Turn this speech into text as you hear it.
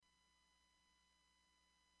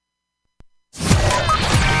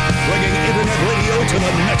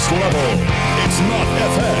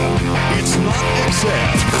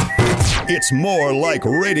It's more like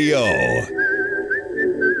radio.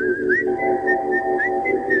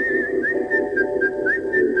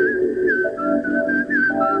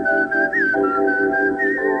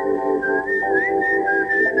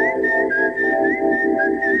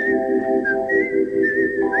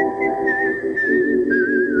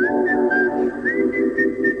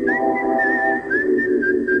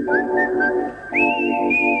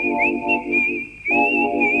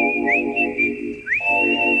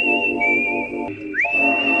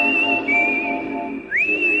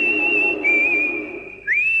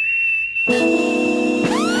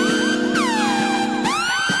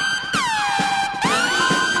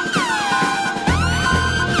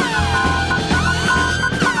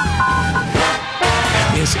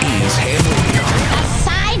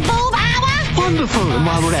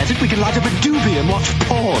 We can light up a doobie and watch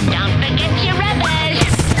porn. Don't forget your rubbish.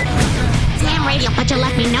 Ham Radio, but you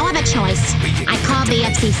left me no other choice. I called the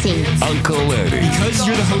FCC. Uncle Eddie. Because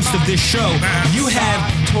you're the host of this show, you have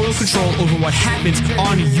total control over what happens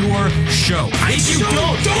on your show. If you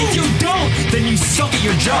don't, then you suck at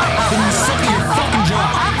your job. Then you suck at your fucking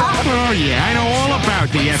job. Oh yeah, I know all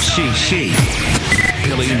about the FCC.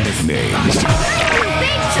 Billy nicknames.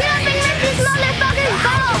 Big shit up and rip this motherfucker's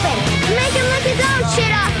ball open. Make him lick his own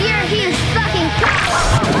shit off. You're a huge fucking cock.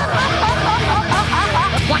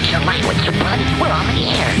 Watch your language, you bud. We're on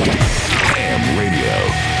the air. Ham Radio.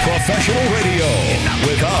 Professional radio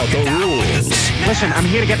without the rules. Listen, I'm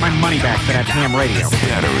here to get my money back for that ham radio.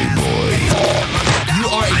 Battery Boy. You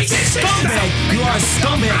are a scumbag. You are a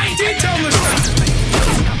scumbag. I did tell him to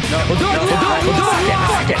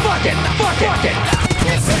Fuck it.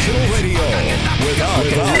 Professional radio without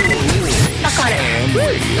the rules. I got it. Ham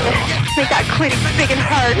Radio. Make that clit big and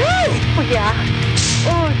hard. Oh, yeah.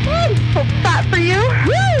 Oh, so fat for you.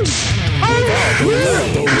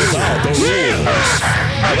 Without the rules.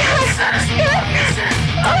 Yes.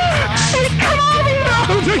 Come on,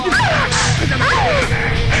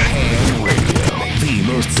 Ham Radio. The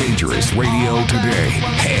most dangerous radio today.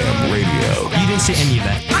 Ham Radio. You didn't say any of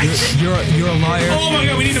that. You're a liar. Oh my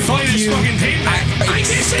god, we need to play this fucking tape. I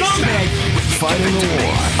Scumbag. Fighting the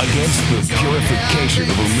war against the purification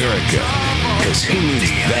of America. Because he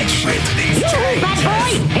needs that shit. Bad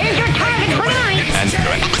boy, here's your target for tonight. And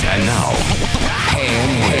now, Ham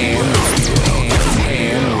Radio.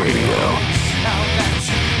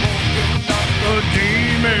 The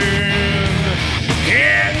demon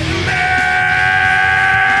in there.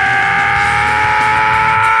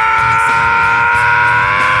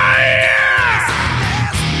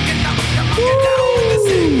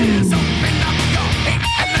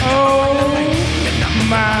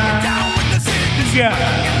 Yeah.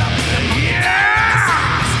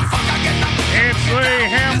 It's the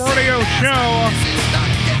Ham Radio Show.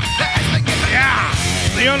 Yeah.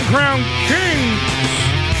 The uncrowned king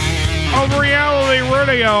of reality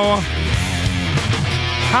radio.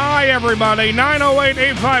 Hi, everybody.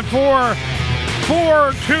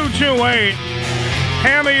 908-854-4228.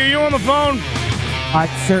 Hammy, are you on the phone? I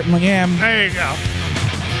certainly am. There you go.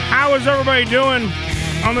 How is everybody doing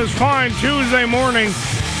on this fine Tuesday morning?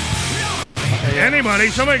 Anybody?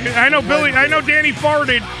 Somebody? I know Billy. I know Danny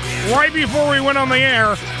farted right before we went on the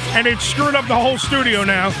air, and it screwed up the whole studio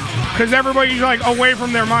now because everybody's like away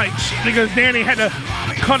from their mics because Danny had to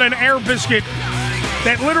cut an air biscuit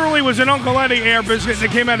that literally was an Uncle Eddie air biscuit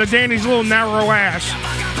that came out of Danny's little narrow ass.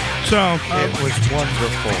 So it was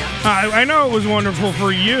wonderful. I know it was wonderful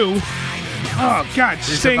for you. Oh God,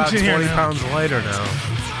 He's stinks about in here 20 now. pounds lighter now.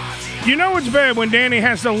 You know it's bad when Danny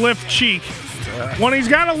has to lift cheek. When he's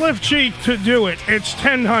got to lift cheek to do it, it's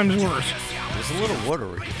 10 times worse. It was a little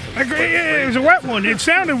watery. It was a wet one. It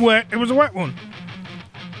sounded wet. It was a wet one.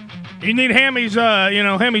 You need Hammy's,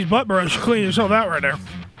 Hammy's butt brush to clean yourself out right there.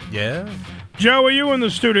 Yeah. Joe, are you in the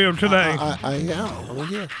studio today? I am. I'm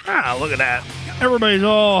here. Ah, look at that. Everybody's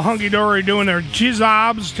all hunky-dory doing their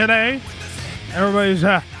jizzobs today. Everybody's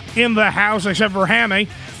in the house except for Hammy,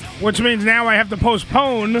 which means now I have to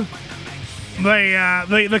postpone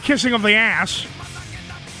the kissing of the ass.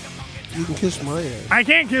 You can kiss my ass. I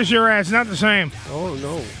can't kiss your ass. Not the same. Oh,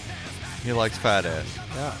 no. He likes fat ass.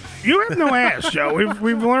 Yeah. You have no ass, Joe.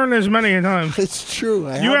 We've learned this many a time. It's true.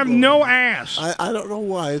 You have no ass. I don't know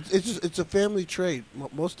why. It's a family trait.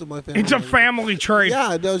 Most of my family. It's a family trait.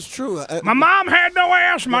 Yeah, that's true. My mom had no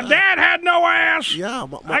ass. My dad had no ass. Yeah.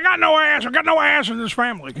 I got no ass. I got no ass in this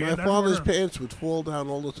family. My father's pants would fall down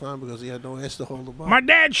all the time because he had no ass to hold them up. My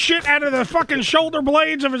dad shit out of the fucking shoulder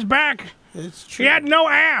blades of his back. It's true. He had no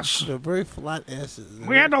ass. They're very flat asses.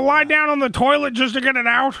 We had to lie down on the toilet just to get it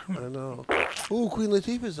out. I know. Ooh, Queen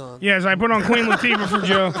Latifah's on. Yes, I put on Queen Latifah for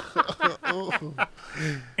Joe.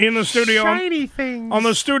 In the studio, Shiny things. on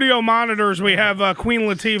the studio monitors, we have Queen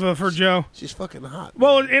Latifah for Joe. She's fucking hot.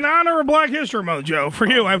 Well, in honor of Black History Month, Joe, for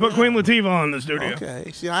you, I put Queen Latifah on in the studio.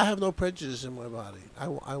 Okay. See, I have no prejudice in my body. I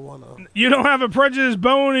want to. You don't have a prejudice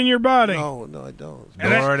bone in your body. No, I don't.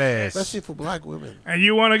 Lord ass. Especially for black women. And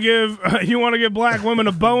you want to give black women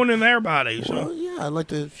a bone in their body. So. Well, yeah, I'd like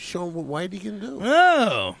to show them what Whitey can do.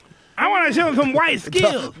 Oh, I want to show them some white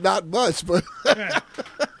skills. Not much, but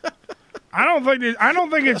I don't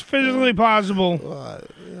think it's physically possible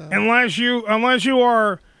unless you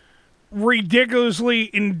are ridiculously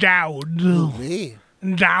endowed. me.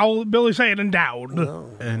 Endowed, Billy, say it. Endowed.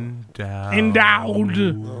 Endowed.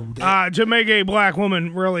 To make a black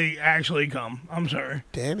woman really actually come. I'm sorry.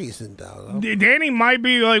 Danny's endowed. Danny might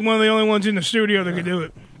be like one of the only ones in the studio that could do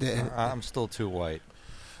it. I'm still too white.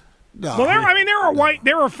 No. Well,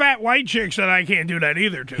 there are fat white chicks that I can't do that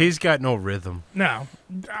either. To. He's got no rhythm. No,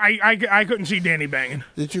 I couldn't see Danny banging.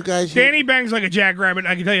 Did you guys? Danny bangs like a jackrabbit.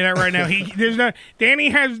 I can tell you that right now. Danny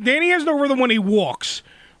has no rhythm when he walks,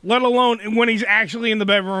 let alone when he's actually in the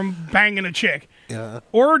bedroom banging a chick. Yeah.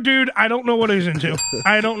 Or a dude, I don't know what he's into.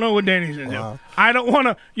 I don't know what Danny's into. Wow. I don't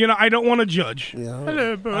want to judge. Yeah.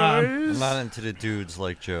 Hello, boys. I'm not into the dudes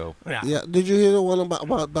like Joe. Yeah. Did you hear the one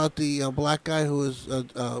about the black guy who was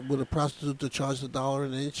with a prostitute that charged $1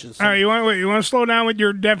 an inch? All right, you want to slow down with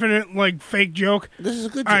your definite like fake joke? This is a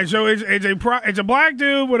good joke. All right, so it's a black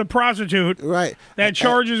dude with a prostitute, right? That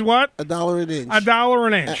charges what? $1 an inch. $1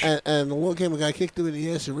 an inch. And the one came, a guy kicked him in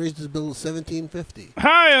the ass and raised his bill to $17.50.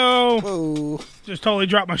 Hi-oh. Whoa. Just totally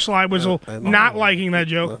dropped my slide whistle. Not liking that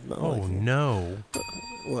joke. Oh no.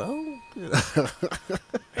 Well,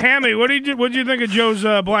 Hammy, what did you think of Joe's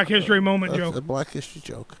Black History moment joke? A Black History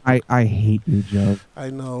joke. I hate you, Joe. I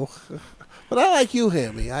know, but I like you,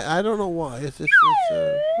 Hammy. I don't know why.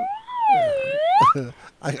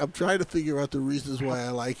 I'm trying to figure out the reasons why I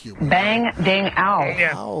like you. Bang, ding, ow.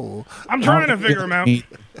 Yeah. Ow. I'm trying to figure them out.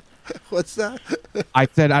 What's that? I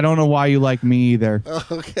said I don't know why you like me either.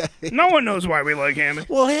 Okay. No one knows why we like Hammy.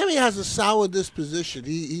 Well, Hammy has a sour disposition.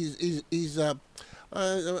 He's how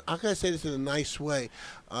can I say this in a nice way?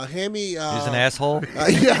 Hammy. He's an asshole.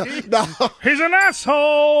 Yeah. No. He's an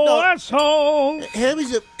asshole. No. Asshole.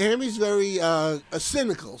 Hammy's very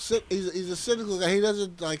cynical. He's a cynical guy. He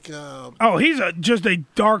doesn't like. He's just a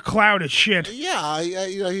dark cloud of shit. Yeah.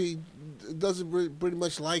 He doesn't pretty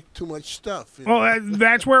much like too much stuff. Well,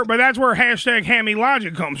 that's where hashtag Hammy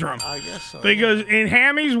logic comes from. I guess so. Because in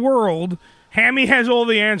Hammy's world, Hammy has all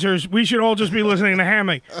the answers. We should all just be listening to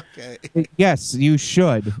Hammy. Okay. Yes, you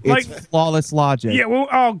should. It's flawless logic. Yeah. Well,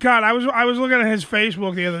 oh God, I was looking at his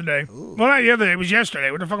Facebook the other day. Ooh. Well, not the other day. It was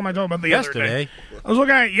yesterday. What the fuck am I talking about? Other day. I was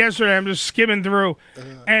looking at it yesterday. I'm just skimming through,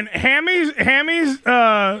 and Hammy's.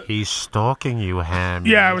 He's stalking you,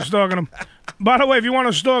 Hammy. Yeah, I was stalking him. By the way, if you want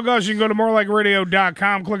to stalk us, you can go to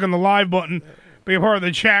morelikeradio.com, click on the live button, be a part of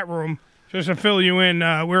the chat room. Just to fill you in,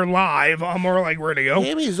 we're live on More Like Radio.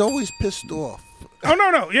 Hammy's always pissed off. Oh,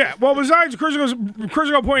 no, yeah. Well, besides Chris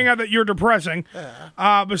pointing out that you're depressing,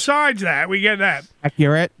 besides that, we get that.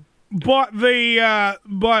 Accurate. But the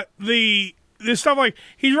stuff like,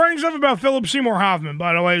 he's writing stuff about Philip Seymour Hoffman,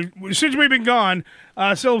 by the way. Since we've been gone,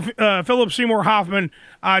 Philip Seymour Hoffman,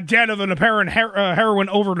 dead of an apparent heroin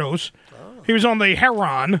overdose. He was on the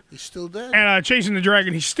Heron. He's still dead. And Chasing the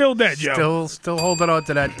Dragon. He's still dead, Joe. Still holding on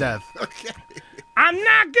to that death. Okay. I'm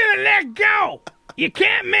not gonna let go. You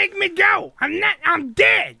can't make me go. I'm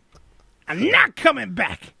dead. I'm not coming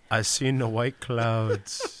back. I seen the white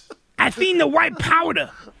clouds. I seen the white powder.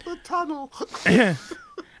 The tunnel. I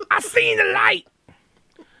seen the light.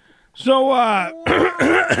 So,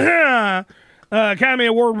 Academy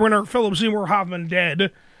Award winner Philip Seymour Hoffman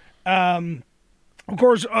dead. Of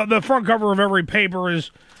course, the front cover of every paper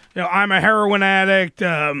is, I'm a heroin addict.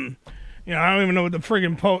 I don't even know what the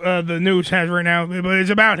friggin' the news has right now, but it's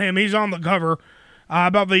about him. He's on the cover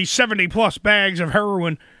about the 70-plus bags of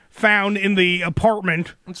heroin found in the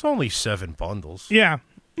apartment. It's only 7 bundles. Yeah.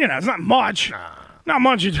 It's not much. Nah. Not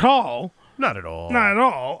much at all. Not at all. Not at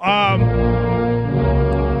all.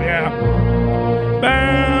 Yeah.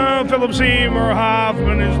 Philip Seymour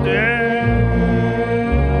Hoffman is dead.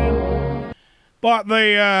 But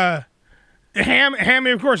the Hammy,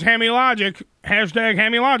 of course, Hammy Logic, hashtag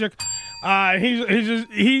Hammy Logic.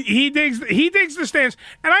 He digs the stance,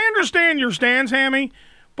 and I understand your stance, Hammy,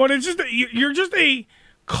 but it's just you're just a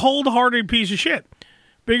cold-hearted piece of shit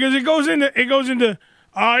because it goes into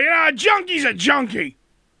a junkie's a junkie.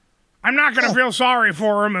 I'm not gonna feel sorry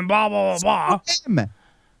for him and blah blah blah blah.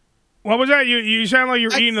 What was that? You sound like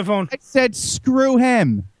you're eating the phone. I said screw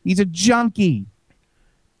him. He's a junkie.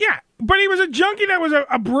 Yeah. But he was a junkie that was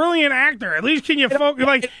a brilliant actor. At least can you focus?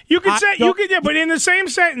 Like you could say you could, yeah. But in the same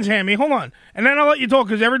sentence, Hammy, hold on, and then I'll let you talk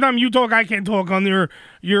because every time you talk, I can't talk on your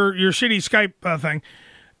shitty Skype thing.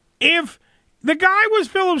 If the guy was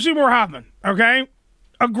Philip Seymour Hoffman, okay,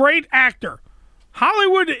 a great actor,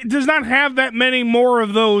 Hollywood does not have that many more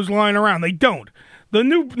of those lying around. They don't. The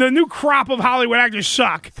new crop of Hollywood actors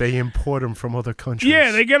suck. They import them from other countries.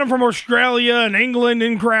 Yeah, they get them from Australia and England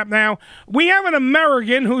and crap now. We have an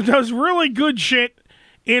American who does really good shit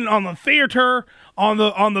on the theater, on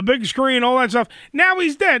the big screen, all that stuff. Now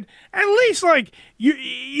he's dead. At least, like,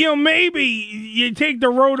 you know, maybe you take the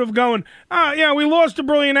road of going, we lost a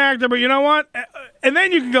brilliant actor, but you know what? And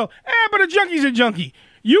then you can go, but a junkie's a junkie.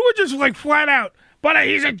 You would just, like, flat out, but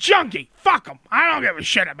he's a junkie. Fuck him. I don't give a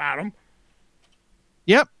shit about him.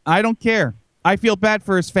 Yep, I don't care. I feel bad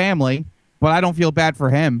for his family, but I don't feel bad for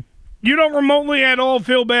him. You don't remotely at all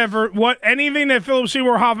feel bad for anything that Philip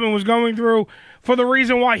Seymour Hoffman was going through, for the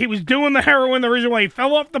reason why he was doing the heroin, the reason why he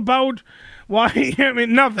fell off the boat,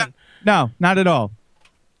 nothing. No, not at all.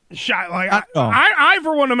 I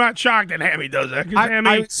for one am not shocked that Hammy does that.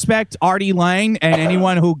 I respect Artie Lang and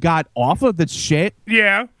anyone who got off of the shit.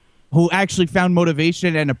 Yeah. Who actually found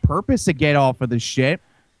motivation and a purpose to get off of the shit.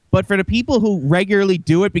 But for the people who regularly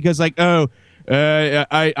do it because, like,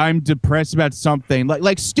 I'm depressed about something,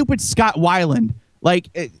 like stupid Scott Weiland, like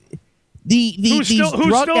these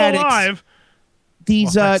drug addicts, alive.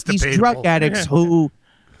 These drug addicts who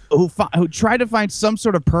try to find some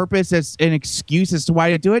sort of purpose as an excuse as to why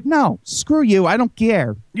to do it. No, screw you. I don't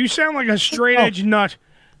care. You sound like a straight edge nut.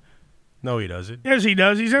 No, he doesn't. Yes, he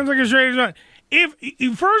does. He sounds like a straight edge nut. If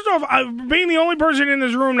first off, being the only person in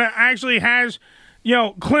this room that actually has,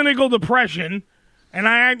 clinical depression, and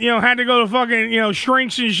I had, had to go to fucking,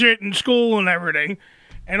 shrinks and shit in school and everything,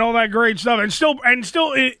 and all that great stuff, and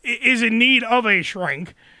still is in need of a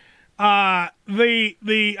shrink. I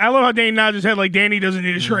love how Danny nods his head like Danny doesn't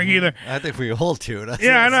need a shrink either. I think we all do.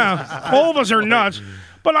 Yeah, I know. All of us are nuts,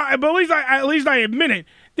 but at least I admit it.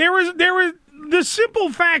 There was. The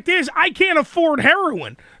simple fact is, I can't afford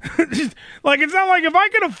heroin. Like, it's not like if I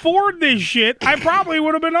could afford this shit, I probably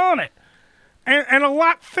would have been on it. And a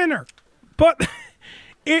lot thinner. But,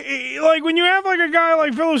 like, when you have, like, a guy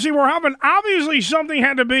like Philip Seymour Hoffman, obviously something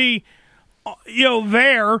had to be,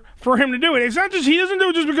 there for him to do it. It's not just, he doesn't do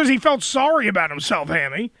it just because he felt sorry about himself,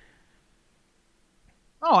 Hammy.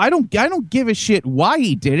 Oh, I don't give a shit why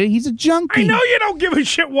he did it. He's a junkie. I know you don't give a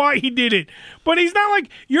shit why he did it. But he's not like,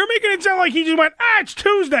 you're making it sound like he just went, it's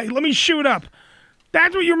Tuesday, let me shoot up.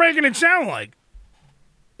 That's what you're making it sound like.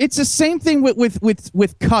 It's the same thing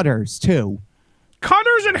with cutters, too.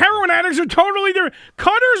 Cutters and heroin addicts are totally different.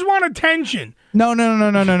 Cutters want attention. No.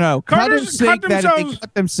 Cutters think that if they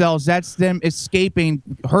cut themselves, that's them escaping,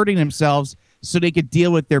 hurting themselves so they could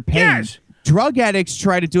deal with their pain. Yes. Drug addicts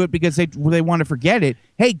try to do it because they want to forget it.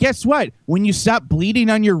 Hey, guess what? When you stop bleeding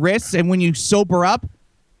on your wrists and when you sober up,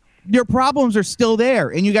 your problems are still there,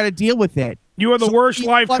 and you got to deal with it. You are the worst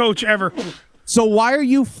life coach ever. So why are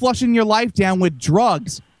you flushing your life down with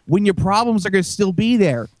drugs when your problems are going to still be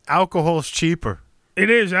there? Alcohol's cheaper. It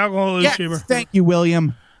is. Alcohol is cheaper. Thank you,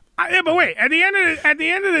 William. Yeah, but wait. At the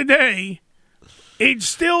end of the day, it's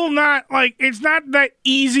still not like it's not that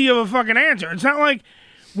easy of a fucking answer. It's not like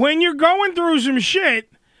when you're going through some shit.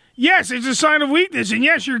 Yes, it's a sign of weakness, and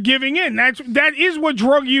yes, you're giving in. That is what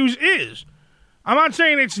drug use is. I'm not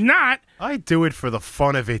saying it's not. I do it for the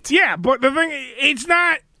fun of it. Yeah, but the thing, it's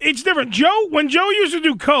not. It's different. When Joe used to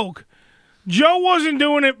do coke, Joe wasn't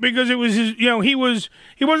doing it because it was his. He wasn't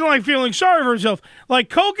like feeling sorry for himself. Like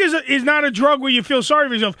coke is not a drug where you feel sorry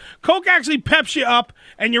for yourself. Coke actually peps you up,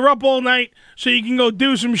 and you're up all night so you can go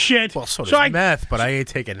do some shit. Well, so does meth, but I ain't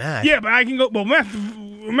taking that. Yeah, but I can go. Well,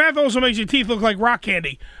 meth also makes your teeth look like rock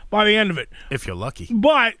candy by the end of it. If you're lucky.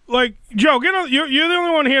 But, like, Joe, you're the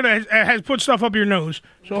only one here that has put stuff up your nose.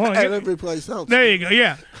 So hold on, and every place else. There you go,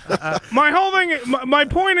 yeah. My whole thing, my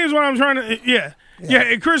point is what I'm trying to, yeah.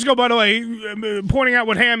 Crisco, by the way, pointing out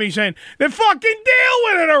what Hammy's saying. Then fucking deal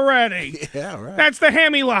with it already. Yeah, right. That's the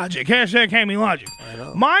Hammy logic. Hashtag Hammy logic. I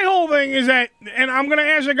know. My whole thing is that, and I'm going to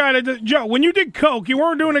ask a guy Joe, when you did coke, you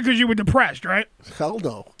weren't doing it because you were depressed, right? Hell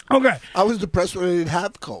no. Okay. I was depressed when I didn't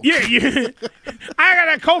have coke. Yeah. I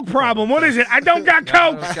got a coke problem. What is it? I don't got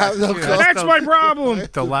coke. I have no coke. That's my problem.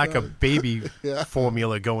 The lack of baby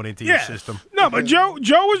formula going into your system. No, but Joe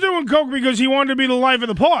was doing coke because he wanted to be the life of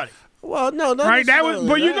the party. Well, no, not right. That was,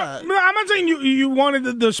 but necessarily you. that. No, I'm not saying you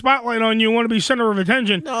wanted the spotlight on you. You want to be center of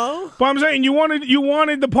attention. No. But I'm saying you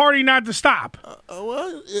wanted the party not to stop.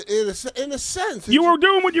 Well, in a sense, You were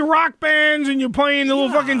doing with your rock bands and you're playing the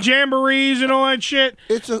little fucking jamborees and all that shit.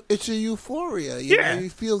 It's a euphoria. You know, you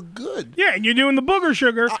feel good. Yeah, and you're doing the booger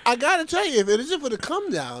sugar. I gotta tell you, if it isn't for the come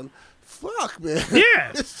down, fuck, man.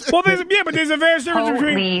 Yeah. Well, but there's a vast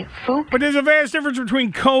difference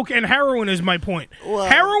between coke and heroin. Is my point. Well,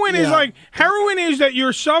 Heroin is that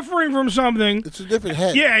you're suffering from something. It's a different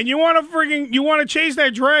head. Yeah, and you want to chase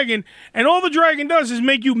that dragon, and all the dragon does is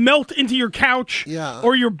make you melt into your couch,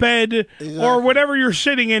 or your bed, or whatever you're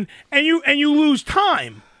sitting in, and you lose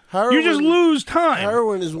time. You just lose time.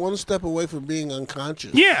 Heroin is one step away from being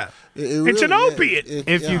unconscious. Yeah. It's an opiate.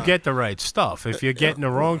 If you get the right stuff. If you're getting the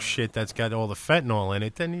wrong shit that's got all the fentanyl in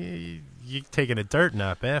it, then you're taking a dirt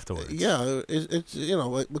nap afterwards. Yeah, it's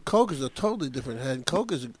but coke is a totally different head.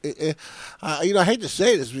 Coke is, I hate to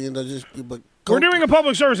say this, but we're doing a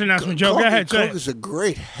public service announcement, Joe. Go ahead, say Coke is a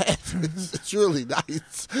great head. It's really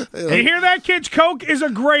nice. You hear that, kids? Coke is a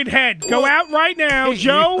great head. Go out right now.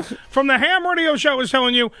 Joe from the Ham Radio Show is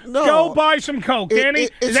telling you, go buy some Coke. Danny,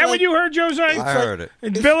 is that what you heard Joe say? I heard it.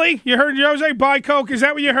 Billy, you heard Joe say, buy Coke. Is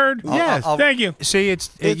that what you heard? Yes. Thank you. See, it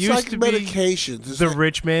used like to medications. be the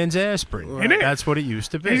rich man's aspirin. It is. That's what it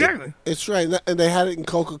used to be. Exactly. It's right. And they had it in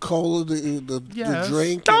Coca-Cola, the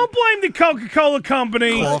drink. Don't blame the Coca-Cola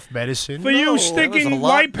company. Cough medicine. For you sticking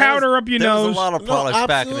white powder up your There nose. was a lot of products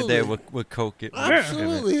back in the day with Coke.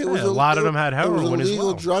 Absolutely. It was a lot of them had heroin It was a as legal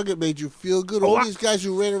well. drug. It made you feel good. All these guys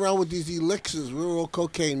who ran around with these elixirs were all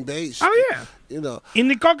cocaine-based. Oh, yeah. In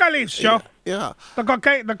the coca leaves, Joe. Yeah. The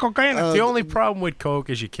cocaine. The only problem with Coke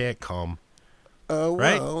is you can't come.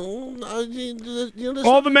 Right? Well,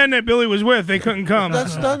 all the men that Billy was with, they couldn't come.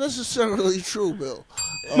 That's not necessarily true, Bill.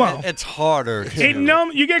 Well, it's harder.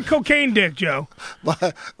 You get cocaine dick, Joe. My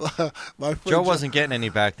friend Joe wasn't getting any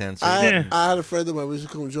back then. So I had a friend of mine. We used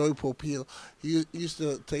to call him Joey Popeil. He used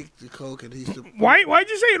to take the Coke and he used to. Why'd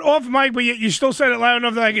you say it off mic, but you still said it loud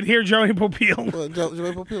enough that I could hear Joey Popeil?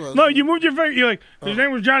 Joey Popeil. No, you moved your finger. You're like, his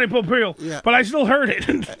name was Johnny Popeil. Yeah. But I still heard it.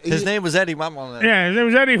 His name was Eddie. My mom. Yeah, his name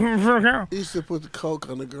was Eddie from Carol. He used to put the Coke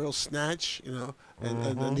on the girl's snatch, and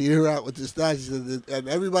he'd her out with the snatch, and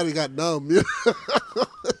everybody got numb.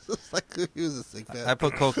 It's like he was a sick man. I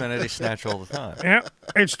put Coke on Eddie's snatch all the time. Yeah,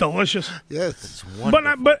 it's delicious. Yes, it's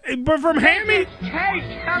wonderful. But from Hammy,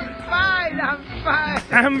 I'm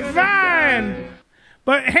fine.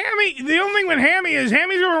 But Hammy, the only thing with Hammy is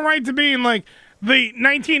Hammy's going right to be in like the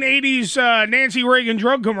 1980s Nancy Reagan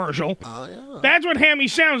drug commercial. Oh yeah, that's what Hammy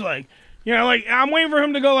sounds like. Like I'm waiting for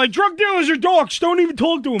him to go like, drug dealers are dorks. Don't even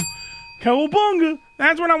talk to him. Cowabunga.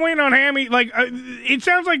 That's what I'm waiting on Hammy. Like, it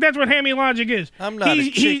sounds like that's what Hammy logic is. I'm not a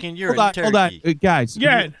chicken. You're hold a on, turkey. guys.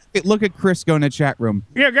 Yeah. Look at Crisco in the chat room.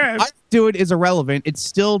 Yeah, go ahead. I do it is irrelevant. It's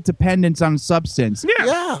still dependence on substance.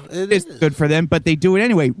 Yeah. It is good for them, but they do it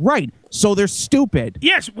anyway. Right. So they're stupid.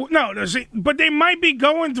 Yes. No, see, but they might be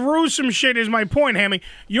going through some shit is my point, Hammy.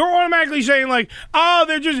 You're automatically saying like, oh,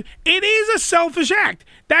 it is a selfish act.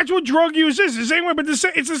 That's what drug use is. The same way, but it's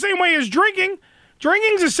the same way as drinking.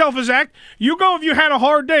 Drinking's a selfish act. You go if you had a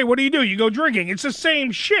hard day. What do? You go drinking. It's the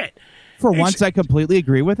same shit. Once, I completely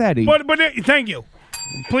agree with Eddie. But thank you.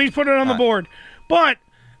 Please put it on the board. But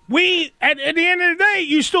at the end of the day,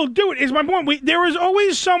 you still do it. Is my point. There is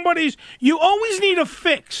always you always need a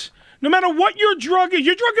fix. No matter what your drug is,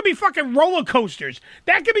 your drug could be fucking roller coasters.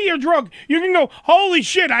 That could be your drug. You can go, holy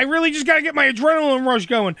shit, I really just got to get my adrenaline rush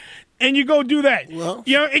going. And you go do that. Well,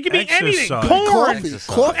 it could be anything.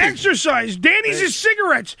 Porn, exercise. Danny's his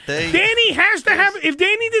cigarettes. Danny has to have. If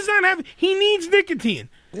Danny does not have, he needs nicotine.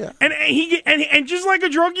 Yeah. And just like a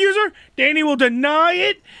drug user, Danny will deny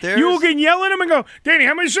it. You can yell at him and go, Danny,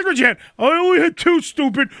 how many cigarettes you had? I only had 2,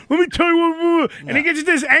 stupid. Let me tell you what. And he gets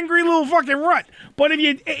this angry little fucking rut. But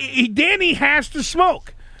Danny has to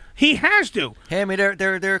smoke. He has to. Hammy, there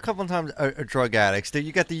are a couple of times drug addicts.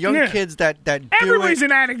 You got the young kids that do everybody's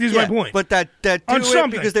an addict is my point. But that do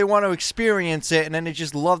it because they want to experience it, and then they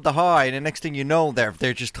just love the high, and the next thing you know,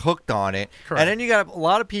 they're just hooked on it. Correct. And then you got a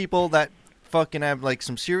lot of people that fucking have like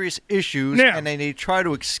some serious issues, and then they try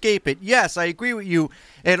to escape it. Yes, I agree with you.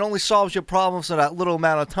 It only solves your problems for that little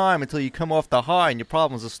amount of time until you come off the high, and your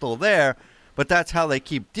problems are still there. But that's how they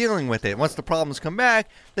keep dealing with it. Once the problems come back,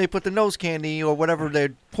 they put the nose candy or whatever their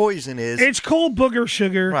poison is. It's called booger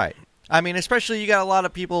sugar. Right. I mean, especially you got a lot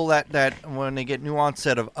of people that when they get new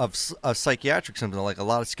onset of psychiatric symptoms, like a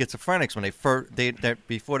lot of schizophrenics, when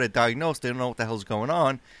before they're diagnosed, they don't know what the hell's going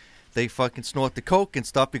on. They fucking snort the coke and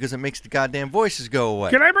stuff because it makes the goddamn voices go away.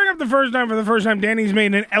 Can I bring up the first time Danny's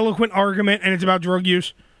made an eloquent argument and it's about drug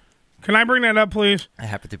use? Can I bring that up, please? I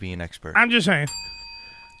happen to be an expert. I'm just saying.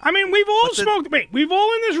 I mean, we've all smoked. Wait, we've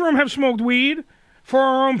all in this room have smoked weed for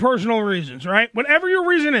our own personal reasons, right? Whatever your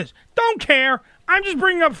reason is, don't care. I'm just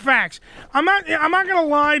bringing up facts. I'm not going to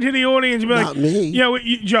lie to the audience and be Not me.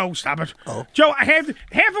 Joe, stop it. Oh. Joe, half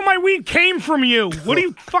of my weed came from you. What are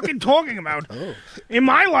you fucking talking about? Oh. In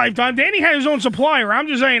my lifetime, Danny had his own supplier. I'm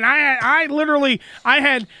just saying, I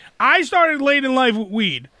started late in life with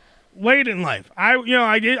weed. Late in life.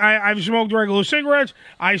 I've smoked regular cigarettes.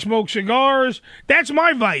 I smoke cigars. That's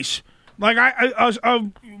my vice. Like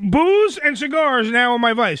booze and cigars now are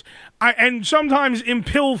my vice. And sometimes in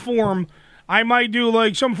pill form, I might do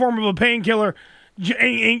like some form of a painkiller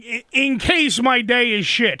in case my day is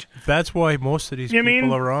shit. That's why most of these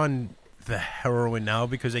people are on the heroin now,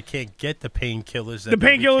 because they can't get the painkillers that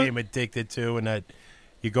they became addicted to, and that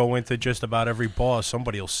you go into just about every bar,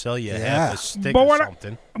 somebody will sell you half a stick or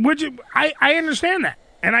something. I understand that.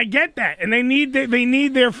 And I get that, and they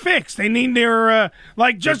need their fix. They need their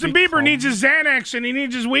like Justin Bieber needs his Xanax, and he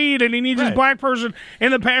needs his weed, and he needs his black person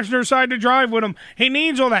in the passenger side to drive with him. He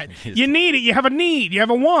needs all that. You need it. You have a need. You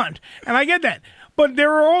have a want, and I get that. But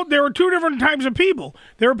there are two different types of people.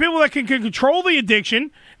 There are people that can control the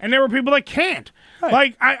addiction, and there are people that can't. Right.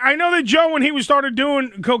 Like I know that Joe, when he started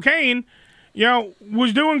doing cocaine,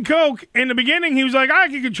 was doing coke in the beginning. He was like, I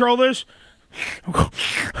can control this.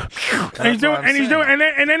 And he's doing,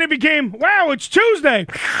 and then it became, wow, it's Tuesday,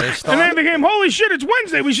 and then it became, holy shit, it's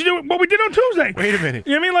Wednesday. We should do what we did on Tuesday. Wait a minute.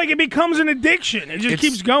 You know what I mean? Like, it becomes an addiction. It just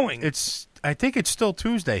keeps going. I think it's still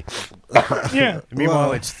Tuesday. Yeah.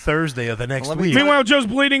 Meanwhile, it's Thursday of the next week. Meanwhile, Joe's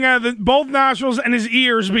bleeding out of both nostrils and his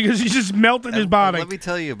ears because he's just melted his body. Let me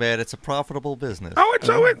tell you, man, it's a profitable business.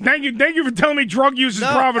 Thank you for telling me drug use is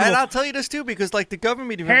profitable. And I'll tell you this too, because like the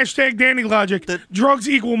government, hashtag Danny Logic. Drugs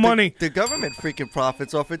equal money. The government freaking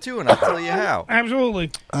profits off it too, and I'll tell you how. Absolutely.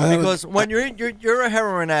 Because when you're a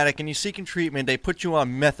heroin addict and you're seeking treatment, they put you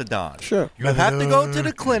on methadone. Sure. You have to go to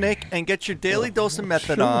the clinic and get your daily dose of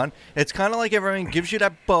methadone. Sure. It's kind of like everything gives you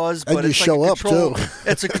that buzz, but and it's you like show up too.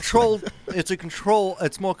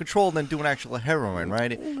 It's more controlled than doing actual heroin,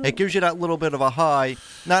 right? It gives you that little bit of a high.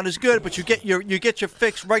 Not as good, but you get your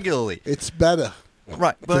fix regularly. It's better.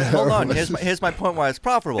 Right, but hold on. Here's my point why it's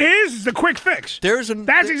profitable. It is the quick fix.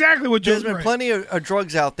 That's exactly what Joe's There's been plenty of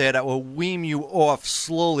drugs out there that will wean you off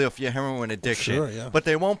slowly off your heroin addiction. Sure, yeah. But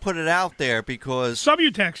they won't put it out there because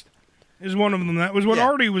Subutex is one of them. That was what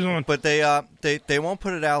Artie was on. But they won't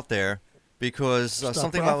put it out there because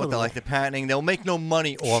something about like the patenting, they'll make no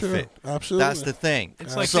money off it. Absolutely, that's the thing.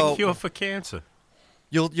 It's like the cure for cancer.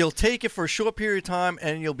 You'll take it for a short period of time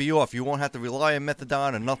and you'll be off. You won't have to rely on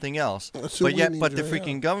methadone and nothing else. But the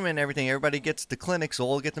freaking government and everything, everybody gets the clinics,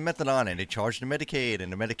 all get the methadone, and they charge the Medicaid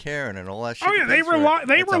and the Medicare and all that shit. Oh yeah, they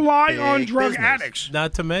rely on drug addicts.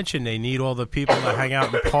 Not to mention they need all the people that hang out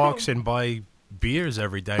in the parks and buy beers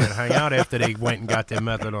every day and hang out after they went and got their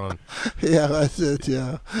methadone. Yeah, that's it.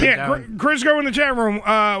 Yeah. Yeah, Crisco in the chat room.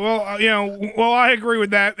 I agree with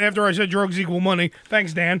that. After I said drugs equal money.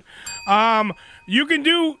 Thanks, Dan. You can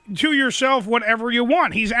do to yourself whatever you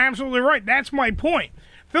want. He's absolutely right. That's my point.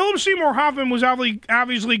 Philip Seymour Hoffman was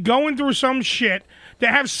obviously going through some shit to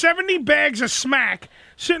have 70 bags of smack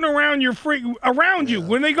sitting around you.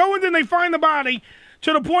 When they go in and they find the body,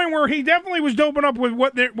 to the point where he definitely was doping up with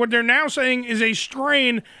what they're now saying is a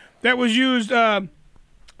strain that was used.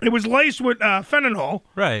 It was laced with fentanyl.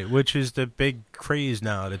 Right, which is the big craze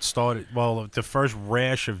now that started. Well, the first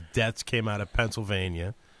rash of deaths came out of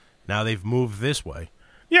Pennsylvania. Now they've moved this way.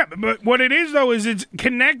 Yeah, but what it is, though, is it's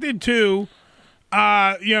connected to,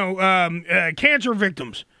 cancer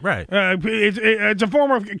victims. Right. It's a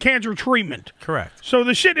form of cancer treatment. Correct. So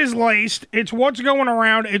the shit is laced. It's what's going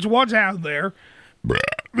around. It's what's out there.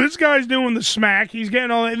 This guy's doing the smack. He's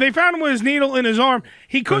getting all. They found him with his needle in his arm.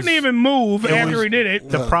 He couldn't even move after he did it.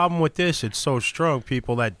 The problem with this, it's so strong.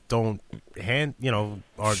 People that don't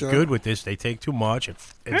are good with this. They take too much.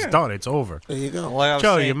 It's done. It's over. There you go.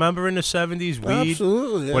 Joe, you remember in the 70s weed?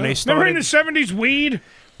 Absolutely. Yeah. When they started, remember in the 70s weed?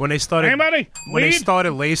 When they started, anybody? When they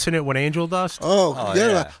started lacing it with angel dust? Oh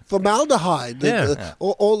yeah. Formaldehyde.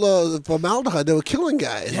 All the formaldehyde, they were killing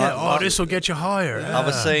guys. Yeah. This will get you higher. I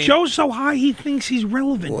was saying, Joe's so high he thinks he's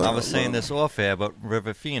relevant. I was saying this off air, but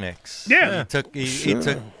River Phoenix. Yeah. He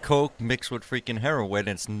took coke mixed with freaking heroin,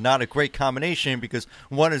 and it's not a great combination because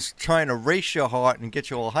one is trying to race your heart and get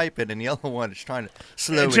you all hype it, and the other one is trying to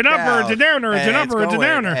slow It's it an upper, down. it's a downer, it's an and upper, it's a going,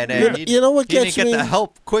 downer. And then You know what he didn't gets get me? the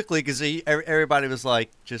help quickly because everybody was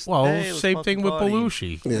like, just Well, hey, let's same smoke thing the with body.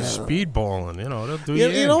 Belushi. Yeah. Speedballing, they'll do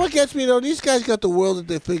You know what gets me though? These guys got the world at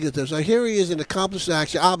their fingertips. Like here he is, an accomplished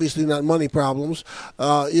actor, obviously not money problems.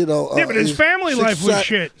 Yeah, but his family life was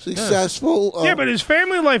shit. Successful. Yeah, but his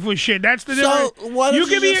family life was shit. That's the difference. So why don't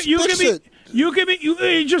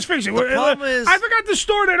You just fix it. problem is- I forgot the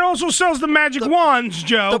store that also sells the magic wands,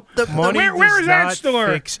 Joe. Money where is that does store?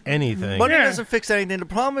 not fix anything. Money doesn't fix anything. The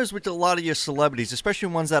problem is with a lot of your celebrities, especially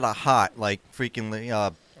ones that are hot, like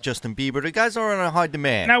freaking Justin Bieber. The guys are in a high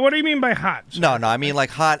demand. Now, what do you mean by hot? No, I mean like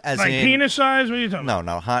hot as like in penis size? What are you talking about?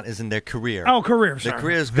 No, hot is in their career. Oh, career. Their Sorry.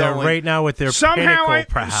 career's They're going right now with their pinnacle,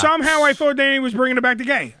 perhaps. Somehow I thought Danny was bringing it back to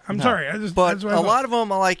gay. I'm No. sorry. But that's what I a thought. lot of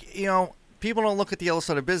them are like, people don't look at the other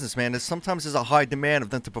side of business, man. Sometimes there's a high demand of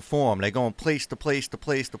them to perform. They're going place to place to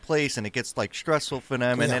place to place, and it gets like stressful for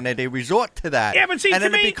them, and then they resort to that. Yeah, but see, and to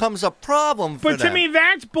then it me- becomes a problem for But them. to me,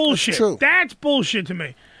 that's bullshit. That's true. That's bullshit to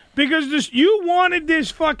me. Because you wanted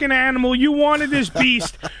this fucking animal, you wanted this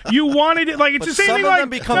beast, you wanted it like it's But the same some thing. of like them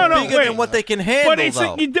become bigger wait. than what they can handle, But it's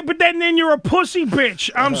though. but then you're a pussy bitch.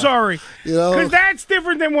 I'm sorry, because that's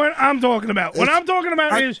different than what I'm talking about. What I'm talking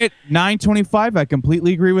about is At 9:25, I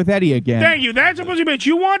completely agree with Eddie again. thank you. That's a pussy bitch.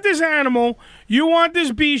 You want this animal, you want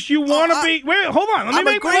this beast, you want to be. Wait, hold on. Let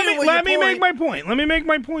me make my point. Let me make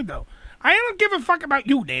my point though. I don't give a fuck about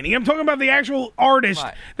you, Danny. I'm talking about the actual artist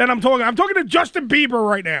that I'm talking. I'm talking to Justin Bieber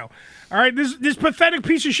right now. All right, this pathetic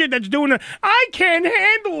piece of shit that's doing it. I can't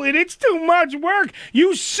handle it. It's too much work.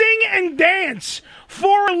 You sing and dance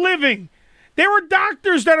for a living. There are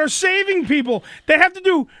doctors that are saving people that have to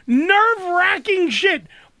do nerve-wracking shit.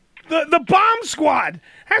 The bomb squad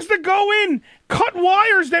has to go in, cut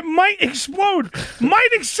wires that might explode, might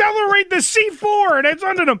accelerate the C4 that's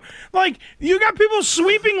under them. Like, you got people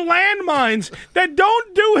sweeping landmines that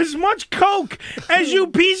don't do as much coke as you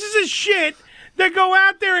pieces of shit that go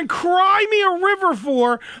out there and cry me a river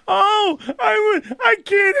for. Oh, I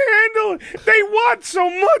can't handle it. They want so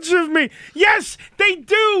much of me. Yes, they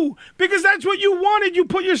do, because that's what you wanted. You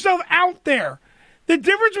put yourself out there. The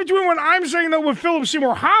difference between what I'm saying, though, with Philip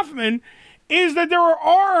Seymour Hoffman is that there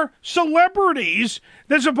are celebrities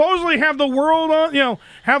that supposedly have the world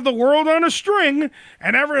on a string,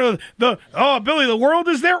 and Billy, the world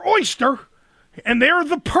is their oyster, and they're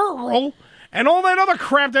the pearl, and all that other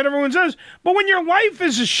crap that everyone says. But when your life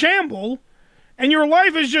is a shamble, and your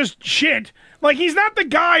life is just shit, like he's not the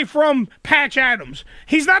guy from Patch Adams.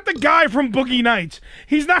 He's not the guy from Boogie Nights.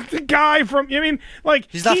 He's not the guy from. I mean, like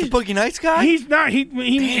he's not the Boogie Nights guy. He's not. He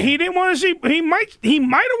didn't want to see. He might have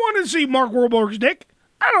wanted to see Mark Wahlberg's dick.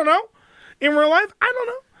 I don't know. In real life, I don't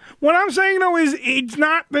know. What I'm saying though is it's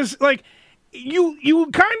not this like. You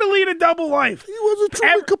kind of lead a double life. He wasn't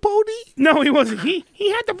Truman Capote. No, he wasn't.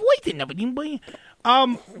 He had the voice in everything,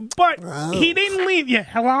 but he didn't leave. Yeah,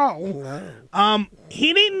 hello.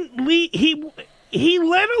 He didn't leave. He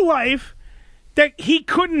led a life that he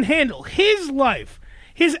couldn't handle. His life,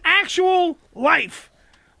 his actual life,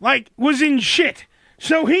 was in shit.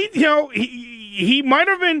 So he might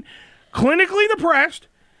have been clinically depressed,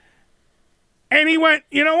 and he went,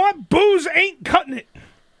 you know what? Booze ain't cutting it.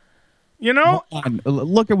 You know? Hold on.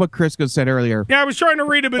 Look at what Crisco said earlier. Yeah, I was trying to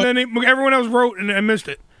read it, but then everyone else wrote, and I missed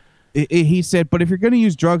it. He said, but if you're going to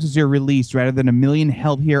use drugs as your release rather than a million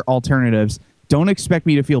healthier alternatives, don't expect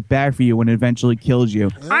me to feel bad for you when it eventually kills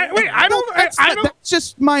you. That's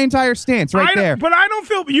just my entire stance right there. But I don't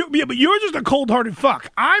feel but you're just a cold-hearted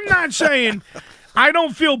fuck. I'm not saying I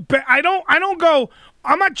don't feel bad. I don't go.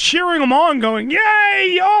 I'm not cheering them on, going,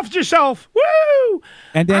 "Yay, you offed yourself, woo!"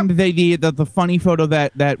 And then the funny photo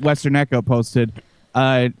that Western Echo posted,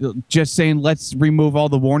 just saying, let's remove all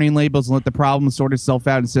the warning labels and let the problem sort itself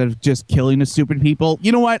out instead of just killing the stupid people.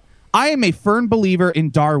 You know what? I am a firm believer in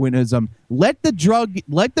Darwinism. Let the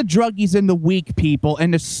druggies and the weak people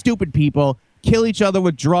and the stupid people kill each other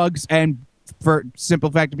with drugs and for simple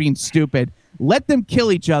fact of being stupid. Let them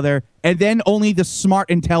kill each other, and then only the smart,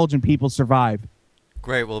 intelligent people survive.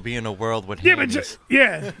 Great, we'll be in a world with hammies.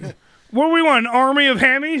 What do we want? An army of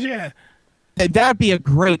hammies? Yeah. That'd be a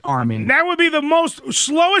great army. That would be the most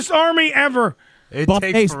slowest army ever. It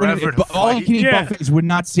takes forever to all fight. you can eat buffets would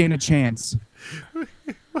not stand a chance.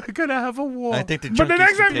 We're gonna have a war. I think the But the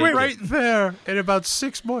next time, right there in about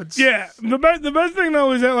 6 months. Yeah, the best thing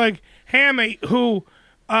though is that Hammy, who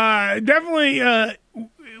definitely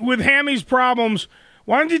with Hammy's problems,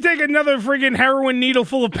 why don't you take another friggin' heroin needle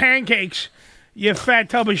full of pancakes, you fat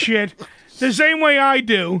tub of shit, the same way I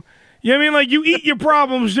do. You know what I mean? You eat your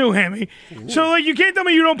problems too, Hammy. So you can't tell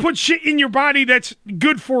me you don't put shit in your body that's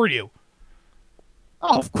good for you.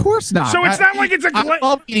 Oh, of course not. So it's not like it's a. I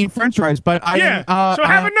love eating French fries, but I am. So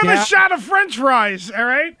have another shot of French fries. All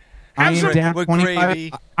right. I am down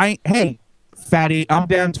 25. Hey, fatty, I'm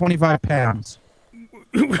down 25 pounds.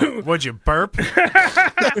 Would you burp?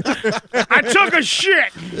 I took a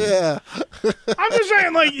shit. Yeah. I'm just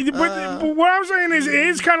saying, like, but what I'm saying is, it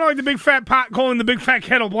is kind of like the big fat pot calling the big fat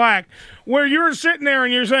kettle black, where you're sitting there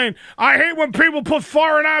and you're saying, I hate when people put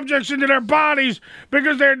foreign objects into their bodies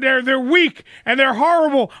because they're weak and they're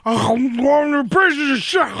horrible. They're pieces of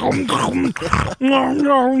shit.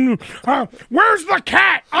 Where's the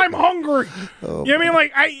cat? I'm hungry. You know what I mean?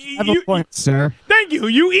 Like, I have a point, sir. Thank you.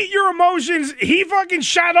 You eat your emotions. He fucking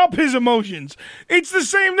shot up his emotions. It's the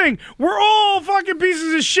same thing. We're all fucking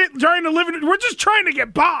pieces of shit trying to live in it. We're just trying to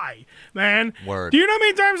get by, man. Word. Do you know how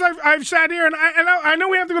many times I've sat here and I know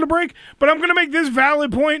we have to go to break, but I'm going to make this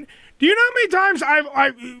valid point. Do you know how many times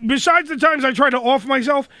I've besides the times I try to off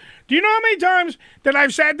myself, do you know how many times that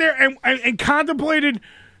I've sat there and contemplated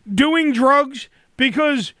doing drugs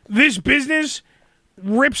because this business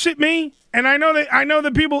rips at me? And I know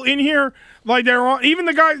that people in here, like, even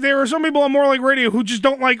the guys, there are some people on More Like Radio who just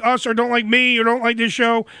don't like us or don't like me or don't like this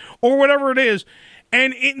show or whatever it is.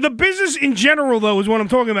 And the business in general, though, is what I'm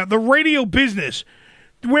talking about. The radio business,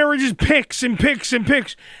 where it just picks and picks and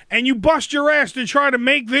picks, and you bust your ass to try to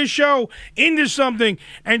make this show into something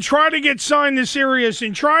and try to get signed to Sirius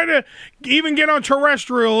and try to even get on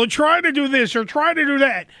terrestrial or try to do this or try to do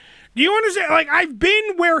that. Do you understand? Like, I've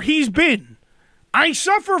been where he's been. I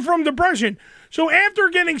suffer from depression. So after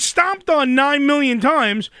getting stomped on 9 million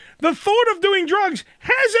times, the thought of doing drugs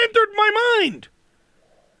has entered my mind.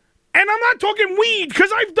 And I'm not talking weed,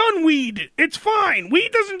 because I've done weed. It's fine.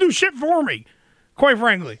 Weed doesn't do shit for me, quite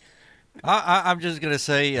frankly. I'm just going to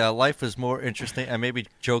say life is more interesting, and maybe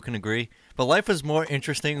Joe can agree, but life is more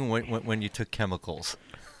interesting when you took chemicals.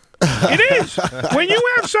 It is. When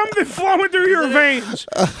you have something flowing through your veins,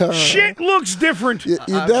 shit looks different. You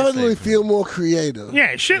definitely feel more creative.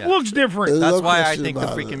 Yeah, shit looks different. That's why I think the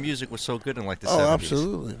freaking music was so good in like the 70s. Oh,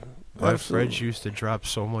 absolutely. My friends used to drop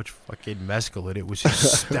so much fucking mescaline. It was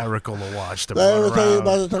hysterical to watch them Did I run ever tell you around.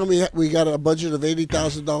 about the time we got a budget of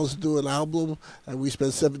 $80,000 to do an album, and we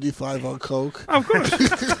spent $75 on coke? Of course.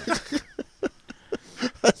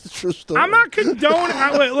 That's a true story. I'm not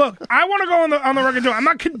condoning. Wait, look, I want to go on the record too. I'm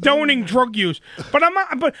not condoning drug use, but I'm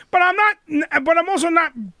not. But I'm also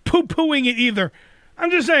not poo-pooing it either. I'm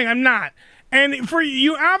just saying I'm not. And for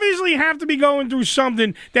you, obviously have to be going through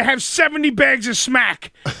something to have 70 bags of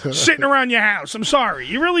smack sitting around your house. I'm sorry,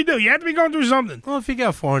 you really do. You have to be going through something. Well, if you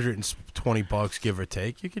got $420, give or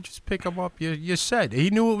take, you could just pick them up. You said he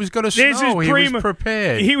knew it was going to snow. He was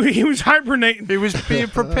prepared. He was hibernating. He was being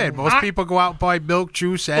prepared. Most people go out and buy milk,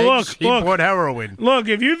 juice, eggs. He bought heroin. Look,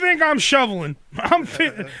 if you think I'm shoveling, I'm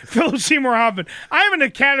Philip Seymour Hoffman. I have an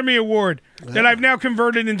Academy Award that I've now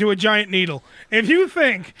converted into a giant needle. If you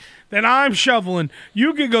think that I'm shoveling,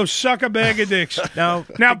 you could go suck a bag of dicks. Now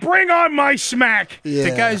bring on my smack. Yeah.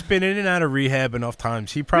 The guy's been in and out of rehab enough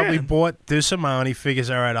times. He probably bought this amount. He figures,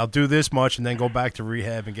 all right, I'll do this much and then go back to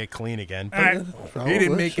rehab and get clean again. But he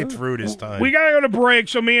didn't make it through this time. We got to go to break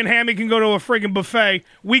so me and Hammy can go to a friggin' buffet.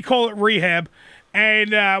 We call it rehab.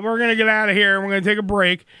 And we're going to get out of here. And we're going to take a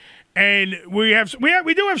break. And we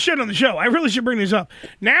do have shit on the show. I really should bring this up.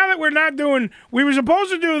 Now that we're not doing, we were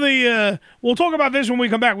supposed to do the. We'll talk about this when we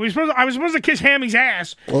come back. I was supposed to kiss Hammy's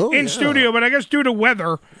ass in studio, but I guess due to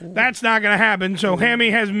weather, that's not going to happen. So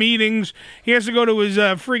Hammy has meetings. He has to go to his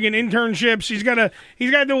friggin' internships. He's got to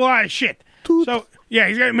do a lot of shit. So.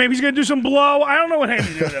 Yeah, maybe he's gonna do some blow. I don't know what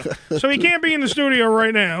Hammy's gonna do. So he can't be in the studio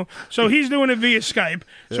right now. So he's doing it via Skype.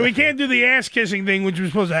 So he can't do the ass kissing thing, which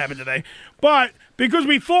was supposed to happen today. But because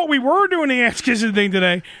we thought we were doing the ass kissing thing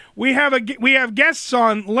today, we have guests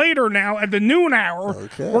on later now at the noon hour.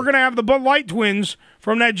 Okay. We're gonna have the Bud Light twins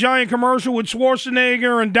from that giant commercial with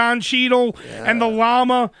Schwarzenegger and Don Cheadle and the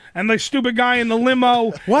llama and the stupid guy in the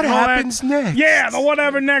limo. What happens next? Yeah, the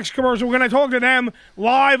whatever next commercial. We're going to talk to them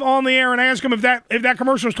live on the air and ask them if that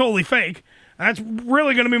commercial is totally fake. That's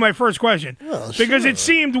really going to be my first question. Because it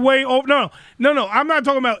seemed way over. No. I'm not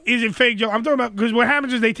talking about is it fake, Joe. I'm talking about because what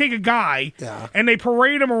happens is they take a guy and they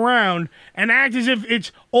parade him around and act as if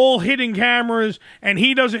it's all hidden cameras and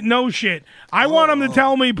he doesn't know shit. I want him to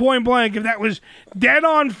tell me point blank if that was dead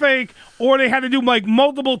on fake or they had to do like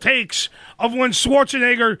multiple takes of when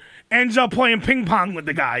Schwarzenegger ends up playing ping pong with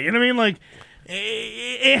the guy. You know what I mean? Like,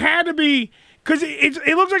 it had to be. because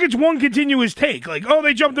it looks like it's one continuous take. Like, oh,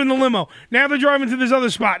 they jumped in the limo. Now they're driving to this other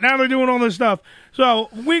spot. Now they're doing all this stuff. So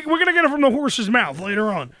we're going to get it from the horse's mouth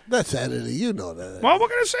later on. That's editing. You know that. Well, we're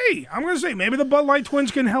going to see. I'm going to see. Maybe the Bud Light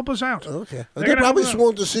twins can help us out. Okay. They probably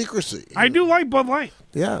sworn to secrecy. I do like Bud Light.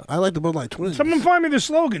 Yeah, I like the Bud Light twins. Someone find me the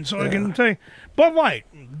slogan so I can say, Bud Light,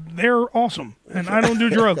 they're awesome, and I don't do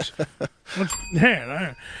drugs.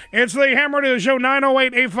 It's the Ham Radio Show,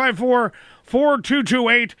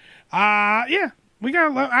 908-854-4228. Yeah. I'm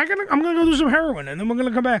gonna go do some heroin, and then we're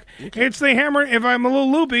gonna come back. Okay. It's the Hammer. If I'm a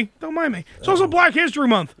little loopy, don't mind me. It's also Black History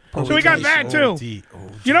Month, so we got that too.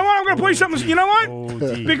 You know what? I'm gonna play something. You know what?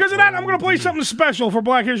 Because of that, I'm gonna play something special for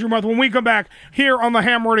Black History Month when we come back here on the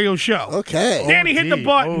Ham Radio Show. Okay. Danny, hit the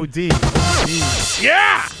button.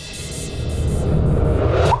 Yeah.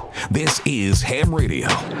 This is Ham Radio.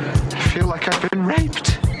 I feel like I've been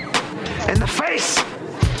raped in the face.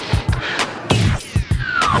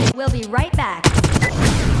 We'll be right back.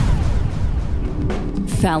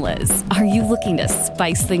 Fellas, are you looking to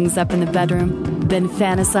spice things up in the bedroom? Been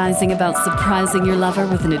fantasizing about surprising your lover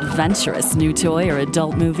with an adventurous new toy or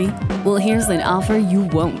adult movie? Well, here's an offer you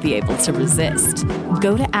won't be able to resist.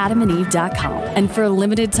 Go to adamandeve.com, and for a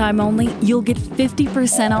limited time only, you'll get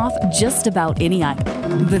 50% off just about any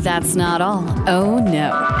item. But that's not all. Oh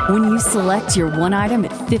no. When you select your one item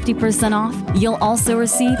at 50% off, you'll also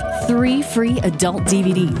receive 3 free adult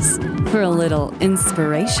DVDs for a little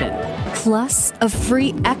inspiration. Plus, a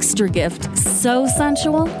free extra gift so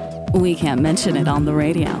sensual, we can't mention it on the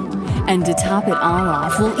radio. And to top it all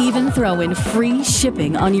off, we'll even throw in free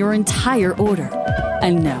shipping on your entire order.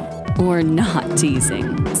 And no, we're not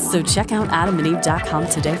teasing. So check out adamandeve.com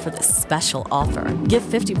today for this special offer. Get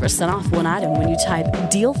 50% off one item when you type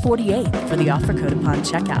DEAL48 for the offer code upon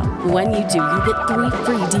checkout. When you do, you get 3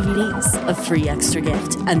 free DVDs, a free extra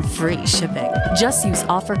gift, and free shipping. Just use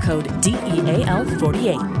offer code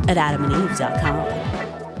DEAL48 at adamandeve.com.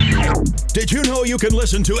 Did you know you can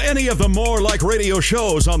listen to any of the More Like Radio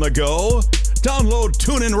shows on the go? Download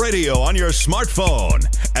TuneIn Radio on your smartphone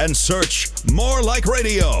and search More Like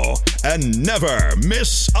Radio and never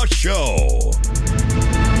miss a show.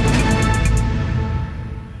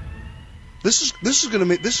 This is gonna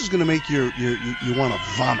make you want to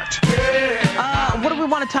vomit. What do we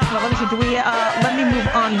want to talk about? Let me see. Let me move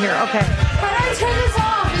on here. Okay. How do I turn this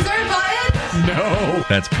off? Is there a button? No.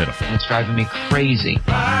 That's pitiful. It's driving me crazy.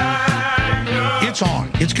 It's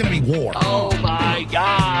on. It's going to be war. Oh, my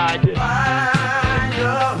God.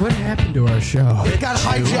 What happened to our show? It got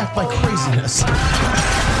hijacked by craziness.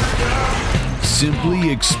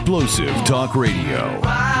 Simply explosive talk radio.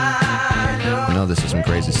 You know, this is some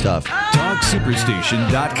crazy stuff.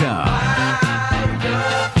 TalkSuperstation.com.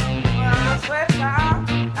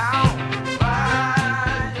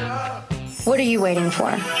 What are you waiting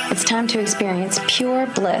for? It's time to experience pure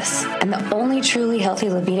bliss and the only truly healthy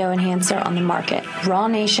libido enhancer on the market, Raw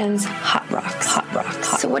Nation's Hot Rocks. Hot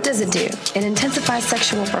Rocks. So what does it do? It intensifies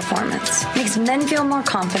sexual performance, makes men feel more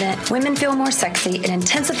confident, women feel more sexy, it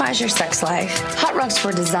intensifies your sex life. Hot Rocks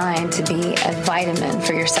were designed to be a vitamin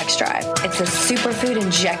for your sex drive. It's a superfood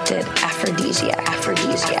injected aphrodisiac.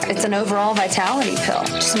 It's an overall vitality pill.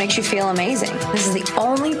 Just makes you feel amazing. This is the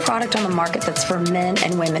only product on the market that's for men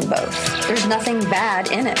and women both. There's nothing bad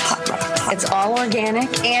in it. Hot Rocks. It's all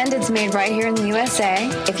organic and it's made right here in the USA.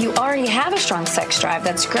 If you already have a strong sex drive,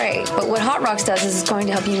 that's great. But what Hot Rocks does is it's going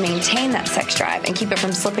to help you maintain that sex drive and keep it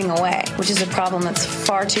from slipping away, which is a problem that's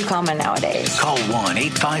far too common nowadays. Call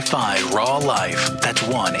 1-855-RAW-LIFE. That's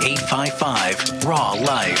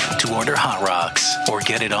 1-855-RAW-LIFE to order Hot Rocks or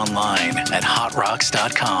get it online at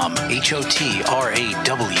hotrocks.com.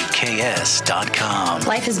 HOTRAWKS.com.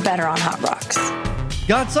 Life is better on Hot Rocks.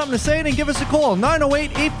 Got something to say? Then give us a call.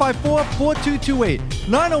 908-854-4228.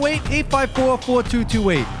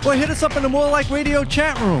 908-854-4228. Or hit us up in the More Like Radio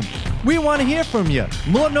chat room. We want to hear from you.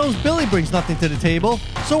 Lord knows Billy brings nothing to the table,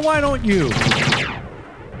 so why don't you?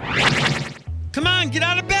 Come on, get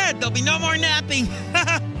out of bed. There'll be no more napping.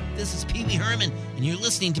 This is Pee Wee Herman, and you're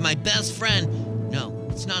listening to my best friend. No,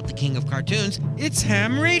 it's not the king of cartoons. It's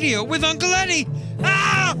Ham Radio with Uncle Eddie.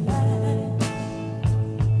 Ah!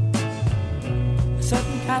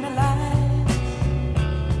 Certain kind of light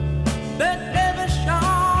that never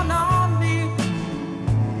shone on me.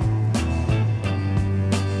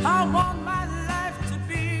 I want my life to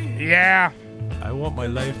be. Yeah. I want my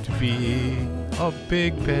life to be a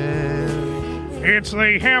big band. It's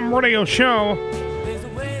the Ham Radio Show.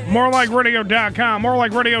 MoreLikeRadio.com. More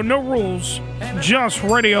Like Radio, no rules. Just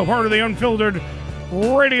radio. Part of the Unfiltered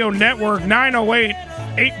Radio Network.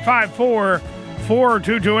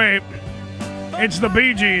 908-854-4228. It's the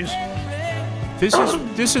Bee Gees.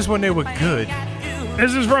 This is when they were good.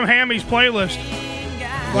 This is from Hammy's playlist.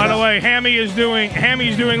 By the way, Hammy's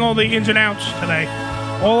doing all the ins and outs today.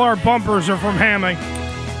 All our bumpers are from Hammy.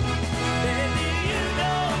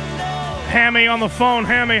 Hammy on the phone.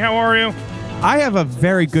 Hammy, how are you? I have a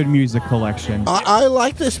very good music collection. I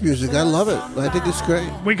like this music. I love it. I think it's great.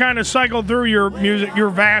 We kind of cycled through your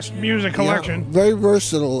vast music collection. Yeah, very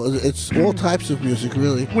versatile. It's all types of music,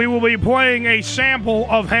 really. We will be playing a sample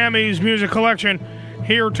of Hammy's music collection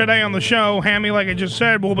here today on the show. Hammy, like I just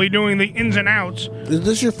said, will be doing the ins and outs. Is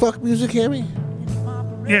this your fuck music, Hammy?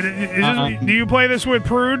 Yeah. Do you play this with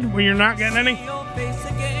Prude when you're not getting any?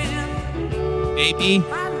 Maybe.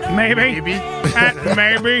 Maybe.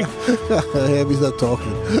 Hammy's not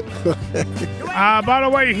talking. By the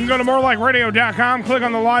way, you can go to morelikeradio.com, click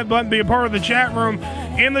on the live button, be a part of the chat room.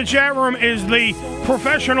 In the chat room is the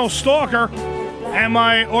professional stalker and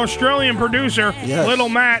my Australian producer, Little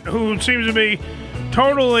Matt, who seems to be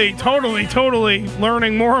totally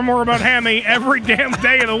learning more and more about Hammy every damn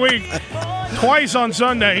day of the week. Twice on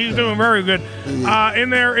Sunday. He's doing very good. In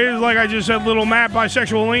there is, like I just said, Little Matt.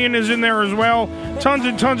 Bisexual Ian is in there as well. Tons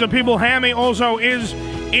and tons of people. Hammy also is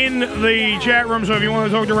in the chat room, so if you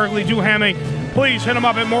want to talk directly to Hammy, please hit him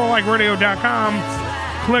up at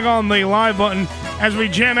morelikeradio.com. Click on the live button as we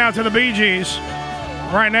jam out to the Bee Gees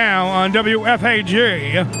right now on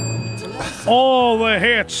WFAG. All the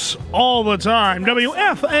hits, all the time.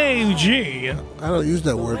 WFAG. I don't use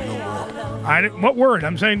that word no more. What word?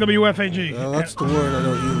 I'm saying WFAG. That's the word I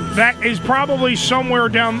don't use. That is probably somewhere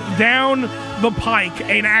down the pike,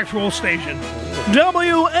 an actual station.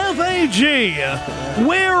 WFAG.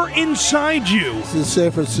 Where inside you? It's in San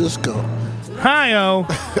Francisco. Hi-oh.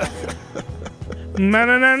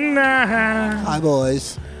 Hi,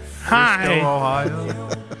 boys. Hi. Frisco, Ohio.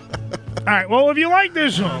 All right, well, if you like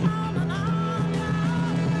this song,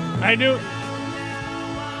 I do.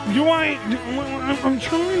 I'm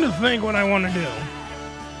trying to think what I want to do.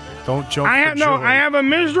 Don't jump. I have a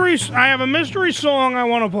mystery song I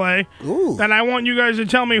want to play. Ooh. That I want you guys to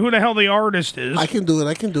tell me who the hell the artist is. I can do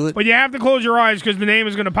it. But you have to close your eyes because the name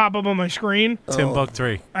is going to pop up on my screen.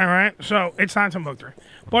 Timbuk3. All right, so it's not Timbuk3,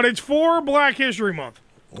 but it's for Black History Month.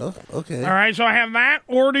 Oh, okay. All right, so I have that,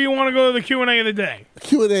 or do you want to go to the Q&A of the day?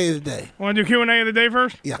 Q&A of the day. Want to do Q&A of the day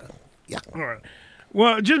first? Yeah. All right.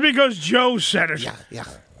 Well, just because Joe said it. Yeah.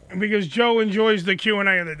 Because Joe enjoys the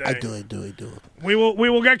Q&A of the day. I do it. We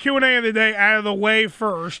will get Q&A of the day out of the way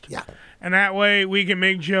first. Yeah. And that way we can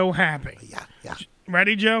make Joe happy. Yeah.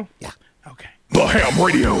 Ready, Joe? Yeah. Okay. The Ham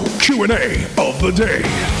Radio Q&A of the day.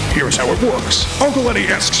 Here's how it works. Uncle Eddie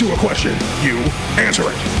asks you a question. You answer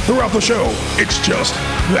it. Throughout the show, it's just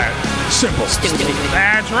that simple.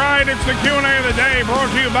 That's right. It's the Q&A of the day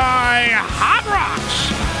brought to you by Hot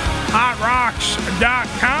Rocks.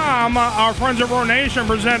 HotRocks.com. Our friends at Raw Nation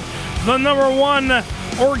present the #1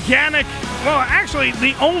 organic,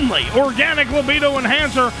 the only organic libido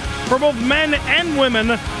enhancer for both men and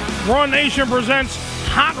women. Raw Nation presents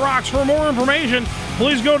Hot Rocks. For more information,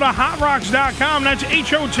 please go to hotrocks.com. That's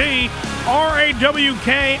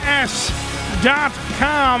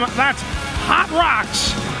HOTRAWKS.com. That's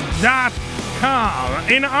hotrocks.com.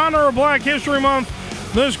 In honor of Black History Month,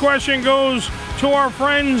 this question goes to our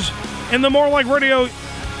friends in the More Like Radio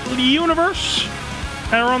universe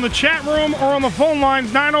that are on the chat room or on the phone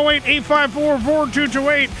lines,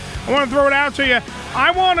 908-854-4228. I want to throw it out to you.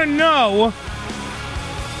 I want to know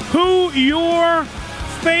who your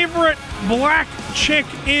favorite black chick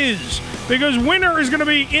is, because winner is going to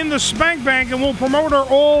be in the Spank Bank, and we'll promote her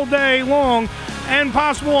all day long and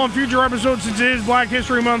possible on future episodes since it is Black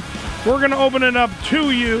History Month. We're going to open it up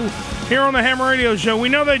to you here on the Ham Radio Show. We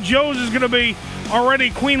know that Joe's is going to be already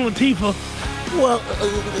Queen Latifah. Well,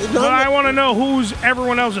 but I want to know who's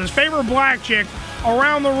everyone else's favorite black chick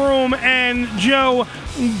around the room. And Joe,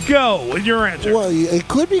 go with your answer. Well, it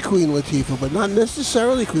could be Queen Latifah, but not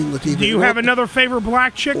necessarily Queen Latifah. Do you have another favorite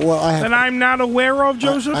black chick that I'm not aware of,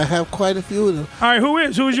 Joseph? I have quite a few of them. All right,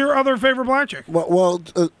 who's your other favorite black chick?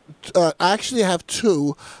 I actually have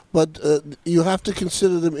two, but you have to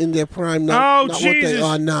consider them in their prime, not what they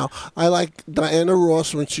are now. I like Diana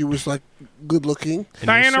Ross when she was good looking.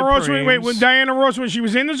 Diana Ross, when Diana Ross when she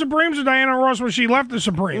was in the Supremes, or Diana Ross when she left the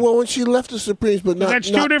Supremes? Well, when she left the Supremes, but not.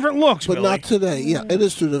 That's two different looks, but Billy. not today. Yeah, it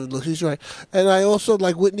is two different looks. He's right. And I also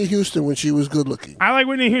like Whitney Houston when she was good looking. I like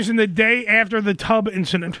Whitney Houston the day after the tub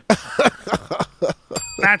incident.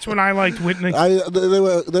 That's when I liked Whitney.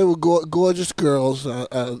 They were gorgeous girls,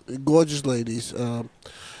 gorgeous ladies.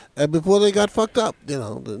 And before they got fucked up,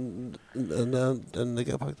 then they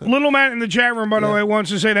got fucked up. Little Matt in the chat room, by the way, wants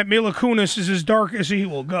to say that Mila Kunis is as dark as he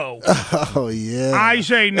will go. Oh, yeah. I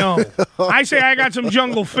say no. I say I got some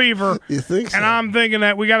jungle fever. You think so? And I'm thinking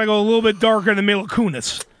that we got to go a little bit darker than Mila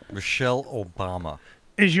Kunis. Michelle Obama.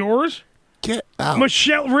 Is yours? Get out.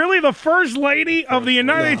 Michelle, really? The first lady of the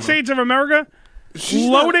United States of America?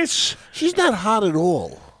 Lotus? She's not hot at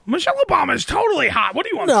all. Michelle Obama is totally hot. What do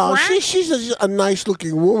you want? No, crack? she's a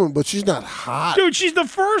nice-looking woman, but she's not hot. Dude, she's the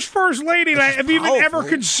first lady that I've even ever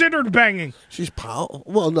considered banging. She's powerful.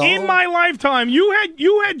 Well, no. In my lifetime, you had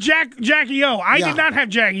Jackie O. I did not have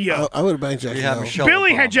Jackie O. I would have banged Jackie O.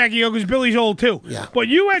 Billy had Jackie O because Billy's old too. Yeah. But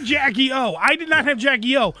you had Jackie O. I did not have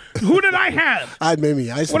Jackie O. Who did I have? I had Mimi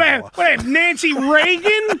Eisenhower. What I have? Nancy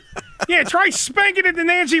Reagan? Yeah, try spanking it to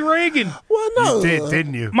Nancy Reagan. Well, no. You did,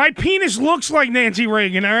 didn't you? My penis looks like Nancy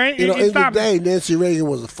Reagan, all right? You know, in the Stop. day, Nancy Reagan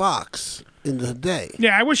was a fox. In the day.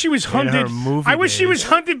 Yeah, I wish she was hunted. I wish she was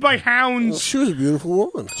hunted by hounds. Well, she was a beautiful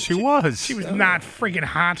woman. She was. She was not freaking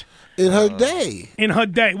hot. In her day. In her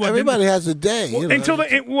day. What, everybody has a day. Well, until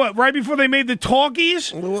right before they made the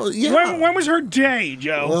talkies? Well, yeah. When was her day,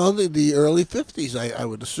 Joe? Well, the early 50s, I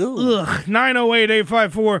would assume. Ugh.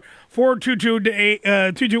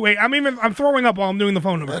 908-854-422-228. I'm throwing up while I'm doing the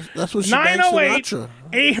phone number. That's what she banged Sinatra.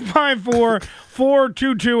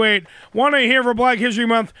 908-854-4228. Want to hear for Black History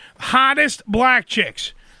Month? Hottest black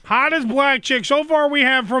chicks. Hottest black chick. So far we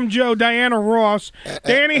have from Joe, Diana Ross.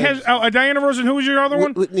 Danny has Diana Ross, and who was your other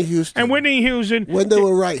one? Whitney Houston. And Whitney Houston. When they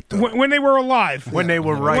were right, though. When they were alive. When they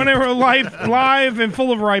were right. When they were live and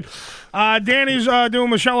full of ripe. Danny's doing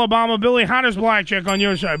Michelle Obama. Billy, hottest black chick on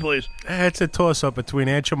your side, please. It's a toss-up between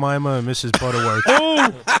Aunt Jemima and Mrs. Butterworth.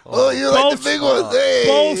 Oh, you like the big ones. Hey.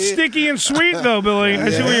 Both sticky and sweet, though, Billy. I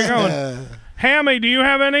see where you're going. Hammy, do you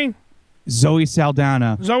have any? Zoe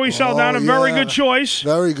Saldana. Zoe Saldana, very good choice.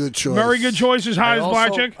 Very good choice. Very good choice as hot as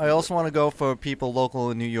black chick. I also want to go for people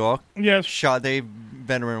local in New York. Yes. Sade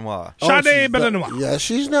Benrenoir. Sade Benrenoir. Yeah,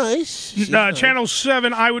 she's nice. Channel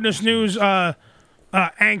 7 Eyewitness News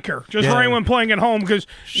anchor. Just for anyone playing at home, because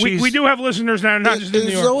we do have listeners now, not just in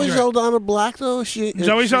New York. Is Zoe Saldana black, though?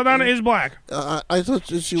 Zoe Saldana is black. I thought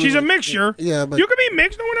she's a mixture. Yeah, but you can be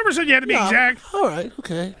mixed. No one ever said you had to be exact. All right,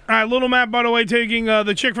 okay. All right, Little Matt, by the way, taking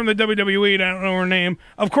the chick from the WWE. I don't know her name.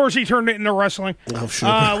 Of course, he turned it into wrestling. Oh, sure.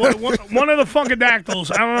 One of the Funkadactyls.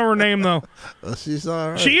 I don't know her name, though. She's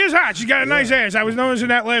all right. She is hot. She's got a nice ass. I was noticing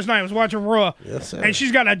that last night. I was watching Raw. Yes, sir. And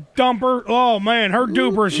she's got a dumper. Oh, man. Her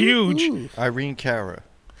duper is huge. Irene Cara.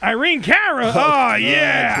 Irene Cara. Oh,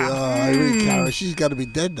 yeah. Irene Cara. She's got to be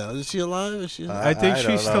dead now. Is she alive? I think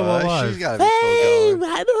she's still alive. She's got to be still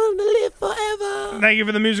going. I don't want to live forever. Thank you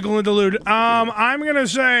for the musical interlude. I'm going to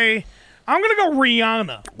say, I'm going to go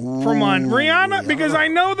Rihanna for mine. Rihanna, because I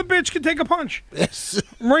know the bitch can take a punch. Yes.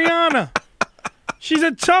 Rihanna. She's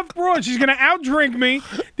a tough broad. She's going to outdrink me.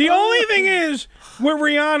 The only thing is, with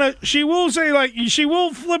Rihanna, she will say, she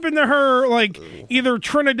will flip into her, either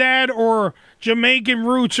Trinidad or Jamaican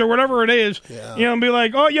roots or whatever it is, and be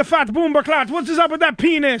like, oh, you fat boomba clot, what's up with that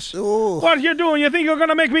penis? Ooh. What you doing? You think you're going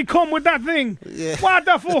to make me come with that thing? Yeah. What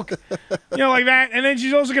the fuck? Like that. And then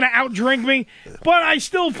she's also going to outdrink me, but I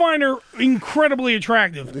still find her incredibly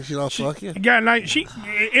attractive. Think she'll fuck you?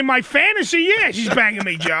 In my fantasy, yeah, she's banging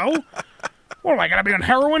me, Joe. What, am I going to be on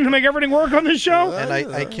heroin to make everything work on this show? And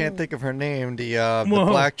I can't think of her name. The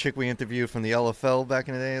black chick we interviewed from the LFL back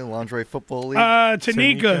in the day, the Lingerie Football League.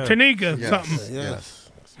 Tanika, yes. something.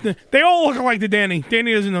 Yes. They all look like the Danny.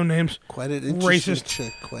 Danny doesn't know names. Quite an interesting Racist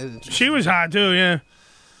chick. Quite interesting. She was hot, too, yeah.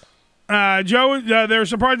 Joe, they're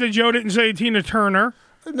surprised that Joe didn't say Tina Turner.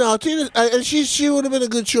 No, Tina, and she would have been a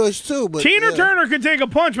good choice too. But Tina Turner could take a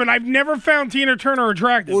punch, but I've never found Tina Turner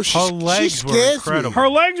attractive. Well, her legs were incredible. Her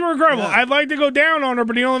legs were incredible. Yeah. I'd like to go down on her,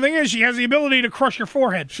 but the only thing is, she has the ability to crush your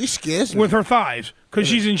forehead. She scares me with her thighs because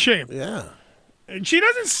she's in shape. Yeah, she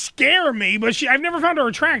doesn't scare me, but I've never found her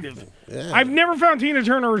attractive. Yeah. I've never found Tina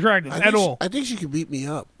Turner attractive at all. I think she could beat me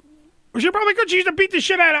up. Well, she probably could. She used to beat the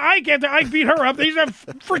shit out of Ike after Ike beat her up. They used to have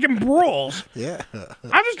freaking brawls. Yeah,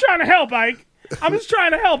 I'm just trying to help Ike. I'm just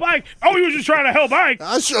trying to help Ike. Oh, you were just trying to help Ike.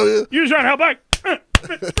 I'll show you. You were trying to help Ike.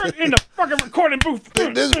 In the fucking recording booth.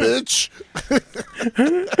 Take this bitch.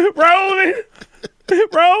 Rolling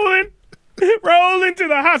to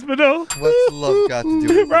the hospital. What's love got to do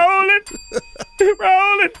with it?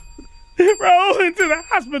 Rolling to the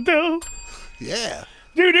hospital. Yeah.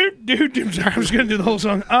 Dude. Sorry, I was going to do the whole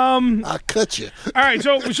song. I'll cut you. All right,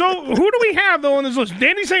 so who do we have, though, on this list?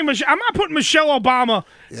 Danny's saying I'm not putting Michelle Obama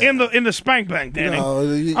in the spank bank, Danny. No,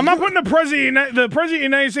 I'm not putting the president of the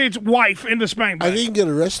United States' wife in the spank bank. I think you can get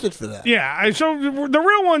arrested for that. Yeah, so the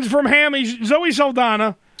real ones from Hammy, Zoe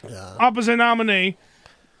Saldana, opposite nominee.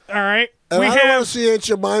 All right. And I don't want to see Aunt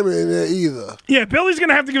Jemima in there either. Yeah, Billy's going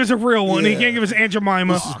to have to give us a real one. He can't give us Aunt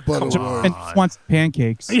Jemima. And wants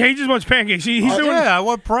pancakes. Yeah, he just wants pancakes. He's doing. Yeah, I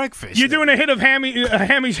want breakfast. You're doing a hit of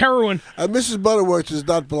Hammy's heroin. And Mrs. Butterworth is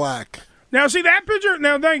not black. Now, see that picture?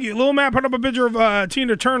 Now, thank you. Lil Matt put up a picture of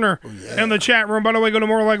Tina Turner in the chat room. By the way, go to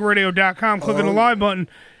morelikeradio.com, click on the live button,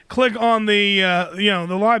 click on the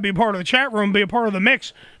the live, be part of the chat room, be a part of the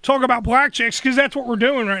mix, talk about black chicks, because that's what we're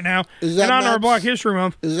doing right now. Is that and on our Matt's- Black History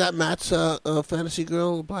Month. Is that Matt's fantasy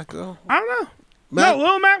girl, black girl? I don't know. No,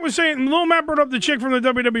 Lil Matt brought up the chick from the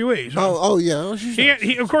WWE. So yeah.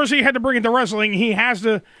 He, of course, he had to bring it to wrestling. He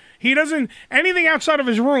doesn't, anything outside of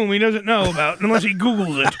his room he doesn't know about unless he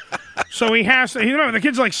Googles it. So he has to, the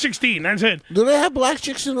kid's like 16, that's it. Do they have black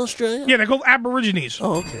chicks in Australia? Yeah, they're called Aborigines.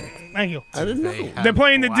 Oh, okay. Thank you. I didn't know. They're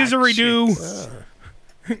playing the didgeridoo.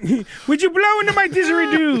 Would you blow into my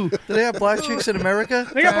didgeridoo? Do they have black chicks in America?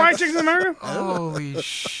 They got black chicks in America? Holy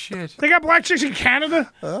shit. They got black chicks in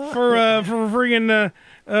Canada for friggin'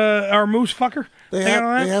 our moose fucker. They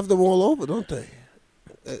have them all over, don't they?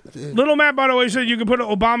 Little Matt, by the way, said you could put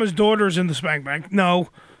Obama's daughters in the spank bank. No.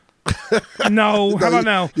 No. How about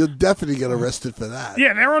no? You'll definitely get arrested for that.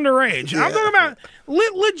 Yeah, they're underage. I'm talking about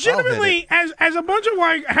legitimately as a bunch of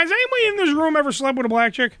white. Has anybody in this room ever slept with a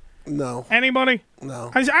black chick? No. Anybody?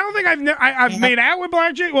 No. I don't think I've made out with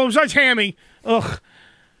black chick. Well, besides Hammy. Ugh.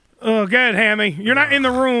 Oh, go ahead, Hammy. You're not in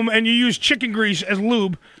the room and you use chicken grease as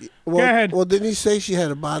lube. Well, go ahead. Well, didn't he say she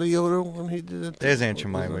had a body odor when he did it? There's Aunt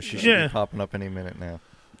Jemima. She should be popping up any minute now.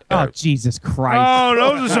 Oh, Jesus Christ. Oh,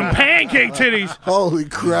 those are some pancake titties. Holy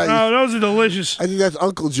Christ. Oh, those are delicious. I think that's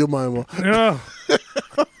Uncle Jemima. Oh.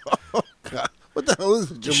 Oh, God. What the hell is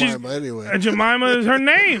Jemima anyway? Jemima is her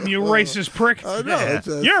name, you racist prick. I know.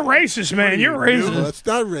 You're a racist, man. You're racist. No, it's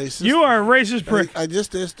not racist. You are a racist prick. I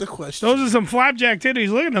just asked the question. Those are some flapjack titties.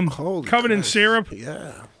 Look at them. Covered in syrup.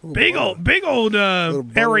 Yeah. Big old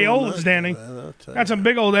areolas, Danny. Got some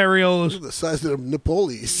big old areolas. The size of them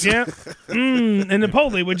Napolis. Yeah. And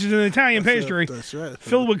Napoli, which is an Italian pastry. That's right.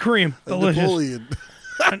 Filled with cream. Delicious. Napoleon.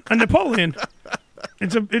 A Napoleon.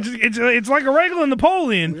 It's like a regular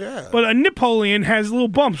Napoleon, but a Napoleon has little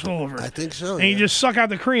bumps all over it. I think so. And you just suck out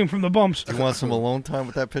the cream from the bumps. You want some alone time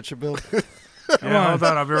with that picture, Bill? Hold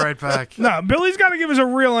on, I'll be right back. No, Billy's got to give us a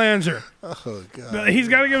real answer. Oh, God. He's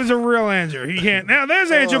got to give us a real answer. He can't. Now, there's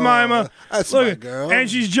Aunt Jemima. That's look my girl. And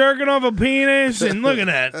she's jerking off a penis, and look at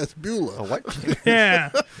that. That's Beulah. What?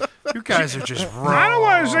 Yeah. You guys are just wrong. I don't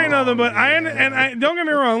want to say nothing, but I don't get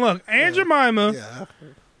me wrong. Look, Aunt Jemima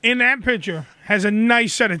in that picture has a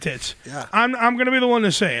nice set of tits. Yeah. I'm going to be the one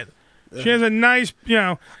to say it. She has a nice,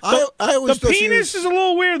 I always the thought she penis is a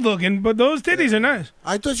little weird looking, but those titties are nice.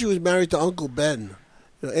 I thought she was married to Uncle Ben.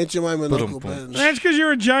 Aunt Jemima and Uncle Ben. That's because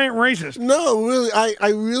you're a giant racist. No, really, I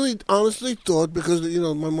really honestly thought, because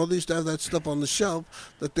my mother used to have that stuff on the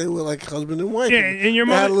shelf, that they were like husband and wife. Yeah, and your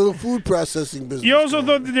they mother had a little food processing business. You also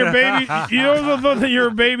thought that their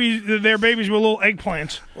babies were little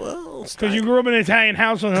eggplants. Well, because you grew up in an Italian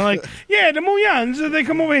household, and they're like, yeah, the Muyans, they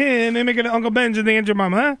come over here and they make it Uncle Ben's and the Aunt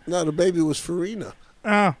Jemima, huh? No, the baby was Farina.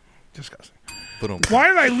 Oh, disgusting. Why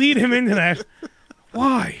did I lead him into that?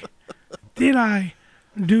 Why did I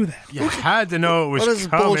do that? You had to know it was What is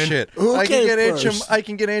coming. bullshit? Who I came can get first? I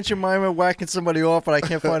can get Aunt Jemima whacking somebody off, but I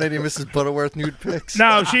can't find any Mrs. Butterworth nude pics.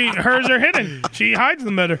 No, hers are hidden. She hides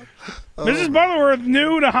them better. Mrs. Butterworth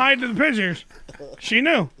knew to hide the pictures. She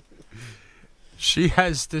knew. She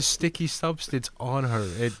has this sticky substance on her.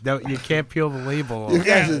 You can't peel the label off. You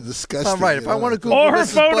guys are disgusting. I'm right. If I want to Google Or her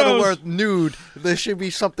Mrs. photos. Butterworth nude, there should be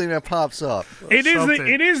something that pops up. It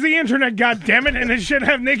is the internet, goddammit, and it should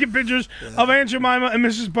have naked pictures of Aunt Jemima and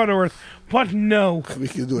Mrs. Butterworth. But no. We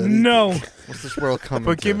can do anything. No. What's this world coming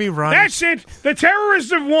But to? give me Ronnie. That's it. The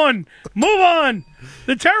terrorists have won. Move on.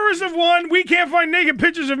 The terrorists have won. We can't find naked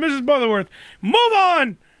pictures of Mrs. Butterworth. Move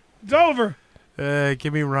on. It's over.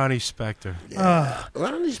 Give me Ronnie Spector. Yeah.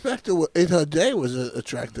 Ronnie Spector, in her day, was an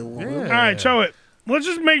attractive woman. All right, so let's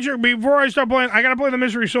just make sure, before I start playing, I got to play the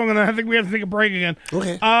mystery song, and I think we have to take a break again.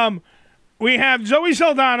 Okay. We have Zoe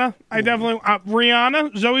Saldana. I definitely...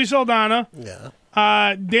 Rihanna, Zoe Saldana.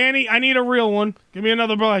 Yeah. Danny, I need a real one. Give me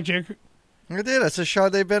another black chick. I did. That's a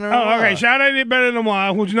Sade Benner. Oh, okay. Sade did better than a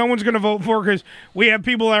while, which no one's going to vote for because we have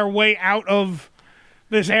people that are way out of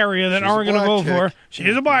this area that aren't going to vote for. She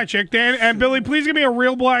is a black chick. Dan and Billy, please give me a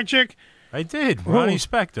real black chick. I did. Ronnie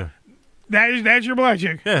Spector. That's your black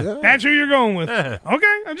chick. Yeah. That's who you're going with. Yeah.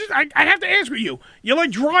 Okay. I have to ask with you. You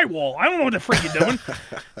like drywall. I don't know what the freak you're doing.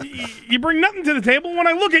 you bring nothing to the table. When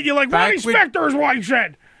I look at you, like Ronnie Spector is what you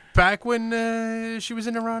said. Back when she was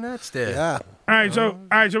in the Ronettes there. Yeah. All right, so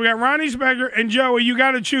we got Ronnie Spector and Joey. You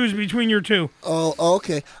got to choose between your two. Oh,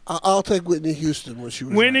 okay. I'll take Whitney Houston when she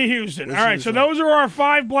was. Whitney Houston. All right, so those are our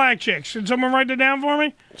 5 black chicks. Can someone write that down for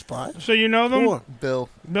me? It's 5. So you know them. 4.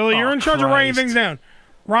 Billy, you're in charge of writing things down.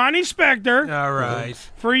 Ronnie Spector. All right.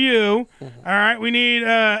 For you. All right, we need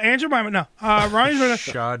Angela Byman. No. Ronnie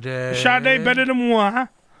Spector. Sade, better than moi.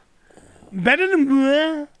 Better than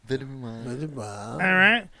moi. All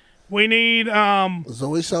right. We need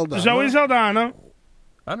Zoe Saldana. Zoe Saldana.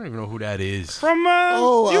 I don't even know who that is. From you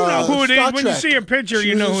know who it is Star when Trek. you see a picture. She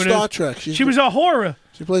You was know in who it Star is. Trek. She was a horror.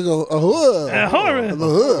 She plays a horror. A horror. I'm a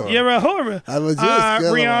horror. You're a horror. I'm a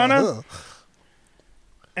Rihanna.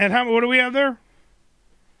 And what do we have there?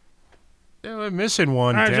 Yeah, we're missing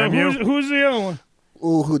one. All right, Damn so you. who's the other one?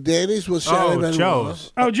 Oh, who Danny's was Shannon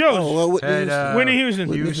Joe's. Benoit. Joe's. Oh, well, Whitney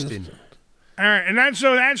Houston. Houston. All right, and that's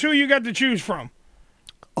who you got to choose from.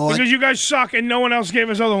 Oh, because you guys suck and no one else gave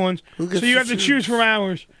us other ones. So gets you to have to choose? choose from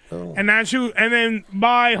ours. And that's who. And then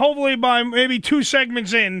hopefully by maybe 2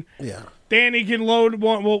 segments in, Danny can load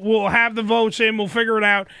one. We'll have the votes in. We'll figure it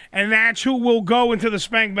out, and that's who will go into the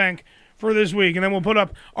spank bank for this week. And then we'll put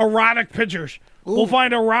up erotic pictures. We'll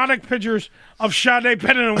find erotic pictures of Sade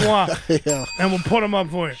Petitenoir, and we'll put them up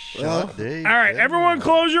for you. All right, everyone,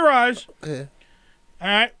 close your eyes. Yeah. All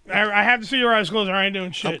right, I have to see your eyes closed. Or I ain't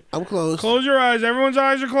doing shit. I'm closed. Close your eyes. Everyone's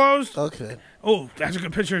eyes are closed. Okay. Oh, that's a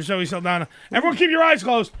good picture of Zoe Saldana. Everyone, keep your eyes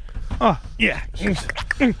closed. Oh, yeah.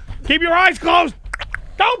 Keep your eyes closed.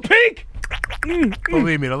 Don't peek.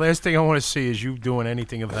 Believe me, the last thing I want to see is you doing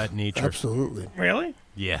anything of that nature. Absolutely. Really?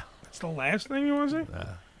 Yeah. That's the last thing you want to say?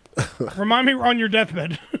 Remind me on your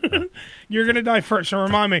deathbed. You're going to die first, so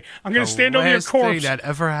remind me. I'm going to stand over your last corpse. thing that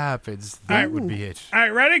ever happens, that would be it. All right,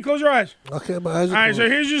 ready? Close your eyes. Okay, my eyes are All right, closed. so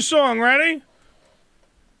here's your song. Ready?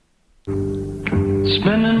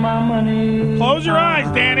 Spending my money. Close your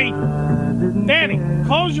eyes, Danny. Danny,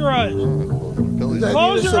 close your eyes.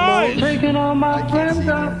 Close your eyes. Taking all my friends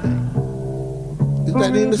out. Is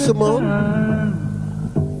that Nina Simone?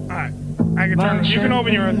 All right, I can turn it. You can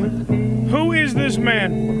open your eyes. Who is this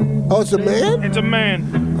man? Oh, it's a man? It's a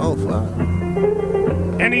man. Oh, fuck.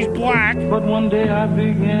 And he's black. But one day I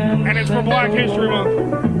began. And it's for Black History Month.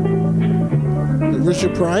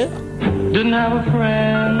 Richard Pryor? Didn't have a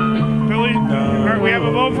friend. Billy, all right, we have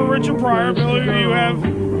a vote for Richard Pryor. Billy, who you have?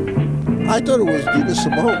 I thought it was Nina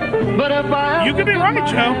Simone. But if I You could be right,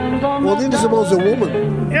 Joe. Well, Nina Simone's a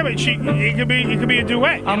woman. Yeah, but it could be a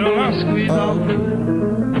duet. You don't know. squeeze off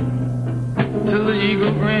till the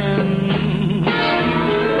eagle grins.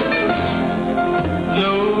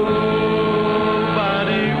 Nobody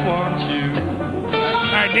wants you.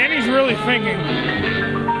 All right, Danny's really thinking.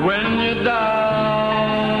 When you're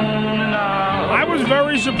down and out. I was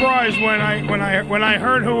very surprised when I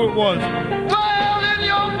heard who it was.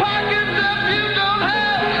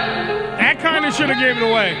 That kind of should have gave it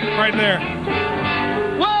away right there.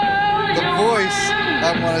 The voice,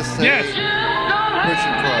 I want to say. Yes.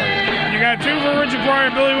 Richard Pryor. You got 2 for Richard Pryor.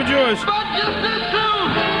 Billy, what's yours?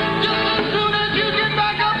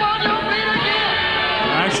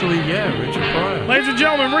 Actually, yeah, Richard Pryor. Ladies and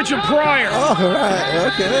gentlemen, Richard Pryor. Oh,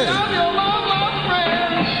 right, okay.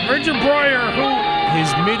 Richard Pryor, who... His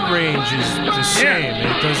mid-range is the same.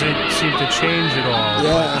 It doesn't seem to change at all.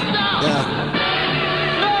 Yeah.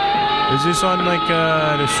 Is this on like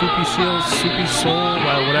the Soupy Soul,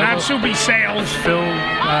 whatever? Not Soupy Sales. Phil,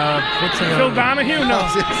 what's the Phil Donahue? No.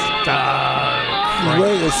 He's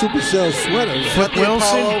wearing a Super Cell sweater. Flip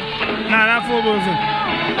Wilson? Nah, not Flip Wilson.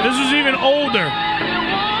 This is even older.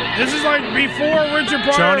 This is like before Richard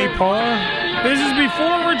Pryor. Johnny Parr? This is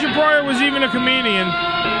before Richard Pryor was even a comedian.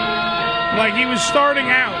 Like he was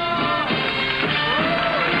starting out.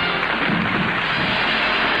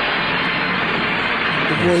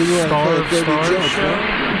 Before you were Star joke, Show?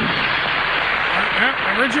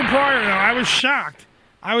 Richard Pryor, though, I was shocked.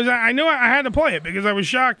 I knew I had to play it because I was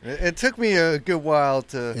shocked. It took me a good while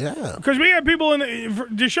to... Yeah. Because we had people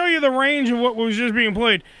to show you the range of what was just being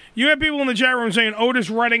played. You had people in the chat room saying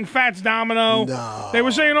Otis Redding, Fats Domino. No. They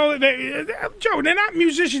were saying, Joe, they're not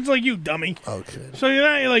musicians like you, dummy. Okay. So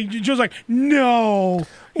Joe's like, no.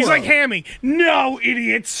 He's like Hammy. No,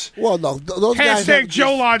 idiots. Well, no, those guys Hashtag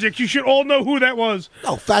Joe Logic. You should all know who that was.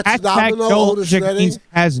 No, Fats Domino, Otis Redding.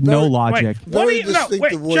 Has no logic. Wait,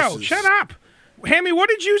 distinctive voices. Joe, shut up. Hammy, what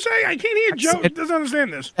did you say? I can't hear. Joe doesn't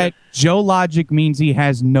understand this. Joe Logic means he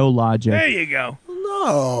has no logic. There you go.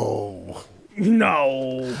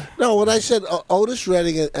 No, when I said Otis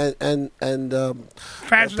Redding and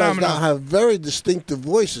Fats Domino have very distinctive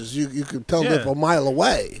voices, you can tell them from a mile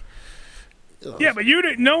away. Yeah, but you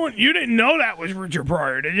didn't know that was Richard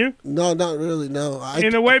Pryor, did you? No, not really. No.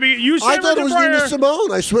 In a way, you said I thought Richard it was Pryor. Nina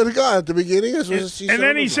Simone. I swear to God, at the beginning, And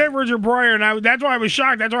then he said Richard Pryor, and that's why I was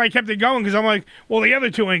shocked. That's why I kept it going, because I'm like, well, the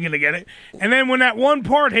other two ain't gonna get it. And then when that one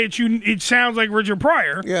part hits you, it sounds like Richard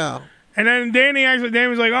Pryor. Yeah. And then Danny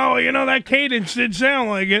was like, oh, that cadence did sound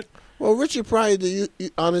like it. Well, Richard Pryor,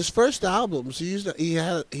 on his first albums, he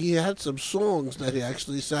had some songs that he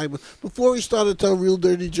actually sang. But before he started telling real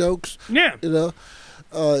dirty jokes, yeah,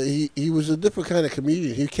 he was a different kind of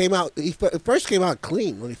comedian. He first came out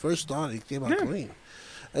clean when he first started. He came out clean,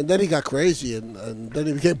 and then he got crazy, and then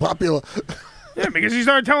he became popular. Yeah, because he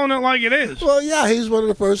started telling it like it is. Well, yeah, he's one of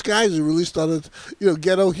the first guys who really started,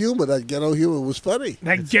 ghetto humor. That ghetto humor was funny.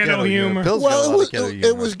 That ghetto humor. Well,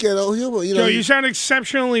 it was ghetto humor. Joe, you sound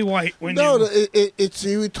exceptionally white when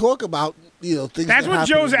he would talk about things. That's what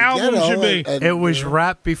Joe's album should be. It was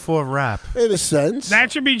rap before rap. In a sense.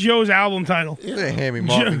 That should be Joe's album title. Hammy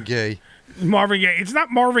Marvin Gaye. Marvin Gaye. It's not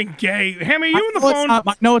Marvin Gaye. Hammy, you on the phone?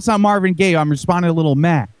 No, it's not Marvin Gaye. I'm responding to Little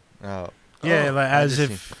Matt. Oh. Yeah, as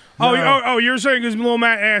if... Oh, you're saying because Lil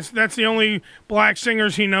Matt asked, that's the only black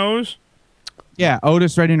singers he knows? Yeah,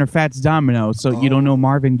 Otis Redding or Fats Domino. So you don't know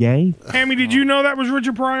Marvin Gaye? Hammy, did you know that was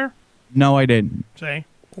Richard Pryor? No, I didn't. See?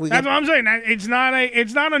 That's what I'm saying. It's not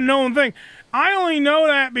a known thing. I only know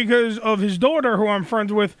that because of his daughter, who I'm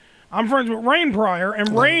friends with. I'm friends with Rain Pryor,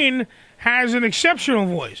 and Rain has an exceptional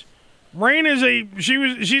voice. Rain is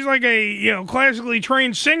she's like a classically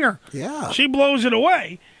trained singer. Yeah. She blows it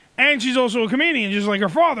away. And she's also a comedian, just like her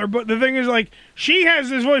father. But the thing is, she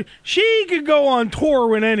has this voice. She could go on tour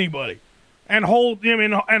with anybody and hold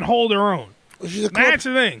her own. That's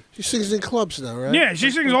the thing. She sings in clubs now, right? Yeah,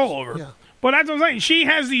 she sings all over. Yeah. But that's what I'm saying. She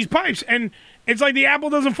has these pipes, and it's like the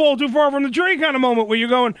apple doesn't fall too far from the tree kind of moment where you're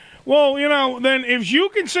going, well, then if you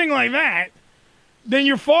can sing like that, then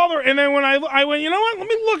your father. And then when I went, you know what? Let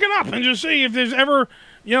me look it up and just see if there's ever.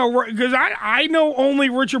 Because I know only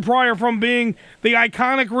Richard Pryor from being the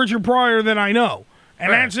iconic Richard Pryor that I know.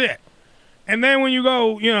 And that's it. And then when you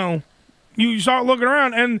go, you start looking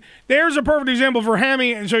around, and there's a perfect example for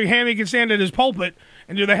Hammy, and so Hammy can stand at his pulpit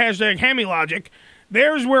and do the hashtag Hammy logic.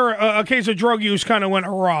 There's where a case of drug use kind of went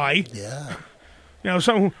awry. Yeah.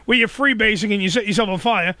 So where you're freebasing and you set yourself on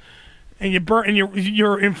fire, and you burn, and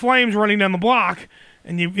you're in flames running down the block,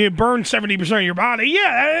 and you burn 70% of your body.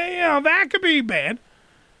 Yeah, that could be bad.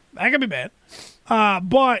 That could be bad.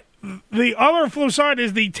 But the other flip side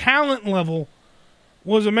is the talent level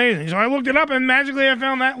was amazing. So I looked it up, and magically I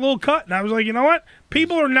found that little cut. And I was like, you know what?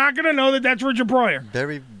 People are not going to know that that's Richard Pryor.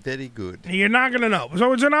 Very, very good. You're not going to know.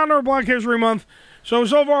 So it's in honor of Black History Month. So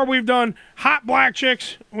far we've done hot black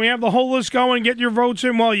chicks. We have the whole list going. Get your votes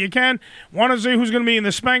in while you can. Want to see who's going to be in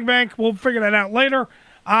the Spank Bank? We'll figure that out later.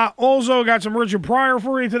 Also got some Richard Pryor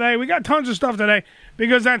for you today. We got tons of stuff today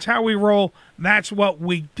because that's how we roll. That's what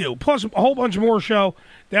we do. Plus a whole bunch more show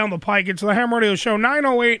down the pike. It's the Ham Radio Show,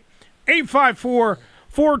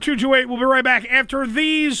 908-854-4228. We'll be right back after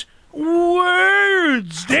these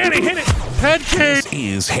words. Danny, hit it. This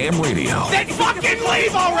is Ham Radio. Then fucking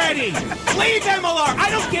leave already! Leave them alone! I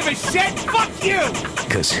don't give a shit! Fuck you!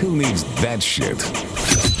 Because who needs that shit?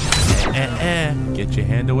 Get your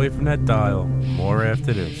hand away from that dial. More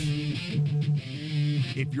after this.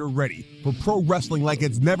 If you're ready for pro wrestling like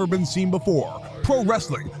it's never been seen before, pro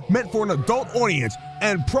wrestling meant for an adult audience,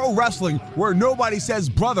 and pro wrestling where nobody says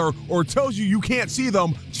brother or tells you can't see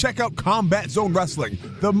them, check out Combat Zone Wrestling,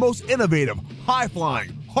 the most innovative,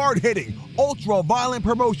 high-flying, hard-hitting, ultra-violent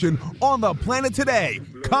promotion on the planet today.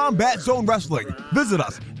 Combat Zone Wrestling. Visit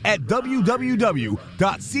us at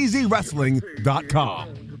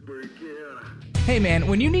www.czwrestling.com. Hey man,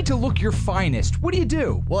 when you need to look your finest, what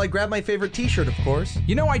do? Well, I grab my favorite t-shirt, of course.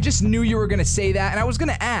 You know, I just knew you were gonna say that, and I was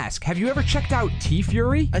gonna ask, have you ever checked out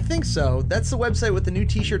T-Fury? I think so. That's the website with the new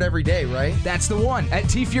t-shirt every day, right? That's the one. At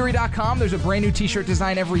tfury.com, there's a brand new t-shirt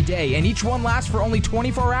design every day, and each one lasts for only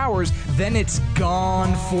 24 hours, then it's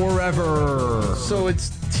gone forever. So it's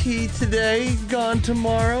tea today, gone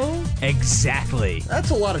tomorrow? Exactly. That's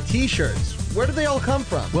a lot of t-shirts. Where do they all come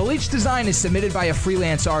from? Well, each design is submitted by a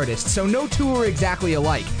freelance artist, so no two are exactly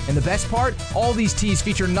alike. And the best part? All these tees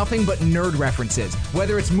feature nothing but nerd references.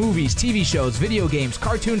 Whether it's movies, TV shows, video games,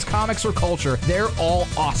 cartoons, comics, or culture, they're all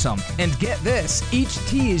awesome. And get this, each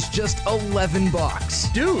tee is just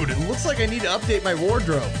 $11. Dude, it looks like I need to update my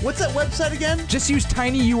wardrobe. What's that website again? Just use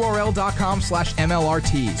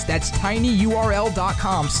tinyurl.com/MLRTees. That's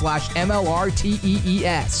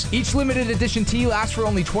tinyurl.com/MLRTEES. Each limited edition tee lasts for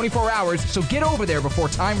only 24 hours, so get over there before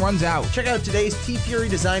time runs out. Check out today's T-Fury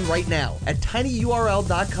design right now at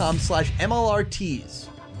tinyurl.com/MLRTees.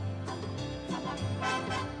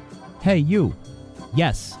 Hey, you.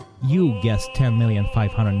 Yes, you guessed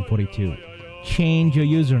 10,542,000. Change your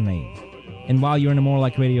username. And while you're in the More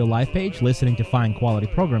Like Radio live page, listening to fine quality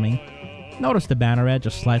programming, notice the banner ad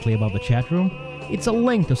just slightly above the chat room? It's a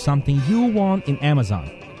link to something you want in Amazon.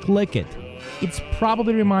 Click it. It's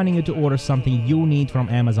probably reminding you to order something you need from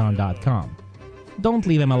Amazon.com. Don't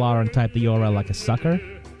leave MLR and type the URL like a sucker.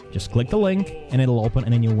 Just click the link and it'll open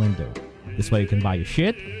in a new window. This way you can buy your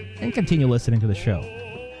shit and continue listening to the show.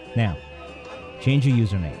 Now, change your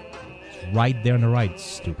username. It's right there on the right,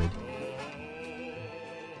 stupid.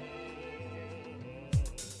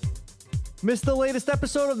 Missed the latest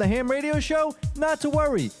episode of the Ham Radio Show? Not to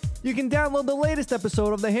worry. You can download the latest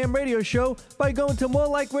episode of the Ham Radio Show by going to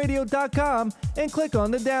morelikeradio.com and click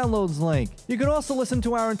on the downloads link. You can also listen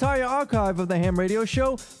to our entire archive of the Ham Radio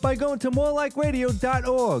Show by going to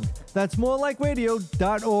morelikeradio.org. That's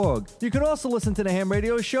morelikeradio.org. You can also listen to the Ham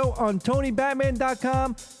Radio Show on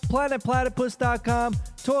TonyBatman.com, PlanetPlatypus.com,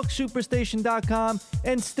 TalkSuperstation.com,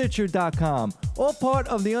 and Stitcher.com, all part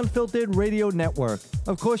of the Unfiltered Radio Network.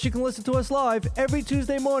 Of course, you can listen to us live every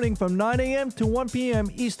Tuesday morning from 9 a.m. to 1 p.m.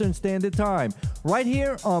 Eastern Standard Time, right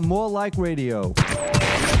here on More Like Radio.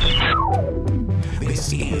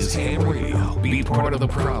 This is Ham Radio. Be part of the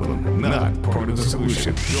problem, not part of the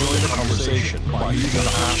solution. Join the conversation by using the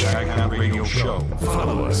hashtag Ham Radio Show.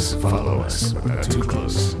 Follow us, too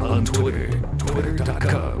close, on Twitter,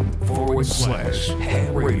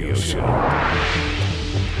 twitter.com/Ham Radio Show.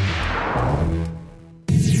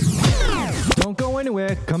 Don't go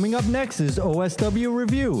anywhere. Coming up next is OSW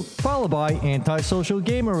Review, followed by Antisocial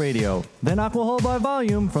Gamer Radio, then Alcohol by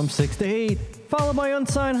Volume from 6 to 8, followed by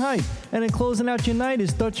Unsigned Hype, and then closing out your night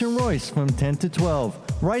is Dutch and Royce from 10 to 12,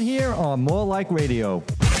 right here on More Like Radio.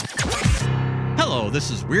 Hello,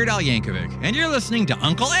 this is Weird Al Yankovic, and you're listening to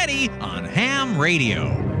Uncle Eddie on Ham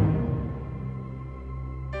Radio.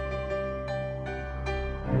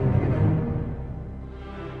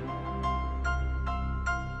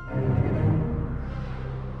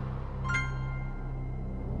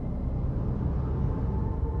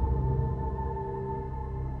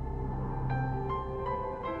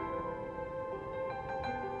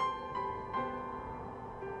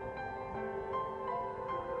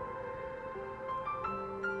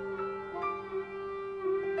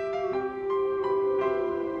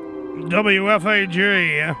 WFAG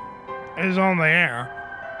is on the air.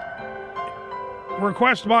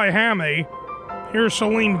 Request by Hammy. Here's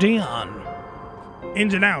Celine Dion.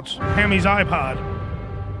 Ins and outs. Hammy's iPod.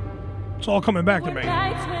 It's all coming back to me.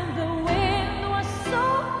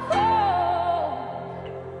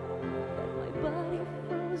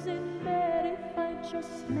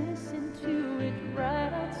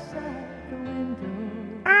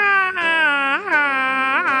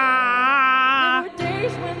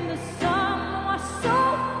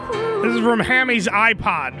 This is from Hammy's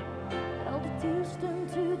iPod.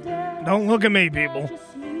 Don't look at me, people.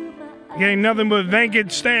 Getting nothing but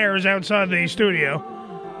vacant stares outside the studio.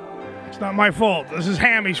 It's not my fault. This is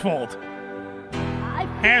Hammy's fault.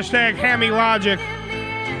 Hashtag Hammy Logic.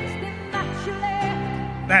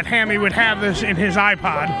 That Hammy would have this in his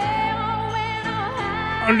iPod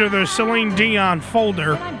under the Celine Dion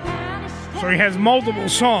folder. So he has multiple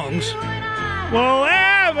songs. We'll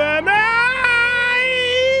have a night.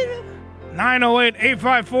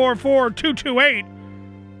 908-854-4228.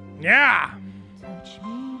 Yeah.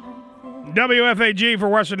 WFAG for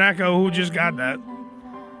Western Echo, who just got that.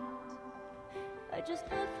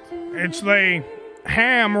 It's the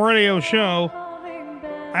Ham Radio Show.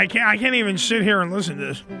 I can't even sit here and listen to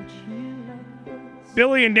this.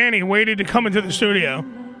 Billy and Danny waited to come into the studio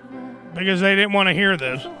because they didn't want to hear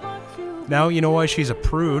this. Now you know why she's a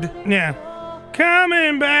prude. Yeah.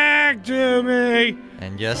 Coming back to me.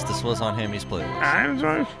 And yes, this was on Hammy's playlist. I've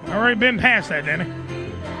already been past that, Danny.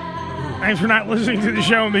 Thanks for not listening to the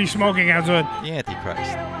show and me smoking outside. The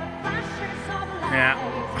Antichrist. Yeah,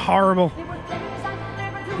 horrible.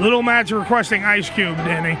 Little Matt's requesting Ice Cube,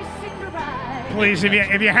 Danny. Please, if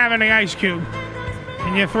you have any Ice Cube,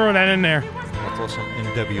 can you throw that in there? That's also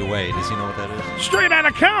NWA. Does he know what that is? Straight out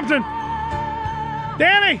of Compton.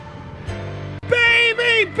 Danny.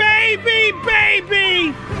 Baby, baby,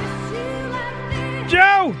 baby.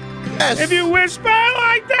 Joe, yes. If you whisper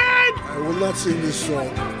like that, I will not sing this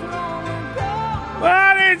song.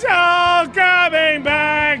 But it's all coming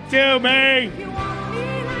back to me.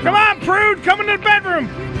 Come on, prude, come into the bedroom.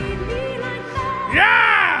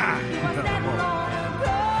 Yeah!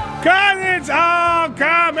 'Cause it's all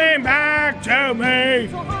coming back to me.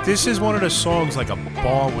 This is one of the songs like a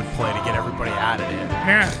bar would play to get everybody out of there.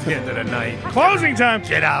 Yeah. At the end of the night. Closing time.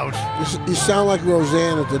 Get out. You sound like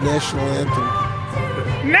Roseanne at the national anthem.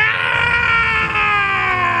 No!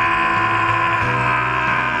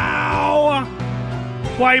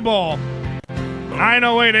 Play ball.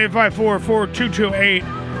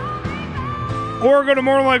 908-854-4228. Or go to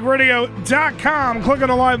morelikeradio.com. Click on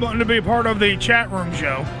the live button to be a part of the chat room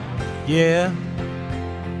show. Yeah.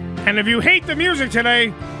 And if you hate the music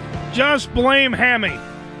today, just blame Hammy.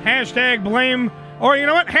 Hashtag blame, or you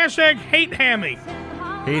know what? Hashtag hate Hammy.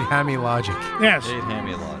 Hate Hammy Logic. Yes. Hate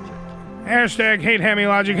Hammy Logic. Hashtag hate Hammy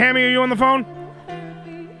Logic. Hammy, are you on the phone?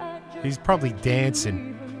 He's probably dancing.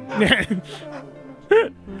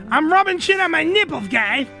 I'm rubbing shit on my nipples,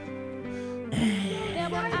 guys.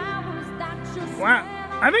 Wow.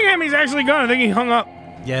 I think Hammy's actually gone. I think he hung up.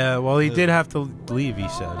 Yeah, well, he did have to leave, he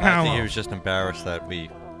said. I think he was just embarrassed that we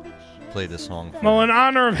played this song. Well, in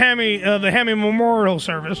honor of Hammy, the Hammy Memorial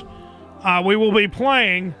Service, we will be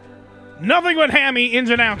playing Nothing But Hammy ins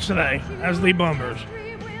and outs today as the Bumpers.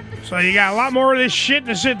 So you got a lot more of this shit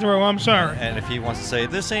to sit through. I'm sorry. And if he wants to say,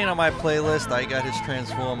 this ain't on my playlist, I got his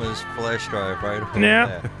Transformers flash drive right over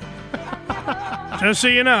there. Just so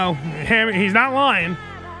you know, Hammy, he's not lying.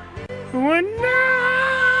 Well, no!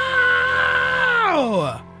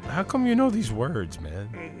 How come you know these words,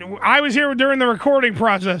 man? I was here during the recording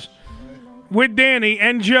process with Danny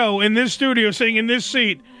and Joe in this studio sitting in this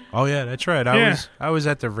seat. Oh, yeah, that's right. I was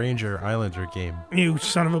at the Ranger Islander game. You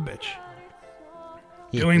son of a bitch.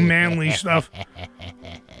 Doing manly stuff.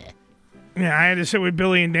 Yeah, I had to sit with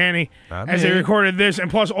Billy and Danny as they recorded this,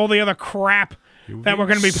 and plus all the other crap that we're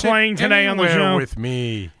going to be playing today on the show. With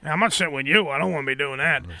me. I'm not sitting with you. I don't want to be doing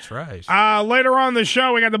that. That's right. Later on in the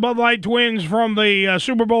show, we got the Bud Light Twins from the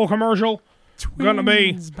Super Bowl commercial. Going to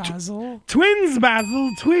be Basil. Twins,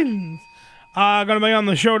 Basil, Twins. Going to be on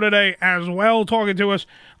the show today as well, talking to us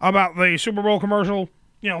about the Super Bowl commercial.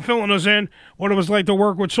 You know, filling us in what it was like to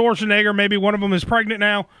work with Schwarzenegger. Maybe one of them is pregnant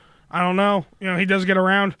now. I don't know. You know, he does get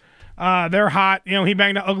around. They're hot. You know, he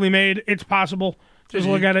banged an ugly maid. It's possible. Just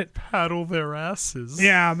look at it. Paddle their asses.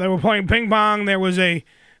 Yeah, they were playing ping pong. There was a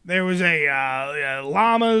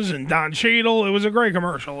llamas and Don Cheadle. It was a great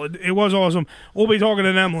commercial. It was awesome. We'll be talking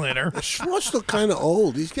to them later. Schwartz look kind of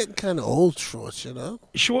old. He's getting kind of old, Schwartz, you know?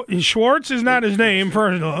 Schwartz is not his name,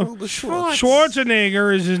 first of all.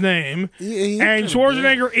 Schwarzenegger is his name. And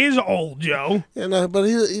Schwarzenegger is old, Joe. Yeah, no, but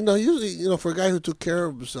he, usually, for a guy who took care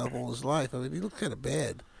of himself all his life, I mean, he looked kind of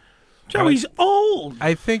bad. Joe, he's old.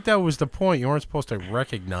 I think that was the point. You weren't supposed to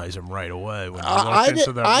recognize him right away when you walked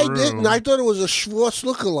into that room. I didn't. I thought it was a Schwartz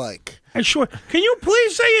lookalike. Can you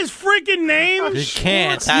please say his freaking name? You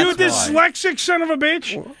can't. You dyslexic son of a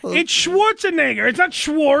bitch. It's Schwarzenegger. It's not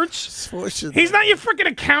Schwartz. He's not your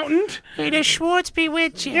freaking accountant. May the Schwartz be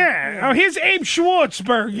with you. Yeah. Oh, here's Abe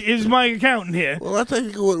Schwartzberg is my accountant here. Well, I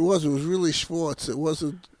think what it was really Schwartz. It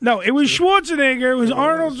wasn't. No, it was Schwarzenegger. It was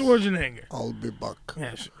Arnold Schwarzenegger. I'll be back.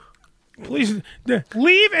 Yes. Please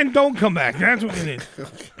leave and don't come back. That's what we need.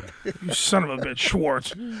 You son of a bitch,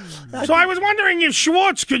 Schwartz. So I was wondering if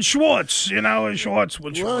Schwartz could Schwartz. Schwartz would Schwartz.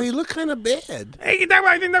 Well, he looked kind of bad. Hey,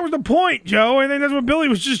 I think that was the point, Joe. I think that's what Billy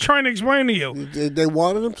was just trying to explain to you. They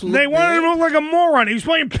wanted him to look They wanted him to look like a moron. He was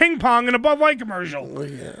playing ping pong in a Bud Light commercial. Oh,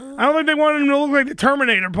 yeah. I don't think they wanted him to look like the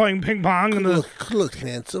Terminator playing ping pong. Could look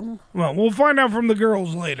handsome. Well, we'll find out from the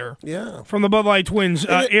girls later. Yeah. From the Bud Light Twins,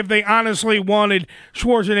 if they honestly wanted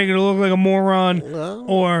Schwarzenegger to look like a moron,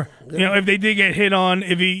 or if they did get hit on,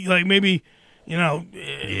 if he maybe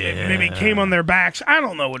maybe came on their backs. I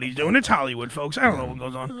don't know what he's doing. It's Hollywood, folks. I don't know what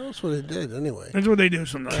goes on. That's what they did anyway. That's what they do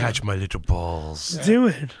sometimes. Catch my little balls. Yeah. Do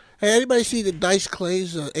it. Hey, anybody see the Dice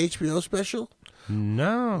Clay's HBO special?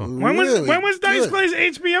 No. When was Dice Clay's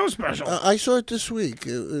HBO special? I saw it this week.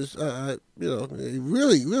 It was,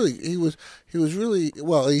 he was really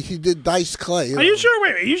well. He did Dice Clay. Are you sure?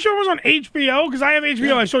 Wait, are you sure it was on HBO? Because I have HBO.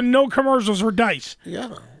 Yeah. I saw no commercials for Dice.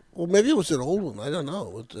 Yeah. Well, maybe it was an old one. I don't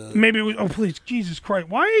know. Maybe it was. Oh, please, Jesus Christ!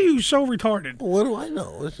 Why are you so retarded? Well, what do I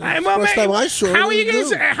know? It's the first time I saw it. How are you going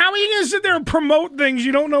to sit there and promote things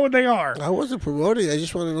you don't know what they are? I wasn't promoting. I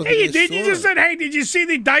just wanted to look at it. You just said, "Hey, did you see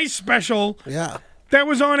the Dice special?" Yeah. That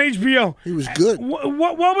was on HBO. He was good.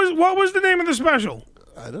 What was the name of the special?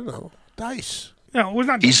 I don't know. Dice. No, it was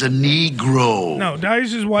not. He's a Negro. No,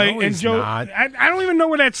 Dice is white, No, and he's Joe. not. I don't even know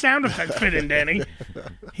where that sound effect fit in, Danny.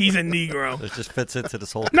 He's a Negro. It just fits into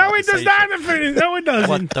this whole. No, it does not fit in. No, it doesn't.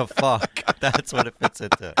 What the fuck? That's what it fits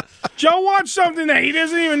into. Joe watched something that he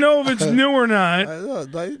doesn't even know if it's new or not.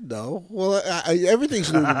 I know. Well,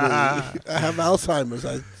 everything's new to me. I have Alzheimer's.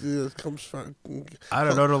 It comes from. I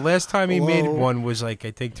don't know. The last time he made one was I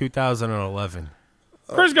think 2011.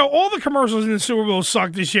 Crisco, all the commercials in the Super Bowl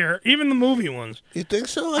sucked this year, even the movie ones. You think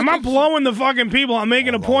so? I'm not blowing the fucking people. I'm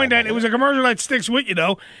making a point that it was a commercial that sticks with you,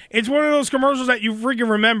 though. It's one of those commercials that you freaking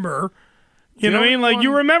remember. You know what I mean? Like,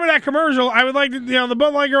 you remember that commercial? I would like to, the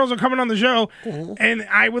Bud Light girls are coming on the show, and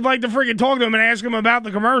I would like to freaking talk to them and ask them about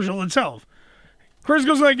the commercial itself.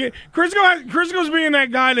 Crisco's being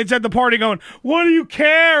that guy that's at the party going, what do you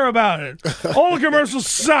care about it? All the commercials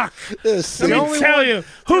suck. Let me tell you.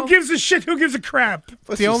 Who gives a shit? Who gives a crap?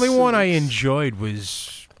 The only one I enjoyed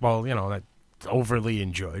was, not overly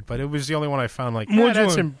enjoyed, but it was the only one I found like,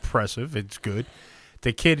 that's impressive. It's good.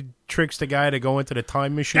 The kid tricks the guy to go into the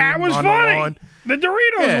time machine. That was funny. The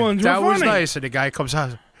Doritos ones were funny. That was nice. And the guy comes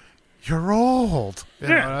out, you're old. You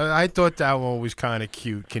know, I thought that one was kind of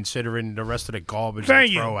cute, considering the rest of the garbage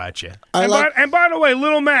they throw at you. And by the way,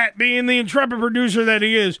 Little Matt, being the intrepid producer that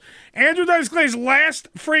he is, Andrew Dice Clay's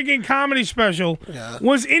last freaking comedy special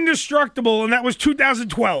was Indestructible, and that was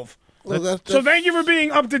 2012. Well, so thank you for being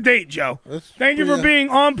up to date, Joe. Thank you for being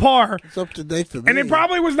on par. It's up to date for me. And it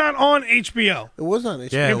probably was not on HBO. It was on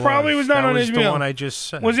HBO. Yeah, it probably was not on HBO. The one I just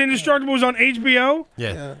said. Was Indestructible was on HBO?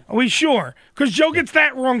 Yeah. Are we sure? Because Joe gets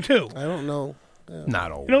that wrong too. I don't know.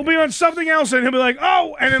 Not always. It'll be on something else, and he'll be like,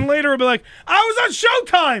 "Oh," and then later he'll be like, "I was on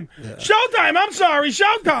Showtime. Showtime. I'm sorry,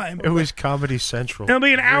 Showtime." It was Comedy Central. It'll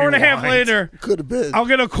be an hour and a half later. Could have been. I'll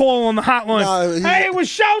get a call on the hotline. No, hey, it was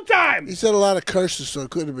Showtime. He said a lot of curses, so it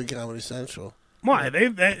could have been Comedy Central. Why?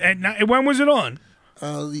 When was it on?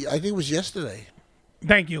 I think it was yesterday.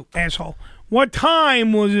 Thank you, asshole. What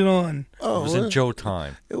time was it on? It was in Joe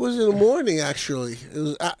time. It was in the morning, actually. It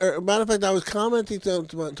was. Matter of fact, I was commenting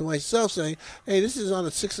to myself, saying, "Hey, this is on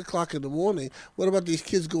at 6 o'clock in the morning. What about these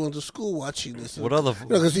kids going to school watching this?" What other?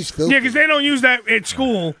 Because he's filthy. Yeah, because they don't use that at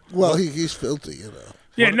school. Well, he's filthy, you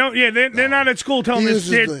know. Yeah, they're not at school telling us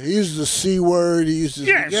shit. He uses the C word. He uses.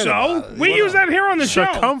 We use that here on the show.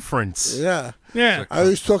 Circumference. Yeah. I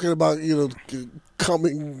was talking about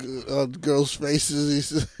coming on girls'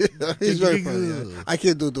 faces. He's very funny. Yeah. I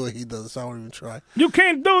can't do the way he does, so I won't even try. You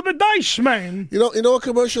can't do the dice, man. You know what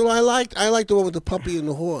commercial I liked? I liked the one with the puppy and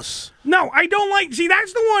the horse. No, I don't like. See,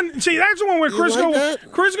 that's the one where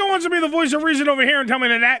Crisco wants to be the voice of reason over here and tell me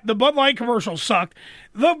that the Bud Light commercial sucked.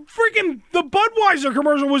 The Budweiser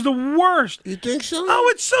commercial was the worst. You think so?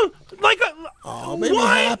 Oh, it's so made me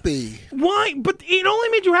happy. Why? But it only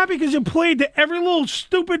made you happy because it played to every little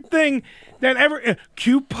stupid thing that ever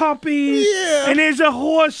cute puppy. Yeah. And there's a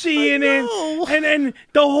horsey in it, and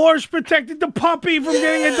the horse protected the puppy from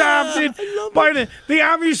getting adopted by the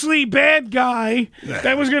obviously bad guy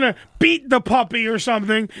that was gonna beat the puppy or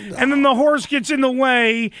something, and then the horse gets in the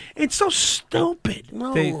way. It's so stupid.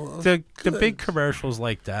 The big commercials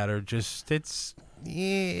like that are just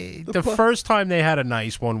the first time they had a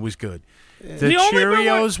nice one was good. The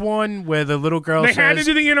Cheerios one where the little girl says... They had to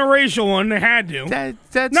do the interracial one. They had to.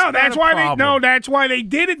 That's why they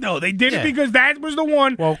did it, though. They did it because that was the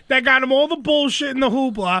one that got them all the bullshit and the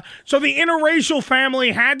hoopla. So the interracial family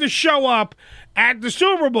had to show up at the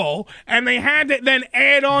Super Bowl, and they had to then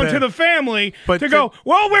add on to the family go,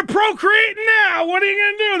 well, we're procreating now. What are you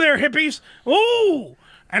going to do there, hippies? Ooh.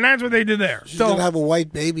 And that's what they did there. She's going to have a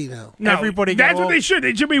white baby now. No, that's what they should.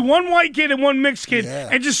 It should be one white kid and one mixed kid,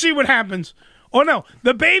 and just see what happens. Oh, no.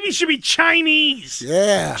 The baby should be Chinese.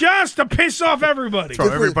 Yeah. Just to piss off everybody. Throw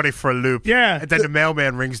everybody for a loop. Yeah. And then the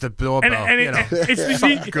mailman rings the doorbell.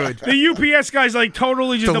 It's good. The UPS guy's like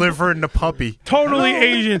totally just... Delivering the puppy. Totally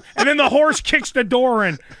Asian. And then the horse kicks the door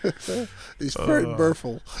in. He's Ferd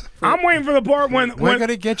Burful. I'm waiting for the part when... We're going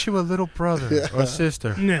to get you a little brother or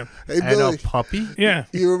sister. Yeah. Hey, Billy, and a puppy? Yeah.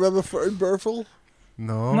 You remember Ferd Burful?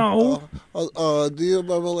 No. Do you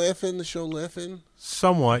remember Laughing, the show Laughing?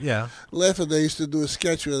 Somewhat, yeah. Laughing, they used to do a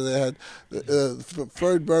sketch where they had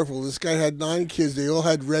Ferd Burful. This guy had 9 kids. They all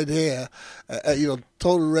had red hair,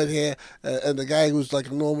 total red hair. And the guy was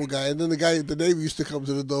like a normal guy. And then the neighbor used to come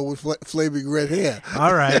to the door with flaming red hair.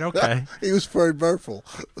 All right, okay. He was Ferd Burful.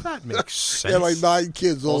 That makes sense. He had like 9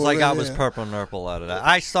 kids. All I got was purple nurple out of that.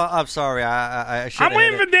 I'm sorry. I'm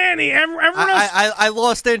waiting for Danny. Everyone else, I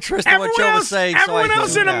lost interest in what Joe was saying. Everyone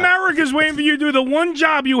else in America is waiting for you to do the one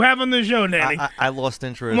job you have on the show, Danny. I lost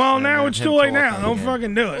interest. Well, now it's too late now. Don't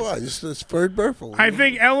fucking do it. Well, it's Ferd Burful. I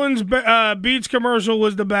think Ellen's Beats commercial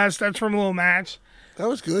was the best. That's from Little Max. That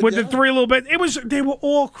was good. With the 3 little bits. They were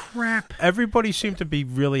all crap. Everybody seemed to be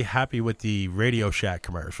really happy with the Radio Shack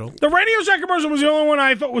commercial. The Radio Shack commercial was the only one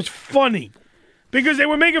I thought was funny. Because they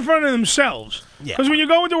were making fun of themselves. Because when you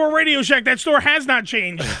go into a Radio Shack, that store has not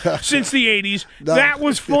changed since the 80s. No. That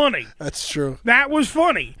was funny. That's true. That was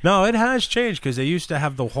funny. No, it has changed because they used to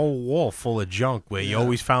have the whole wall full of junk where you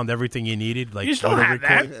always found everything you needed. Like you still have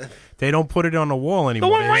that. They don't put it on the wall anymore.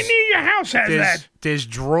 The one right near your house has that. There's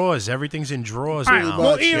drawers. Everything's in drawers Right, now.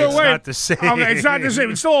 well, either it's way, not the same. Okay, it's not the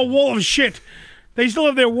same. It's still a wall of shit. They still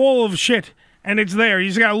have their wall of shit. and it's there. You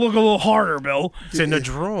just got to look a little harder, Bill. It's in the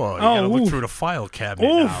drawer. You Oh, gotta look oof. through the file cabinet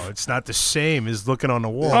Oof. now. It's not the same as looking on the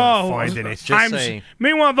wall Oh, and finding it.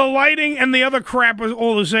 Meanwhile, the lighting and the other crap was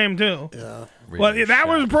all the same too. Yeah. But that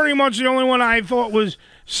was pretty much the only one I thought was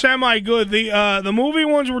semi-good. The movie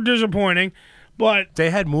ones were disappointing, but they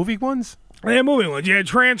had movie ones. They had movie ones. You had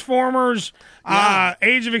Transformers,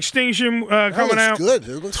 Age of Extinction coming out. Good.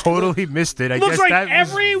 It looks Totally missed it. I Looks guess like that was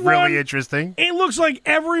everyone- really interesting. It looks like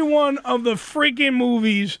every one of the freaking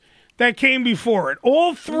movies that came before it.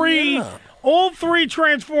 All three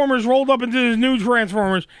Transformers rolled up into this new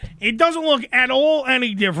Transformers. It doesn't look at all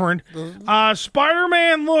any different.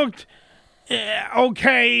 Spider-Man looked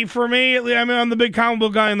okay for me. I mean, I'm the big comic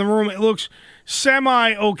book guy in the room. It looks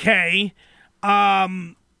semi-okay.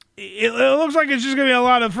 It looks like it's just going to be a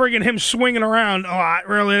lot of freaking him swinging around a lot,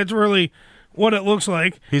 really. That's really what it looks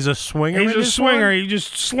like. He's a swinger. He's in a this swinger. one? He's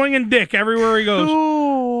just slinging dick everywhere he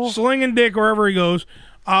goes. Slinging dick wherever he goes.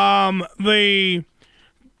 What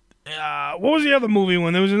was the other movie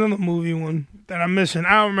one? There was another movie one that I'm missing.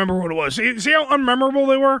 I don't remember what it was. See how unmemorable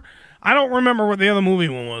they were? I don't remember what the other movie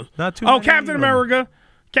one was. Not too. Captain America.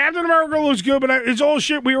 Captain America looks good, but it's all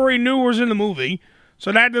shit we already knew was in the movie,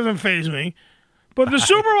 so that doesn't faze me. But the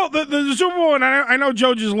Super Bowl, the Super Bowl, and I know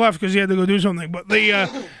Joe just left because he had to go do something. But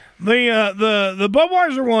the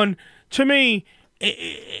Budweiser one, to me,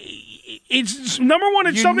 it's number one.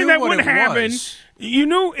 It's You something knew that what wouldn't it happen. was. You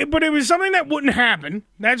knew, but it was something that wouldn't happen.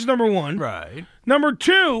 That's number one. Right. Number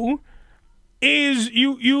two is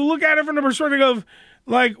you look at it from the perspective of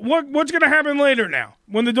like what's going to happen later now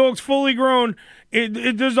when the dog's fully grown.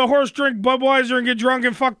 Does the horse drink Budweiser and get drunk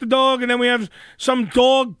and fuck the dog, and then we have some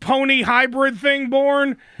dog pony hybrid thing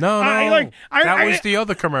born? No, that was the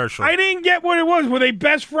other commercial. I didn't get what it was. Were they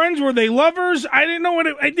best friends? Were they lovers? I didn't know what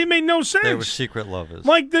it made no sense. They were secret lovers.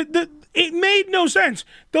 Like it made no sense.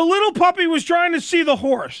 The little puppy was trying to see the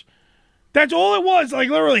horse. That's all it was. Like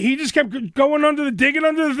literally, he just kept going digging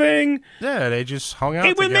under the thing. Yeah, they just hung out.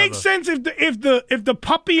 It would make sense if the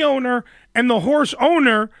puppy owner and the horse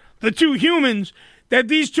owner, the two humans, that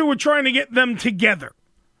these two were trying to get them together.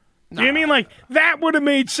 You know what I mean? Like that would have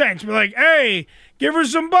made sense. Be like, hey, give her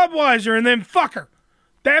some Budweiser and then fuck her.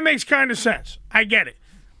 That makes kind of sense. I get it.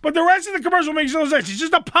 But the rest of the commercial makes no sense. It's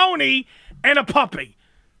just a pony and a puppy.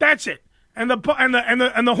 That's it. And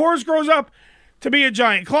the horse grows up to be a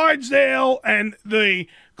giant Clydesdale, and the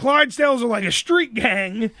Clydesdales are like a street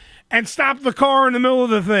gang and stop the car in the middle of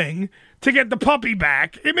the thing to get the puppy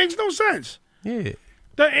back. It makes no sense. Yeah.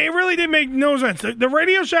 It really did make no sense. The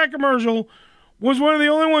Radio Shack commercial was one of the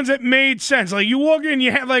only ones that made sense. Like you walk in,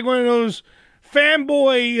 you have like one of those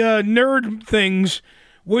fanboy nerd things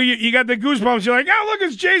where you got the goosebumps. You're like, oh, look,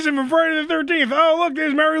 it's Jason from Friday the 13th. Oh, look,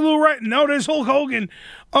 there's Mary Lou Retton. Oh, there's Hulk Hogan.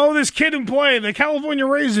 Oh, this kid in play, the California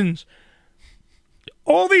Raisins.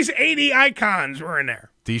 All these 80 icons were in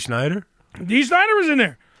there. Dee Snider? Dee Snider was in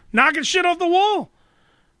there, knocking shit off the wall.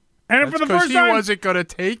 And That's for the first time, he wasn't going to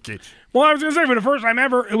take it. Well, I was going to say, for the first time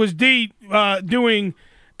ever, it was Dee doing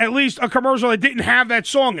at least a commercial that didn't have that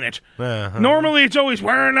song in it. Normally, it's always,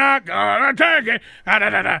 we're not going to take it.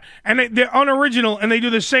 And they're unoriginal, and they do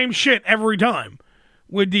the same shit every time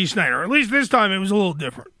with Dee Snider. At least this time, it was a little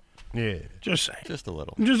different. Yeah. Just saying. Just a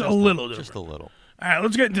little. Just a little different. Just a little. All right,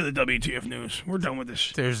 let's get into the WTF news. We're done with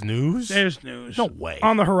this. There's news? There's news. No way.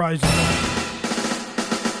 On the horizon.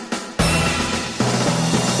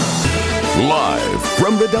 Live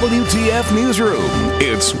from the WTF newsroom,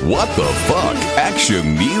 it's What the Fuck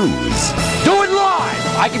Action News. Do it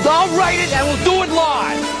live! I'll write it and we'll do it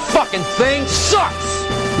live! Fucking thing sucks!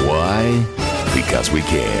 Why? Because we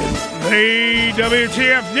can. The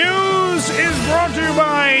WTF news is brought to you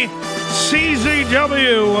by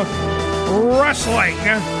CZW Wrestling.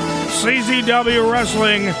 CZW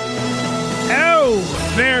Wrestling. Oh,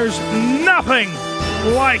 there's nothing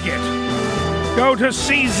like it. Go to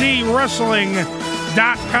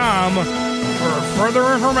czwrestling.com for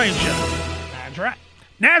further information. That's right.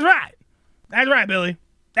 That's right. That's right, Billy.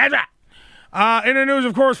 That's right. In the news,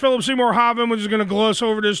 of course, Philip Seymour Hoffman, which is going to gloss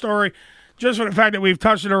over this story just for the fact that we've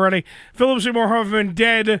touched it already. Philip Seymour Hoffman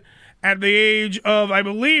dead at the age of, I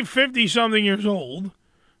believe, 50-something years old.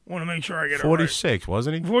 I want to make sure I get it 46,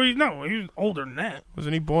 wasn't he? 40, no, he was older than that.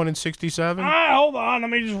 Wasn't he born in 67? Hold on. Let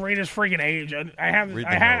me just read his freaking age.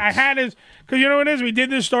 I had his, because you know what it is? We did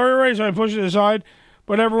this story already, so I pushed it aside.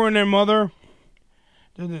 But everyone and their mother.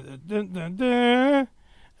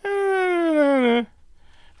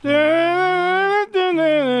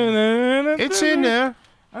 It's in there.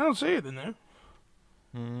 I don't see it in there.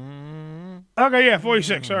 Okay, yeah,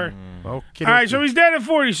 46, sorry. Okay, all right, so he's dead at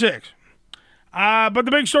 46. But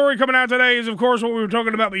the big story coming out today is, of course, what we were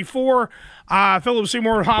talking about before. Philip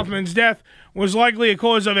Seymour Hoffman's death was likely a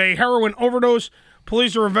cause of a heroin overdose.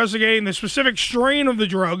 Police are investigating the specific strain of the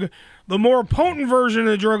drug, the more potent version of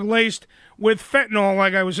the drug laced with fentanyl,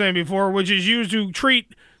 like I was saying before, which is used to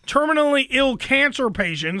treat terminally ill cancer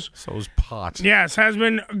patients. So is pot. Yes, has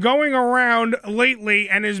been going around lately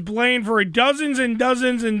and is blamed for dozens and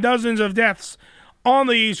dozens and dozens of deaths on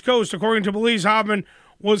the East Coast. According to police, Hoffman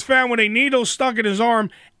was found with a needle stuck in his arm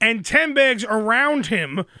and 10 bags around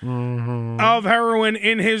him of heroin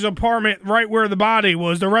in his apartment right where the body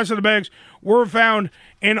was. The rest of the bags were found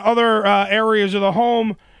in other areas of the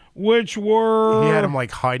home, which were... He had him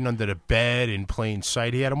like hiding under the bed in plain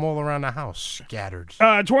sight. He had them all around the house, scattered.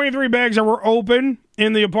 23 bags that were open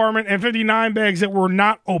in the apartment and 59 bags that were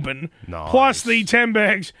not open, plus the 10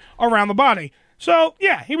 bags around the body. So,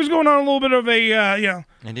 yeah, he was going on a little bit of a,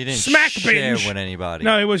 and he didn't smack share binge with anybody.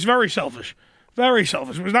 No, it was very selfish. Very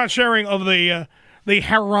selfish. It was not sharing of the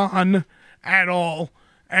heroin at all.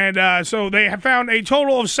 And so they have found a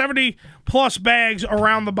total of 70-plus bags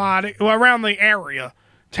around the body, around the area.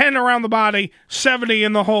 10 around the body, 70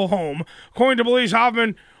 in the whole home. According to police,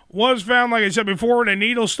 Hoffman was found, like I said before, with a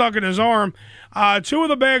needle stuck in his arm. 2 of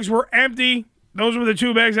the bags were empty. Those were the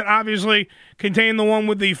 2 bags that obviously contained the one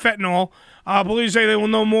with the fentanyl. Police say they will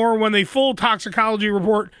know more when the full toxicology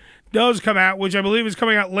report does come out, which I believe is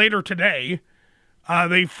coming out later today.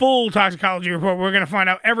 The full toxicology report, we're going to find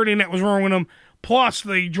out everything that was wrong with him, plus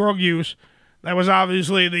the drug use that was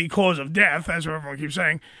obviously the cause of death. That's what everyone keeps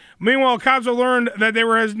saying. Meanwhile, cops have learned that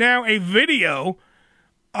there is now a video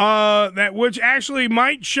that which actually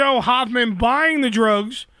might show Hoffman buying the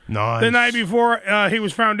drugs the night before he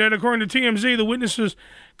was found dead. According to TMZ, the witnesses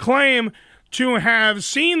claim to have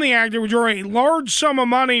seen the actor withdraw a large sum of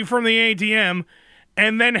money from the ATM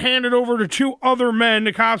and then hand it over to 2 other men.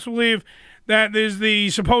 The cops believe that is the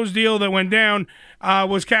supposed deal that went down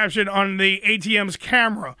was captured on the ATM's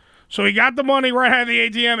camera. So he got the money right out of the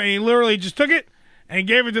ATM and he literally just took it and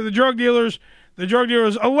gave it to the drug dealers. The drug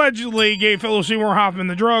dealers allegedly gave Philip Seymour Hoffman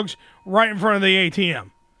the drugs right in front of the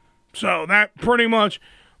ATM. So that pretty much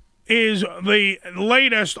is the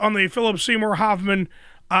latest on the Philip Seymour Hoffman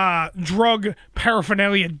drug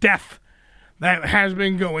paraphernalia death that has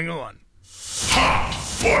been going on.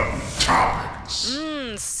 Hot Button Topics.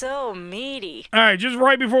 So meaty. All right, just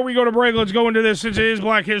right before we go to break, let's go into this. Since it is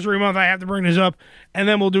Black History Month, I have to bring this up, and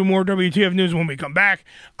then we'll do more WTF news when we come back.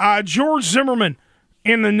 George Zimmerman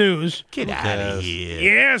in the news. Get out of here.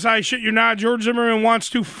 Yes, I shit you not. George Zimmerman wants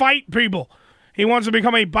to fight people. He wants to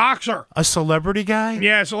become a boxer. A celebrity guy?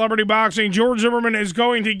 Yeah, celebrity boxing. George Zimmerman is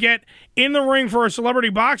going to get in the ring for a celebrity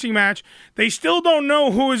boxing match. They still don't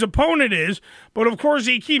know who his opponent is, but of course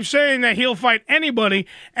he keeps saying that he'll fight anybody,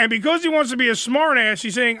 and because he wants to be a smartass,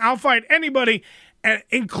 he's saying, I'll fight anybody,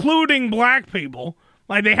 including black people.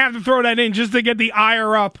 Like, they have to throw that in just to get the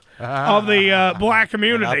ire up of the black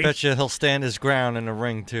community. I bet you he'll stand his ground in the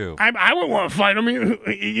ring, too. I would want to fight him.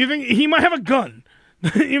 You think he might have a gun?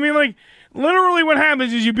 You mean, like... Literally what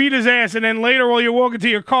happens is you beat his ass, and then later while you're walking to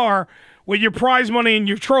your car with your prize money and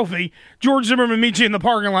your trophy, George Zimmerman meets you in the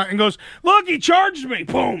parking lot and goes, look, he charged me.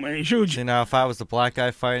 Boom, and he shoots you. See, now, if I was the black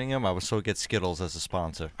guy fighting him, I would still get Skittles as a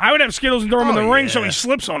sponsor. I would have Skittles and throw him in the ring so he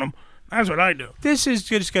slips on him. That's what I do. This is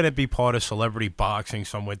just going to be part of celebrity boxing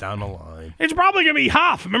somewhere down the line. It's probably going to be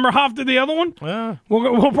Hoff. Remember Hoff did the other one? Yeah.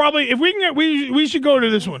 We'll probably, if we can get, we should go to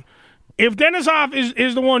this one. If Dennis Hoff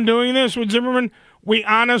is the one doing this with Zimmerman, we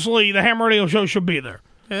honestly, the Ham Radio Show should be there.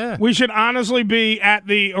 Yeah. We should honestly be at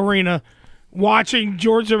the arena watching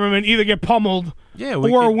George Zimmerman either get pummeled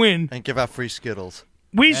or win. And give out free Skittles.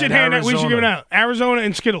 We should hand out. We should give it out. Arizona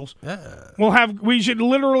and Skittles. Yeah. We should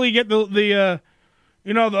literally get the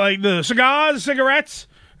cigars, cigarettes,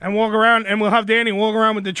 and walk around, and we'll have Danny walk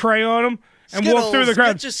around with the tray on him and Skittles, walk through the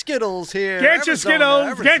crowd. Get your Skittles here. Get your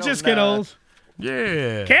Skittles. Get your Skittles.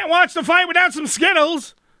 Yeah. Can't watch the fight without some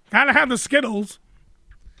Skittles. Gotta have the Skittles.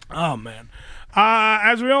 Oh, man.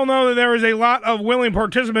 As we all know, that there is a lot of willing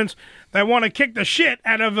participants that want to kick the shit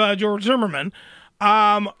out of George Zimmerman.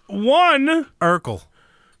 One... Urkel.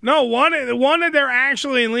 No, one that they're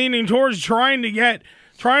actually leaning towards trying to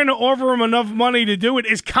offer him enough money to do it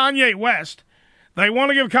is Kanye West. They want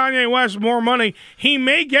to give Kanye West more money. He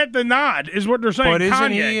may get the nod, is what they're saying. But isn't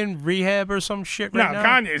Kanye. he in rehab or some shit right now? No,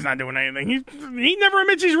 Kanye's not doing anything. He never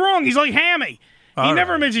admits he's wrong. He's like Hammy. He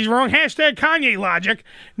never admits he's wrong. Hashtag Kanye logic.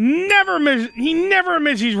 He never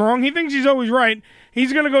admits he's wrong. He thinks he's always right.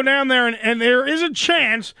 He's going to go down there, and there is a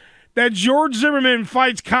chance that George Zimmerman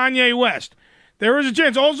fights Kanye West. There is a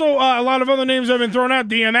chance. Also, a lot of other names have been thrown out.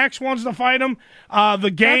 DMX wants to fight him. The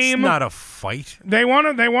Game. That's not a fight. They want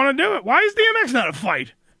to do it. Why is DMX not a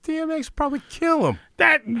fight? DMX probably kill him.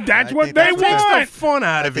 That's what they want. Takes the fun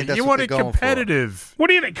out of it. You want it competitive. What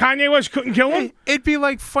do you think? Kanye West couldn't kill him? It'd be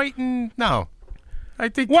like fighting. No. I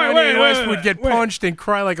think Kanye West would get punched and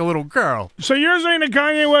cry like a little girl. So you're saying that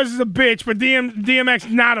Kanye West is a bitch, but DMX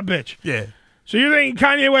not a bitch? Yeah. So you think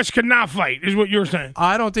Kanye West could not fight, is what you're saying?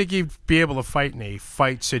 I don't think he'd be able to fight in a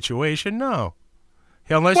fight situation, no.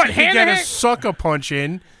 Unless he can get a sucker punch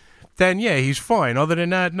in, then yeah, he's fine. Other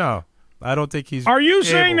than that, no. I don't think he's Are you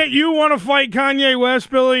saying that you want to fight Kanye West,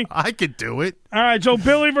 Billy? I could do it. All right, so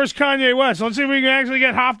Billy versus Kanye West. Let's see if we can actually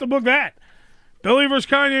get Hoff to book that. Billy versus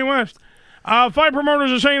Kanye West. Fight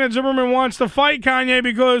promoters are saying that Zimmerman wants to fight Kanye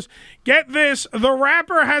because, get this, the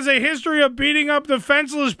rapper has a history of beating up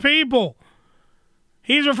defenseless people.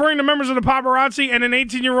 He's referring to members of the paparazzi and an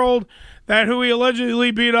 18-year-old who he allegedly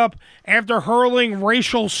beat up after hurling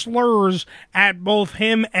racial slurs at both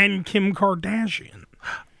him and Kim Kardashian.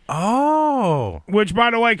 Oh. Which, by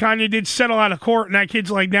the way, Kanye did settle out of court, and that kid's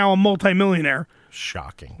like now a multimillionaire.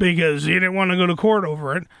 Shocking. Because he didn't want to go to court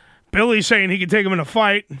over it. Billy's saying he could take him in a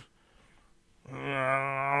fight.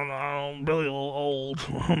 Billy's a little old.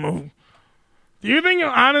 I don't know. Do you think,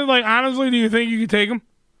 honestly, do you think you could take him?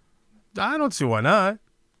 I don't see why not.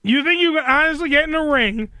 You think you could honestly get in the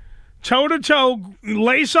ring, toe-to-toe,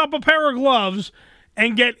 lace up a pair of gloves,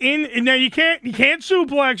 and get in? Now, you can't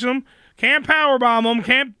suplex him, can't powerbomb him,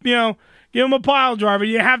 can't, give him a pile driver.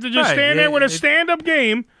 You have to just stand there with a stand-up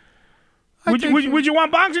game. Would you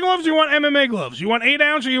want boxing gloves or you want MMA gloves? You want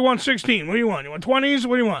 8-ounce or you want 16? What do you want? You want 20s?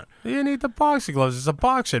 What do you want? You need the boxing gloves. It's a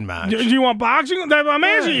boxing match. Do you want boxing? I'm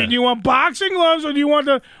asking you. Do you want boxing gloves or do you want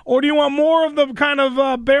more of the kind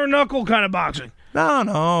of bare knuckle kind of boxing?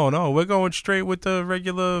 No. We're going straight with the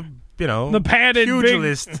regular, the padded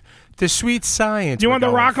pugilist, the sweet science. Do you want the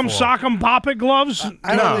Rock'em Sock'em Pop It gloves?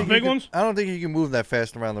 The big ones? I don't think you can move that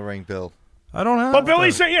fast around the ring, Bill. I don't have. But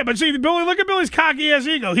Billy's saying, Billy, look at Billy's cocky ass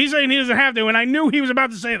ego. He's saying he doesn't have to, and I knew he was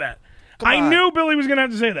about to say that. I knew Billy was going to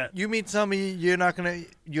have to say that. You mean tell me you're not going to?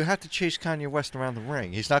 You have to chase Kanye West around the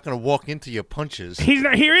ring. He's not going to walk into your punches. He's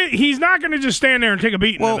not here. He's not going to just stand there and take a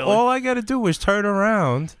beating. Well, all I got to do is turn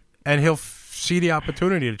around, and he'll see the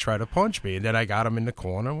opportunity to try to punch me, and then I got him in the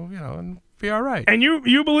corner, and be all right. And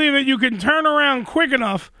you believe that you can turn around quick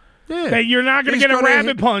enough. Yeah. That you're not going to get a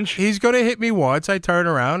rabbit punch. He's going to hit me once. I turn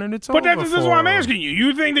around and it's over. But this is what I'm asking you.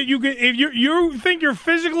 You think that you can? If you think you're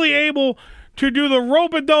physically able to do the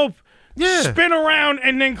rope-a-dope, spin around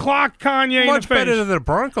and then clock Kanye in the face? Much better than the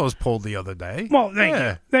Broncos pulled the other day. Well,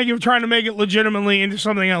 thank you for trying to make it legitimately into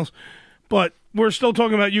something else. But we're still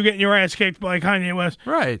talking about you getting your ass kicked by Kanye West.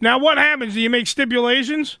 Right. Now, what happens? Do you make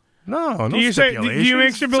stipulations? No stipulations. Do you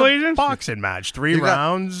make stipulations? It's a boxing match, 3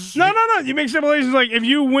 rounds. No. You make stipulations like if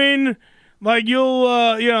you win, like you'll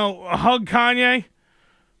hug Kanye.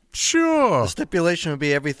 Sure. The stipulation would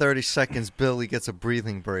be every 30 seconds, Billy gets a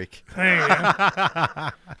breathing break. There you go.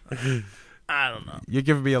 I don't know. You're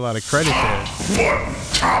giving me a lot of credit there.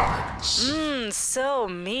 So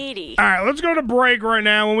meaty. All right, let's go to break right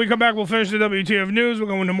now. When we come back, we'll finish the WTF news. We'll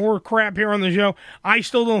go into more crap here on the show. I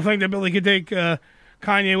still don't think that Billy could take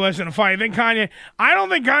Kanye West in a fight. I don't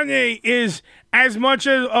think Kanye is as much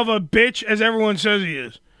of a bitch as everyone says he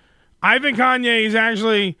is. I think Kanye is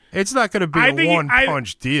actually... It's not going to be a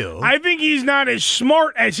one-punch deal. I think he's not as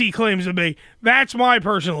smart as he claims to be. That's my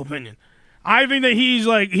personal opinion. I think that he's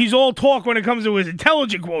all talk when it comes to his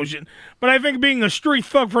intelligence quotient. But I think being a street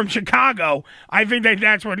thug from Chicago, I think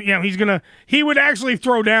that's what, he would actually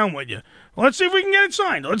throw down with you. Let's see if we can get it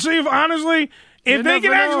signed. Let's see if, honestly... If they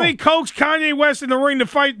can actually coax Kanye West in the ring to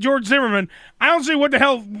fight George Zimmerman, I don't see what the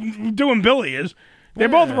hell doing Billy is. They're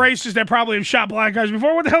both racist that probably have shot black guys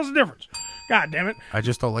before. What the hell's the difference? God damn it. I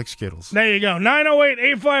just don't like Skittles. There you go.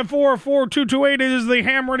 908-854-4228 is the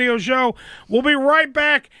Ham Radio Show. We'll be right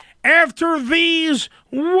back after these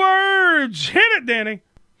words. Hit it, Danny.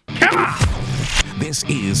 Come on. This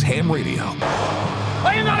is Ham Radio.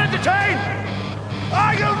 Are you not entertained?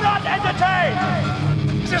 Are you not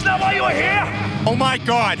entertained? Is this not why you are here? Oh my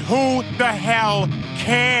God, who the hell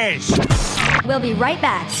cares? We'll be right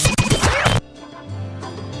back.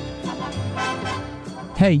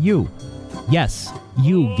 Hey, you. Yes,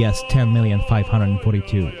 you guessed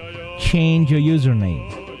 10,542,000. Change your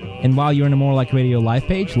username. And while you're in the More Like Radio live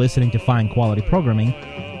page, listening to fine quality programming,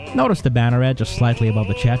 notice the banner ad just slightly above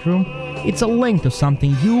the chat room? It's a link to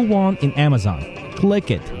something you want in Amazon. Click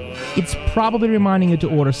it. It's probably reminding you to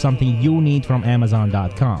order something you need from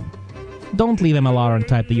Amazon.com. Don't leave MLR and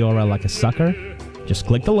type the URL like a sucker. Just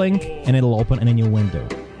click the link and it'll open in a new window.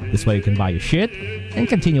 This way you can buy your shit and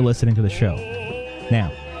continue listening to the show.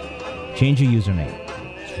 Now, change your username.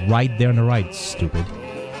 It's right there on the right, stupid.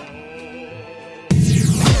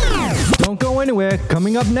 Don't go anywhere.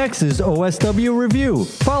 Coming up next is OSW Review,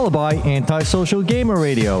 followed by Antisocial Gamer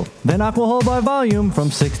Radio. Then Alcohol by Volume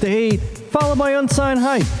from 6 to 8, followed by Unsigned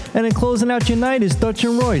Hype. And then closing out your night is Dutch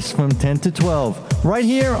and Royce from 10 to 12, right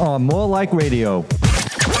here on More Like Radio.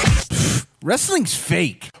 Wrestling's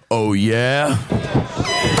fake. Oh, yeah?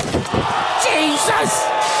 Jesus!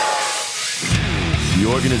 The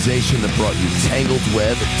organization that brought you Tangled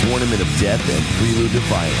Web, Tournament of Death, and Prelude to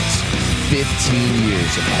Violence. 15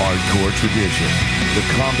 years of hardcore tradition. The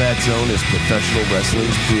Combat Zone is professional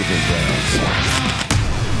wrestling's proving grounds.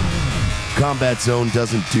 Combat Zone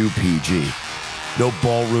doesn't do PG. No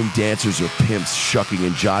ballroom dancers or pimps shucking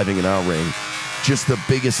and jiving in our ring. Just the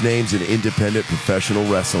biggest names in independent professional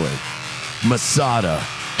wrestling. Masada.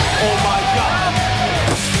 Oh my God!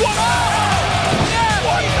 What the hell?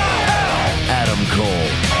 What the hell? Adam Cole.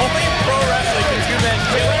 Only in pro wrestling can two men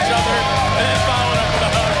kill each other and then follow it up with a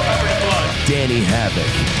hug covered in blood. Danny Havoc.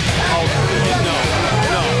 Oh, no.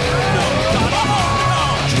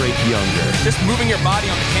 Drake Younger. Just moving your body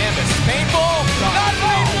on the canvas. Painful? Not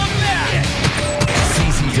painful, yeah.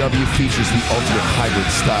 CZW features the ultimate hybrid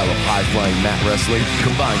style of high-flying mat wrestling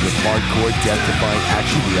combined with hardcore, death-defying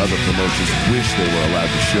action the other promotions wish they were allowed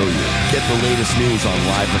to show you. Get the latest news on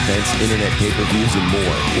live events, internet pay-per-views, and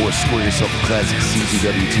more. Or score yourself a classic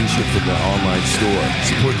CZW t-shirt from their online store.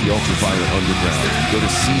 Support the ultra-violent underground. Go to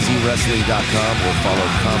czwrestling.com or follow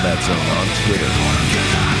Combat Zone on Twitter.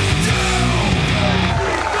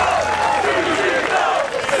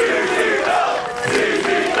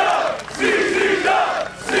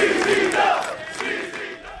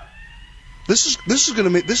 This is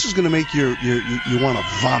gonna make you want to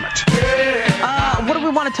vomit. What do we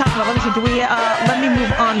want to talk about? Let me see. Do we? Let me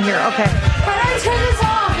move on here. Okay. How do I turn this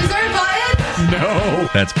off? Is there a button? No.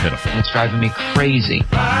 That's pitiful. It's driving me crazy.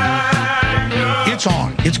 It's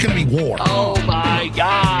on. It's going to be war. Oh my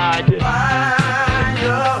God.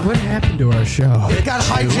 What happened to our show? It got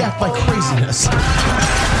hijacked by craziness.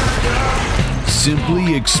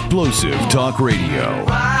 Simply explosive talk radio.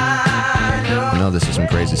 I know this is some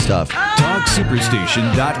crazy stuff.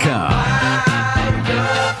 TalkSuperstation.com.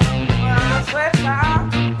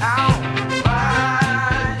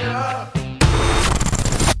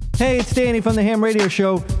 Hey, it's Danny from the Ham Radio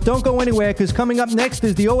Show. Don't go anywhere, because coming up next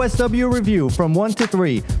is the OSW Review from 1 to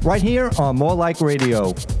 3, right here on More Like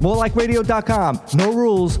Radio. MoreLikeRadio.com. No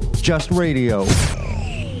rules, just radio.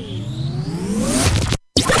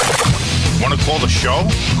 Want to call the show?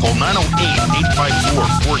 Call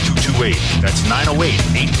 908-854-4228. That's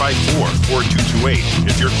 908-854-4228.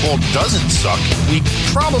 If your call doesn't suck, we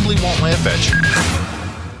probably won't laugh at you.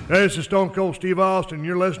 Hey, this is Stone Cold Steve Austin.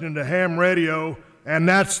 You're listening to Ham Radio, and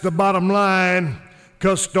that's the bottom line,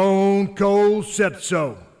 'cause Stone Cold said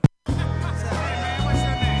so.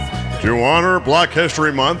 To honor Black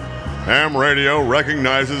History Month, Ham Radio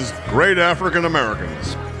recognizes great African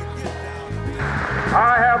Americans.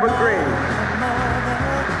 I have a dream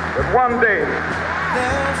that one day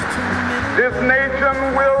this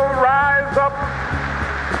nation will rise up,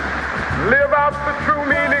 live out the true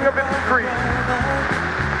meaning of its creed.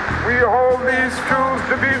 We hold these truths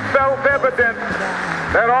to be self-evident,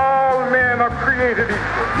 that all men are created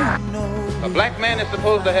equal. A black man is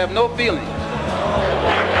supposed to have no feelings.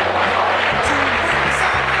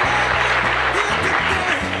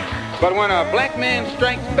 But when a black man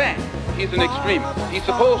strikes back, he's an extremist. He's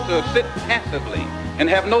supposed to sit passively and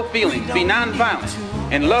have no feelings, be nonviolent,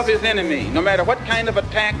 and love his enemy. No matter what kind of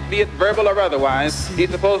attack, be it verbal or otherwise, he's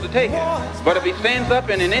supposed to take it. But if he stands up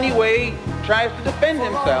and in any way tries to defend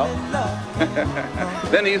himself,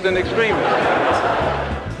 then he's an extremist.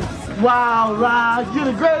 Wow, Raj, you're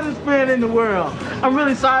the greatest fan in the world. I'm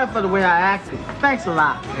really sorry for the way I acted. Thanks a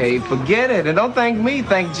lot. Hey, forget it. And don't thank me,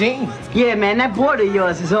 thank Gene. Yeah, man, that board of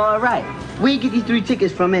yours is all right. Where you get these 3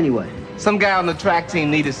 tickets from anyway? Some guy on the track team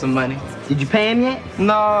needed some money. Did you pay him yet?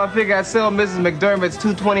 No, I figure I'd sell Mrs. McDermott's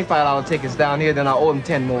 2 $25 tickets down here, then I owe him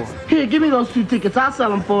 10 more. Here, give me those 2 tickets. I'll sell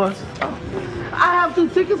them for us. I have 2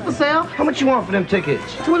 tickets for sale. How much you want for them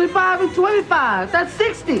tickets? 25 and 25. That's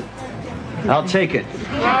 60. I'll take it.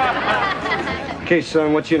 Okay,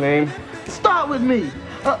 son, what's your name? Start with me.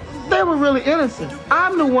 They were really innocent.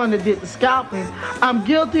 I'm the one that did the scalping. I'm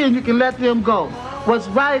guilty and you can let them go. What's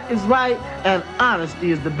right is right, and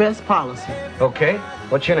honesty is the best policy. Okay,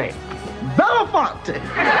 what's your name? Belafonte.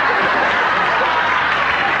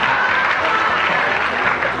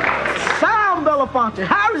 Sam Belafonte,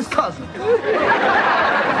 Harry's cousin.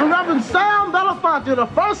 Reverend Sam Belafonte. going to the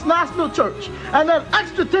First National Church. And that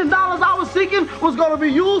extra $10 I was seeking was going to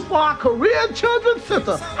be used for our Korean Children's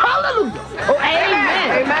Center. Hallelujah. Oh,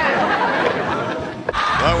 amen. Amen.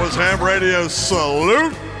 That was Ham Radio's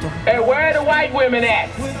salute. Hey, where are the white women at?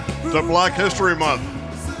 To Black History Month.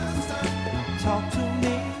 Talk to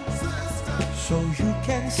me so you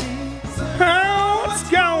can see. Oh, what's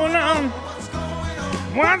going on?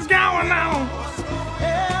 What's going on?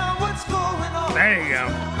 Yeah, what's going on? There you go.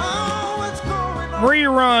 Oh, what's going on?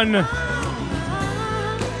 Rerun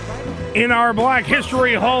in our Black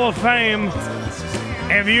History Hall of Fame.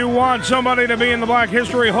 If you want somebody to be in the Black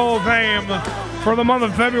History Hall of Fame for the month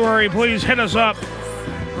of February, please hit us up.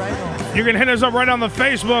 You can hit us up right on the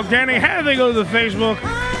Facebook. Danny, how do they go to the Facebook?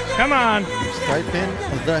 Come on. Type in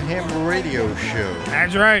The Ham Radio Show.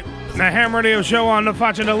 That's right. The Ham Radio Show on the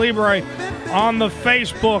Faccia de Libre on the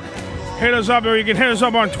Facebook. Hit us up, or you can hit us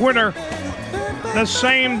up on Twitter. The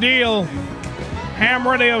same deal. Ham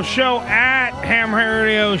Radio Show at Ham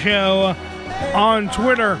Radio Show on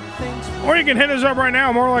Twitter. Or you can hit us up right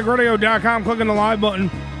now, morelikeradio.com, click on the live button.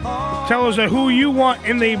 Tell us who you want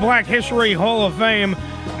in the Black History Hall of Fame.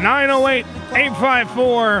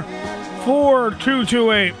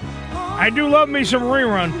 908-854-4228. I do love me some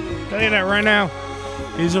Rerun. Tell you that right now.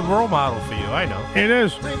 He's a role model for you, I know. It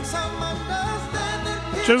is.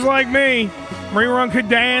 Just like me, Rerun could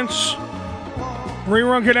dance.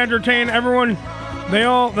 Rerun could entertain everyone. They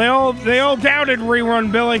all doubted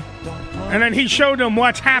Rerun, Billy. And then he showed them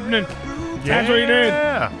what's happening. That's what he did.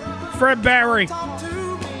 Fred Barry.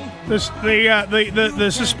 The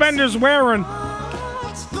suspenders wearing.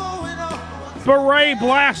 Beret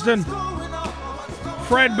blasting.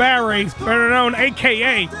 Fred Barry, better known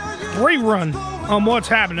a.k.a. Rerun on what's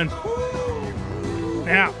happening.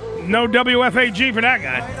 Yeah, no WFAG for that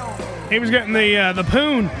guy. He was getting the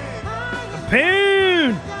poon. The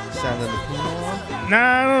poon. Sounding the poon alarm? Nah,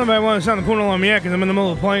 I don't know if I want to sound the poon alarm yet because I'm in the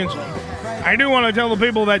middle of playing something. I do want to tell the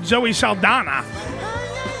people that Zoe Saldana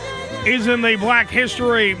is in the Black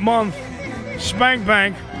History Month Spank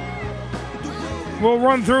Bank. We'll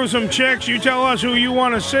run through some chicks. You tell us who you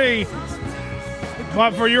want to see.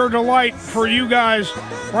 But for your delight, for you guys,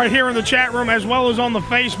 right here in the chat room as well as on the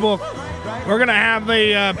Facebook, we're going to have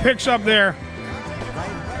the pics up there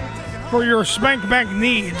for your Spank Bank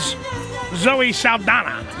needs. Zoe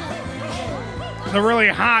Saldana. The really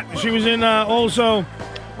hot. She was in also,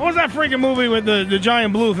 what was that freaking movie with the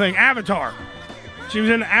giant blue thing? Avatar. She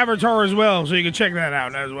was in Avatar as well, so you can check that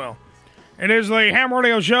out as well. It is the Ham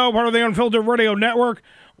Radio Show, part of the Unfiltered Radio Network.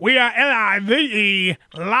 We are LIVE,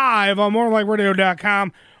 live on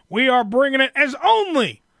morelikeradio.com. We are bringing it as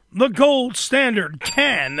only the gold standard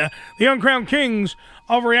can. The uncrowned kings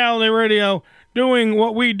of reality radio, doing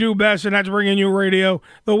what we do best, and that's bringing you radio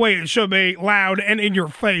the way it should be, loud and in your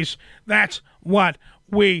face. That's what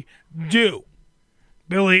we do.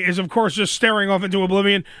 Billy is, of course, just staring off into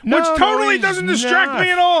oblivion, which totally doesn't distract me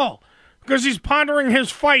at all, because he's pondering his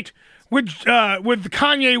fight with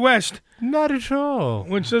Kanye West. Not at all.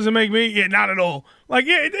 Which doesn't make me, not at all. Like,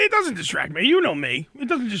 it doesn't distract me. You know me. It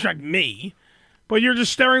doesn't distract me. But you're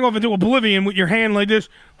just staring off into oblivion with your hand like this,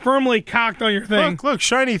 firmly cocked on your thing. Look,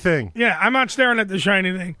 shiny thing. Yeah, I'm not staring at the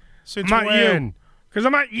shiny thing. Since I'm not when? you. Because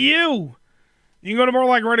I'm not you. You can go to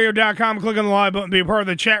morelikeradio.com, click on the live button, be a part of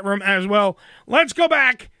the chat room as well. Let's go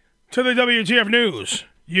back to the WTF News.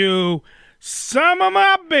 You son of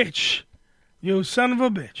a bitch. You son of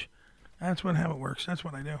a bitch. That's how it works. That's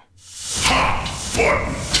what I do. Hot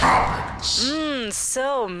Fun Topics.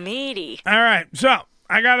 So meaty. All right, so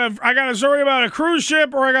I got a story about a cruise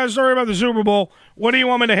ship, or I got a story about the Super Bowl. What do you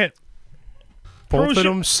want me to hit? Both of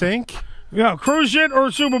them sink? Yeah, cruise ship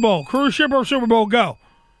or Super Bowl? Cruise ship or Super Bowl? Go.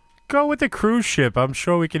 Go with the cruise ship. I'm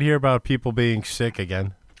sure we can hear about people being sick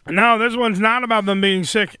again. No, this one's not about them being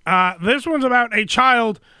sick. This one's about a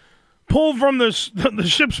child pulled from the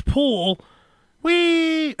ship's pool.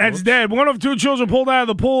 That's dead. One of two children pulled out of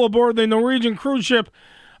the pool aboard the Norwegian cruise ship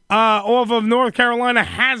off of North Carolina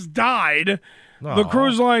has died. Aww. The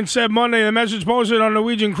cruise line said Monday. The message posted on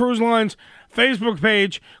Norwegian Cruise Line's Facebook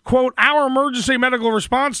page, quote, "Our emergency medical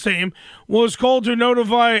response team was called to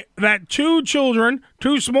notify that two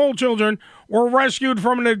small children, were rescued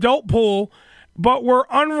from an adult pool, but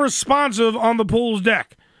were unresponsive on the pool's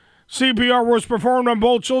deck. CPR was performed on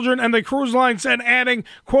both children," and the cruise line said, adding,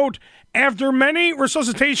 quote, "After many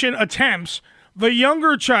resuscitation attempts, the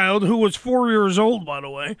younger child, who was 4 years old, by the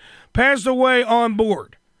way, passed away on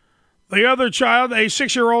board. The other child, a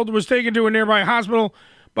 6-year-old, was taken to a nearby hospital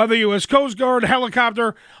by the U.S. Coast Guard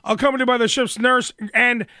helicopter, accompanied by the ship's nurse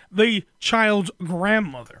and the child's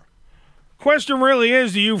grandmother." Question really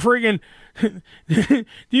is, do you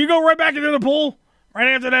go right back into the pool? right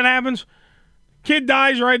after that happens. Kid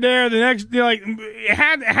dies right there. The next, it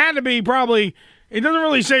had to be probably. It doesn't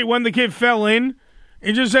really say when the kid fell in.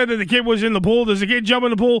 It just said that the kid was in the pool. Does the kid jump in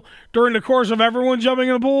the pool during the course of everyone jumping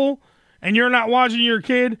in the pool, and you're not watching your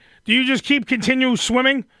kid? Do you just continue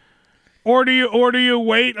swimming, or do you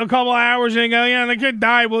wait a couple hours and go, yeah, the kid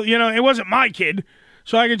died. Well, it wasn't my kid,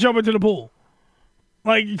 so I can jump into the pool.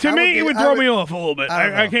 It would throw me off a little bit.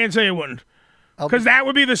 I can't say it wouldn't, because that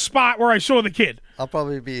would be the spot where I saw the kid. I'll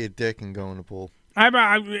probably be a dick and go in the pool. I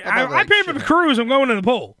pay for the cruise. I'm going in the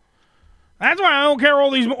pool. That's why I don't care all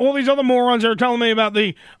these other morons that are telling me about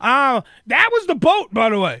that was the boat, by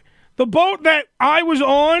the way. The boat that I was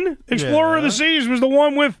on, Explorer of the Seas, was the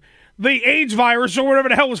one with the AIDS virus or whatever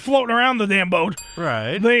the hell was floating around the damn boat.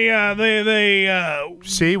 Right.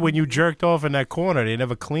 See, when you jerked off in that corner, they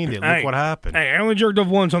never cleaned it. Look what happened. Hey, I only jerked off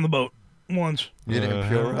once on the boat. Once. You didn't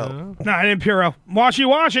pure out. No, I didn't pure out.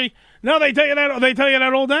 Washy. No, they tell you that. They tell you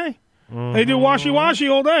that all day. Mm-hmm. They do washy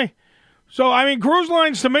all day. So I mean, cruise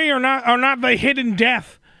lines to me are not the hidden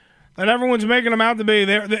death that everyone's making them out to be.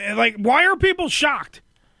 They're like, why are people shocked?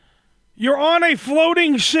 You're on a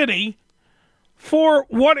floating city for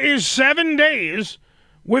what is 7 days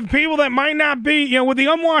with people that might not be, with the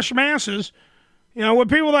unwashed masses, with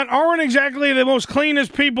people that aren't exactly the most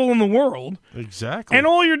cleanest people in the world. Exactly. And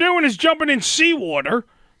all you're doing is jumping in seawater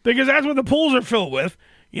because that's what the pools are filled with.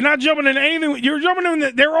 You're not jumping in anything. You're jumping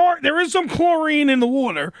in there is some chlorine in the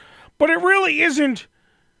water, but it really isn't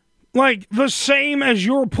like the same as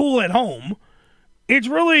your pool at home. It's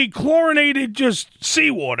really chlorinated just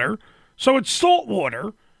seawater, so it's salt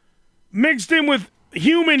water mixed in with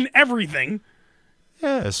human everything.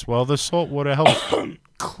 Yes, well, the salt water helps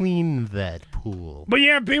clean that pool. But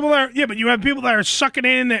you have people that are sucking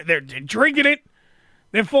in, they're drinking it.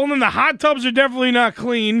 They're falling in. The hot tubs are definitely not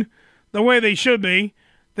clean the way they should be.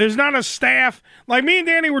 There's not a staff. Like me and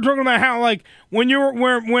Danny were talking about how, like, when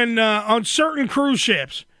on certain cruise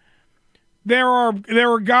ships, there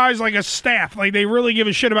are guys like a staff, like they really give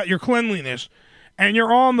a shit about your cleanliness, and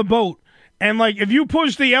you're on the boat, and like if you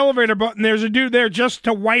push the elevator button, there's a dude there just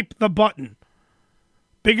to wipe the button,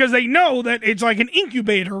 because they know that it's like an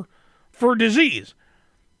incubator for disease.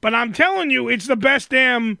 But I'm telling you, it's the best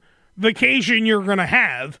damn vacation you're gonna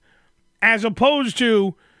have, as opposed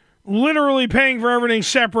to literally paying for everything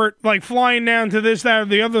separate, like flying down to this, that, or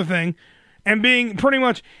the other thing, and being pretty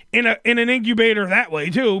much in an incubator that way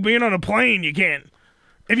too. Being on a plane, you can't.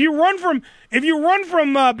 If you run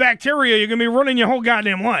from bacteria, you're gonna be running your whole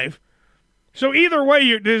goddamn life. So either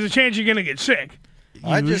way, there's a chance you're gonna get sick.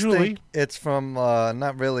 I just think it's from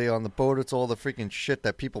not really on the boat. It's all the freaking shit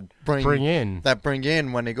that people bring in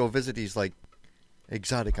when they go visit these like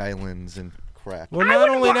exotic islands and crap. Well,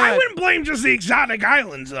 I wouldn't blame just the exotic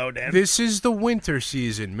islands, though, Dan. This is the winter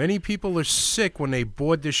season. Many people are sick when they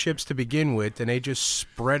board the ships to begin with, and they just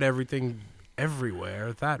spread everything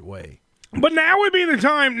everywhere that way. But now would be the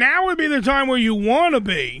time. Now would be the time where you want to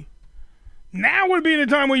be. Now would be the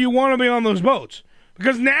time where you want to be on those boats,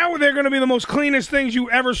 because now they're going to be the most cleanest things you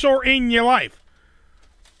ever saw in your life.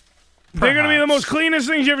 They're going to be the most cleanest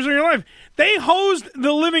things you ever saw in your life. They hosed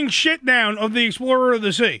the living shit down of the Explorer of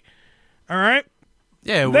the Sea. All right?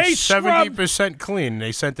 Yeah, it was 70% clean.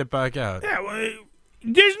 They sent it back out. Yeah, well,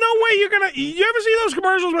 there's no way you're going to... You ever see those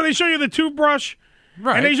commercials where they show you the toothbrush?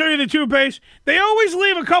 Right. And they show you the toothpaste? They always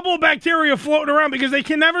leave a couple of bacteria floating around because they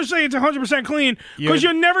can never say it's 100% clean, because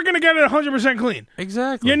you're never going to get it 100% clean.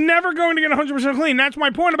 Exactly. You're never going to get 100% clean. That's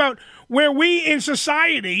my point about where we in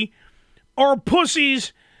society are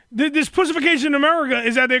pussies. This pussification in America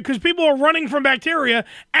is that because people are running from bacteria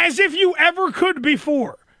as if you ever could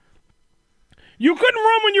before. You couldn't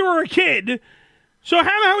run when you were a kid, so how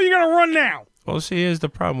the hell are you going to run now? Well, see, here's the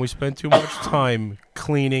problem. We spend too much time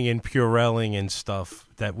cleaning and Purelling and stuff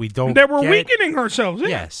that we don't That we're weakening ourselves.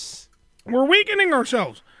 Yes. We're weakening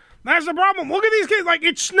ourselves. That's the problem. Look at these kids. Like,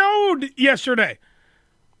 it snowed yesterday.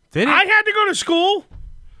 Did it? I had to go to school.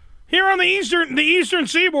 Here on the eastern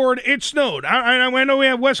seaboard, it snowed. I know we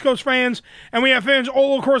have West Coast fans, and we have fans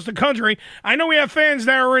all across the country. I know we have fans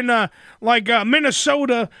that are in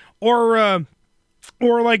Minnesota or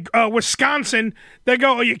Wisconsin. They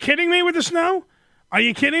go, "Are you kidding me with the snow? Are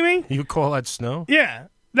you kidding me?" You call that snow? Yeah,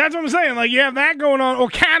 that's what I'm saying. Like, you have that going on. Or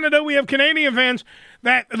Canada, we have Canadian fans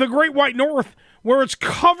that the Great White North, where it's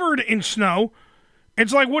covered in snow.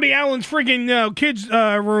 It's like Woody Allen's freaking kids'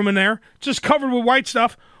 room in there, just covered with white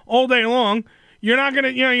stuff all day long. You're not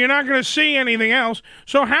gonna see anything else.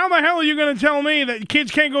 So how the hell are you gonna tell me that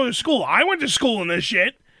kids can't go to school? I went to school in this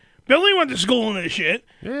shit. Billy went to school in this shit.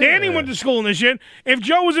 Yeah. Danny went to school in this shit. If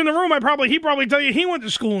Joe was in the room, he'd probably tell you he went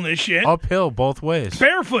to school in this shit. Uphill both ways.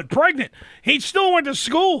 Barefoot, pregnant. He still went to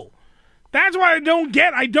school. That's why I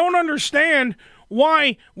don't understand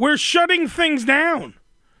why we're shutting things down.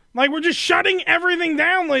 Like, we're just shutting everything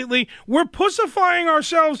down lately. We're pussifying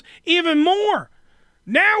ourselves even more.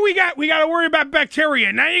 Now we got to worry about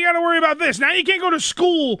bacteria. Now you got to worry about this. Now you can't go to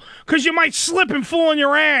school because you might slip and fall on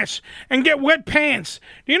your ass and get wet pants.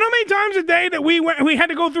 Do you know how many times a day that we had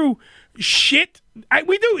to go through shit?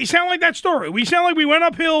 We do. We sound like that story. We sound like we went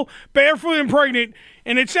uphill barefoot and pregnant,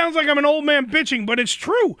 and it sounds like I'm an old man bitching, but it's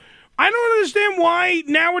true. I don't understand why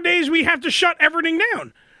nowadays we have to shut everything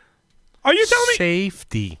down. Are you telling me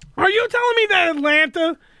safety? Are you telling me that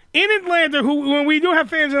in Atlanta, when we do have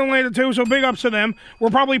fans in Atlanta too, so big ups to them. We're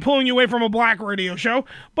probably pulling you away from a black radio show.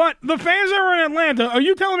 But the fans that are in Atlanta, are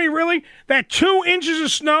you telling me really that 2 inches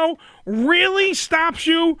of snow really stops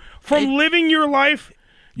you from living your life?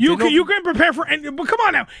 You can prepare for, but come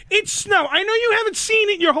on now, it's snow. I know you haven't seen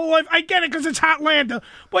it your whole life. I get it because it's hot Atlanta.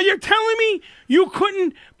 But you're telling me you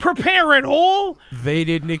couldn't prepare at all? They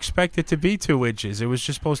didn't expect it to be 2 inches. It was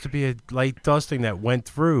just supposed to be a light dusting that went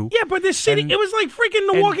through. Yeah, but the city, it was like freaking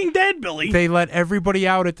The Walking Dead, Billy. They let everybody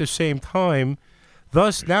out at the same time,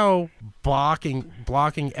 thus now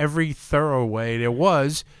blocking every thoroughway there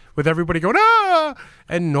was, with everybody going, ah!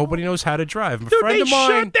 And nobody knows how to drive. Dude, they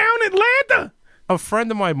shut down Atlanta. A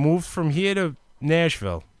friend of mine moved from here to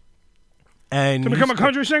Nashville. And to become a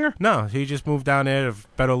country singer? No, he just moved down there to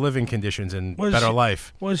better living conditions and better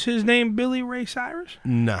life. Was his name Billy Ray Cyrus?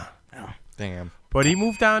 Nah. No. Damn. But he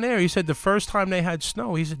moved down there. He said the first time they had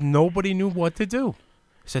snow, he said nobody knew what to do.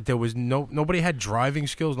 He said there was nobody had driving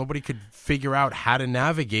skills. Nobody could figure out how to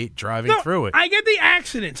navigate driving through it. I get the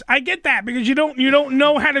accidents. I get that because you don't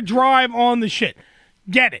know how to drive on the shit.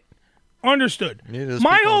 Get it. Understood.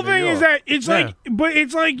 My whole thing is that it's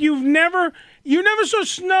like you never saw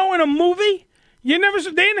snow in a movie. They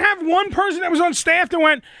didn't have one person that was on staff that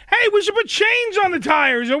went, "Hey, we should put chains on the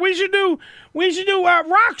tires, or we should do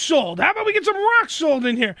rock salt. How about we get some rock salt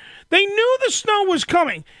in here?" They knew the snow was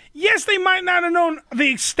coming. Yes, they might not have known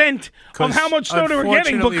the extent of how much snow they were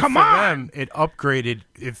getting, but come on, it upgraded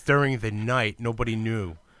if during the night nobody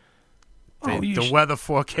knew. The weather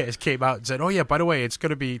forecast came out and said, "Oh yeah, by the way, it's going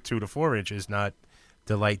to be 2 to 4 inches, not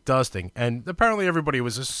the light dusting." And apparently, everybody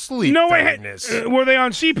was asleep. No way. Were they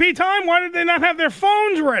on CP time? Why did they not have their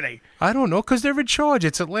phones ready? I don't know, because they're in charge.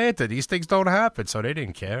 It's Atlanta. These things don't happen, so they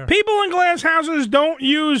didn't care. People in glass houses don't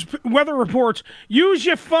use weather reports. Use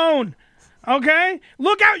your phone. Okay?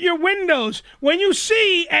 Look out your windows. When you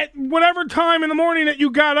see at whatever time in the morning that you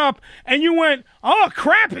got up and you went, "Oh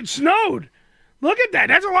crap, it snowed." Look at that.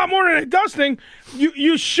 That's a lot more than a dusting.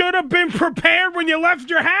 You should have been prepared when you left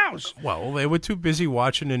your house. Well, they were too busy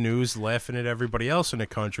watching the news, laughing at everybody else in the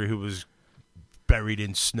country who was buried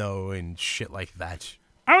in snow and shit like that.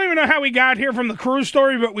 I don't even know how we got here from the cruise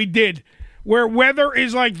story, but we did. Where weather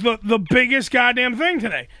is like the biggest goddamn thing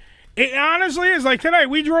today. It honestly is. Like today,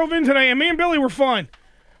 we drove in today, and me and Billy were fine.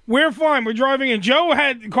 We're fine. We're driving in. Joe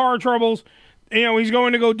had car troubles. You know, he's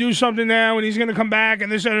going to go do something now, and he's going to come back, and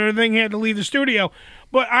this and other thing. He had to leave the studio.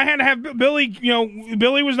 But I had to have Billy,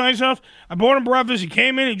 Billy was nice enough. I bought him breakfast. He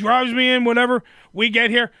came in. He drives me in, whatever. We get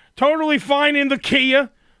here. Totally fine in the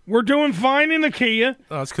Kia. We're doing fine in the Kia.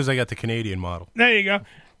 Oh, it's because I got the Canadian model. There you go.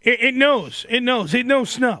 It knows. It knows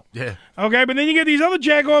snow. Yeah. Okay, but then you get these other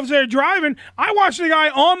jagoffs that are driving. I watched the guy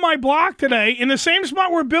on my block today in the same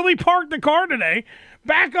spot where Billy parked the car today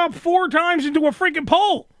back up 4 times into a freaking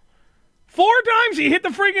pole. 4 times he hit the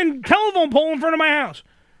freaking telephone pole in front of my house.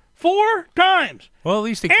 4 times. Well, at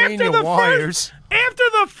least they cleaned your wires. After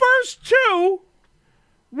the first 2,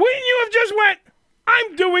 wouldn't you have just went,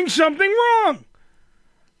 "I'm doing something wrong"?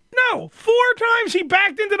 No, 4 times he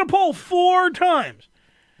backed into the pole. 4 times.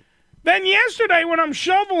 Then yesterday when I'm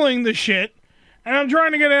shoveling the shit, and I'm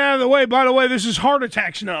trying to get it out of the way, by the way, this is heart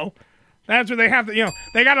attack snow. That's what they have to,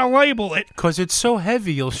 they got to label it. Because it's so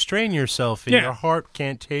heavy, you'll strain yourself, and your heart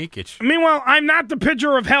can't take it. Meanwhile, I'm not the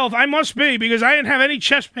picture of health. I must be, because I didn't have any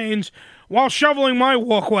chest pains while shoveling my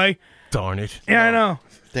walkway. Darn it. Yeah, I know.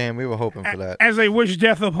 Damn, we were hoping for that. As they wish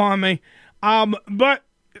death upon me. But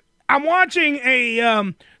I'm watching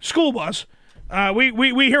a school bus.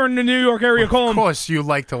 We here in the New York area call them. Of course, you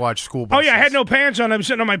like to watch school buses. Oh, yeah, I had no pants on. I was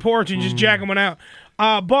sitting on my porch and just jacking one out.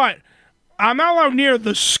 But I'm not allowed near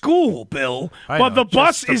the school, Bill. But the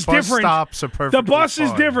bus is different. Stops are perfectly the bus is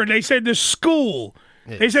fine. different. They said the school.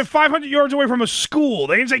 They said 500 yards away from a school.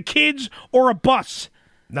 They didn't say kids or a bus.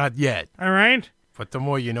 Not yet. All right? But the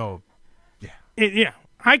more you know. Yeah.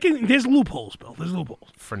 There's loopholes, Bill. There's loopholes.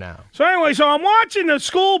 For now. So anyway, I'm watching the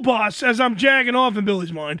school bus as I'm jacking off in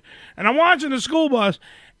Billy's mind, and I'm watching the school bus,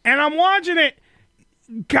 and I'm watching it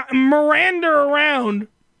Miranda around,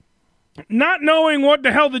 not knowing what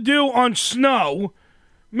the hell to do on snow.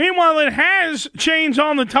 Meanwhile, it has chains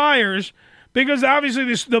on the tires because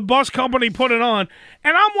obviously the bus company put it on,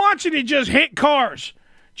 and I'm watching it just hit cars,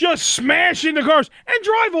 just smash into cars, and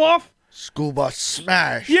drive off. School bus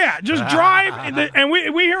smash. Yeah, just drive. And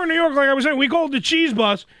we here in New York, like I was saying, we call it the cheese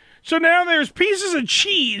bus. So now there's pieces of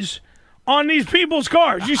cheese on these people's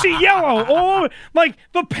cars. You see yellow all over. Like,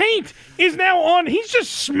 the paint is now on. He's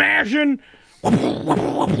just smashing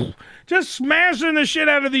the shit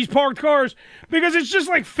out of these parked cars because it's just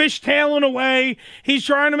like fishtailing away. He's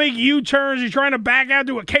trying to make U-turns. He's trying to back out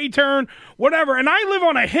to a K-turn, whatever. And I live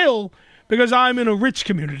on a hill because I'm in a rich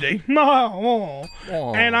community. And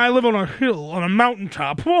I live on a hill, on a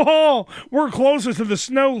mountaintop. We're closest to the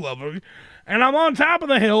snow level. And I'm on top of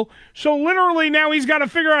the hill, so literally now he's got to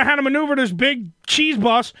figure out how to maneuver this big cheese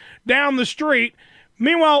bus down the street.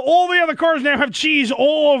 Meanwhile, all the other cars now have cheese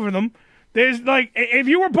all over them. There's like, if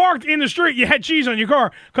you were parked in the street, you had cheese on your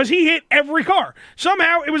car because he hit every car.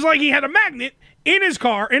 Somehow it was like he had a magnet in his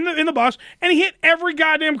car, in the bus, and he hit every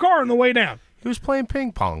goddamn car on the way down. He was playing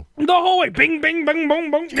ping pong. The whole way. Bing, bing, bing,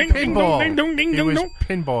 boom, boom, ding, ding, dong, ding, dong, ding, He was dong.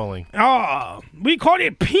 pinballing. We called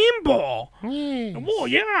it pinball. Oh,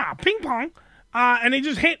 yeah, ping pong. And he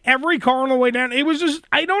just hit every car on the way down. It was just,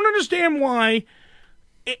 I don't understand why.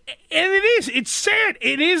 It's sad.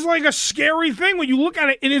 It is like a scary thing when you look at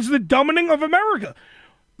it. It is the dumbing of America.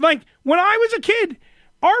 Like, when I was a kid,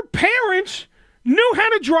 our parents knew how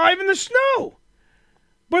to drive in the snow.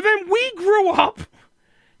 But then we grew up,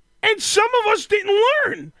 and some of us didn't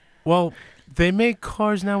learn. Well, they make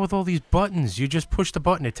cars now with all these buttons. You just push the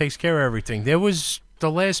button. It takes care of everything. There was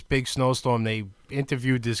the last big snowstorm. They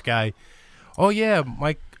interviewed this guy. Oh, yeah,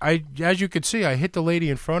 as you could see, I hit the lady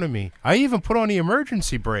in front of me. I even put on the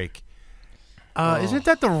emergency brake. Isn't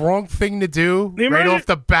that the wrong thing to do right off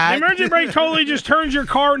the bat? The emergency brake totally just turns your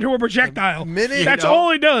car into a projectile. That's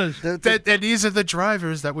all it does. And these are the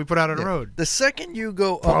drivers that we put out on the road. The second you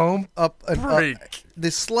go up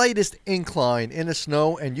the slightest incline in the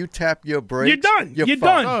snow and you tap your brakes, you're done. You're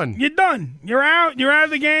done. You're done. You're out. You're out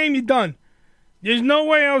of the game. You're done. There's no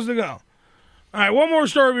way else to go. All right, one more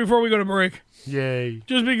story before we go to break. Yay.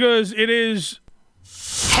 Just because it is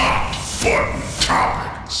Hot Fun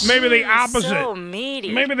Topics. Maybe the opposite. So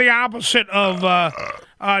meaty. Maybe the opposite of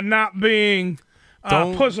not being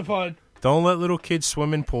pussified. Don't let little kids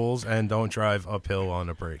swim in pools and don't drive uphill on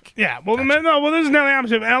a break. Yeah, well, this is now the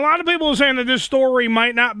opposite. And a lot of people are saying that this story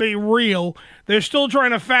might not be real. They're still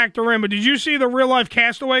trying to factor in. But did you see the real-life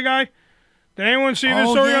Castaway guy? Did anyone see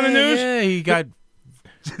this story on the news? Yeah, he got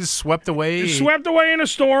swept away. Swept away in a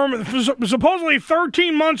storm. Supposedly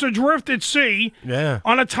 13 months adrift at sea. Yeah.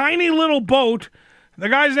 On a tiny little boat. The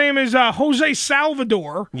guy's name is Jose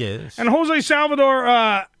Salvador. Yes. And Jose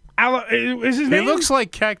Salvador is his name? He looks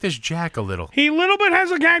like Cactus Jack a little. He little bit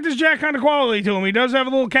has a Cactus Jack kind of quality to him. He does have a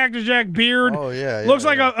little Cactus Jack beard. Oh, yeah. Looks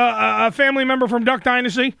like a family member from Duck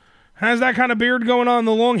Dynasty. Has that kind of beard going on,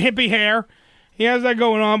 the long hippie hair. He has that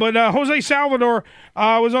going on. But Jose Salvador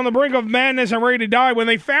was on the brink of madness and ready to die. When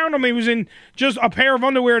they found him, he was in just a pair of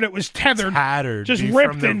underwear that was tethered. Tattered. Just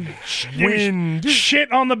ripped and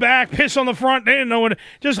shit on the back, piss on the front. They didn't know it.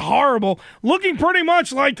 Just horrible. Looking pretty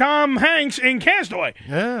much like Tom Hanks in Castaway.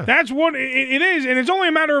 Yeah. That's what it is. And it's only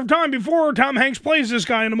a matter of time before Tom Hanks plays this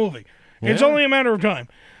guy in the movie. It's only a matter of time.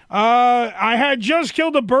 I had just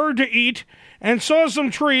killed a bird to eat and saw some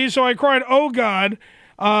trees, so I cried, "Oh, God."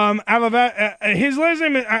 His last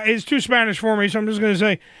name is too Spanish for me, so I'm just going to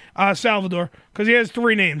say Salvador, because he has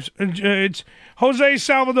three names. It's Jose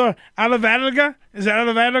Salvador Alavadaga. Is that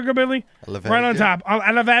Alavadaga, Billy? Right on top.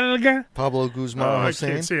 Alavadaga. Pablo Guzman. I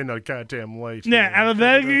can't see in the goddamn light. Yeah,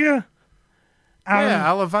 Alavadaga.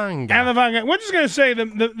 Alavanga. We're just going to say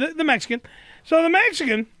the Mexican. So the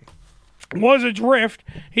Mexican was adrift.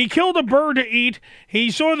 He killed a bird to eat.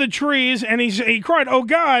 He saw the trees, and he cried, "Oh,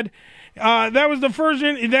 God." That was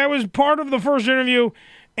that was part of the first interview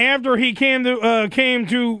after he came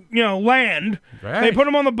to land. Right. They put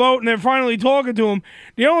him on the boat and they're finally talking to him.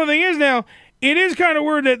 The only thing is now, it is kind of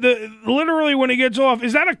weird that literally when he gets off,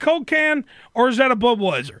 is that a Coke can or is that a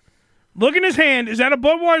Budweiser? Look in his hand. Is that a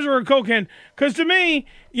Budweiser or a Coke can? Because to me,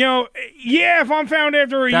 if I'm found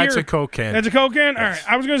after a year, that's a Coke can. That's a Coke can. All right.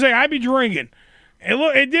 I was gonna say I'd be drinking.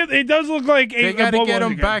 It does look like they got to get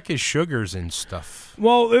him back his sugars and stuff.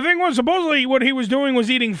 Well, the thing was, supposedly what he was doing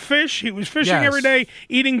was eating fish. He was fishing every day,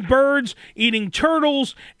 eating birds, eating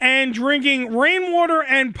turtles, and drinking rainwater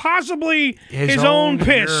and possibly his own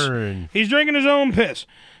piss. Urine. He's drinking his own piss.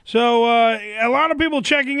 So a lot of people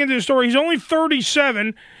checking into the story. He's only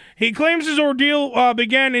 37. He claims his ordeal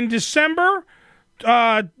began in December.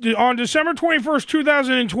 On December 21st,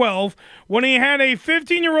 2012, when he had a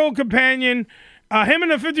 15-year-old companion. Him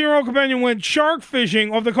and a 15-year-old companion went shark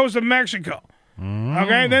fishing off the coast of Mexico.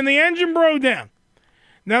 Okay, then the engine broke down.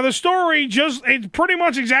 Now the story it's pretty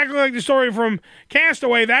much exactly like the story from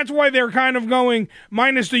Castaway. That's why they're kind of going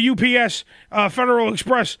minus the UPS Federal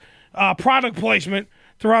Express product placement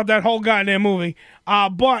throughout that whole goddamn movie.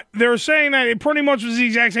 But they're saying that it pretty much was the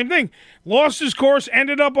exact same thing. Lost his course,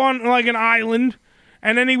 ended up on like an island,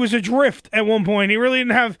 and then he was adrift at one point. He really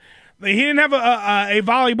didn't have a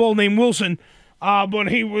volleyball named Wilson. But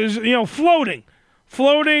he was, floating,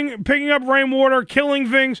 picking up rainwater, killing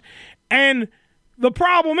things. And the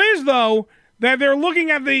problem is, though, that they're looking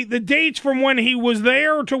at the dates from when he was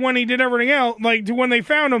there to when he did everything else, like to when they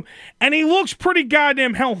found him, and he looks pretty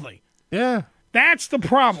goddamn healthy. Yeah. That's the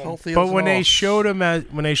problem. But when they showed him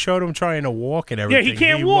trying to walk and everything, he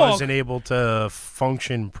can't walk. Wasn't able to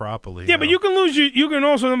function properly. Yeah, but you can lose. You can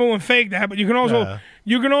also, number one, fake that. But you can also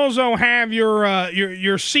have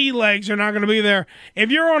your sea legs are not going to be there. If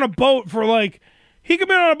you're on a boat for he could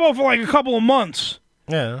be on a boat for a couple of months.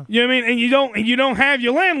 Yeah, you know what I mean. And you don't have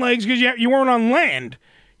your land legs because you weren't on land.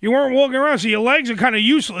 You weren't walking around, so your legs are kind of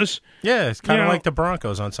useless. Yeah, it's kind of like the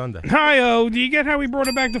Broncos on Sunday. Hi-oh, do you get how we brought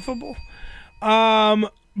it back to football?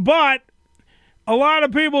 But a lot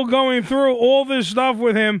of people going through all this stuff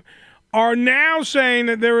with him are now saying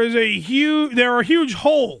that there are huge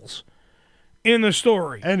holes in the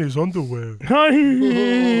story. And his underwear.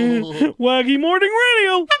 Wacky Morning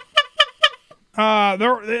Radio. A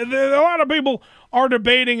lot of people are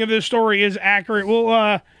debating if this story is accurate.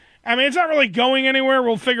 Well, it's not really going anywhere.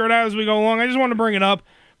 We'll figure it out as we go along. I just wanted to bring it up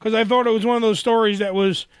because I thought it was one of those stories that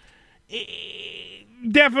was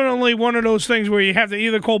definitely one of those things where you have to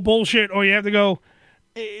either call bullshit or you have to go,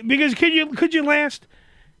 because could you last?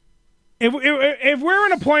 If we're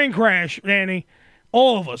in a plane crash, Danny,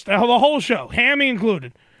 all of us, the whole show, Hammy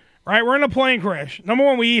included, right? We're in a plane crash. Number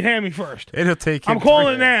one, we eat Hammy first. It'll take him. I'm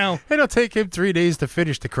calling it now. It'll take him 3 days to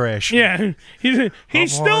finish the crash. Yeah, he's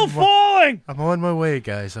still falling. I'm on my way,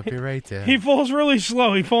 guys. I'll be right there. He falls really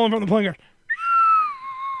slow. He's falling from the plane crash.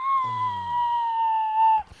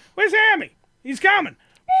 Where's Hammy? He's coming.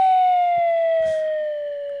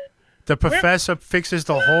 The professor fixes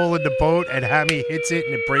the hole in the boat, and Hammy hits it,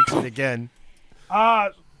 and it breaks it again.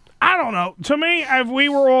 I don't know. To me, if we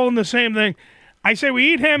were all in the same thing, I say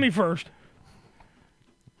we eat Hammy first.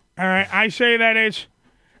 All right. I say that it's.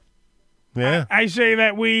 Yeah. I say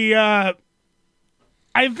that we. I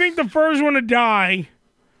think the first one to die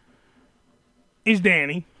is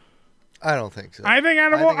Danny. I don't think so. I think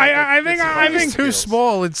out of all, I think he's too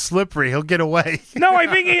small and slippery. He'll get away. No, I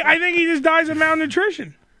think he just dies of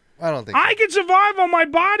malnutrition. I don't think I can survive on my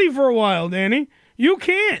body for a while, Danny. You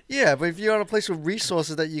can't. Yeah, but if you're on a place with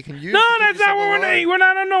resources that you can use. No, that's not what we're doing. We're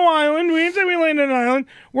not on no island. We didn't say we landed on an island.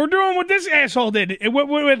 We're doing what this asshole did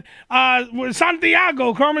with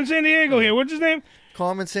Santiago, Carmen Sandiego here. What's his name?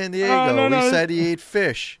 Carmen Sandiego. No. He said he ate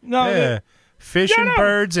fish. No. Yeah. Fish and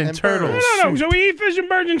birds and turtles. No. So we eat fish and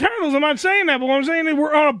birds and turtles. I'm not saying that, but what I'm saying is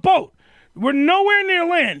we're on a boat. We're nowhere near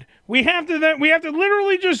land. We have to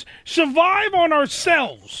literally just survive on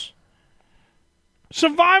ourselves.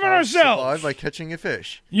 Survive by catching a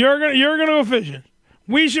fish. You're gonna go fishing.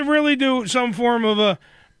 We should really do some form of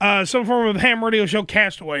ham radio show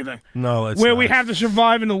Castaway thing. No, it's where not. we have to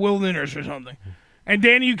survive in the wilderness or something. And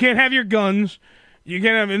Danny, you can't have your guns. You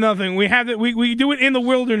can't have nothing. We have we do it in the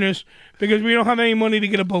wilderness because we don't have any money to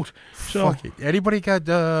get a boat. So fuck it. Anybody got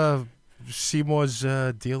Seymour's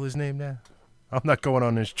dealer's name now? I'm not going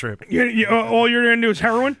on this trip. All you're going to do is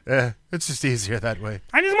heroin? Yeah, it's just easier that way.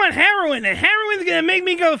 I just want heroin, and heroin's going to make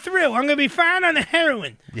me go through. I'm going to be fine on the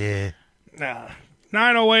heroin. Yeah.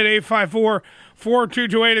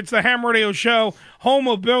 908-854-4228. It's the Ham Radio Show, home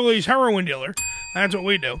of Billy's heroin dealer. That's what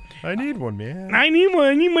we do. I need one, man. I need one.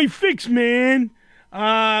 I need my fix, man.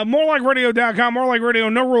 MoreLikeRadio.com, More Like Radio,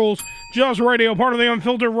 no rules, just radio, part of the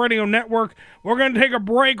Unfiltered Radio Network. We're going to take a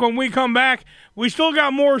break. When we come back, we still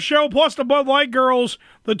got more show, plus the Bud Light Girls,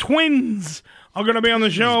 the twins, are going to be on the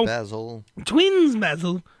show. Basil. Twins,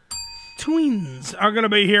 Basil. twins are going to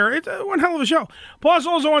be here. It's one hell of a show. Plus,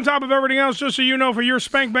 also on top of everything else, just so you know, for your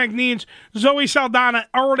Spank Bank needs, Zoe Saldana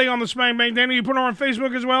already on the Spank Bank. Danny, you put her on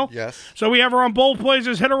Facebook as well? Yes. So we have her on both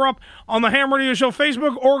places. Hit her up on the Ham Radio Show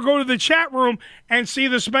Facebook or go to the chat room and see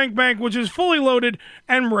the Spank Bank, which is fully loaded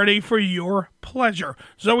and ready for your pleasure.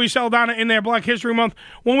 Zoe Saldana in there, Black History Month.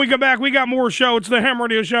 When we get back, we got more show. It's the Ham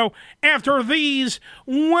Radio Show after these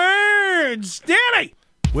words. Danny!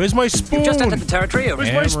 Where's my spoon? You've just entered the territory of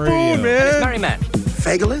Where's my spoon, man? It's Merry Men.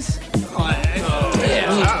 Fageless?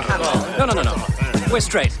 No. We're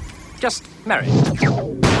straight. Just married.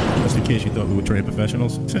 Just in case you thought we were trained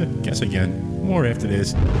professionals, guess again. More after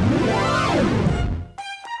this.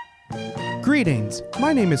 Greetings.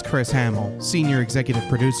 My name is Chris Hamill, Senior Executive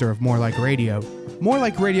Producer of More Like Radio. More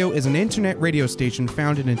Like Radio is an internet radio station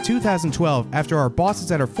founded in 2012 after our bosses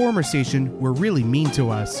at our former station were really mean to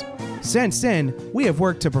us. Since then, we have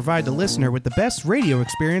worked to provide the listener with the best radio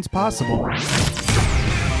experience possible.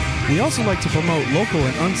 We also like to promote local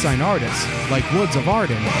and unsigned artists, like Woods of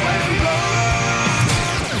Arden,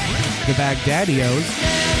 the Baghdadios,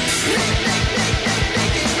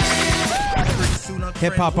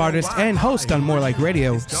 hip-hop artist and host on More Like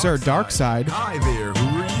Radio, Sir Darkside, Hi there,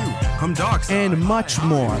 who are you? I'm Darkside. and much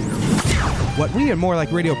more. What we at More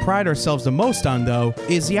Like Radio pride ourselves the most on, though,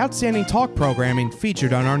 is the outstanding talk programming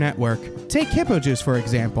featured on our network. Take Hippo Juice, for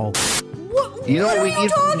example. What are you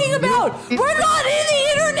talking about? We're not in the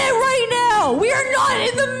internet right now. We are not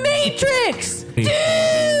in the Matrix,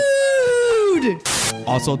 dude.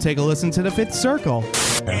 Also, take a listen to The Fifth Circle.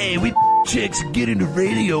 Hey, we chicks get into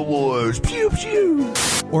radio wars. Pew pew.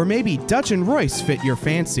 Or maybe Dutch and Royce fit your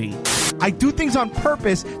fancy. I do things on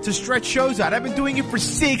purpose to stretch shows out. I've been doing it for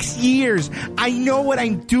 6 years. I know what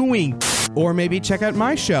I'm doing. Or maybe check out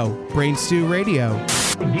my show, Brain Stew Radio.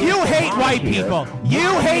 You hate white people.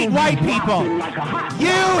 You hate white people.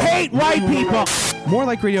 You hate white people. More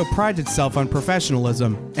Like Radio prides itself on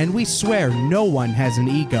professionalism, and we swear no one has an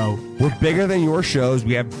ego. We're bigger than your shows.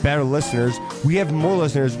 We have better listeners. We have more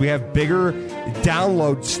listeners. We have bigger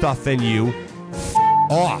download stuff than you.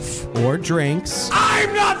 Off. Or drinks.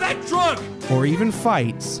 I'm not that drunk. Or even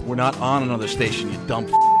fights. We're not on another station, you dumb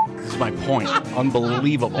This is my point.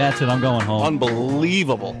 Unbelievable. That's it, I'm going home.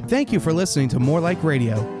 Unbelievable. Thank you for listening to More Like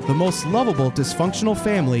Radio, the most lovable dysfunctional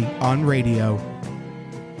family on radio.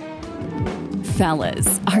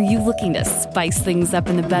 Fellas, are you looking to spice things up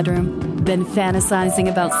in the bedroom? Been fantasizing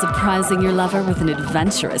about surprising your lover with an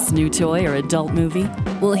adventurous new toy or adult movie?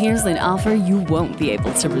 Well, here's an offer you won't be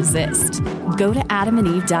able to resist. Go to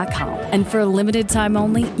adamandeve.com, and for a limited time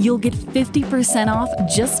only, you'll get 50% off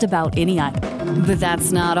just about any item. But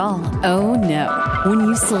that's not all. Oh no. When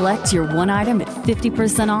you select your one item at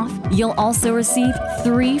 50% off, you'll also receive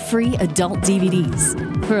 3 free adult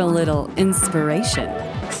DVDs for a little inspiration.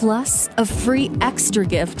 Plus, a free extra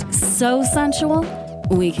gift so sensual,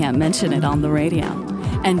 we can't mention it on the radio.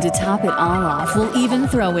 And to top it all off, we'll even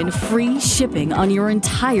throw in free shipping on your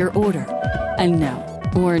entire order. And no,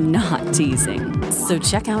 we're not teasing. So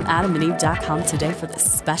check out adamandeve.com today for this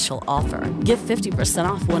special offer. Get 50%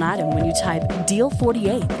 off one item when you type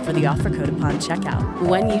DEAL48 for the offer code upon checkout.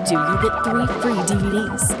 When you do, you get 3 free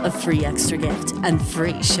DVDs, a free extra gift, and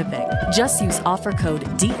free shipping. Just use offer code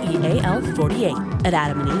DEAL48 at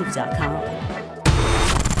adamandeve.com.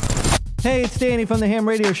 Hey, it's Danny from the Ham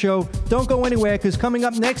Radio Show. Don't go anywhere, because coming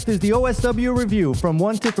up next is the OSW Review from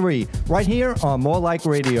 1 to 3, right here on More Like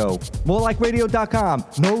Radio. MoreLikeRadio.com.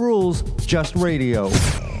 No rules, just radio.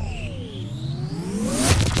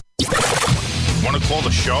 Want to call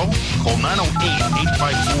the show? Call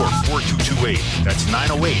 908-854-4228. That's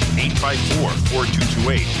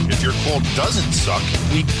 908-854-4228. If your call doesn't suck,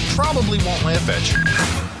 we probably won't laugh at you.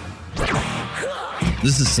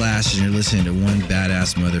 This is Slash, and you're listening to one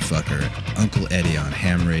badass motherfucker, Uncle Eddie on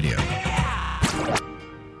Ham Radio.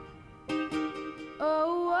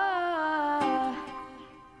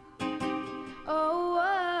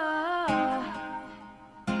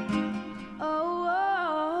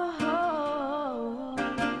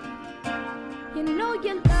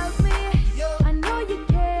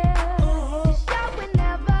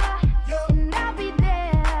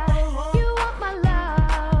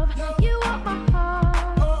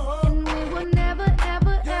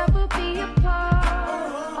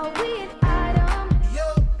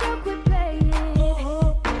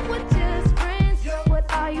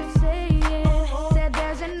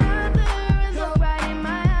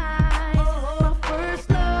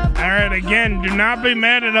 Again, do not be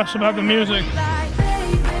mad at us about the music.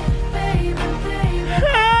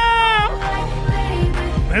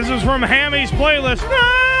 This is from Hammy's playlist.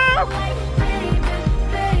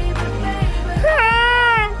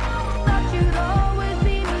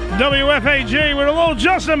 WFAG with a little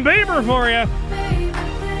Justin Bieber for you.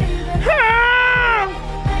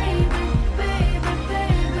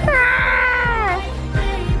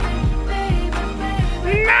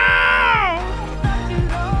 No!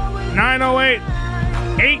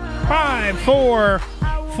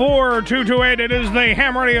 908-854-4228. It is the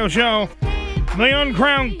Ham Radio Show. The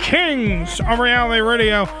uncrowned kings of reality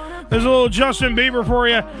radio. There's a little Justin Bieber for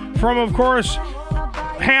you from, of course,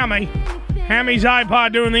 Hammy. Hammy's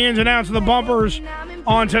iPod doing the ins and outs of the bumpers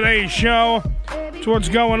on today's show. That's what's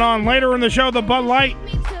going on. Later in the show, the Bud Light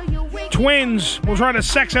Twins. We'll try to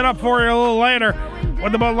sex it up for you a little later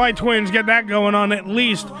with the Bud Light Twins. Get that going on at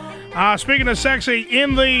least. Speaking of sexy,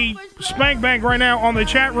 in the Spank Bank right now on the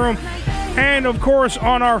chat room and, of course,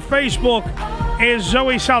 on our Facebook is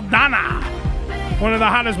Zoe Saldana, one of the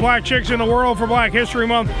hottest black chicks in the world for Black History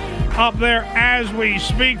Month, up there as we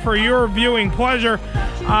speak for your viewing pleasure.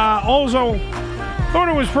 Also, thought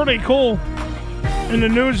it was pretty cool in the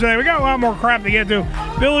news today. We got a lot more crap to get to.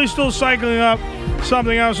 Billy's still cycling up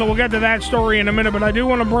something else, so we'll get to that story in a minute. But I do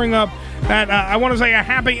want to bring up that I want to say a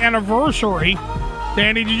happy anniversary.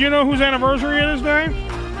 Danny, did you know whose anniversary it is today?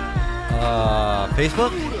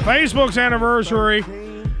 Facebook? Facebook's anniversary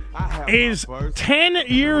is 10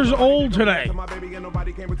 years old today.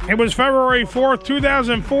 It was February 4th,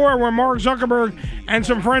 2004, where Mark Zuckerberg and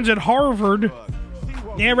some friends at Harvard,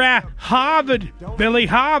 Harvard, Billy,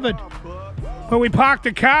 Harvard, when we parked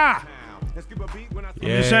the car. I'm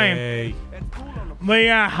just saying.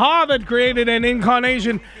 The Harvard created an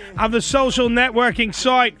incarnation of the social networking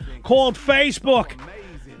site called Facebook.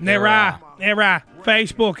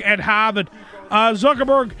 Facebook at Harvard.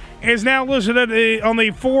 Zuckerberg is now listed on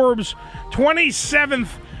the Forbes 27th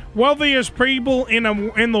wealthiest people in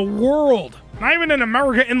the world. Not even in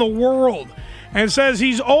America, in the world. And says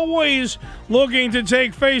he's always looking to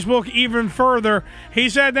take Facebook even further. He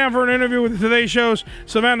sat down for an interview with Today Show's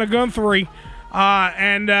Savannah Guthrie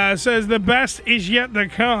and says the best is yet to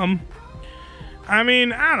come. I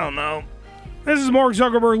mean, I don't know. This is Mark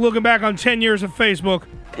Zuckerberg looking back on 10 years of Facebook.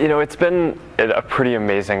 You know, it's been a pretty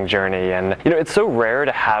amazing journey, and, you know, it's so rare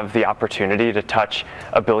to have the opportunity to touch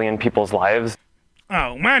 1 billion people's lives.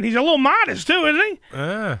 Oh, man, he's a little modest, too, isn't he?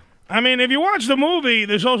 I mean, if you watch the movie,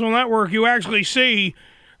 The Social Network, you actually see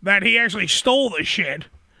that he actually stole the shit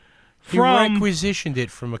from... He requisitioned it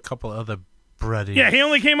from a couple other brothers. Yeah, he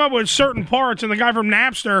only came up with certain parts, and the guy from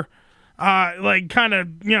Napster, kind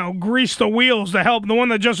of, greased the wheels to help. The one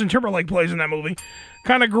that Justin Timberlake plays in that movie.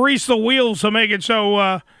 Kind of greased the wheels to make it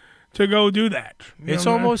so, to go do that. It's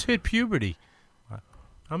almost hit puberty.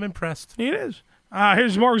 I'm impressed. It is.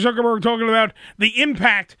 Here's Mark Zuckerberg talking about the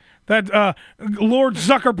impact that Lord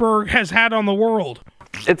Zuckerberg has had on the world.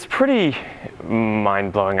 It's pretty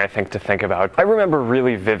mind-blowing, I think, to think about. I remember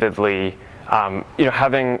really vividly,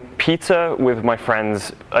 having pizza with my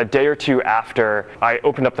friends a day or two after I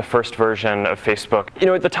opened up the first version of Facebook.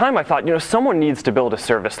 At the time I thought, someone needs to build a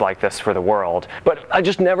service like this for the world. But I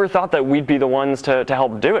just never thought that we'd be the ones to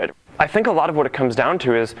help do it. I think a lot of what it comes down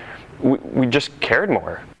to is we just cared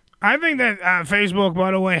more. I think that Facebook,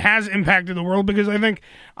 by the way, has impacted the world because I think,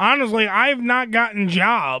 honestly, I've not gotten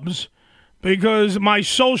jobs because my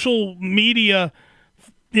social media,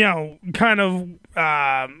 fan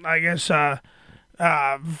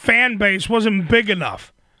base wasn't big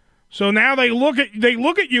enough. So now they look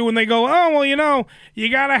at you and they go, oh, well, you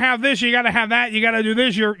got to have this, you got to have that, you got to do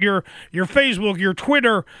this, your Facebook, your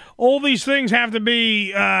Twitter, all these things have to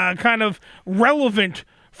be kind of relevant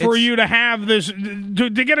for you to have this, to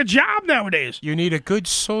get a job nowadays. You need a good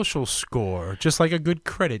social score, just like a good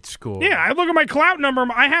credit score. Yeah, I look at my clout number.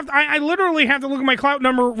 I literally have to look at my clout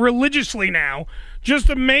number religiously now, just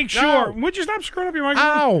to make sure. Would you stop screwing up your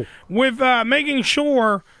microphone? With making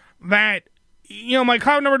sure that my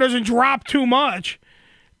clout number doesn't drop too much.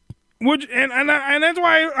 And that's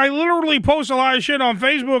why I literally post a lot of shit on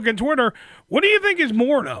Facebook and Twitter. What do you think is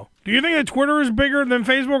more, though? Do you think that Twitter is bigger than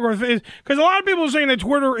Facebook? Because a lot of people are saying that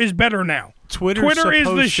Twitter is better now. Twitter is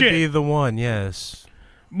the shit. To be the one, yes.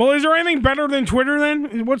 Well, is there anything better than Twitter,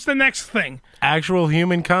 then? What's the next thing? Actual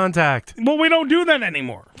human contact. Well, we don't do that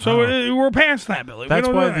anymore. So we're past that, Billy. That's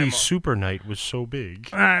why the Super Night was so big.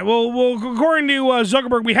 All right, well, according to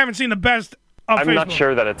Zuckerberg, we haven't seen the best of I'm Facebook. Not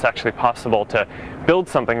sure that it's actually possible to build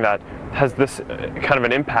something that has this kind of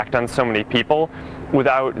an impact on so many people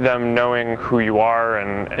without them knowing who you are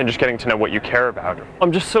and just getting to know what you care about.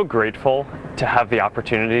 I'm just so grateful to have the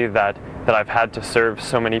opportunity that I've had to serve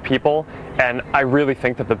so many people, and I really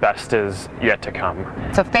think that the best is yet to come.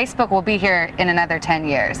 So Facebook will be here in another 10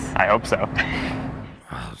 years. I hope so.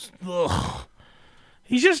 Ugh.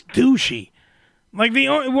 He's just douchey.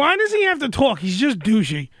 Why does he have to talk? He's just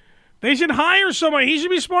douchey. They should hire somebody. He should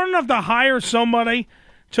be smart enough to hire somebody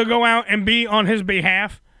to go out and be on his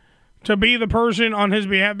behalf, to be the person on his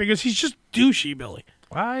behalf, because he's just douchey, Billy.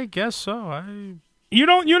 I guess so. You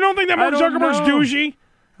don't think that Mark Zuckerberg's douchey?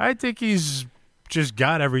 I think he's just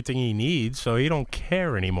got everything he needs, so he don't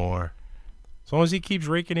care anymore. As long as he keeps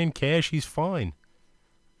raking in cash, he's fine.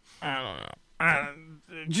 I don't know.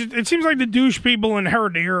 It seems like the douche people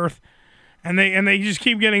inherit the earth, and they just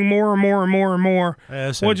keep getting more and more and more and more,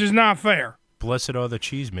 which is not fair. Blessed are the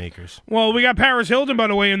cheesemakers. Well, we got Paris Hilton, by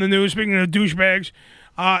the way, in the news. Speaking of douchebags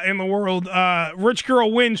in the world, rich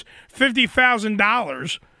girl wins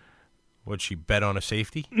 $50,000. Would she bet on a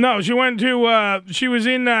safety? No, she went to. She was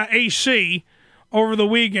in AC over the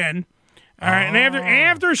weekend. All right, and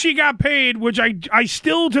after she got paid, which I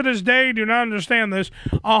still to this day do not understand this,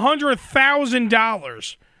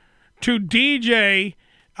 $100,000 to DJ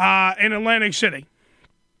in Atlantic City.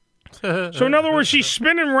 So in other words, she's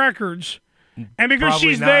spinning records, and because Probably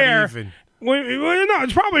she's not there, even. well, no,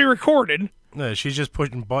 it's probably recorded. No, she's just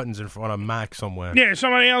pushing buttons in front of Mac somewhere. Yeah,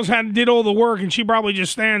 somebody else did all the work, and she probably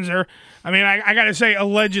just stands there. I mean, I got to say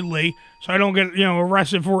allegedly, so I don't get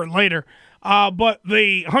arrested for it later. But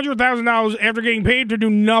the $100,000 after getting paid to do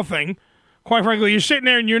nothing, quite frankly, you're sitting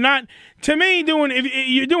there and you're not. To me, if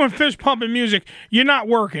you're doing fist pumping music, you're not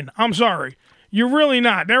working. I'm sorry, you're really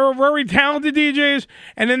not. There are very talented DJs,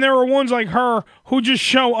 and then there are ones like her who just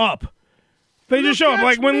show up. They just show up,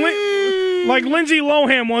 like when Lindsay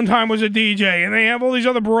Lohan one time was a DJ, and they have all these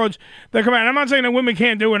other broads that come out. And I'm not saying that women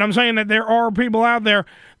can't do it. I'm saying that there are people out there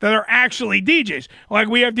that are actually DJs. Like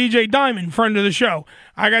we have DJ Diamond, friend of the show.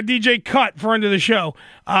 I got DJ Cut, friend of the show.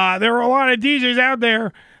 There are a lot of DJs out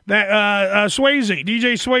there that Swayze,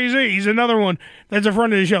 DJ Swayze, he's another one that's a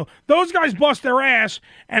friend of the show. Those guys bust their ass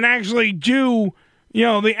and actually do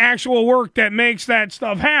the actual work that makes that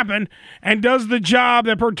stuff happen and does the job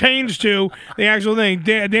that pertains to the actual thing.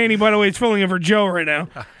 Danny, by the way, is filling in for Joe right now,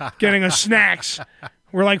 getting us snacks.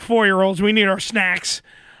 We're like 4-year-olds. We need our snacks.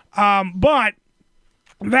 But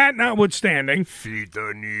that notwithstanding, feed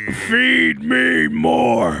the need. Feed me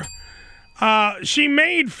more. She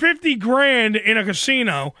made $50,000 in a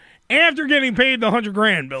casino after getting paid the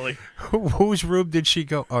 $100,000, Billy. Whose room did she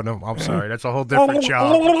go? Oh, no, I'm sorry. That's a whole different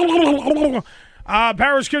job.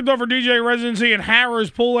 Paris kicked off her DJ residency at Harrah's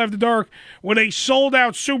Pool After Dark with a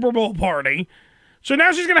sold-out Super Bowl party. So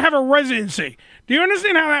now she's going to have a residency. Do you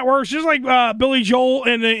understand how that works? Just like Billy Joel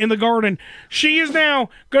in the Garden. She is now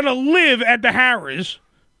going to live at the Harrah's,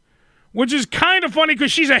 which is kind of funny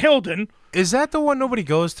because she's a Hilton. Is that the one nobody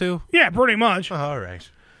goes to? Yeah, pretty much. Oh, all right.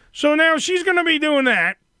 So now she's going to be doing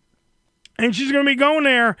that, and she's going to be going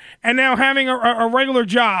there and now having a regular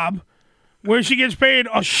job where she gets paid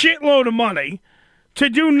a shitload of money to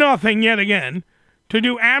do nothing yet again, to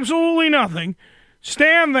do absolutely nothing,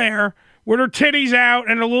 stand there with her titties out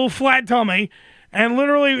and a little flat tummy, and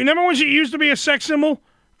literally, remember when she used to be a sex symbol?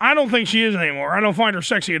 I don't think she is anymore. I don't find her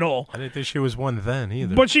sexy at all. I didn't think she was one then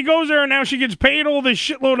either. But she goes there and now she gets paid all this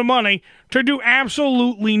shitload of money to do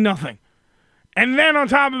absolutely nothing. And then on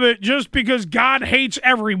top of it, just because God hates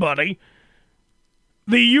everybody,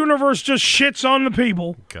 the universe just shits on the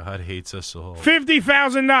people. God hates us all. $50,000.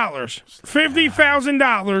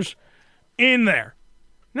 $50,000 in there.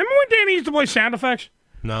 Remember when Danny used to play sound effects?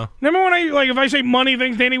 No. Remember when if I say money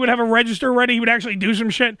things, Danny would have a register ready. He would actually do some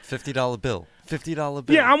shit. $50 bill. $50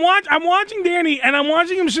 bill. Yeah, I'm watching Danny, and I'm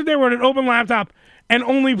watching him sit there with an open laptop and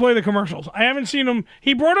only play the commercials. I haven't seen him.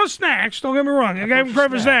 He brought us snacks. Don't get me wrong. I gave him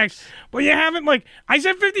credit for snacks. But you haven't, I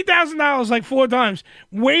said $50,000 4 times,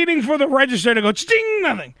 waiting for the register to go, ching,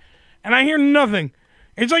 nothing. And I hear nothing.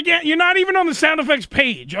 It's like, yeah, you're not even on the sound effects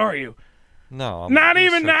page, are you? No. Not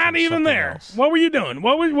even there. Else. What were you doing?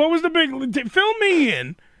 What was the big... Fill me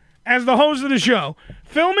in, as the host of the show.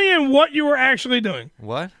 Fill me in what you were actually doing.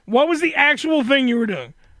 What? What was the actual thing you were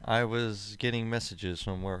doing? I was getting messages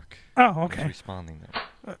from work. Oh, okay. I was responding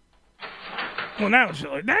there. Well, now it's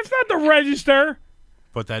silly. That's not the register.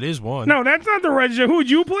 But that is one. No, that's not the register. Who,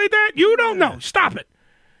 you played that? You don't know. Stop it.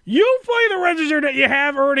 You play the register that you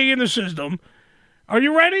have already in the system. Are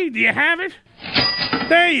you ready? Do you have it?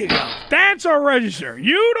 There you go. That's our register.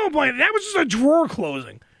 You don't play it. That was just a drawer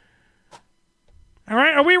closing. All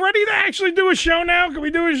right, are we ready to actually do a show now? Can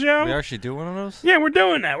we do a show? We actually do one of those? Yeah, we're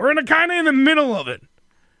doing that. We're kind of in the middle of it.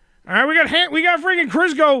 All right, we got freaking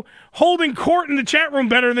Crisco holding court in the chat room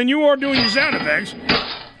better than you are doing your sound effects.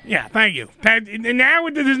 Yeah, thank you. Now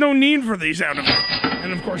there's no need for these sound effects,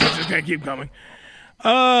 and of course it's just gonna keep coming.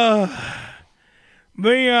 All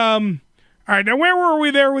right, now where were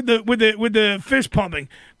we there with the fist pumping?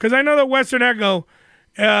 Because I know that Western Echo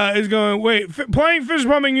is going, wait, playing fist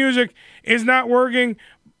pumping music is not working.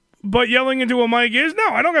 but yelling into a mic is? No,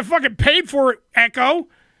 I don't get fucking paid for it, Echo.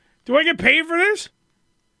 Do I get paid for this?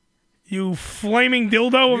 You flaming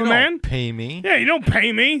dildo of a man? Pay me. Yeah, you don't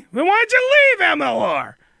pay me. Then why'd you leave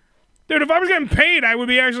MLR? Dude, if I was getting paid, I would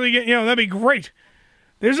be actually getting, that'd be great.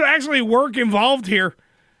 There's actually work involved here.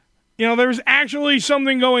 There's actually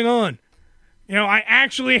something going on. I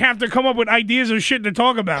actually have to come up with ideas of shit to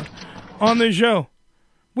talk about on this show.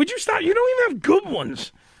 Would you stop? You don't even have good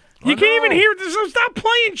ones. You can't even hear this, so stop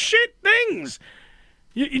playing shit things.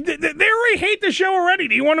 They already hate the show already.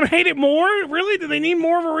 Do you want them to hate it more? Really? Do they need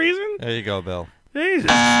more of a reason? There you go, Bill.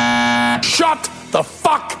 Jesus. Shut the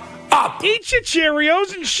fuck up! Eat your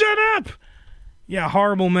Cheerios and shut up. Yeah,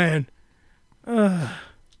 horrible man.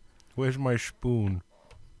 Where's my spoon?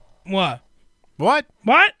 What? What?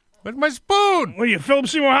 What? Where's my spoon? What are you, Philip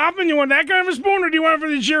Seymour Hoffman? You want that kind of a spoon, or do you want it for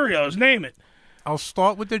the Cheerios? Name it. I'll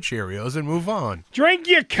start with the Cheerios and move on. Drink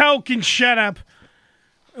your Coke and shut up.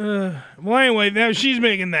 Well, anyway, now she's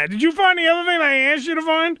making that. Did you find the other thing I asked you to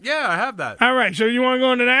find? Yeah, I have that. All right, so you want to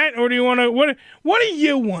go into that, or do you want to? What do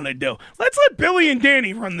you want to do? Let's let Billy and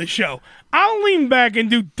Danny run the show. I'll lean back and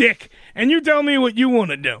do dick, and you tell me what you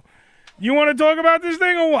want to do. You want to talk about this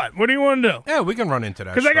thing or what? What do you want to do? Yeah, we can run into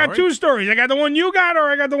that. Because I got two stories. I got the one you got, or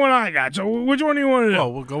I got the one I got. So which one do you want to do? Oh,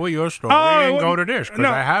 we'll go with your story and go to this because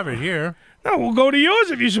I have it here. No, we'll go to yours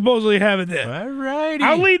if you supposedly have it there. All righty.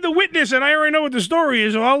 I'll lead the witness, and I already know what the story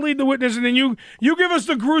is, so I'll lead the witness, and then you give us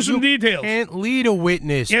the gruesome details. You can't lead a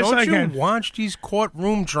witness. Yes, Don't I you can. watch these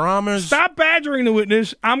courtroom dramas? Stop badgering the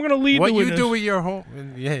witness. I'm going to lead the witness. What you do with your whole...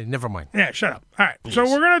 Yeah, never mind. Yeah, shut up. All right, so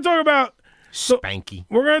we're going to talk about... Spanky.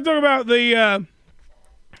 We're going to talk about the...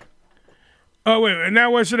 Oh, wait, and now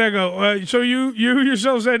where should I go? So you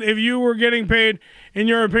yourself said if you were getting paid, in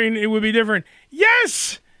your opinion, it would be different.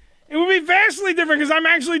 Yes! It would be vastly different because I'm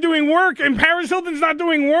actually doing work and Paris Hilton's not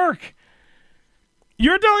doing work.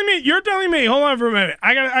 You're telling me, hold on for a minute.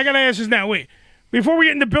 I gotta ask this now. Wait. Before we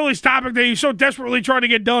get into Billy's topic that you so desperately tried to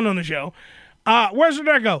get done on the show, where should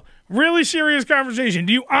that go? Really serious conversation.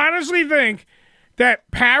 Do you honestly think that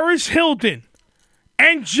Paris Hilton,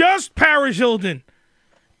 and just Paris Hilton,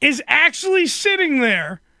 is actually sitting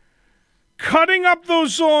there cutting up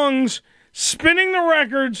those songs, spinning the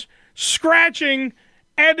records, scratching,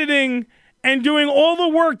 editing, and doing all the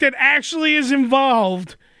work that actually is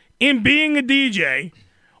involved in being a DJ?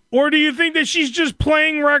 Or do you think that she's just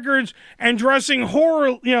playing records and dressing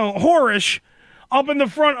whorish up in the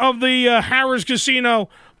front of the Harrah's Casino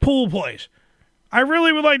pool place? I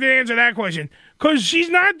really would like to answer that question, because she's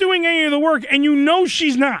not doing any of the work, and you know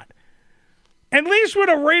she's not. At least with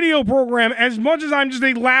a radio program, as much as I'm just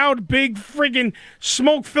a loud, big, friggin'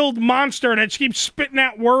 smoke-filled monster that keeps spitting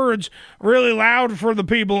out words really loud for the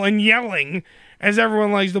people and yelling, as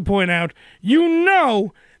everyone likes to point out, you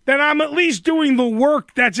know that I'm at least doing the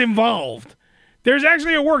work that's involved. There's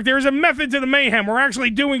actually a work. There's a method to the mayhem. We're actually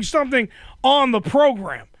doing something on the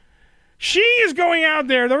program. She is going out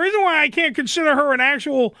there. The reason why I can't consider her an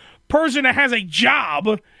actual person that has a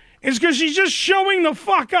job is because she's just showing the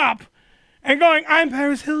fuck up and going, I'm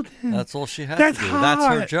Paris Hilton. That's all she has That's to do. hot.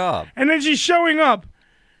 That's her job. And then she's showing up.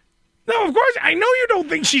 No, of course, I know you don't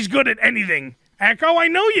think she's good at anything, Echo. I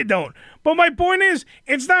know you don't. But my point is,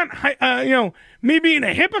 it's not, me being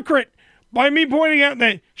a hypocrite by me pointing out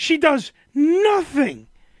that she does nothing.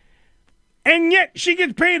 And yet she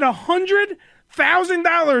gets paid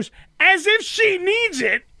 $100,000 as if she needs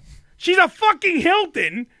it. She's a fucking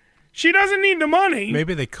Hilton. She doesn't need the money.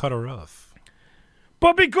 Maybe they cut her off.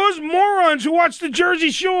 But because morons who watch the Jersey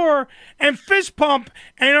Shore and fist pump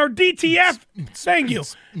and are DTF, thank you,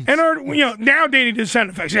 and are now dating the sound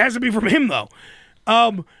effects. It has to be from him though.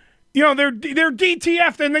 They're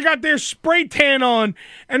DTF and they got their spray tan on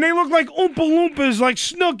and they look like Oompa Loompas, like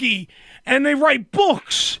Snooki, and they write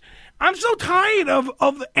books. I'm so tired of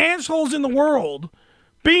the assholes in the world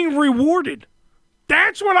being rewarded.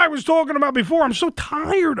 That's what I was talking about before. I'm so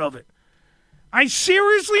tired of it. I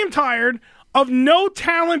seriously am tired of no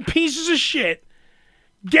talent pieces of shit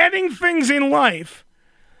getting things in life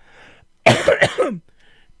and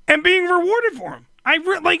being rewarded for them.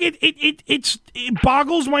 It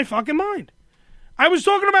boggles my fucking mind. I was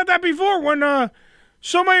talking about that before when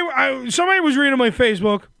somebody was reading my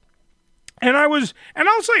Facebook, and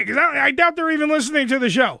I'll say, because I doubt they're even listening to the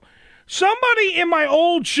show. Somebody in my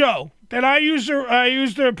old show that I used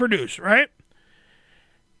to produce, right?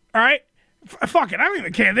 All right. Fuck it, I don't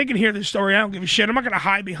even care. They can hear this story. I don't give a shit. I'm not going to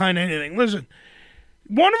hide behind anything. Listen,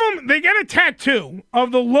 one of them, they get a tattoo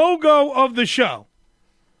of the logo of the show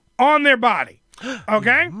on their body.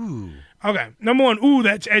 Okay? Ooh. Okay, number one, ooh,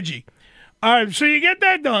 that's edgy. All right, so you get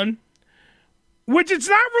that done. which it's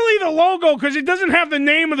not really the logo because it doesn't have the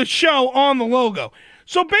name of the show on the logo.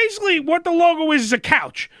 So basically what the logo is a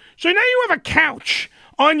couch. So now you have a couch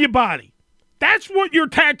on your body. That's what your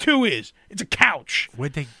tattoo is. It's a couch.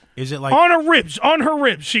 Is it like on her ribs? On her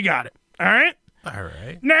ribs, she got it. All right. All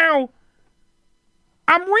right. Now,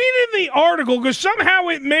 I'm reading the article because somehow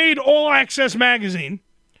it made All Access Magazine,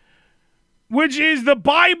 which is the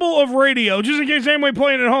Bible of radio. Just in case anybody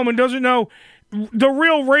playing at home and doesn't know the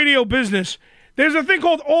real radio business, there's a thing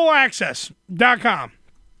called allaccess.com.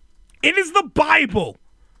 It is the Bible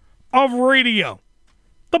of radio.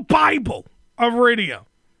 The Bible of radio.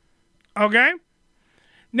 Okay?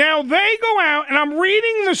 Now, they go out, and I'm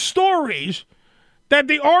reading the stories that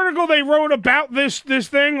the article they wrote about this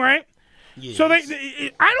thing, right? Yes. So I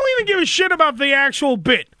don't even give a shit about the actual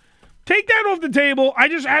bit. Take that off the table. I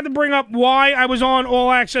just had to bring up why I was on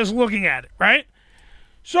All Access looking at it, right?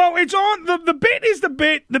 So it's on, the bit is the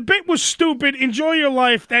bit. The bit was stupid. Enjoy your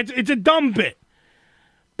life. It's a dumb bit.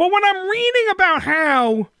 But when I'm reading about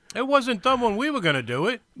how... It wasn't dumb when we were going to do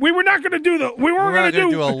it. We were not going to do we weren't going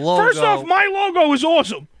to do a logo. First off, my logo is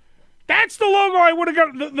awesome. That's the logo I would have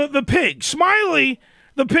got. The pig. Smiley,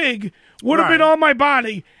 the pig, would have been on my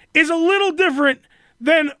body. Is a little different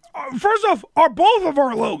than... first off, are both of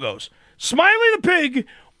our logos. Smiley the pig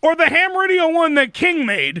or the ham radio one that King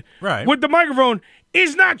made with the microphone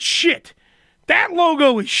is not shit. That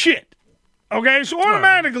logo is shit. Okay? So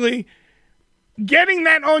automatically... Getting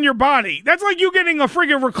that on your body, that's like you getting a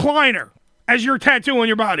friggin' recliner as your tattoo on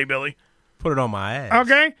your body, Billy. Put it on my ass.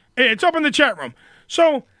 Okay? It's up in the chat room.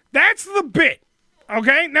 So, that's the bit.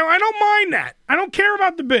 Okay? Now, I don't mind that. I don't care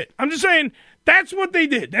about the bit. I'm just saying, that's what they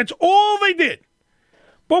did. That's all they did.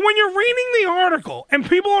 But when you're reading the article, and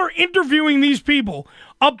people are interviewing these people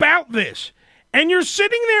about this, and you're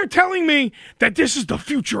sitting there telling me that this is the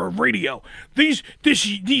future of radio. These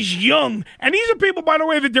young, and these are people, by the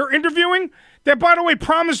way, that they're interviewing, that, by the way,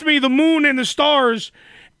 promised me the moon and the stars,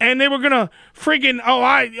 and they were going to friggin',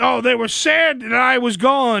 they were sad that I was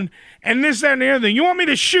gone, and this, that, and the other thing. You want me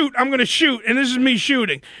to shoot? I'm going to shoot, and this is me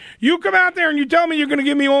shooting. You come out there and you tell me you're going to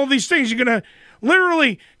give me all these things. You're going to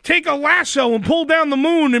literally take a lasso and pull down the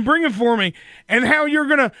moon and bring it for me, and how you're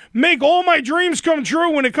going to make all my dreams come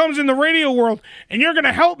true when it comes in the radio world, and you're going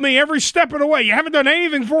to help me every step of the way. You haven't done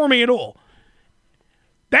anything for me at all.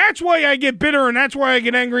 That's why I get bitter, and that's why I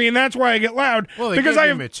get angry, and that's why I get loud. Well, because I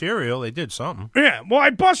have material. They did something. Yeah. Well, I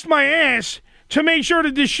bust my ass to make sure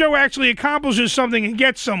that this show actually accomplishes something and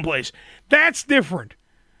gets someplace. That's different.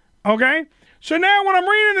 Okay? So now when I'm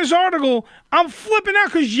reading this article, I'm flipping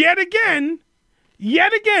out because yet again,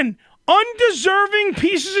 undeserving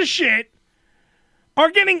pieces of shit are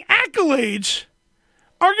getting accolades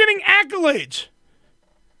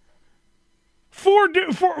for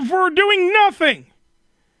doing nothing.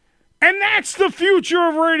 And that's the future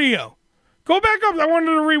of radio. Go back up. I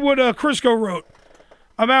wanted to read what Crisco wrote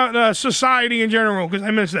about society in general, because I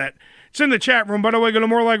missed that. It's in the chat room. By the way, go to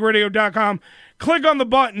morelikeradio.com. Click on the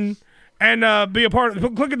button and be a part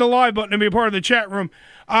of click at the live button and be a part of the chat room.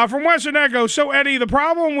 From Western Echo, so Eddie, the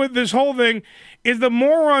problem with this whole thing is the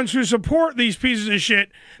morons who support these pieces of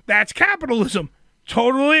shit. That's capitalism.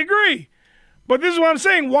 Totally agree. But this is what I'm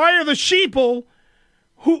saying. Why are the sheeple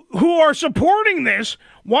who are supporting this,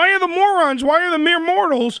 why are the morons, why are the mere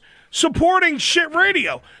mortals supporting shit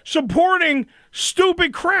radio, supporting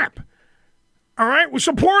stupid crap? All right? We're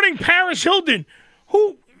supporting Paris Hilton,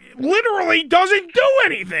 who literally doesn't do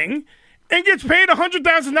anything and gets paid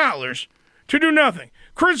 $100,000 to do nothing.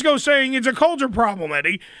 Crisco saying it's a culture problem,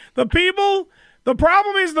 Eddie. The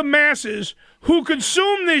problem is the masses who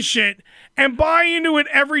consume this shit and buy into it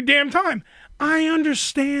every damn time. I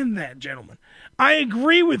understand that, gentlemen. I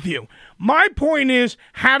agree with you. My point is,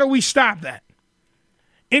 how do we stop that?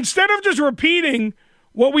 Instead of just repeating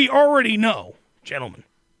what we already know, gentlemen,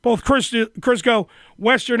 both Crisco,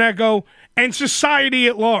 Western Echo, and society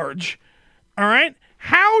at large, all right?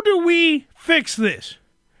 How do we fix this?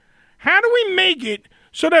 How do we make it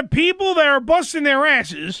so that people that are busting their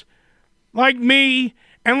asses, like me,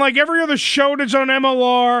 and like every other show that's on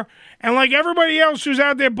MLR, and like everybody else who's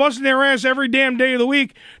out there busting their ass every damn day of the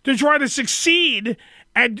week to try to succeed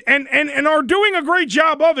and are doing a great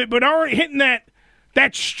job of it, but aren't hitting that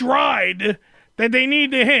stride that they need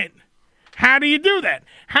to hit. How do you do that?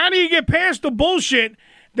 How do you get past the bullshit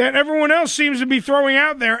that everyone else seems to be throwing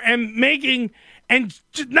out there and making, and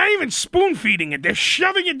just not even spoon feeding it? They're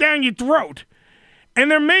shoving it down your throat, and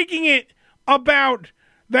they're making it about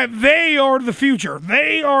that they are the future.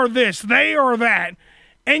 They are this. They are that.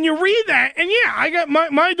 And you read that, and yeah, I got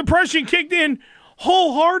my depression kicked in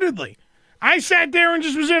wholeheartedly. I sat there and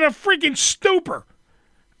just was in a freaking stupor.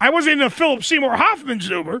 I wasn't in a Philip Seymour Hoffman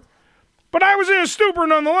stupor, but I was in a stupor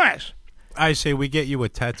nonetheless. I say we get you a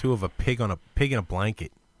tattoo of a pig in a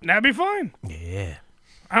blanket. That'd be fine. Yeah.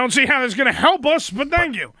 I don't see how that's going to help us, but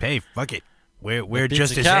thank you. Hey, fuck it. We're beats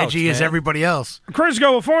just the as couch, edgy as man. everybody else.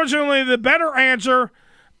 Crisco, unfortunately, the better answer,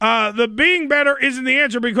 the being better isn't the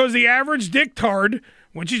answer because the average dicktard,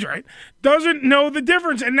 which he's right, doesn't know the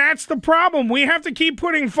difference, and that's the problem. We have to keep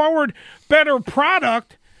putting forward better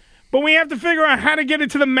product, but we have to figure out how to get it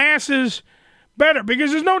to the masses better,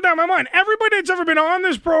 because there's no doubt in my mind, everybody that's ever been on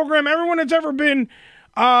this program, everyone that's ever been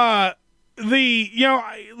I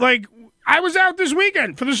was out this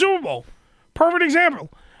weekend for the Super Bowl. Perfect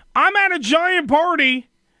example. I'm at a giant party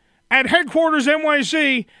at headquarters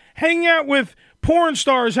NYC, hanging out with porn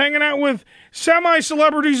stars, hanging out with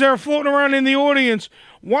semi-celebrities that are floating around in the audience,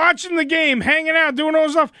 watching the game, hanging out, doing all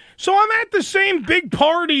this stuff. So I'm at the same big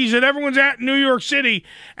parties that everyone's at in New York City,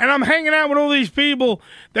 and I'm hanging out with all these people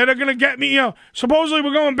that are going to get me, supposedly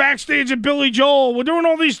we're going backstage at Billy Joel. We're doing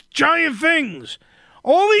all these giant things.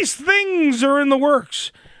 All these things are in the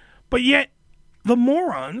works. But yet, the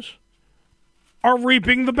morons are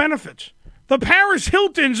reaping the benefits. The Paris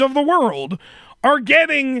Hiltons of the world are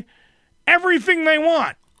getting everything they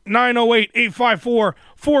want.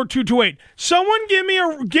 908-854-4228. Someone give me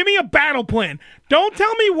a battle plan. Don't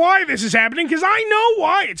tell me why this is happening, because I know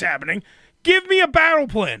why it's happening. Give me a battle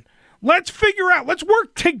plan. Let's figure out. Let's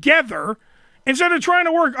work together instead of trying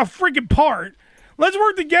to work a freaking part. Let's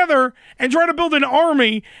work together and try to build an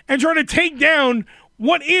army and try to take down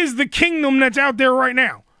what is the kingdom that's out there right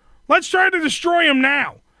now. Let's try to destroy them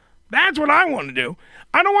now. That's what I want to do.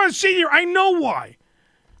 I don't want to sit here. I know why.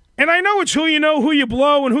 And I know it's who you know, who you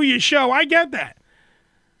blow, and who you show. I get that.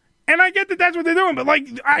 And I get that that's what they're doing. But,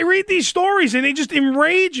 I read these stories, and they just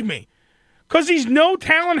enrage me. Because these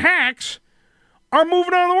no-talent hacks are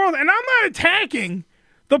moving on the world. And I'm not attacking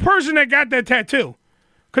the person that got that tattoo.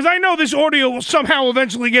 Because I know this audio will somehow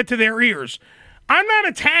eventually get to their ears. I'm not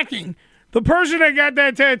attacking the person that got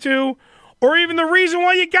that tattoo or even the reason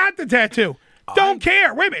why you got the tattoo. Don't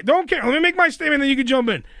care. Wait a minute. Don't care. Let me make my statement, then you can jump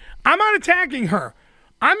in. I'm not attacking her.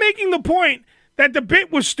 I'm making the point that the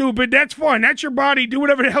bit was stupid. That's fine. That's your body. Do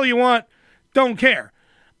whatever the hell you want. Don't care.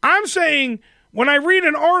 I'm saying when I read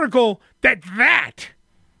an article that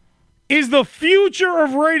is the future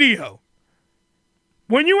of radio,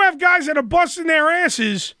 when you have guys that are busting their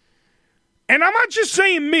asses, and I'm not just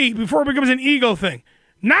saying me before it becomes an ego thing,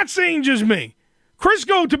 not saying just me,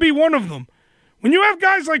 Crisco to be one of them. When you have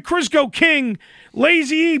guys like Crisco King,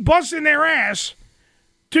 Lazy E busting their ass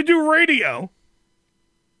to do radio,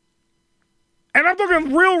 and I'm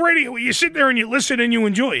talking real radio where you sit there and you listen and you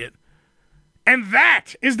enjoy it, and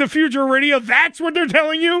that is the future of radio, that's what they're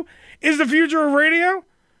telling you is the future of radio,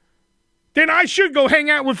 then I should go hang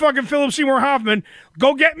out with fucking Philip Seymour Hoffman,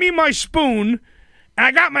 go get me my spoon, and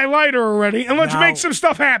I got my lighter already, and let's make some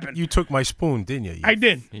stuff happen. You took my spoon, didn't you? I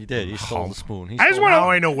did. He did. He stole the spoon. Now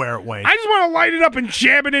I know where it went. I just want to light it up and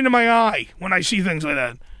jab it into my eye when I see things like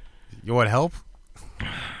that. You want help?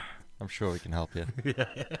 I'm sure we can help you.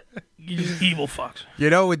 You just evil fucks.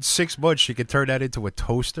 In 6 months, you could turn that into a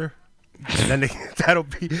toaster, and then that'll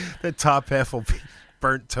be the top half will be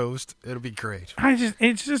burnt toast. It'll be great.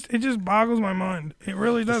 It just boggles my mind. It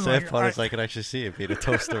really does. The sad part is I can actually see it being a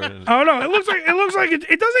toaster. Oh no! It looks like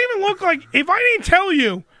it doesn't even look like. If I didn't tell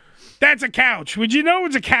you, that's a couch. Would you know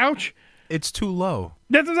it's a couch? It's too low.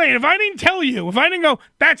 That's what I'm saying. If I didn't tell you, if I didn't go,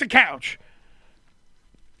 that's a couch.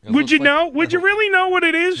 Would you know? Would you really know what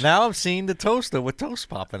it is? Now I'm seeing the toaster with toast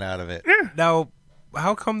popping out of it. Yeah. Now,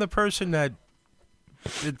 how come the person that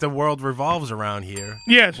the world revolves around here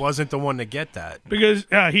wasn't the one to get that? Because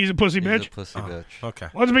he's a pussy bitch. He's a pussy bitch. Okay.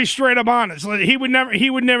 Let's be straight up honest. He would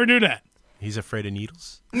never do that. He's afraid of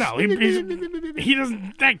needles? No, he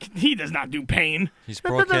doesn't. He does not do pain. He's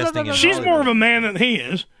broadcasting. She's more of a man than he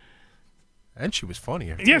is. And she was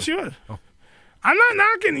funnier. Yes, she was. Oh. I'm not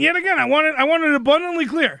knocking. Yet again, I want it abundantly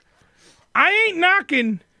clear. I ain't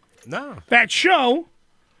knocking that show.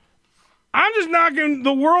 I'm just knocking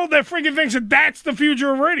the world that freaking thinks that that's the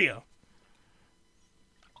future of radio.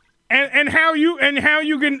 And how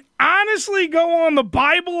you can honestly go on the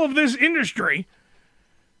Bible of this industry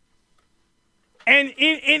and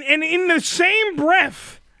in the same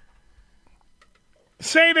breath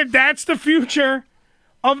say that that's the future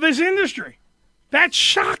of this industry. That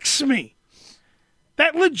shocks me.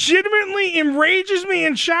 That legitimately enrages me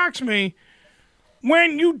and shocks me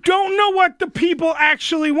when you don't know what the people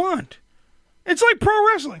actually want. It's like pro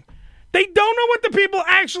wrestling. They don't know what the people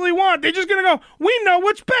actually want. They're just going to go, we know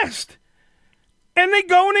what's best. And they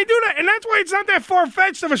go and they do that. And that's why it's not that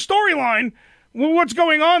far-fetched of a storyline what's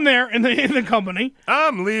going on there in the company.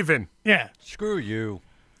 I'm leaving. Yeah. Screw you.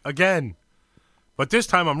 Again. But this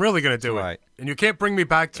time I'm really going to do it. And you can't bring me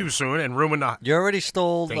back too soon and ruin the... You already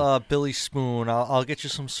stole Billy's spoon. I'll get you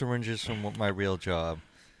some syringes from my real job.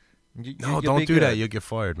 No, don't do that. You'll get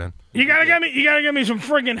fired, man. You gotta get me some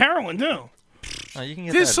friggin' heroin too. You can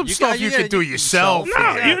get There's that. some stuff you can do yourself.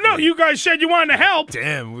 No, you guys said you wanted to help.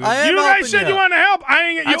 Damn. You guys said you wanted to help.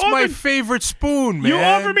 That's my favorite spoon, man. You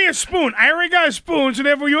offered me a spoon. I already got a spoon, so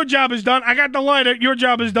therefore your job is done. I got the lighter. Your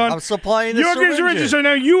job is done. I'm supplying the syringes. So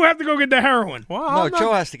now you have to go get the heroin. No,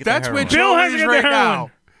 Joe has to get the heroin. That's where Bill has to get the heroin.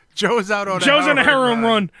 Now. Joe's out on Joe's on a a heroin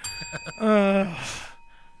run.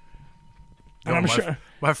 And I'm sure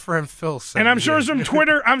my friend Phil said. And I'm sure some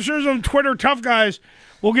Twitter tough guys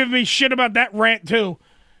will give me shit about that rant too.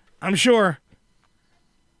 I'm sure.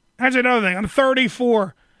 That's another thing. I'm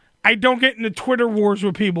 34. I don't get into Twitter wars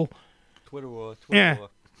with people. Twitter war.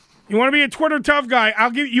 You want to be a Twitter tough guy?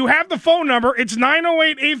 You have the phone number. It's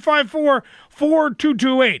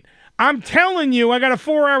 908-854-4228. I'm telling you, I got a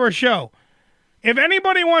 4-hour show. If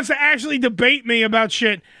anybody wants to actually debate me about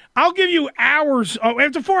shit, I'll give you hours. Oh,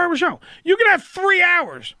 it's a 4-hour show. You can have 3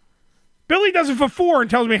 hours. Billy does it for 4 and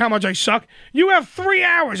tells me how much I suck. You have 3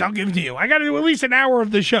 hours I'll give to you. I got to do at least an hour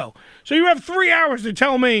of the show. So you have 3 hours to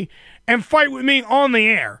tell me and fight with me on the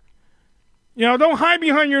air. You know, don't hide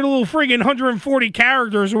behind your little friggin' 140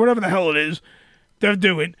 characters or whatever the hell it is to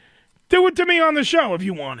do it. Do it to me on the show if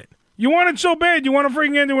you want it. You want it so bad, you want to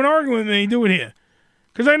friggin' get into an argument with me, do it here.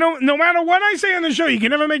 Because I know no matter what I say on the show, you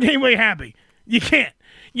can never make anybody happy. You can't.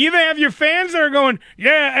 You either have your fans that are going,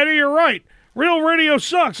 yeah, Eddie, you're right. Real radio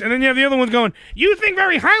sucks. And then you have the other ones going, you think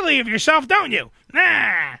very highly of yourself, don't you?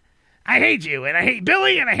 Nah, I hate you. And I hate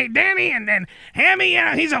Billy, and I hate Danny, and then Hammy,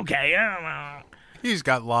 he's okay. I don't know. He's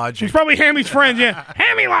got logic. He's probably Hammy's friend, yeah.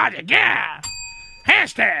 Hammy logic, yeah.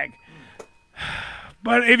 Hashtag.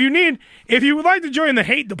 But if you would like to join the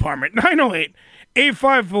hate department,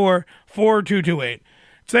 908-854-4228.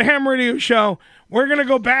 It's the Ham Radio Show. We're going to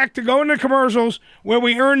go back to going to commercials where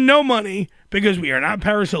we earn no money because we are not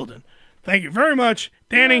Paris Hilton. Thank you very much.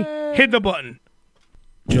 Danny, hit the button.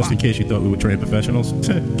 Just in case you thought we were trained professionals,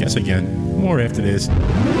 guess again. More after this.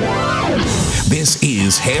 This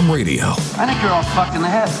is Ham Radio. I think you're all fucked in the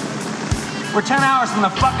head. We're 10 hours from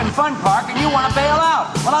the fucking fun park and you want to bail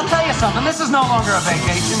out. Well, I'll tell you something. This is no longer a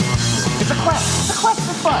vacation. It's a quest. It's a quest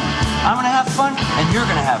for fun. I'm going to have fun and you're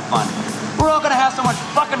going to have fun. We're all going to have so much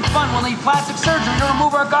fucking fun we'll need plastic surgery to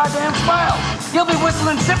remove our goddamn smiles. You'll be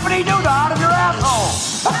whistling Symphony Doodah out of your asshole.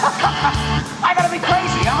 I gotta be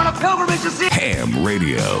crazy. I'm on a pilgrimage to see Ham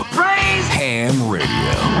Radio. Praise Ham Radio.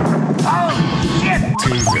 Oh, shit.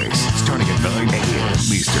 Tuesdays, starting at 9 a.m.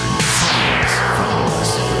 Eastern. Follow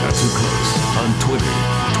us. Not too close. On Twitter.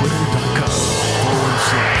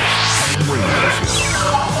 Twitter.com/Ham Radio Show.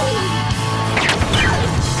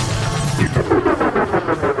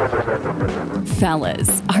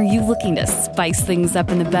 Fellas, are you looking to spice things up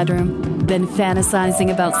in the bedroom? Been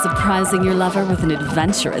fantasizing about surprising your lover with an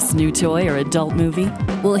adventurous new toy or adult movie?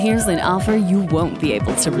 Well, here's an offer you won't be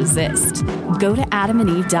able to resist. Go to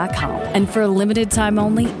adamandeve.com, and for a limited time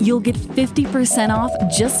only, you'll get 50% off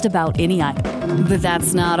just about any item. But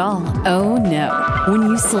that's not all. Oh no. When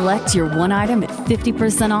you select your one item at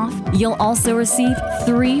 50% off, you'll also receive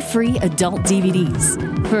 3 free adult DVDs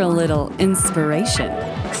for a little inspiration.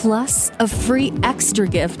 Plus, a free extra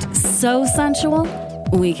gift so sensual,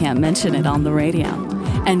 we can't mention it on the radio.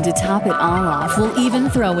 And to top it all off, we'll even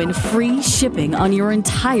throw in free shipping on your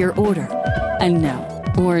entire order. And no,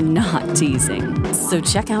 we're not teasing. So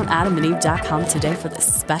check out adamandeve.com today for this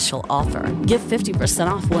special offer. Get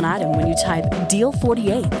 50% off one item when you type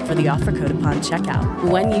DEAL48 for the offer code upon checkout.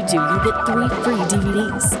 When you do, you get 3 free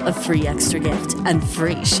DVDs, a free extra gift, and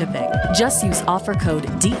free shipping. Just use offer code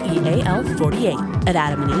DEAL48 at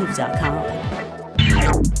adamandeve.com.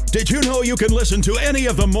 Did you know you can listen to any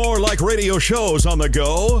of the More Like Radio shows on the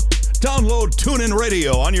go? Download TuneIn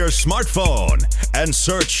Radio on your smartphone and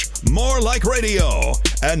search More Like Radio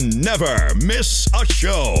and never miss a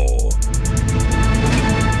show.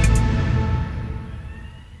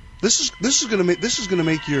 This is gonna make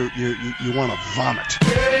you want to vomit.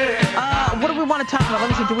 What do we want to talk about? Let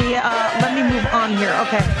me see. Let me move on here.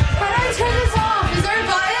 Okay. How do I turn this off? Is there a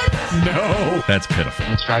button? No. That's pitiful.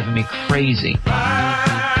 It's driving me crazy.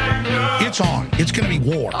 It's on. It's going to be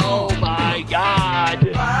war. Oh, my God.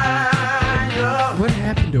 What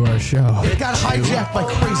happened to our show? It got hijacked by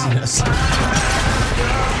craziness.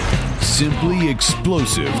 Simply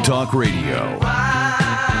explosive talk radio.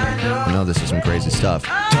 I know this is some crazy stuff.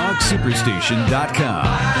 TalkSuperstation.com.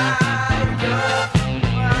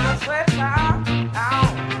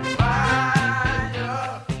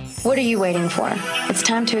 What are you waiting for? It's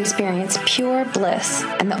time to experience pure bliss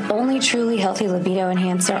and the only truly healthy libido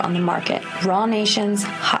enhancer on the market, Raw Nation's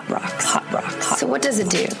Hot Rocks. Hot Rocks. So what does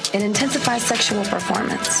it do? It intensifies sexual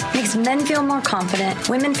performance, makes men feel more confident,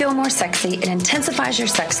 women feel more sexy, it intensifies your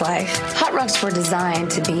sex life. Hot Rocks were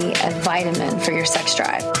designed to be a vitamin for your sex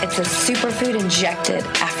drive. It's a superfood injected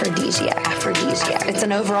aphrodisiac. It's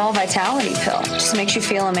an overall vitality pill. Just makes you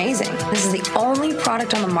feel amazing. This is the only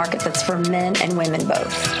product on the market that's for men and women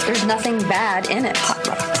both. There's nothing bad in it. Hot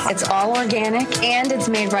Rocks. It's all organic and it's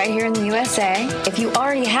made right here in the USA. If you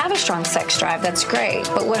already have a strong sex drive, that's great.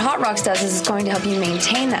 But what Hot Rocks does is it's going to help you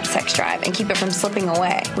maintain that sex drive and keep it from slipping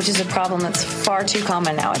away, which is a problem that's far too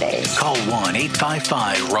common nowadays. Call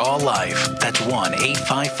 1-855-RAW-LIFE. That's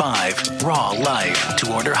 1-855-RAW-LIFE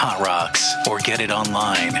to order Hot Rocks or get it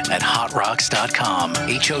online at hotrocks.com.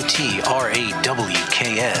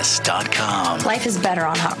 HOTRAWKS.com. Life is better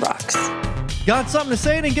on Hot Rocks. Got something to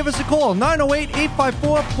say? Then give us a call.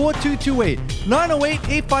 908-854-4228.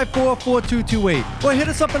 908-854-4228. Or hit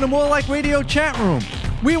us up in the More Like Radio chat room.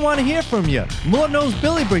 We want to hear from you. Lord knows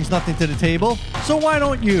Billy brings nothing to the table, so why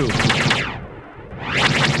don't you?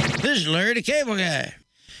 This is Larry the Cable Guy.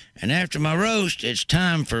 And after my roast, it's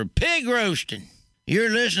time for pig roasting.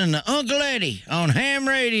 You're listening to Uncle Eddie on Ham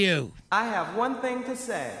Radio. I have one thing to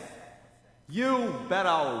say. You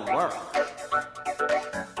better work.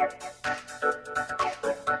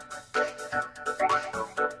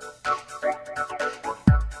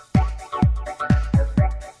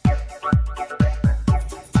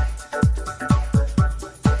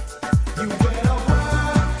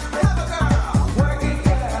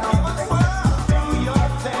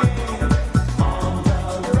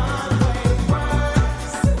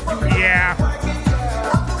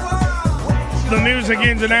 The music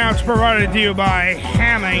ins and outs provided to you by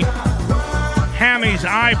Hammy. Hammy's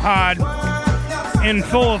iPod in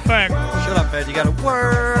full effect. Shut up, Ed. You gotta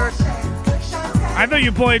work. I thought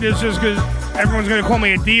you played this just because everyone's going to call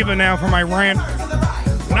me a diva now for my rant.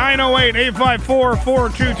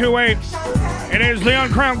 908-854-4228. It is the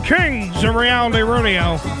Uncrowned Kings of Reality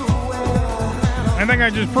Radio. I think I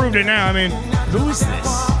just proved it now. I mean, who is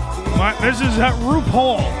this? What? This is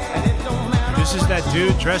RuPaul. This is that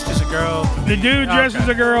dude dressed as a girl. The dude dressed as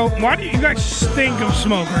a girl. Why do you guys stink of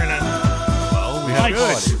smoke right now? Well, we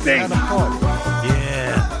have stink.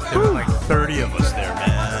 Yeah, there were like 30 of us there,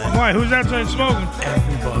 man. Why? Who's outside smoking?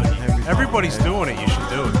 Everybody. Everybody's doing it. You should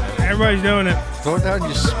do it, man. Everybody's doing it. Throw down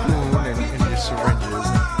your spoon and your syringes.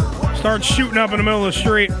 Start shooting up in the middle of the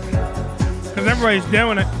street. Because everybody's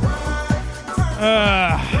doing it.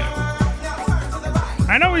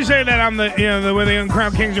 I know we say that I'm the the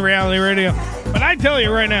Uncrowned Kings of Reality Radio, but I tell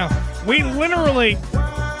you right now, we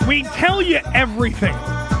tell you everything.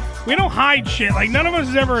 We don't hide shit. Like, none of us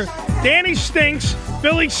has ever. Danny stinks.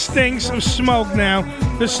 Billy stinks of smoke now.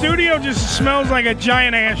 The studio just smells like a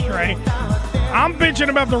giant ashtray. I'm bitching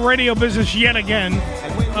about the radio business yet again.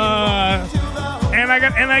 And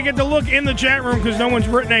I get to look in the chat room because no one's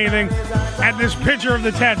written anything at this picture of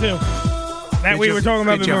the tattoo that we were talking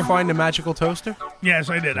about before. Did you find a magical toaster?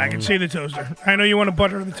 Yes, I did. I can see the toaster. I know you want to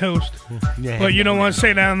butter the toast, but you don't want to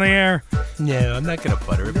say that on the air. No, I'm not going to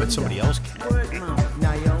butter it, but somebody else can.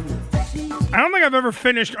 I don't think I've ever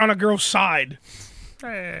finished on a girl's side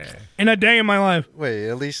in a day in my life. Wait,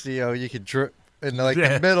 at least you could drip in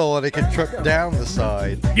the middle, and it could drip down the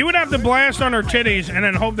side. You would have to blast on her titties and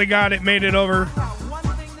then hope to God it made it over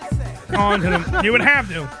onto them. You would have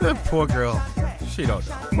to. That poor girl. She don't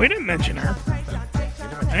know. We didn't mention her.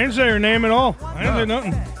 I didn't say her name at all. I didn't say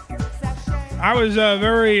nothing. I was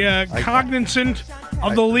very cognizant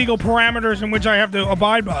of the legal parameters in which I have to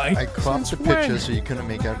abide by. I cropped the picture so you couldn't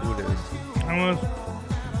make out who it is. I was.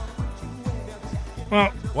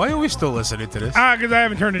 Well, why are we still listening to this? Because I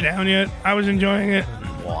haven't turned it down yet. I was enjoying it.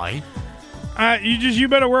 Why? You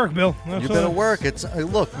better work, Bill. You better work. It's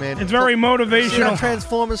look, man. It's very motivational. See that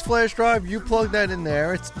Transformers flash drive? You plug that in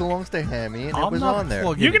there. It belongs to Hammy, and it was on there.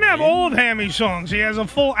 You can have all of Hammy's songs. He has a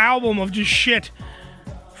full album of just shit.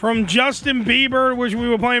 From Justin Bieber, which we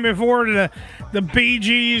were playing before, to the Bee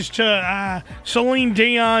Gees, to Celine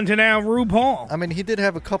Dion, to now RuPaul. I mean, he did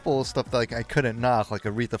have a couple of stuff that, like, I couldn't knock, like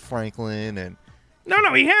Aretha Franklin and.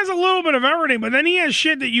 No, he has a little bit of everything, but then he has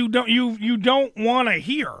shit that you don't want to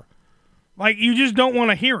hear. Like, you just don't want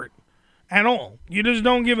to hear it at all. You just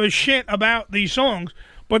don't give a shit about these songs,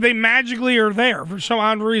 but they magically are there for some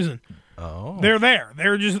odd reason. Oh. They're there.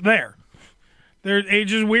 They're just there. It's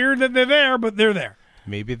just weird that they're there, but they're there.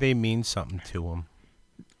 Maybe they mean something to him.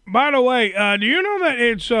 By the way, do you know that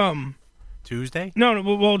it's Tuesday? No,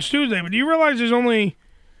 well, it's Tuesday, but do you realize there's only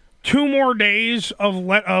 2 more days of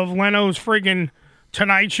Leno's freaking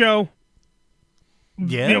Tonight Show.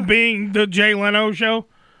 Yeah. Being the Jay Leno show,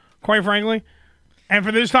 quite frankly. And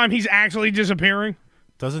for this time, he's actually disappearing.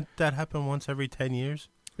 Doesn't that happen once every 10 years?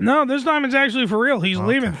 No, this time it's actually for real. He's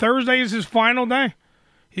leaving. Thursday is his final day.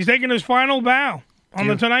 He's taking his final bow on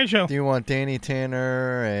the Tonight Show. Do you want Danny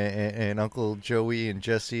Tanner and Uncle Joey and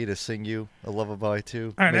Jesse to sing you a lullaby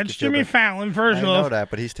too? All right, that's Jimmy Fallon, first off. I know that,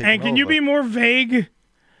 but he's taking And can you be more vague?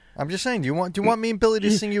 I'm just saying, do you want me and Billy to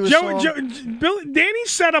sing you a song? Danny's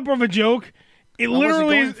setup of a joke, it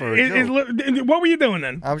literally is. What were you doing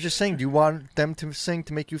then? I was just saying, do you want them to sing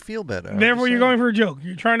to make you feel better? Therefore, you're going for a joke.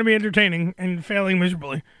 You're trying to be entertaining and failing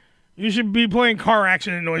miserably. You should be playing car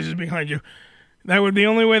accident noises behind you. That would be the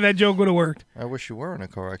only way that joke would have worked. I wish you were in a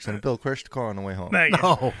car accident. Bill crashed the car on the way home.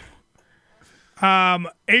 No.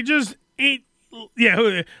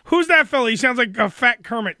 Who's that fella? He sounds like a fat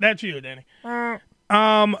Kermit. That's you, Danny.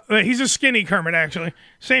 He's a skinny Kermit, actually.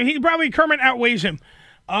 Same. He probably Kermit outweighs him.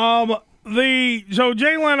 So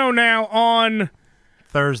Jay Leno now on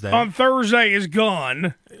Thursday is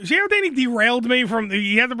gone. See how Danny derailed me from?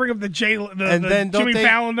 You had to bring up the Jimmy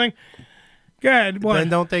Fallon thing. Go ahead. What? Then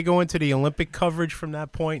don't they go into the Olympic coverage from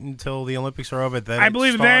that point until the Olympics are over? Then I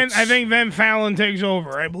think then Fallon takes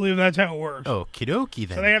over. I believe that's how it works. Okie dokie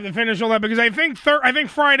then. So they have to finish all that because I think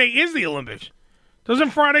Friday is the Olympics.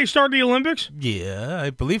 Doesn't Friday start the Olympics? Yeah,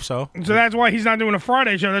 I believe so. So that's why he's not doing a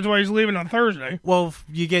Friday show. That's why he's leaving on Thursday. Well,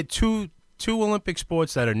 you get two Olympic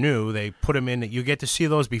sports that are new. They put them in. You get to see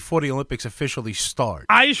those before the Olympics officially start.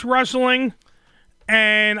 Ice wrestling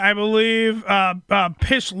and I believe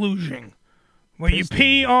piss luging. Where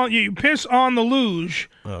you piss on the luge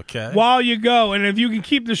while you go, and if you can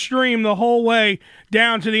keep the stream the whole way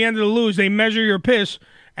down to the end of the luge, they measure your piss,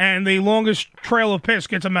 and the longest trail of piss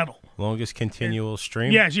gets a medal. Longest continual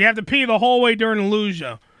stream? Yes, you have to pee the whole way during the luge,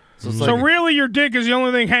 though. So really, your dick is the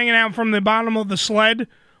only thing hanging out from the bottom of the sled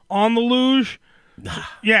on the luge.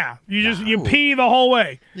 Yeah, you pee the whole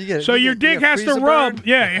way. Your dick has to rub. Bird?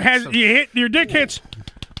 Yeah, your dick hits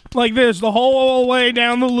like this the whole way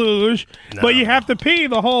down the luge, but you have to pee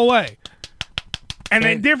the whole way. And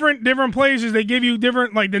then different places, they give you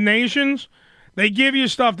different, like the nations, they give you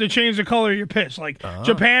stuff to change the color of your piss. Like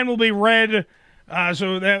Japan will be red,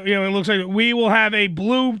 so that it looks like we will have a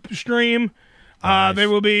blue stream. Nice. There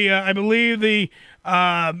will be, I believe, the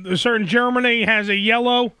certain Germany has a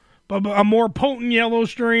yellow, but a more potent yellow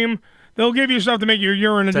stream. They'll give you stuff to make your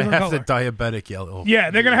urine a different color. They have the diabetic yellow.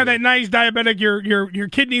 Yeah, they're going to have that nice diabetic, your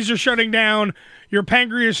kidneys are shutting down, your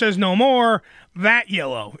pancreas says no more. That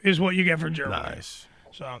yellow is what you get from Germany. Nice.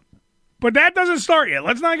 But that doesn't start yet.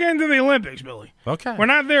 Let's not get into the Olympics, Billy. Okay. We're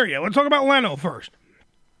not there yet. Let's talk about Leno first.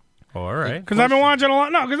 All right. Because I've been watching a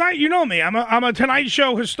lot. No, because you know me. I'm a Tonight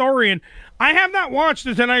Show historian. I have not watched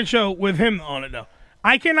the Tonight Show with him on it, though.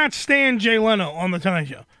 I cannot stand Jay Leno on the Tonight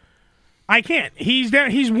Show. I can't. He's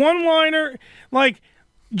one-liner. Like,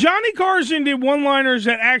 Johnny Carson did one-liners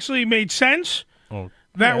that actually made sense.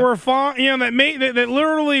 Were fun. That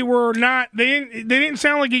literally were not. They didn't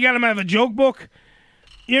sound like he got them out of a joke book.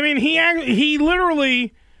 I mean, he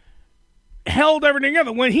literally held everything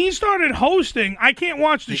together. When he started hosting, I can't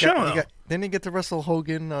watch the show. Didn't he get to wrestle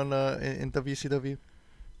Hogan on in WCW?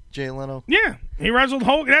 Jay Leno. Yeah, he wrestled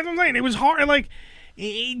Hogan. That's what I'm saying. It was hard. Like,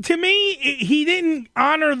 to me, he didn't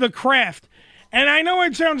honor the craft. And I know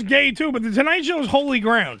it sounds gay, too, but the Tonight Show is holy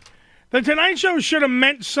ground. The Tonight Show should have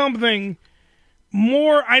meant something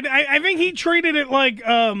more. I think he treated it like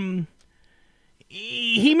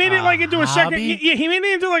he made it like into a second. He made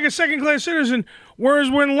it into like a second-class citizen. Whereas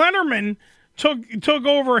when Letterman took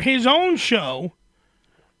over his own show,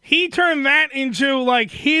 he turned that into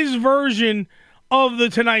like his version of the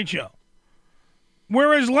Tonight Show.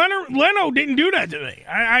 Whereas Leno didn't do that to me.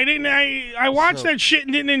 I watched that shit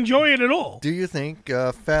and didn't enjoy it at all. Do you think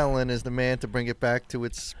Fallon is the man to bring it back to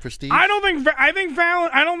its prestige? I don't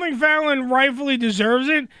think Fallon rightfully deserves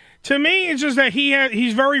it. To me, it's just that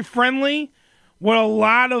he's very friendly with a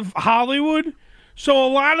lot of Hollywood. So a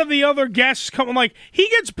lot of the other guests come, like, he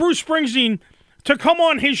gets Bruce Springsteen to come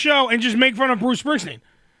on his show and just make fun of Bruce Springsteen.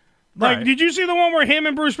 Like, right. Did you see the one where him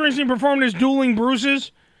and Bruce Springsteen performed as dueling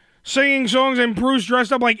Bruces? Singing songs and Bruce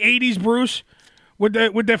dressed up like 80s Bruce with the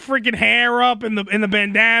freaking hair up and the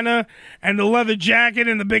bandana and the leather jacket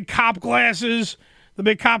and the big cop glasses, the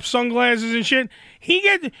big cop sunglasses and shit.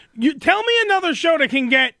 Tell me another show that can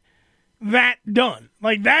get that done.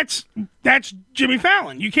 Like, that's Jimmy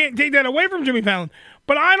Fallon. You can't take that away from Jimmy Fallon.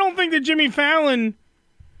 But I don't think that Jimmy Fallon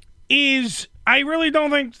is, I really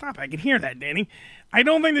don't think, stop, I can hear that, Danny. I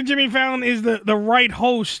don't think that Jimmy Fallon is the right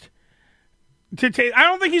host to take. I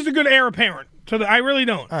don't think he's the good heir apparent So I really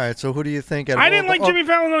don't. All right, so who do you think? I didn't like Jimmy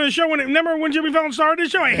Fallon on the show. Remember when Jimmy Fallon started the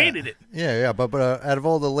show? I hated it. Yeah, but out of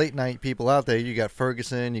all the late night people out there, you got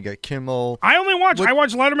Ferguson, you got Kimmel. I watch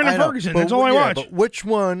Letterman and Ferguson. That's all I watch. But which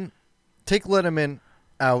one? Take Letterman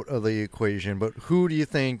out of the equation, but who do you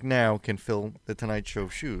think now can fill the Tonight Show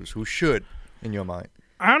shoes? Who should, in your mind?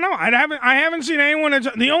 I don't know. I haven't seen anyone.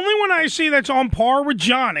 The only one I see that's on par with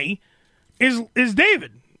Johnny is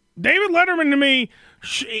David. David Letterman to me.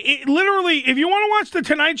 Literally, if you want to watch the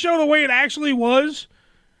Tonight Show the way it actually was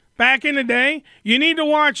back in the day, you need to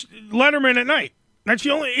watch Letterman at night. That's the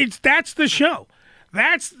only. That's the show.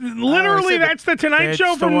 That's literally that's the Tonight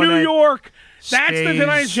Show from New York. That's the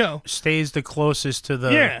Tonight Show. Stays the closest to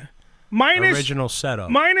the original setup.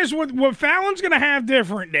 Minus what Fallon's going to have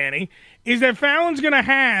different, Danny, is that Fallon's going to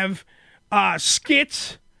have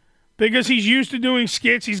skits because he's used to doing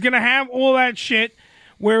skits. He's going to have all that shit.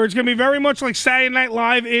 Where it's going to be very much like Saturday Night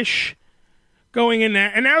Live-ish going in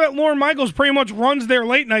there. And now that Lorne Michaels pretty much runs their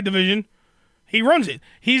late night division, he runs it.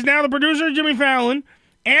 He's now the producer of Jimmy Fallon.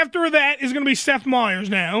 After that is going to be Seth Meyers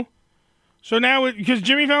now. So now, because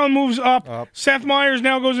Jimmy Fallon moves up, Seth Meyers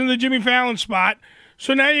now goes in the Jimmy Fallon spot.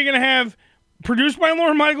 So now you're going to have, produced by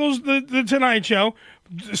Lorne Michaels, the Tonight Show.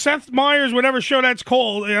 Seth Meyers, whatever show that's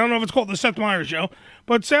called. I don't know if it's called the Seth Meyers Show.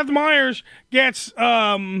 But Seth Meyers gets...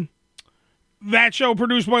 that show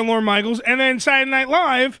produced by Lorne Michaels, and then Saturday Night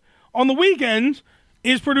Live on the weekends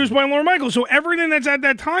is produced by Lorne Michaels. So everything that's at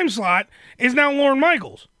that time slot is now Lorne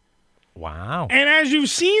Michaels. Wow. And as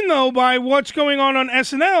you've seen, though, by what's going on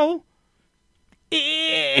SNL,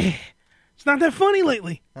 it's not that funny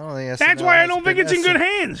lately. That's why I don't think it's in good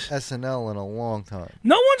hands. SNL in a long time.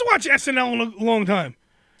 No one's watched SNL in a long time.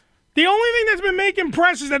 The only thing that's been making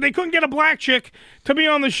press is that they couldn't get a black chick to be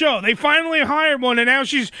on the show. They finally hired one, and now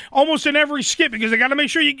she's almost in every skit because they got to make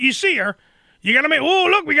sure you see her. You got to make, oh,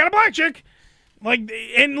 look, we got a black chick.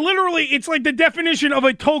 And literally, it's like the definition of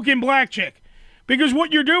a token black chick. Because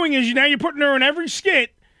what you're doing is now you're putting her in every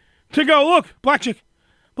skit to go, look, black chick.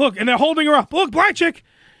 Look, and they're holding her up. Look, black chick.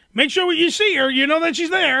 Make sure you see her. You know that she's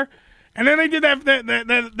there. And then they did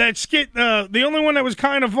that skit. The only one that was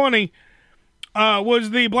kind of funny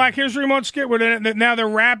was the Black History Month skit where now they're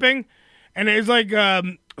rapping, and it's like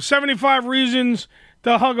 75 reasons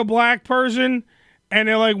to hug a black person, and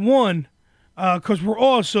they're like 1, because we're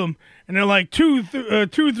awesome, and they're like 2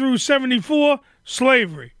 through 74,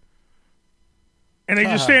 slavery, and they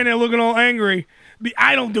just stand there looking all angry.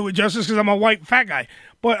 I don't do it justice because I'm a white fat guy,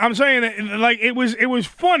 but I'm saying that like it was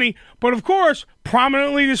funny, but of course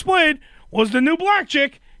prominently displayed was the new black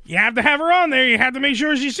chick. You have to have her on there. You have to make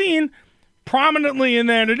sure she's seen prominently in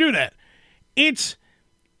there to do that. It's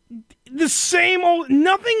the same old,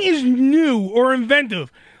 nothing is new or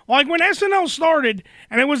inventive. Like when SNL started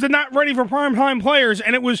and it was the not ready for primetime players,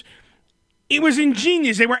 and it was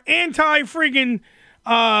ingenious. They were anti-freaking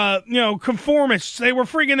conformists. They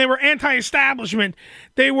were anti-establishment.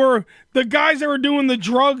 They were the guys that were doing the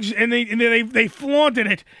drugs, and they flaunted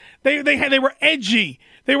it. They were edgy.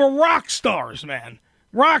 They were rock stars, man.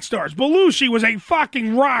 Rock stars. Belushi was a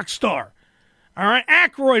fucking rock star. All right,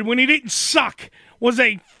 Aykroyd, when he didn't suck, was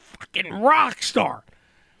a fucking rock star.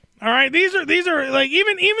 All right, these are like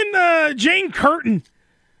even Jane Curtin,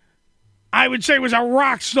 I would say, was a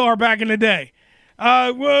rock star back in the day.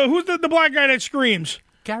 Who's the black guy that screams?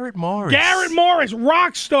 Garrett Morris. Garrett Morris,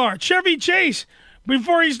 rock star. Chevy Chase,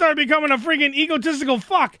 before he started becoming a freaking egotistical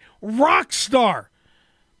fuck, rock star.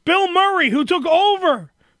 Bill Murray, who took over.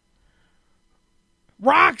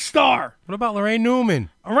 Rock star. What about Lorraine Newman?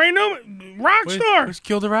 Lorraine Newman, rock star. Where's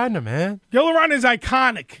Gilda Radner, man? Gilda Radner is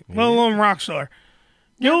iconic, let alone rock star.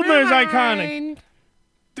 Gilda is iconic.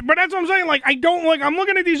 But that's what I'm saying. Like, I don't like. I'm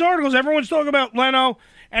looking at these articles. Everyone's talking about Leno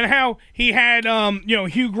and how he had,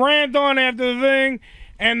 Hugh Grant on after the thing,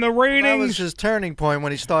 and the ratings. Well, that was his turning point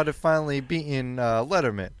when he started finally beating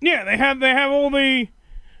Letterman. Yeah, they have all the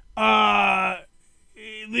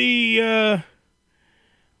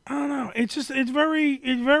I don't know. It's very.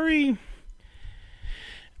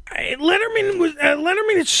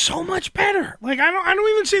 Letterman is so much better. Like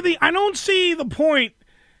I don't see the point.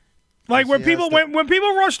 Like when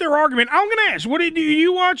people rush their argument, I'm gonna ask, what do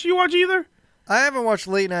you watch? You watch either? I haven't watched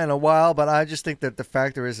late night in a while, but I just think that the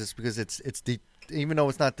factor is because it's the, even though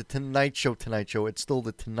it's not the Tonight Show, it's still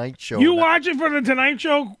the Tonight Show. You watch it for the Tonight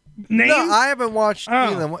Show name? No, I haven't watched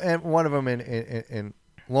either one of them in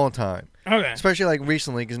a long time. Okay. Especially like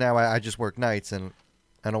recently, because now I just work nights and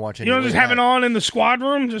I don't watch any. You don't just have it on in the squad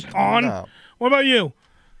room, just on? No. What about you?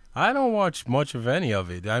 I don't watch much of any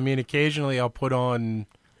of it. I mean, occasionally I'll put on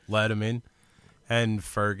Letterman and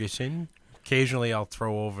Ferguson. Occasionally I'll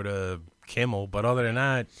throw over to Kimmel, but other than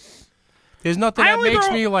that, There's nothing that makes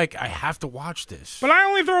me like, I have to watch this. But I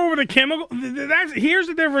only throw over to Kimmel. Here's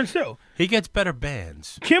the difference, too. He gets better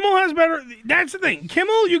bands. Kimmel has better... That's the thing.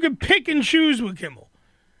 Kimmel, you can pick and choose with Kimmel.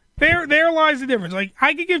 There lies the difference. Like,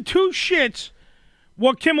 I could give two shits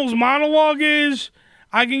what Kimmel's monologue is.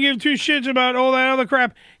 I can give two shits about all that other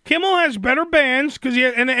crap. Kimmel has better bands,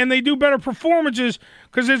 and they do better performances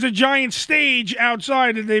because there's a giant stage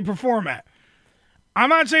outside that they perform at. I'm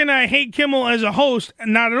not saying that I hate Kimmel as a host,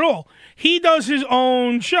 not at all. He does his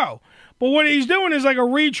own show. But what he's doing is like a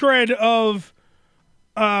retread of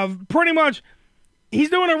pretty much, he's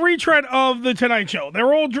doing a retread of The Tonight Show.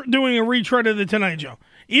 They're all doing a retread of The Tonight Show.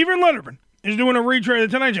 Even Letterman is doing a retread of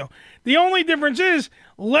The Tonight Show. The only difference is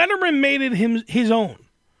Letterman made it his own.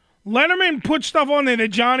 Letterman put stuff on there that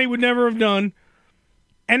Johnny would never have done.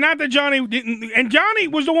 And not that Johnny didn't. And Johnny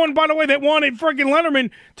was the one, by the way, that wanted freaking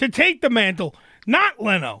Letterman to take the mantle, not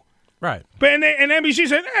Leno. Right. But and NBC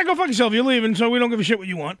said, go fuck yourself, you're leaving, so we don't give a shit what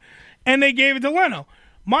you want. And they gave it to Leno.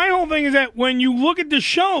 My whole thing is that when you look at the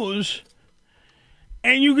shows,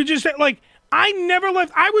 and you could just say, like, I never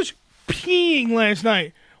left. I was peeing last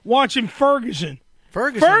night watching Ferguson.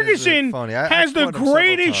 Ferguson funny. has the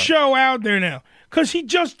greatest show out there now. Because he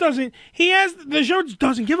just doesn't, the show just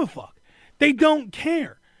doesn't give a fuck. They don't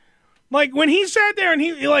care. Like, when he sat there and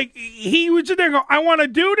he would sit there and go, I want a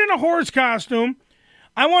dude in a horse costume.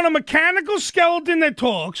 I want a mechanical skeleton that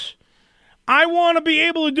talks. I want to be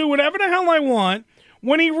able to do whatever the hell I want.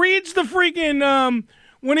 When he reads the freaking,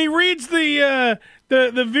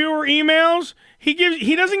 the viewer emails, he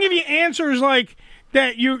doesn't give you answers like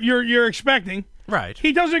that you're expecting. Right.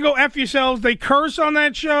 He doesn't go F yourselves. They curse on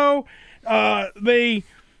that show. They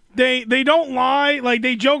don't lie. Like,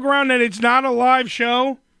 they joke around that it's not a live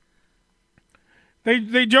show.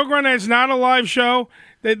 They joke around that it's not a live show.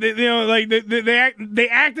 They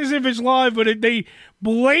act as if it's live, but they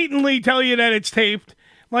blatantly tell you that it's taped.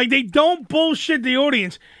 Like, they don't bullshit the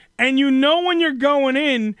audience. And you know when you're going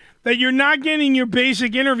in that you're not getting your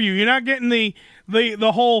basic interview. You're not getting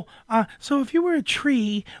the whole, so if you were a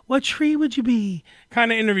tree, what tree would you be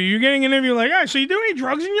kind of interview. You're getting an interview like, so you do any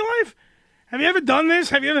drugs in your life? Have you ever done this?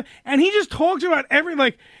 Have you ever? And he just talks about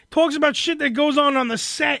talks about shit that goes on the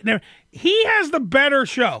set. He has the better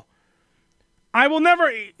show. I will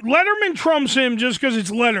never, Letterman trumps him just because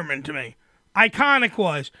it's Letterman to me.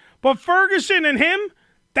 Iconic-wise. But Ferguson and him,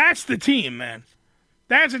 that's the team, man.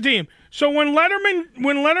 That's the team. So when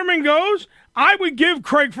Letterman goes, I would give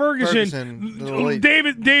Craig Ferguson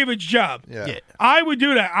David's job. Yeah. I would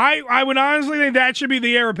do that. I would honestly think that should be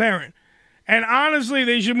the heir apparent. And honestly,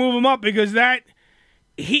 they should move him up because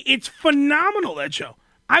it's phenomenal, that show.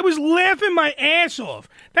 I was laughing my ass off.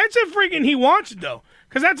 That's if freaking he wants it, though.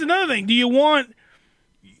 Because that's another thing. Do you want...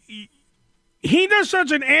 He does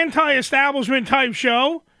such an anti-establishment type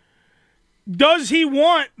show. Does he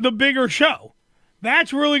want the bigger show?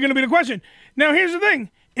 That's really going to be the question. Now, here's the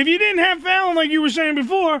thing. If you didn't have Fallon, like you were saying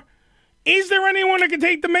before, is there anyone that can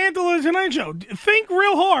take the mantle of the Tonight Show? Think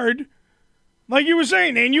real hard, like you were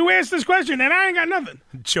saying, and you asked this question, and I ain't got nothing.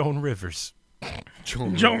 Joan Rivers.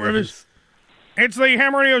 Joan Rivers. It's the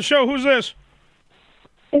Ham Radio Show. Who's this?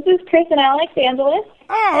 This is Chris and Alex Angeles.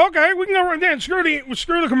 Oh, okay. We can go right there. Screw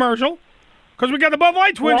the commercial. Because we got the Bud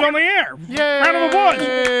Light Twins on the air. Yay! Round of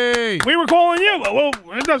applause. We were calling you, but well,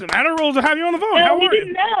 it doesn't matter. We'll have you on the phone. No, How we are you?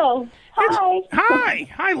 didn't know. Hi.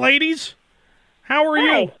 Hi, ladies. How are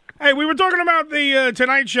you? Hey, we were talking about the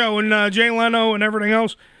Tonight Show and Jay Leno and everything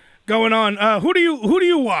else going on. Who do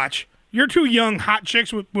you watch? You're two young hot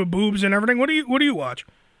chicks with boobs and everything. What do you watch?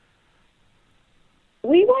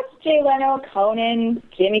 We watch Jay Leno, Conan,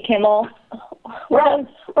 Jimmy Kimmel. We're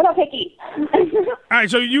not picky. All right,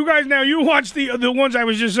 so you guys now, you watch the ones I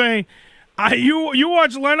was just saying. You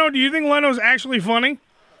watch Leno. Do you think Leno's actually funny?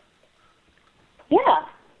 Yeah. All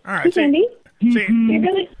right. He's handy.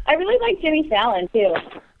 I really like Jimmy Fallon, too. All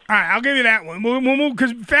right, I'll give you that one. We'll move,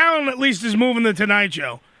 because Fallon at least is moving the Tonight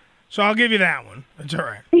Show. So I'll give you that one. That's all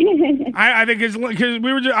right. I think it's because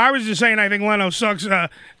I was just saying I think Leno sucks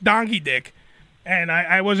donkey dick. And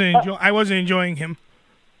I wasn't enjoying him.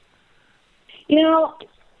 You know,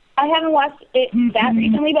 I haven't watched it that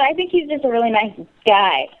recently, but I think he's just a really nice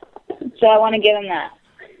guy. So I want to give him that.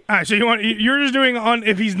 All right, so you're just doing on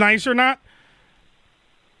if he's nice or not?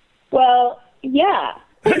 Well, yeah.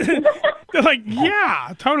 They're like,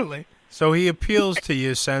 yeah, totally. So he appeals to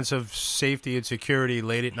your sense of safety and security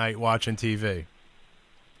late at night watching TV.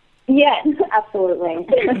 Yes,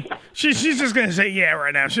 absolutely. She's just going to say yeah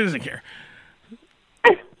right now. She doesn't care.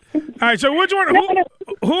 All right, so which one?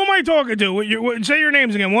 Who am I talking to? Say your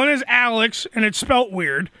names again. One is Alex, and it's spelt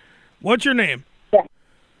weird. What's your name? Yeah.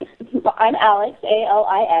 I'm Alex,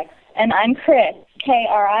 Alix, And I'm Chris,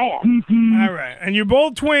 K-R-I-S. All right. And you're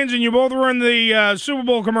both twins, and you both were in the Super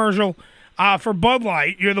Bowl commercial for Bud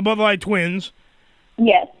Light. You're the Bud Light twins.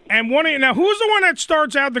 Yes. And now, who's the one that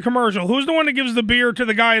starts out the commercial? Who's the one that gives the beer to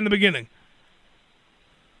the guy in the beginning?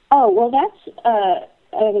 Oh, well, that's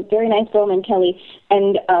a very nice girl named Kelly.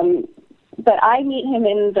 And but I meet him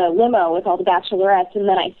in the limo with all the bachelorettes, and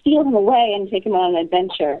then I steal him away and take him on an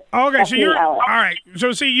adventure. Okay, That's so me, you're Alex. all right.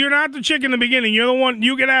 So see, you're not the chick in the beginning. You're the one.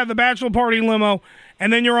 You get out of the bachelor party limo,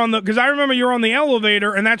 and then you're on the. Because I remember you're on the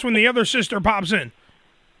elevator, and that's when the other sister pops in.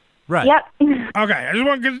 Right. Yep. Okay, I just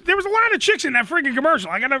want because there was a lot of chicks in that freaking commercial.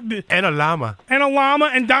 I gotta And a llama.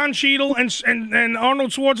 and Don Cheadle and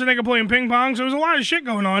Arnold Schwarzenegger playing ping pong. So there was a lot of shit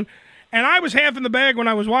going on, and I was half in the bag when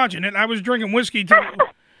I was watching it. I was drinking whiskey till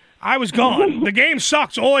I was gone. The game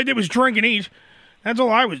sucks. All I did was drink and eat. That's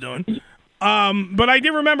all I was doing. But I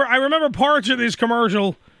did remember. I remember parts of this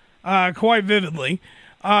commercial quite vividly.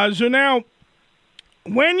 So now,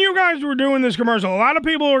 when you guys were doing this commercial, a lot of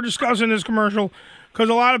people are discussing this commercial because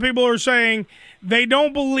a lot of people are saying they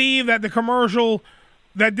don't believe that the commercial,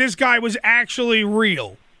 that this guy was actually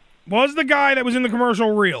real. Was the guy that was in the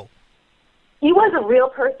commercial real? He was a real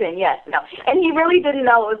person, yes. No. And he really didn't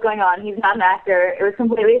know what was going on. He's not an actor. It was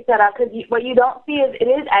completely set up because what you don't see is it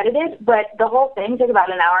is edited, but the whole thing took about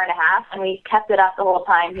an hour and a half, and we kept it up the whole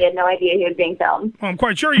time. He had no idea he was being filmed. Well, I'm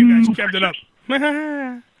quite sure you guys kept it up.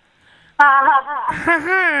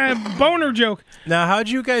 Boner joke. Now, how'd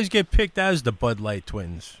you guys get picked as the Bud Light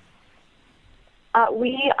twins?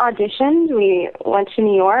 We auditioned. We went to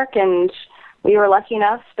New York, and we were lucky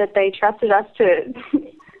enough that they trusted us to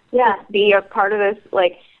be a part of this,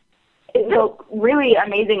 it's a really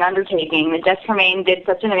amazing undertaking. Jeff Tremaine did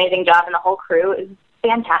such an amazing job, and the whole crew is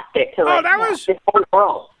fantastic to this whole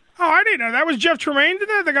world. Oh, I didn't know. That was Jeff Tremaine, did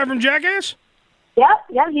that? The guy from Jackass?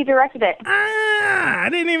 Yep, he directed it. I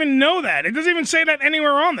didn't even know that. It doesn't even say that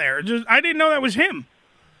anywhere on there. I didn't know that was him.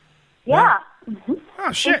 Yeah.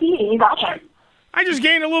 Oh, shit. He's awesome. I just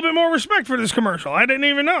gained a little bit more respect for this commercial. I didn't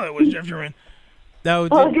even know it was Jeff Tremaine. Now,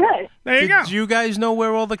 good. There you go. Do you guys know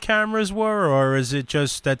where all the cameras were, or is it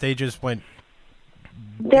just that they just went?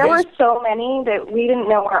 There were so many that we didn't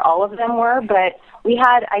know where all of them were, but we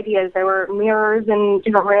had ideas. There were mirrors in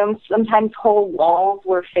different rooms. Sometimes whole walls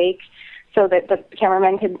were fake so that the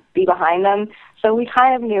cameramen could be behind them. So we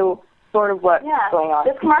kind of knew sort of what was going on.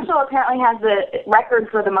 This commercial apparently has the record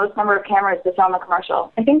for the most number of cameras to film a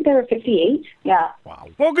commercial. I think there were 58. Yeah. Wow.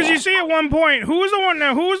 Well, because you see at one point, who was the one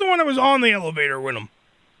that was on the elevator with him?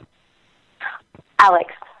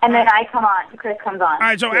 Alex. And then Chris comes on. All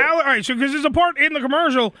right, so because there's a part in the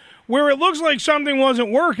commercial where it looks like something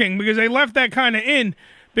wasn't working because they left that kind of in.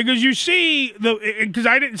 Because you see because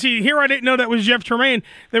I didn't know that was Jeff Tremaine.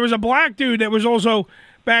 There was a black dude that was also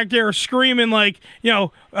back there screaming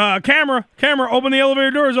camera, open the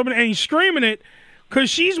elevator doors, open, and he's screaming it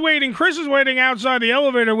because Chris is waiting outside the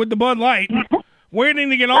elevator with the Bud Light, waiting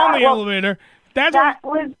to get on the elevator. That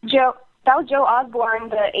was Joe Osborne,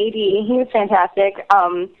 the AD. He was fantastic.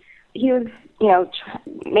 He was,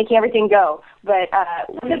 making everything go. But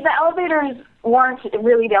because the elevators weren't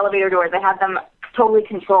really the elevator doors, they had them totally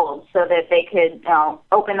controlled so that they could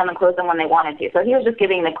open them and close them when they wanted to. So he was just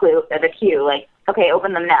giving the cue, like, okay,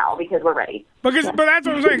 open them now because we're ready. But that's what I'm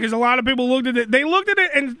saying, because a lot of people looked at it. They looked at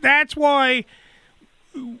it, and that's why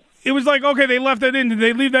it was like, okay, they left that in. Did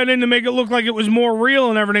they leave that in to make it look like it was more real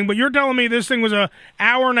and everything? But you're telling me this thing was an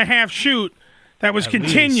hour-and-a-half shoot that was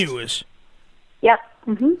continuous. Yep.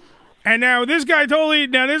 Mm-hmm. And now this guy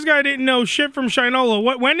didn't know shit from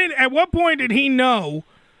Shinola. At what point did he know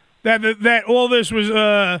that all this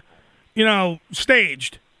was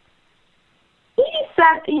staged? He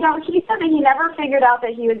said that he never figured out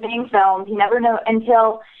that he was being filmed. He never knew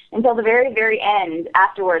until the very, very end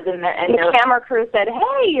afterwards. And the camera crew said,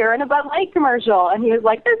 "Hey, you're in a Bud Light commercial," and he was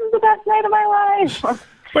like, "This is the best night of my life."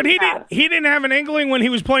 But he didn't have an inkling when he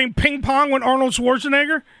was playing ping pong with Arnold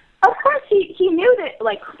Schwarzenegger. Of course, he knew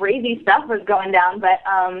that crazy stuff was going down, but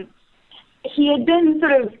he had been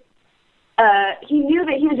sort of. He knew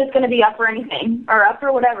that he was just going to be up for anything, or up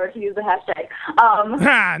for whatever, to use the hashtag.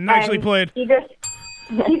 Nicely played. He just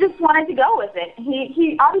wanted to go with it.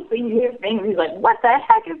 He obviously knew his thing. He was like, what the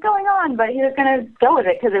heck is going on? But he was going to go with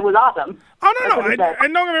it because it was awesome. Oh, no. And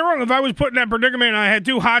don't get me wrong. If I was put in that predicament and I had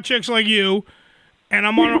two hot chicks like you, and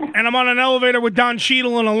I'm on an elevator with Don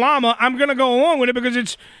Cheadle and a llama, I'm going to go along with it because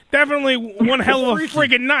it's definitely one hell of a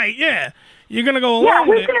freaking night. Yeah. You're going to go along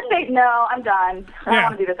with it. Yeah, who's going to say, no, I'm done. I don't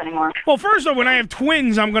want to do this anymore. Well, first off, when I have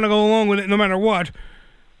twins, I'm going to go along with it no matter what.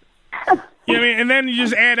 You know what I mean? And then you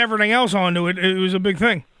just add everything else onto it. It was a big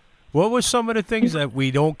thing. What were some of the things that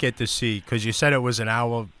we don't get to see? Because you said it was an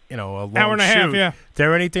hour a long hour and a half, shoot. yeah. Is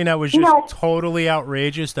there anything that was just totally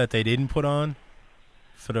outrageous that they didn't put on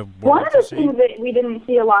for the One world of the to see? things that we didn't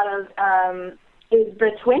see a lot of is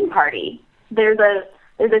the twin party. There's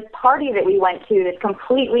a party that we went to that's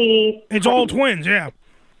completely... It's all twins, yeah.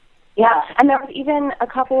 Yeah, and there was even a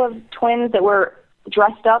couple of twins that were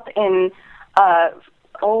dressed up in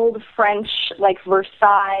old French, like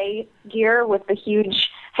Versailles gear with the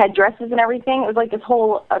huge headdresses and everything. It was like this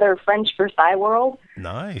whole other French Versailles world.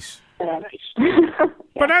 Nice.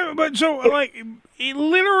 But so like it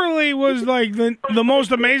literally was like the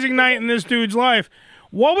most amazing night in this dude's life.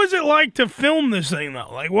 What was it like to film this thing though?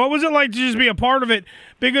 Like what was it like to just be a part of it?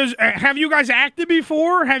 Because have you guys acted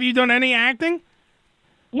before? Have you done any acting?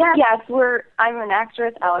 Yeah. Yes, I'm an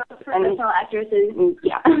actress, Alex, professional actresses.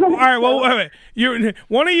 Yeah. All right. Well, wait.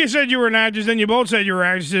 One of you said you were an actress, then you both said you were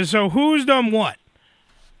actresses. So who's done what?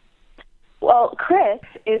 Well, Chris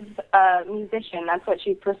is a musician. That's what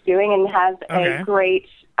she's pursuing, and has a great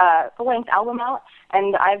full-length album out.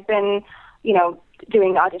 And I've been,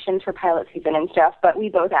 doing auditions for pilot season and stuff. But we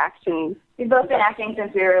both act, and we've both been acting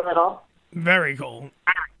since we were little. Very cool.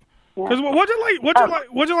 Because what's it like?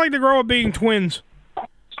 What's it like to grow up being twins?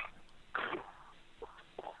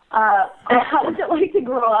 How was it like to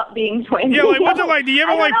grow up being twins? Yeah, like what's it like? Do you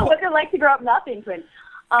ever I don't know. What's it like to grow up not being twins?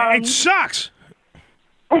 It sucks.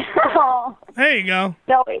 There you go.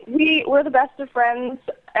 No, we're the best of friends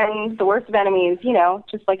and the worst of enemies.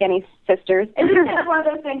 Just like any sisters. It's just kind of one of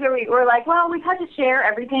those things where we're like, well, we have to share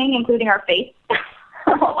everything, including our faith.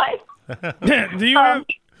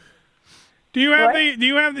 Do you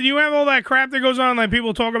have all that crap that goes on like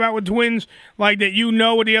people talk about with twins, like that you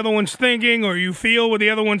know what the other one's thinking or you feel what the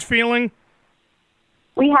other one's feeling?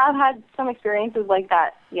 We have had some experiences like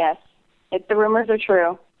that, yes. The rumors are true.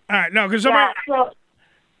 All right, no, because somebody...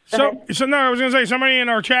 So no, I was going to say, somebody in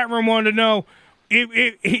our chat room wanted to know,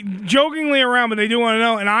 jokingly around, but they do want to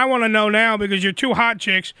know, and I want to know now because you're two hot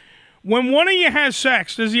chicks, when one of you has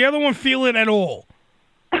sex, does the other one feel it at all?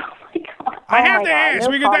 I have to ask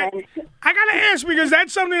I gotta ask because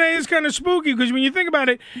that's something that is kind of spooky. Because when you think about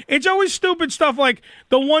it, it's always stupid stuff like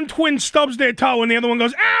the one twin stubs their toe and the other one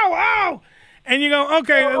goes ow, ow, and you go,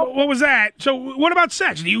 okay, what was that? So what about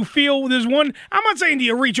sex? Do you feel there's one? I'm not saying do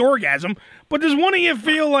you reach orgasm, but does one of you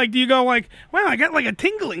feel like? Do you go like, well, I got like a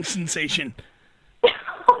tingling sensation?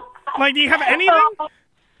 Like, do you have anything?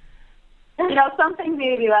 Some things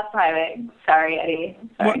need to be left private. Sorry, Eddie.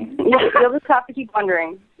 Sorry. You'll just have to keep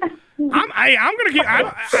wondering. I'm going to keep...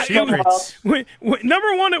 Secrets.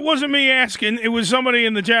 Number one, it wasn't me asking. It was somebody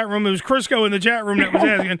in the chat room. It was Crisco in the chat room that was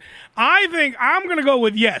asking. I think I'm going to go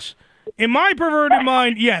with yes. In my perverted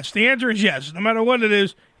mind, yes. The answer is yes. No matter what it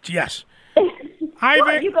is, it's yes. You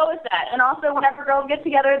go with that. And also, whenever girls get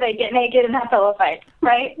together, they get naked and have pillow fights,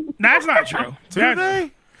 right? That's not true. Do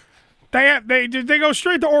they? They go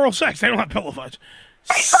straight to oral sex. They don't have pillow fights.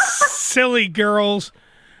 Silly girls.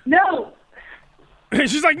 No.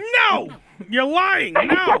 She's like, no, you're lying.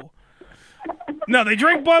 No, they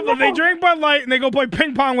drink Bud Light and they go play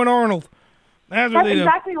ping pong with Arnold. That's what they do. That's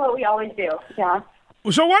exactly what we always do. Yeah.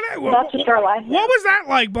 So that's just our life. What was that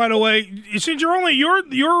like, by the way? Since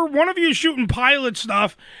you're one of you shooting pilot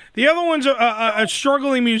stuff, the other one's a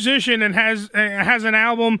struggling musician and has an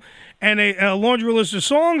album and a laundry list of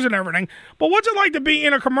songs and everything. But what's it like to be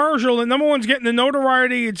in a commercial? And number one's getting the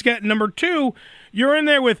notoriety it's getting. Number two, you're in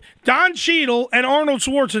there with Don Cheadle and Arnold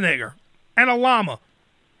Schwarzenegger and a llama.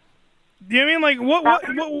 Do you know what I mean? Like,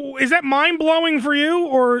 what is that mind blowing for you?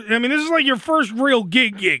 Or I mean, this is like your first real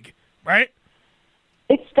gig, right?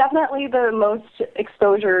 It's definitely the most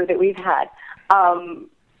exposure that we've had. And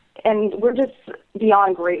we're just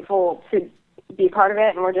beyond grateful to be part of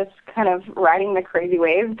it, and we're just kind of riding the crazy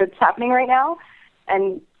wave that's happening right now.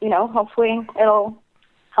 And, hopefully it'll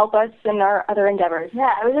help us in our other endeavors.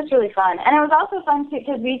 Yeah, it was just really fun. And it was also fun, too,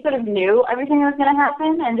 because we sort of knew everything that was going to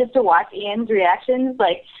happen, and just to watch Ian's reactions,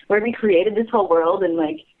 like, where we created this whole world and,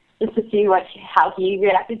 like, just to see how he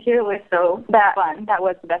reacted to it was so fun. That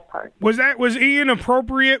was the best part. Was Ian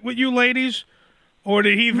appropriate with you ladies? Or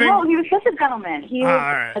did he think... No, he was such a gentleman. He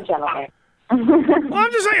was a gentleman. Well,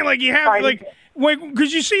 I'm just saying, like, you have,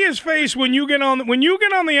 because you see his face when you get on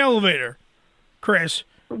the elevator, Chris.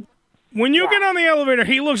 When you get on the elevator,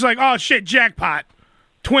 he looks like, oh, shit, jackpot.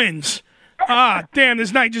 Twins. Damn,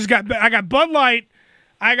 this night I got Bud Light,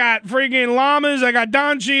 I got freaking llamas, I got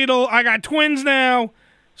Don Cheadle, I got twins now.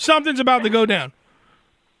 Something's about to go down.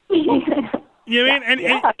 You know what I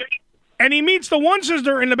mean? And he meets the one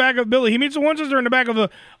sister in the back of Billy. He meets the one sister in the back of the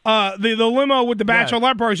limo with the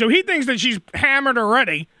bachelorette party. So he thinks that she's hammered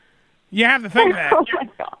already. You have to think that. Oh my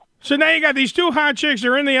God. So now you got these two hot chicks.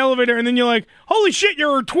 They're in the elevator, and then you're like, "Holy shit,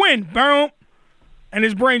 you're a twin!" Boom, and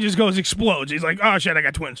his brain just explodes. He's like, "Oh shit, I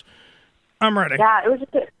got twins. I'm ready." Yeah,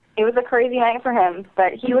 it was a crazy night for him,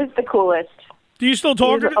 but he was the coolest. Do you still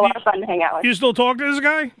talk? He was a lot of fun to hang out with. You still talk to this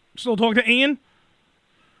guy? Still talk to Ian?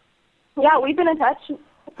 Yeah, we've been in touch.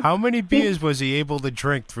 How many beers was he able to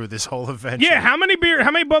drink through this whole adventure? Yeah, how many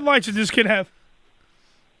Bud Lights did this kid have?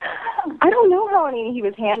 I don't know how many he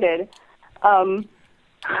was handed. Well,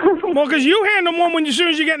 because you hand him one as soon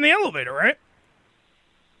as you get in the elevator, right?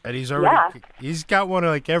 And he's already he's got one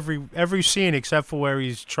like every scene except for where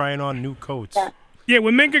he's trying on new coats. Yeah,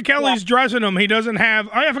 when Minka Kelly's dressing him, he doesn't have...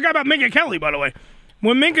 Oh, I forgot about Minka Kelly, by the way.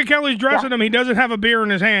 When Minka Kelly's dressing him, he doesn't have a beer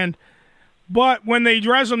in his hand. But when they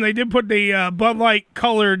dress him, they did put the Bud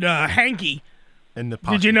Light-colored hanky. In the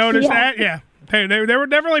pocket. Did you notice that? Yeah. They were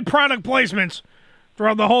definitely product placements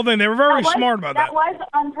throughout the whole thing. They were very smart about that. That was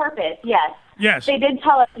on purpose, yes. Yes. They did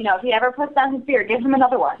tell us, if he ever puts down his beer, give him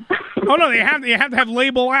another one. Oh, no, you have to have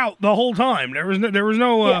label out the whole time. There was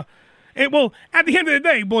no... Well, at the end of the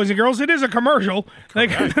day, boys and girls, it is a commercial. They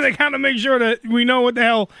kind of make sure that we know what the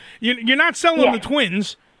hell you're not selling the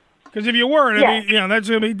twins, because if you were, that's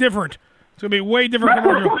going to be different. It's going to be a way different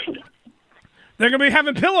commercial. They're going to be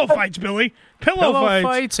having pillow fights, Billy. Pillow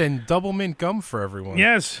fights and double mint gum for everyone.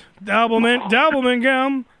 Yes, double mint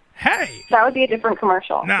gum. Hey, that would be a different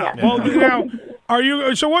commercial. Now, are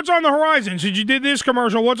you? So what's on the horizon? Since you did this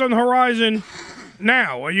commercial, what's on the horizon?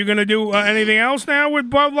 Now, are you going to do anything else now with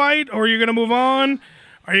Bud Light, or are you going to move on?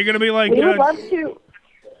 Are you going to be like... We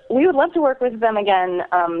would love to work with them again,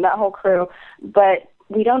 that whole crew, but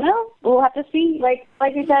we don't know. We'll have to see. Like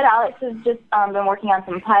you said, Alex has just been working on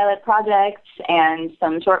some pilot projects and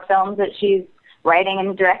some short films that she's writing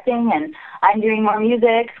and directing, and I'm doing more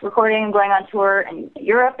music, recording, going on tour in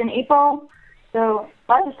Europe in April. So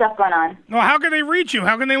lots of stuff going on. Well, how can they reach you?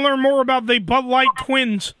 How can they learn more about the Bud Light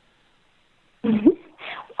twins?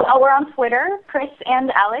 Well, we're on Twitter, Chris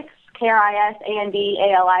and Alex,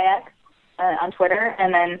 KrisAndAlix on Twitter,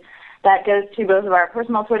 and then that goes to both of our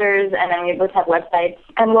personal Twitters, and then we both have websites,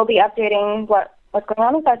 and we'll be updating what's going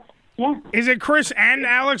on with us. Yeah. Is it Chris and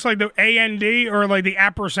Alex, like the A-N-D, or like the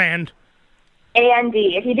ampersand?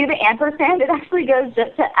 A-N-D. If you do the ampersand, it actually goes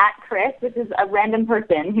just to @Chris, which is a random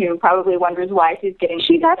person who probably wonders why she's getting...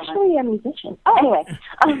 She's actually a musician. Oh, anyway.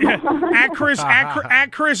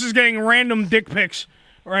 @Chris is getting random dick pics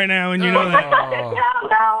right now, and you know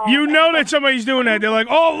that. You know that somebody's doing that. They're like,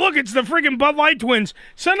 "Oh, look, it's the freaking Bud Light twins.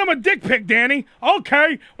 Send them a dick pic, Danny."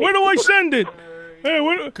 Okay, where do I send it? Hey,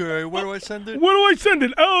 where do I send it? Where do I send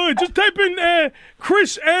it? Oh, just type in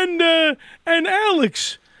Chris and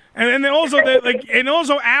Alex. And then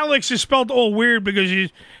also Alex is spelled all weird because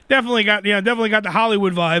she's definitely got the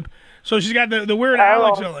Hollywood vibe. So she's got the weird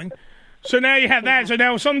Alex spelling. So now you have that. So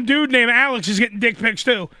now some dude named Alex is getting dick pics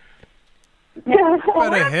too.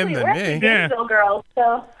 Better him than me. Yeah. Girls,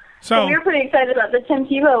 so we were pretty excited about the Tim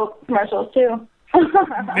Tebow commercials too.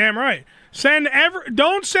 Damn right.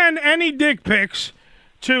 Don't send any dick pics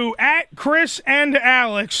to @Chris and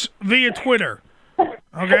Alex via Twitter.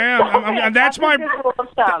 Okay, that's my.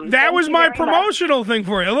 That was my promotional thing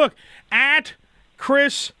for you. Look,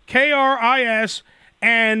 @Chris KRIS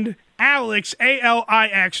and Alex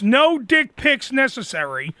ALIX. No dick pics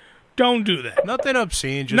necessary. Don't do that. Nothing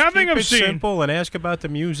obscene. Just Nothing keep obscene. it simple and ask about the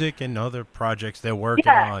music and other projects they're working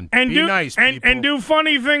on. And Be do nice, and, people. and do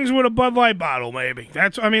funny things with a Bud Light bottle. Maybe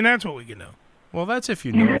that's what we can do. Well, that's if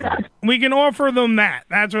you know that. We can offer them that.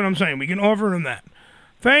 That's what I'm saying. We can offer them that.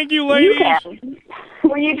 Thank you, ladies.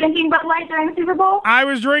 Were you drinking Bud Light during the Super Bowl? I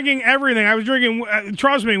was drinking everything. I was drinking.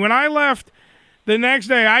 Trust me, when I left the next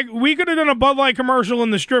day, we could have done a Bud Light commercial in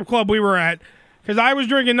the strip club we were at because I was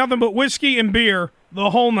drinking nothing but whiskey and beer the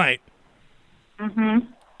whole night. Mm-hmm.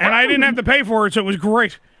 And I didn't have to pay for it, so it was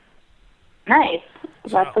great. Nice.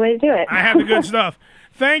 That's the way to do it. I had the good stuff.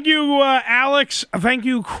 Thank you, Alex. Thank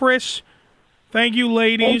you, Chris. Thank you,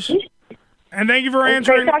 ladies. Thank you. And thank you for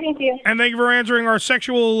answering. Great talking to you. And thank you for answering our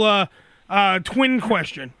sexual twin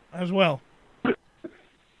question as well.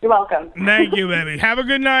 You're welcome. Thank you, baby. Have a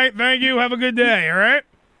good night. Thank you. Have a good day. All right.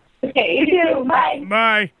 Okay, you too. Bye.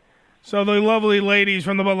 Bye. So the lovely ladies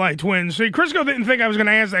from the Bud Light twins. See, Crisco didn't think I was going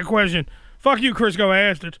to ask that question. Fuck you, Crisco. I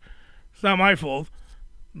asked it. It's not my fault.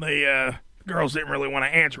 The girls didn't really want to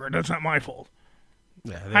answer it. That's not my fault.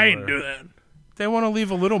 Yeah, I didn't do that. They want to leave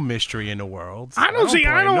a little mystery in the world. I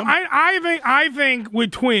think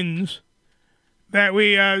with twins that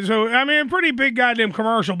we a pretty big goddamn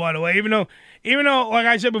commercial, by the way. Even though like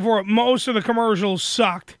I said before, most of the commercials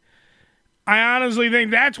sucked. I honestly think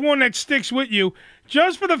that's one that sticks with you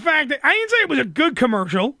just for the fact that I didn't say it was a good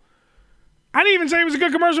commercial. I didn't even say it was a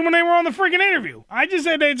good commercial when they were on the freaking interview. I just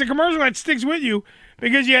said that it's a commercial that sticks with you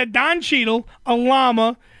because you had Don Cheadle, a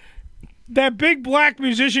llama, that big black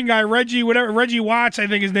musician guy, Reggie Watts, I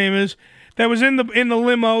think his name is, that was in the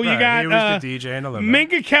limo. You got he was the DJ in the limo.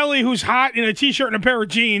 Minka Kelly, who's hot in a t-shirt and a pair of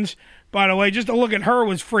jeans. By the way, just to look at her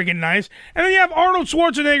was freaking nice. And then you have Arnold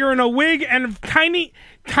Schwarzenegger in a wig and tiny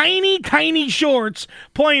shorts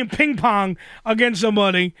playing ping pong against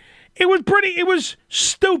somebody. It was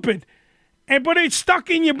stupid. But it stuck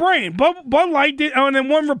in your brain. Bud Light did, and then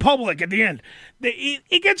One Republic at the end.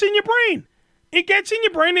 It gets in your brain. It gets in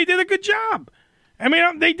your brain. They did a good job. I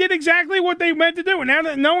mean, they did exactly what they meant to do. And now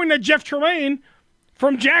knowing that Jeff Tremaine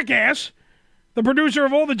from Jackass, the producer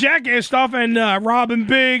of all the Jackass stuff, and Robin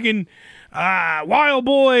Big and Wild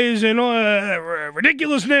Boys and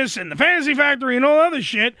Ridiculousness and the Fantasy Factory and all other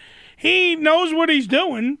shit, he knows what he's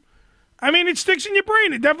doing. I mean, it sticks in your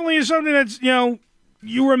brain. It definitely is something that's,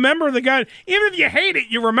 you remember the guy. Even if you hate it,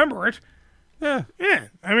 you remember it. Yeah. Yeah.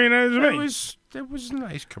 I mean, it was a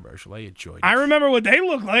nice commercial. I enjoyed it. I remember what they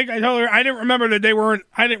looked like. I told her I didn't remember that they weren't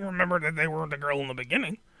the girl in the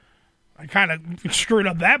beginning. I kind of screwed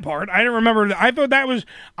up that part. I didn't remember that.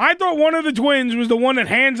 I thought one of the twins was the one that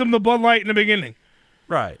hands him the Bud Light in the beginning.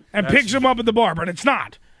 Right. And picks him up at the bar, but it's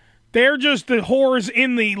not. They're just the whores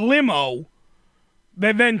in the limo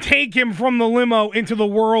that then take him from the limo into the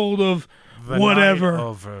world of whatever.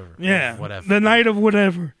 Whatever. The night of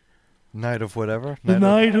whatever. Night of whatever? The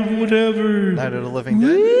night of whatever. Night of the living dead?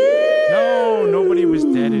 No, nobody was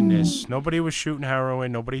dead in this. Nobody was shooting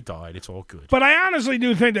heroin. Nobody died. It's all good. But I honestly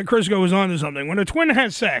do think that Crisco was onto something. When a twin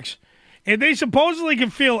has sex, if they supposedly can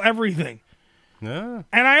feel everything. Yeah.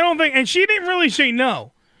 And I don't think, and she didn't really say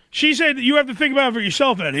no. She said that you have to think about it for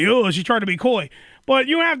yourself, Eddie. Oh, she tried to be coy. But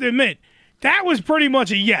you have to admit, that was pretty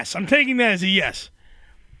much a yes. I'm taking that as a yes.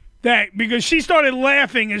 Because she started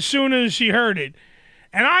laughing as soon as she heard it.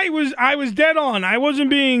 And I was dead on. I wasn't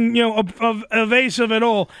being, evasive at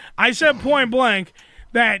all. I said point blank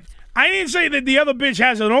that I didn't say that the other bitch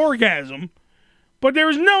has an orgasm, but there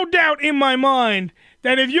is no doubt in my mind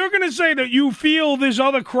that if you're going to say that you feel this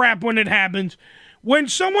other crap when it happens, when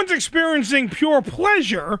someone's experiencing pure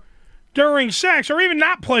pleasure during sex, or even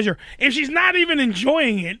not pleasure, if she's not even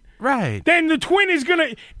enjoying it, right, then the twin is going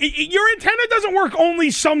to... Your antenna doesn't work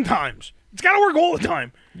only sometimes. It's got to work all the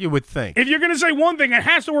time. You would think. If you're going to say one thing, it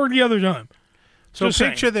has to work the other time. So Just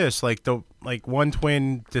picture saying. this, like one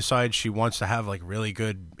twin decides she wants to have really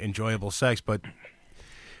good, enjoyable sex, but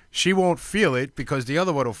she won't feel it because the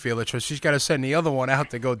other one will feel it, so she's got to send the other one out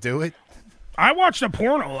to go do it. I watched a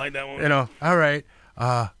porno like that one. All right,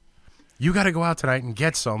 you got to go out tonight and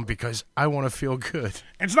get some because I want to feel good.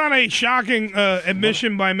 It's not a shocking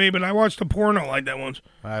admission by me, but I watched a porno like that once.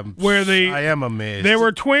 I am amazed. There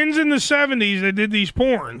were twins in the 70s that did these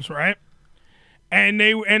porns, right? And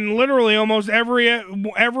literally almost every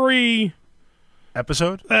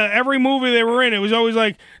episode, every movie they were in, it was always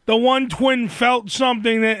like the one twin felt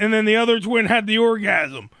something, and then the other twin had the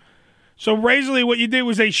orgasm. So basically, what you did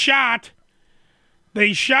was they shot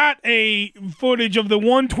a footage of the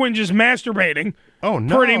one twin just masturbating. Oh,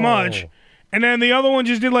 no. Pretty much. And then the other one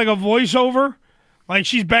just did like a voiceover. Like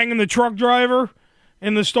she's banging the truck driver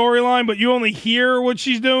in the storyline, but you only hear what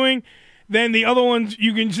she's doing. Then the other ones,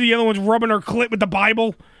 you can see the other one's rubbing her clit with the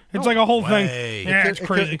Bible. It's like a whole thing. Yeah, it's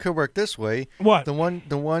crazy. It could work this way. What? The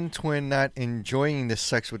one twin not enjoying the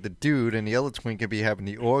sex with the dude, and the other twin could be having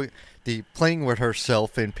the playing with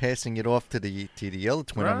herself and passing it off to the other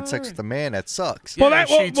twin having sex with the man. That sucks. Yeah,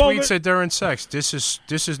 she tweets it during sex. This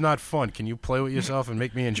is not fun. Can you play with yourself and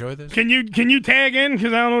make me enjoy this? Can you tag in?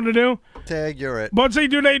 Because I don't know what to do. Tag, you're it. But see,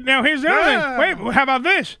 now here's the other thing. Wait, how about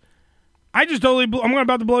this? I'm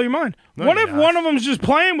about to blow your mind. No, what if one of them's just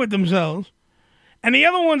playing with themselves, and the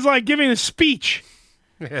other one's like giving a speech?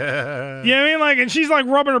 Yeah. You know what I mean? Like, and she's like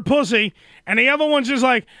rubbing her pussy, and the other one's just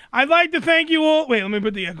like, I'd like to thank you all. Wait, let me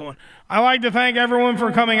put the echo on. I'd like to thank everyone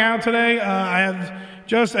for coming out today. I have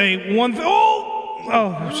just a one.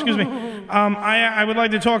 Excuse me. I would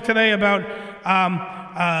like to talk today about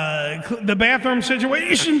the bathroom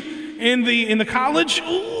situation in the college.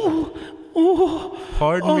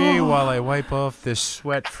 Pardon me while I wipe off this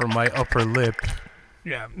sweat from my upper lip.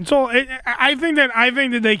 Yeah, so I think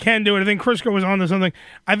that they can do it. I think Crisco was onto something.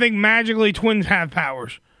 I think magically twins have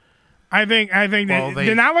powers. I think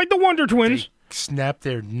they're not like the Wonder Twins. They snap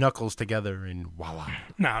their knuckles together and voila.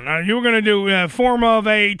 No, you were gonna do form of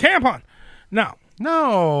a tampon. No.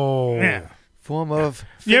 Yeah. Form of.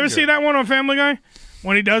 You finger. ever see that one on Family Guy?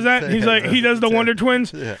 When he does that, he's like he does the Wonder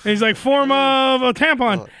Twins. Yeah. And he's like form of a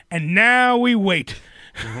tampon, and now we wait.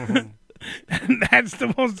 And that's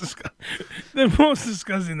the most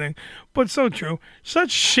disgusting thing, but so true. Such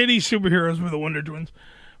shitty superheroes were the Wonder Twins.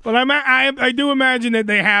 But I do imagine that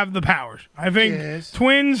they have the powers. I think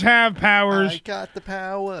twins have powers. I got the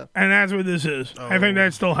power. And that's what this is. I think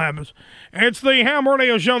that still happens. It's the Ham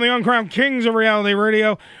Radio Show, the uncrowned kings of reality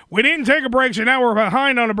radio. We didn't take a break, so now we're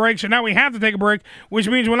behind on a break, so now we have to take a break, which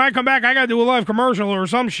means when I come back, I got to do a live commercial or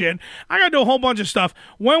some shit. I got to do a whole bunch of stuff.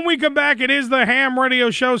 When we come back, it is the Ham Radio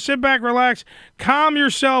Show. Sit back, relax, calm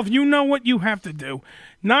yourself. You know what you have to do.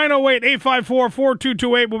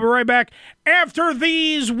 908-854-4228. We'll be right back after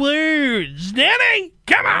these words. Danny,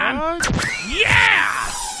 come on.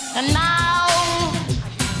 Yeah! And now,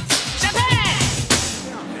 Japan!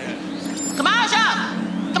 Commercial!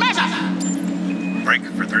 Commercial! Break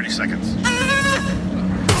for 30 seconds.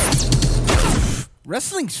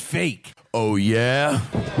 Wrestling's fake. Oh, yeah?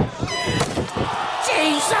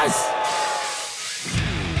 Jesus!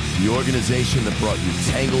 The organization that brought you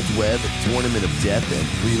Tangled Web, Tournament of Death, and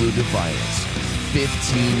Prelude to Violence. 15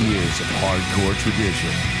 years of hardcore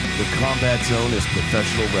tradition. The Combat Zone is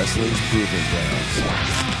professional wrestling's proving grounds.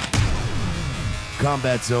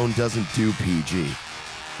 Combat Zone doesn't do PG.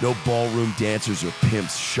 No ballroom dancers or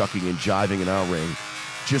pimps shucking and jiving in our ring.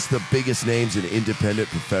 Just the biggest names in independent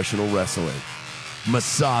professional wrestling.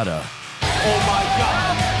 Masada. Oh my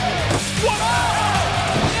God!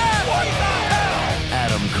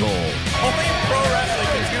 Adam Cole. Only in pro wrestling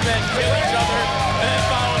can two men kill each other and then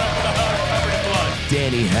follow it up with a hug covered in blood.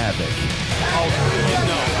 Danny Havoc. Oh,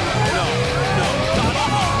 no.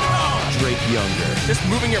 Drake Younger. Just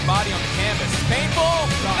moving your body on the canvas. Painful?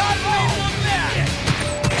 Not painful now!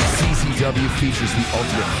 CZW features the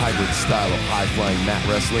ultimate hybrid style of high-flying mat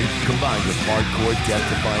wrestling combined with hardcore,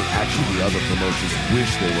 death-defying action the other promotions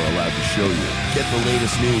wish they were allowed to show you. Get the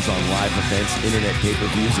latest news on live events, internet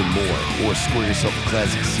pay-per-views, and more. Or score yourself a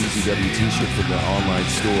classic CZW t-shirt from their online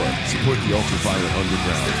store. Support the ultra-violent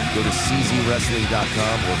underground. Go to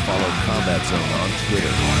czwrestling.com or follow Combat Zone on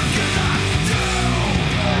Twitter.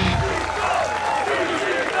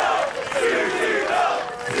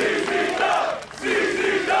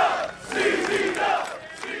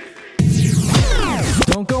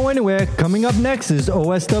 Don't go anywhere. Coming up next is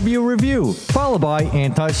OSW Review, followed by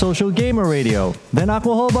Antisocial Gamer Radio, then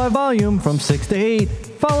Alcohol by Volume from 6 to 8,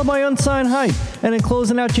 followed by Unsigned Hype, and then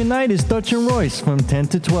closing out your night is Dutch and Royce from 10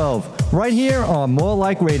 to 12, right here on More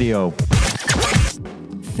Like Radio.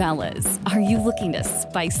 Fellas, are you looking to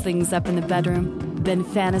spice things up in the bedroom? Been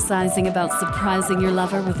fantasizing about surprising your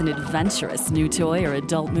lover with an adventurous new toy or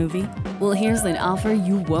adult movie? Well, here's an offer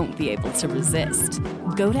you won't be able to resist.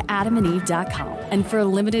 Go to adamandeve.com, and for a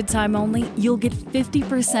limited time only, you'll get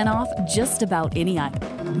 50% off just about any item.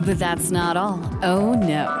 But that's not all. Oh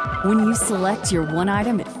no. When you select your one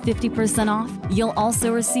item at 50% off, you'll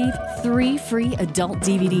also receive 3 free adult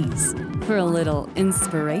DVDs for a little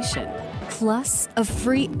inspiration. Plus, a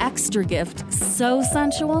free extra gift so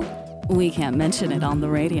sensual, we can't mention it on the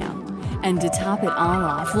radio. And to top it all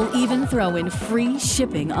off, we'll even throw in free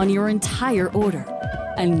shipping on your entire order.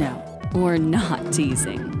 And no, we're not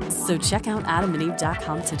teasing. So check out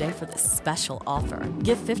adamandeve.com today for this special offer.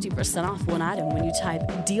 Get 50% off one item when you type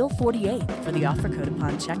DEAL48 for the offer code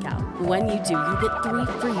upon checkout. When you do, you get 3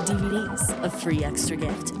 free DVDs, a free extra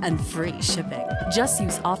gift, and free shipping. Just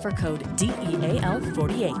use offer code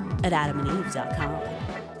DEAL48 at adamandeve.com.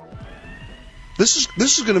 This is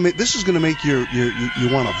gonna make you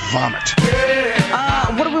want to vomit.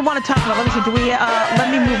 What do we want to talk about? Let me see. Let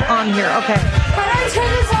me move on here. Okay. How do I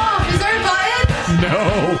turn this off? Is there a button?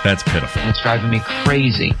 No. That's pitiful. It's driving me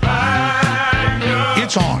crazy.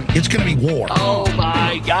 It's on. It's going to be war. Oh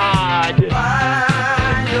my God.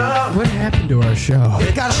 What happened to our show?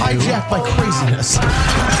 It got hijacked by craziness.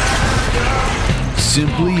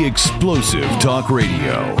 Simply explosive talk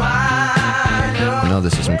radio. You know,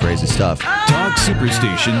 this is some crazy stuff.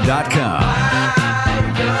 TalkSuperstation.com.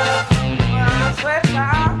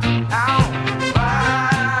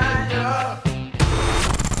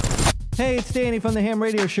 Hey, it's Danny from the Ham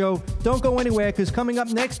Radio Show. Don't go anywhere, because coming up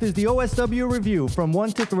next is the OSW Review from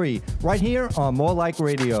 1 to 3, right here on More Like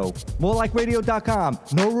Radio. MoreLikeRadio.com.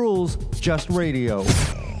 No rules, just radio.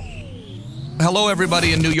 Hello,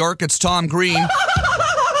 everybody in New York. It's Tom Green.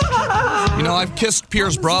 You know, I've kissed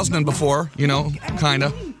Pierce Brosnan before, you know, kind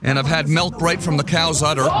of. And I've had milk right from the cow's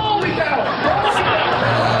udder. Not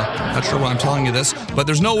sure why I'm telling you this, but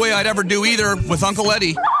there's no way I'd ever do either with Uncle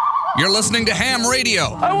Eddie. You're listening to Ham Radio.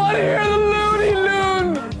 I want to hear the Looney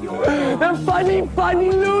Loon. The funny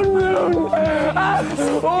Loon Loon.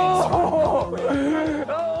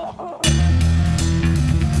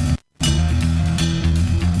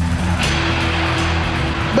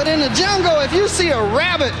 But in the jungle, if you see a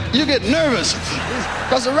rabbit, you get nervous.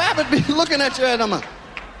 Because the rabbit be looking at you and I'm like,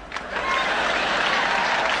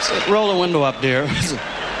 roll the window up there.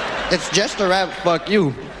 It's just a rabbit, fuck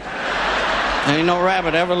you. Ain't no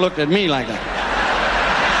rabbit ever looked at me like that.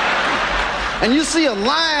 And you see a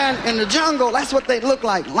lion in the jungle, that's what they look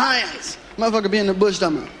like, lions. Motherfucker be in the bush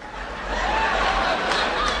somewhere.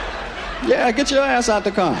 Yeah, get your ass out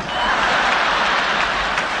the car.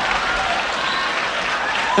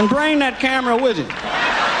 And bring that camera with you.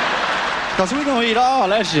 Because we're going to eat all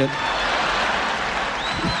that shit.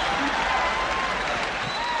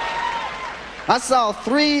 I saw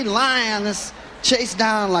 3 lions chase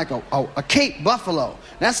down like a Cape buffalo.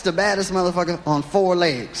 That's the baddest motherfucker on 4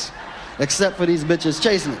 legs. Except for these bitches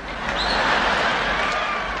chasing it.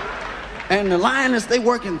 And the lioness, they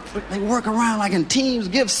work around like in teams,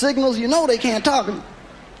 give signals. You know they can't talk.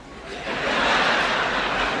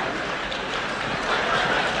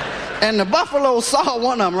 And the buffalo saw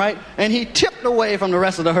one of them, right? And he tipped away from the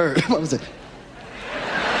rest of the herd. What was it?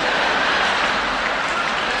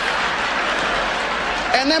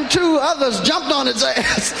 And them 2 others jumped on its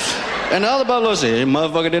ass. And the other buffalo said, hey,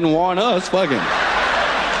 motherfucker didn't warn us, fuck him.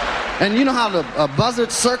 And you know how the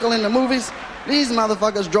buzzards circle in the movies? These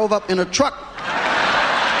motherfuckers drove up in a truck.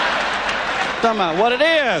 Talking about what it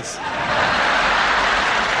is.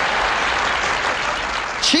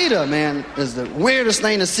 Cheetah, man, is the weirdest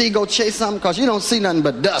thing to see go chase something because you don't see nothing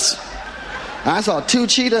but dust. I saw 2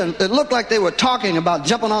 cheetah, and it looked like they were talking about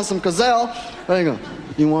jumping on some gazelle. There you go.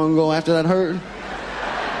 You want to go after that herd?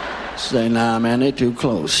 Say, nah, man, they too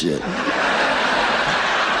close, shit.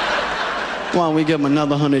 Why don't we give them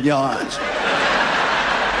another 100 yards?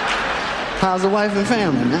 How's the wife and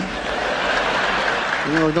family, man?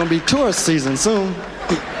 You know, it's gonna be tourist season soon.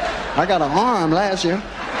 I got an arm last year.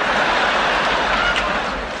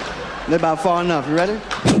 They're about far enough. You ready?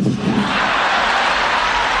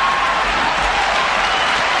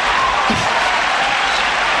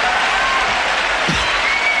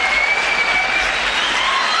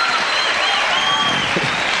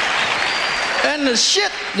 And the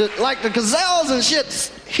shit, like the gazelles and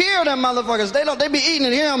shit, hear them motherfuckers. They be eating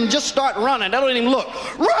and hear them just start running. They don't even look.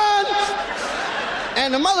 Run!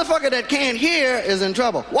 And the motherfucker that can't hear is in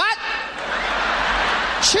trouble. What?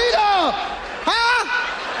 Cheetah! Huh?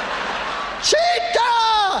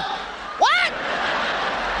 Cheetah! What?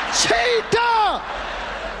 Cheetah!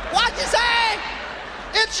 What'd you say?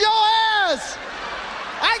 It's yours!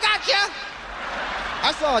 I got you!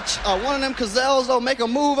 I saw one of them gazelles, though, make a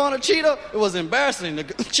move on a cheetah. It was embarrassing. The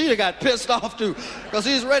cheetah got pissed off, too, because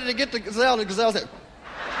he was ready to get the gazelle, and the gazelle said...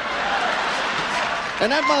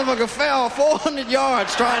 And that motherfucker fell 400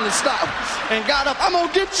 yards trying to stop and got up. I'm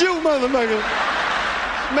gonna get you, motherfucker.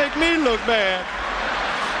 Make me look bad.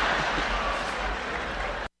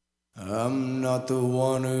 I'm not the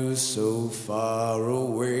one who's so far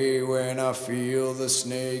away when I feel the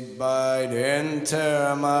snake bite and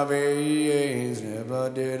tear my veins. Never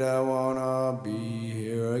did I wanna be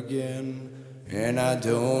here again, and I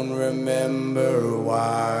don't remember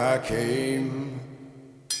why I came.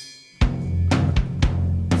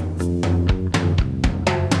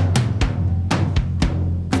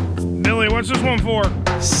 Billy, what's this one for?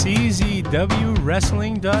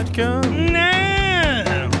 CZWWrestling.com. No!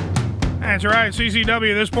 That's right,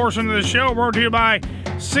 CZW. This portion of the show brought to you by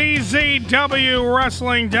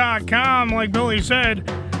CZWWrestling.com. Like Billy said,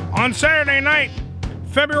 on Saturday night,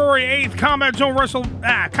 February 8th, Combat Zone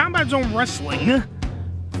Wrestling.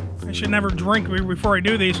 I should never drink before I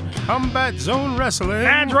do these. Combat Zone Wrestling.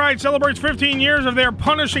 That's right, celebrates 15 years of their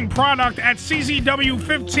punishing product at CZW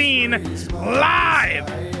 15 live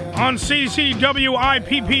on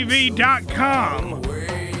CZWIPPV.com.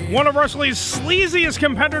 One of wrestling's sleaziest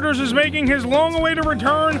competitors is making his long-awaited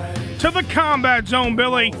return to the Combat Zone,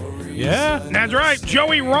 Billy. Yeah? That's right,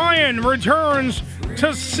 Joey Ryan returns to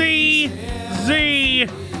CZW,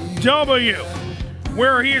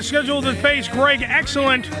 where he is scheduled to face Greg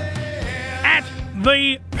Excellent at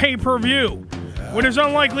the pay-per-view with his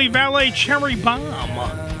unlikely valet Cherry Bomb.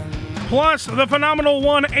 Plus, the phenomenal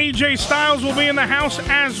one AJ Styles will be in the house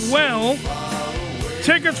as well.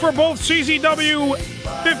 Tickets for both CZW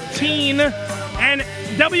 15 and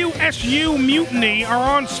WSU Mutiny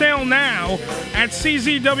are on sale now at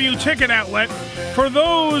CZW Ticket Outlet. For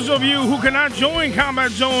those of you who cannot join Combat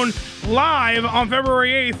Zone live on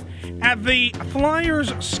February 8th at the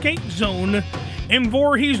Flyers Skate Zone in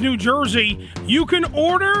Voorhees, New Jersey, you can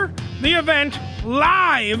order the event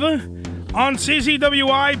live on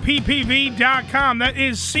CZWIPPV.com. That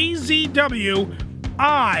is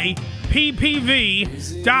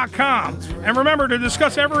CZWIPPV.com. And remember, to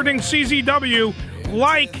discuss everything CZW,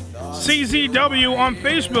 like CZW on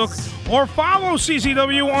Facebook or follow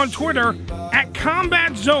CZW on Twitter at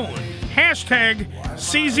Combat Zone, hashtag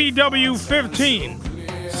CZW15.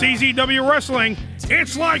 CZW Wrestling,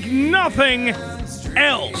 it's like nothing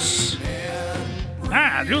else.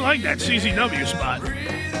 I do like that CZW spot.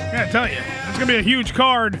 I gotta tell you, it's gonna be a huge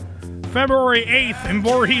card February 8th in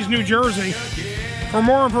Voorhees, New Jersey. For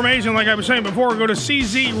more information, like I was saying before, go to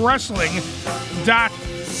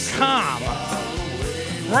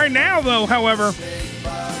czwrestling.com. Right now, though, however,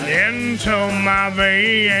 into my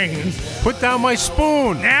veins. Put down my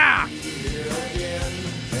spoon. Yeah.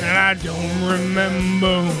 And I don't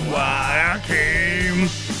remember why I came.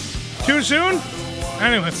 Too soon?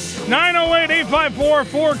 Anyway,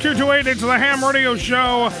 908-854-4228. It's the Ham Radio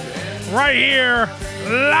Show right here,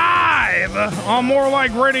 live on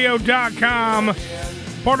morelikeradio.com.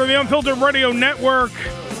 Part of the Unfiltered Radio Network.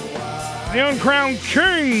 The uncrowned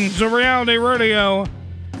kings of reality radio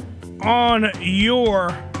on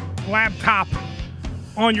your laptop,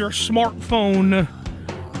 on your smartphone,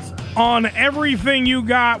 on everything you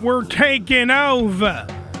got. We're taking over.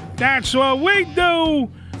 That's what we do.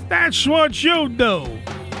 That's what you do.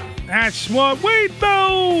 That's what we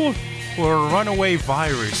do. We're a runaway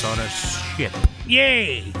virus on a ship.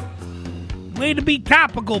 Yay. Way to be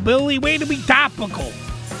topical, Billy. Way to be topical.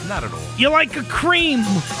 Not at all. You like a cream.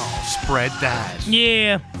 Oh, spread that.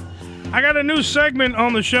 Yeah. I got a new segment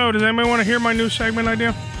on the show. Does anybody want to hear my new segment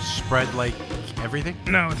idea? Spread like everything?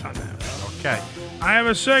 No, it's not that. Okay. I have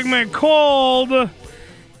a segment called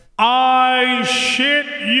I Shit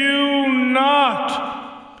You Not.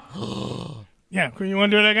 Yeah, you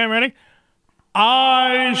want to do that again? Ready?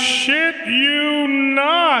 I shit you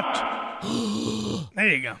not. There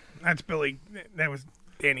you go. That's Billy. That was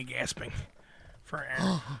Danny gasping for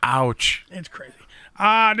air. Ouch. It's crazy.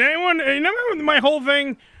 Did anyone, you remember my whole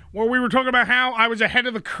thing where we were talking about how I was ahead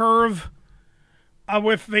of the curve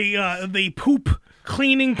with the poop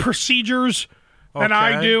cleaning procedures that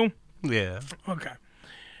I do? Yeah. Okay.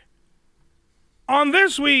 On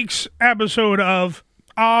this week's episode of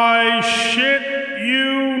I Shit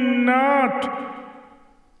You Not.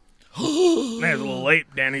 That's a little late,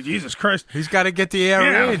 Danny. Jesus Christ. He's got to get the air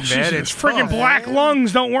in, man. It's freaking black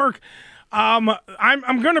lungs don't work. I'm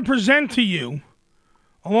going to present to you,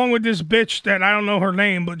 along with this bitch that I don't know her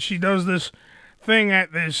name, but she does this thing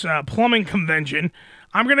at this plumbing convention.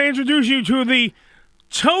 I'm going to introduce you to the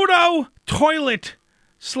Toto toilet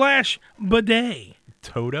 / bidet.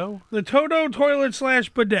 Toto? The Toto toilet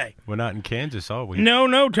 / bidet. We're not in Kansas, are we?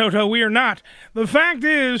 No, Toto, we are not. The fact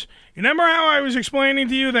is, you remember how I was explaining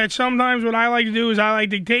to you that sometimes what I like to do is I like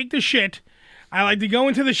to take the shit, I like to go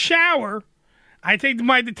into the shower, I take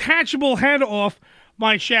my detachable head off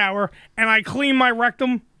my shower, and I clean my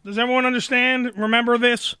rectum. Does everyone understand? Remember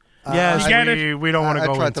this? Yes, we don't want to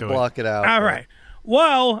go into it. I tried to block it out. All right.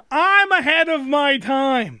 Well, I'm ahead of my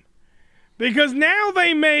time because now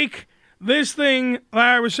they make this thing, like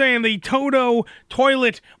I was saying, the Toto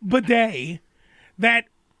toilet bidet that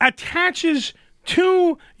attaches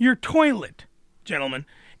to your toilet, gentlemen.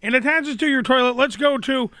 It attaches to your toilet. Let's go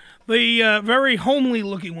to the very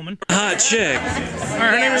homely-looking woman. Hot chick.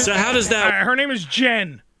 So how does that... her name is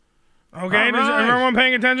Jen. Okay, All right. Is everyone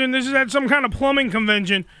paying attention? This is at some kind of plumbing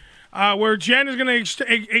convention where Jen is going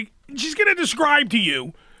to... she's going to describe to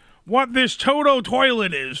you what this Toto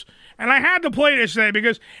toilet is. And I had to play this today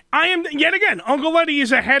because I am, yet again, Uncle Eddie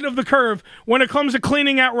is ahead of the curve when it comes to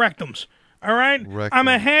cleaning out rectums. All right? I'm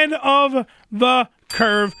ahead of the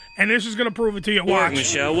curve, and this is going to prove it to you. Watch.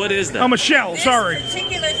 Michelle, what is that? Oh, Michelle, sorry. This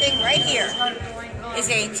particular thing right here is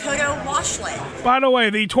a Toto washlet. By the way,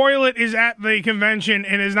 the toilet is at the convention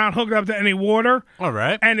and is not hooked up to any water. All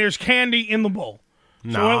right. And there's candy in the bowl.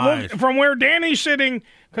 Nice. So it looked, from where Danny's sitting,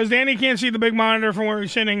 because Danny can't see the big monitor from where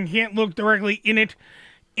he's sitting, he can't look directly in it.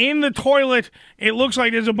 In the toilet, it looks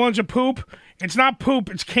like there's a bunch of poop. It's not poop,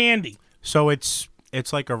 it's candy. So it's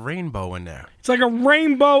like a rainbow in there. It's like a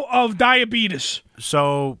rainbow of diabetes.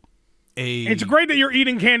 So It's great that you're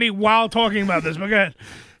eating candy while talking about this, but go ahead.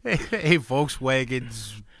 Hey,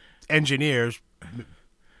 Volkswagen's engineers.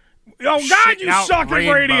 Oh, God, you suck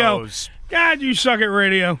at radio. God, you suck at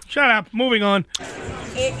radio. Shut up. Moving on.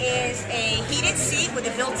 It is a heated seat with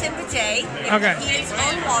a built-in bidet. It Okay. heats its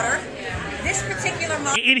own water. This particular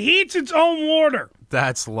model... It heats its own water.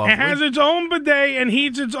 That's lovely. It has its own bidet and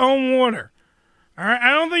heats its own water. All right?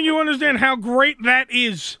 I don't think you understand how great that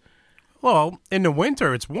is. Well, in the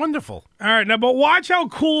winter, it's wonderful. All right, now, but watch how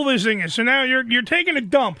cool this thing is. So now you're taking a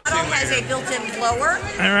dump. It has a built-in blower,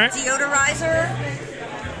 all right, deodorizer,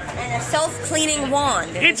 and a self-cleaning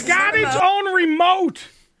wand. It's got its own remote.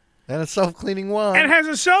 And a self-cleaning wand. And has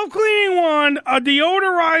a self-cleaning wand, a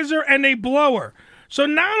deodorizer, and a blower. So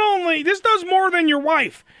not only, this does more than your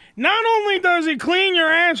wife. Not only does it clean your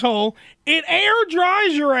asshole, it air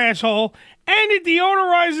dries your asshole, and it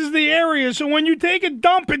deodorizes the area. So when you take a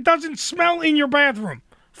dump, it doesn't smell in your bathroom.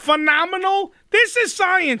 Phenomenal. This is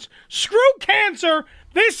science. Screw cancer.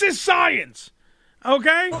 This is science.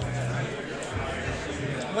 Okay?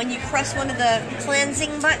 When you press one of the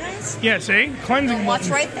cleansing buttons. Yeah, see? Cleansing button. Watch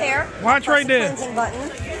right there. Watch right there. Cleansing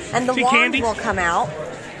button. And the See wand Candy? will come out.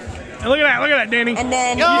 And look at that, Danny. And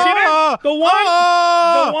then you see that? The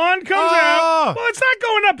wand comes out. Well, it's not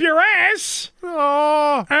going up your ass.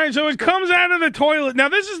 All right, so it comes out of the toilet. Now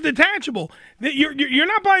this is detachable. You're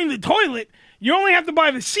not buying the toilet. You only have to buy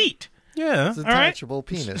the seat. Yeah, it's a detachable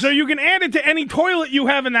penis. So you can add it to any toilet you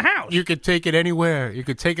have in the house. You could take it anywhere. You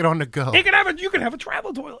could take it on the go. You could have a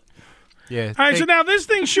travel toilet. Yeah. All right, so now this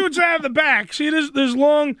thing shoots out of the back. See, there's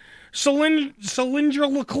long cylindrical.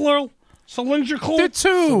 The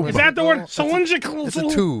tube. Is that the word? Cylindrical. It's a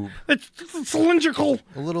tube. It's cylindrical.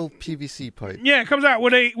 A little PVC pipe. Yeah, it comes out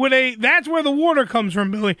with a. That's where the water comes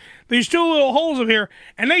from, Billy. These two little holes up here,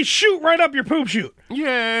 and they shoot right up your poop chute.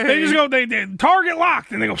 Yeah. They just go. They target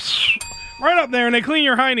locked, and they go right up there, and they clean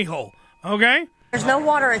your hiney hole. Okay. There's no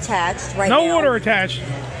water attached right now. now. No water attached.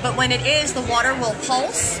 But when it is, the water will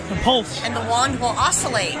pulse. And the wand will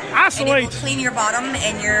oscillate. And it will clean your bottom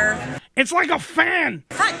and your... It's like a fan.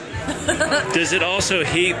 Does it also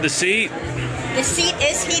heat the seat? The seat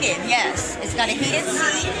is heated, yes. It's got a heated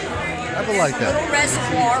seat. I would like that. A little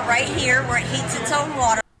reservoir right here where it heats its own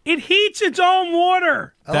water. It heats its own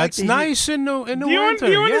water. That's nice in the winter.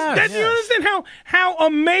 Do you understand how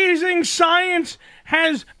amazing science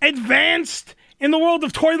has advanced in the world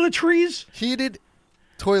of toiletries? Heated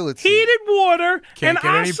toilet seat. Heated water. Can't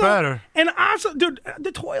get any better. And also, dude,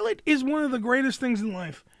 the toilet is one of the greatest things in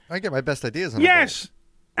life. I get my best ideas on Yes.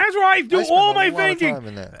 That's where I do all my thinking.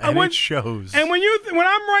 And it shows. And when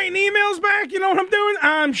I'm writing emails back, you know what I'm doing?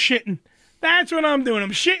 I'm shitting. That's what I'm doing.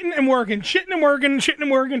 I'm shitting and working,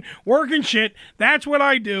 working shit. That's what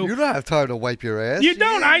I do. You don't have time to wipe your ass. You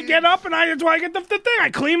don't. I get up and that's why I get the thing. I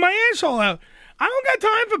clean my asshole out. I don't got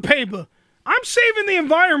time for paper. I'm saving the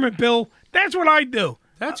environment, Bill. That's what I do.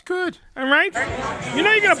 That's good. All right? You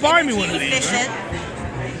know you're going to buy me one of these.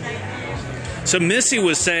 So Missy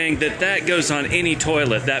was saying that goes on any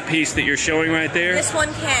toilet, that piece that you're showing right there? This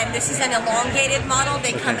one can. This is an elongated model.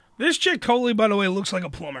 They come. This chick totally, by the way, looks like a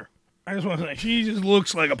plumber. I just want to say, she just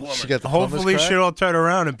looks like a plumber. She got the Hopefully she'll turn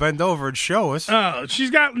around and bend over and show us. Oh,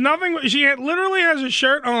 she's got nothing. She literally has a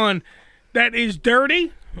shirt on that is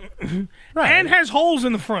dirty and has holes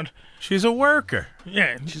in the front. She's a worker.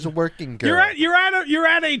 Yeah, she's a working girl. You're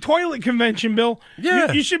at a toilet convention, Bill.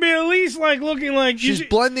 Yeah, you should be at least like looking like she's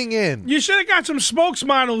blending in. You should have got some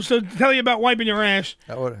spokesmodels to tell you about wiping your ass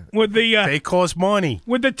with the. They cost money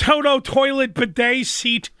with the Toto toilet bidet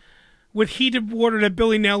seat with heated water that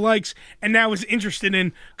Billy now likes and now is interested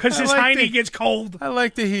in because his hiney gets cold. I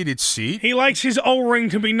like the heated seat. He likes his O-ring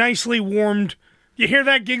to be nicely warmed. You hear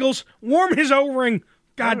that, Giggles? Warm his O-ring.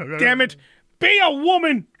 God damn it. Be a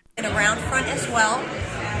woman. And a round front as well.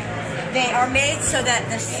 They are made so that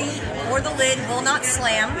the seat or the lid will not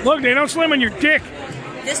slam. Look, they don't slam on your dick.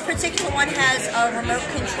 This particular one has a remote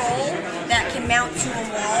control that can mount to a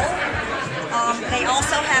wall. They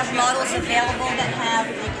also have models available that have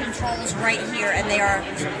the controls right here, and they are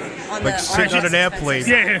on like the sitting on an airplane.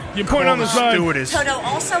 Yeah, you point on the side. Toto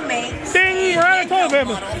also makes a handheld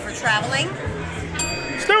model for traveling.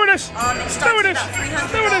 Stewardess. It starts at about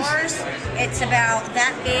 $300. It's about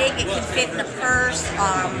that big. It can fit in a purse,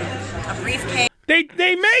 a briefcase.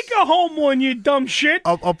 They make a home one, you dumb shit.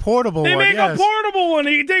 A portable one. They make a portable one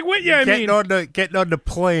that you take with you. Getting on the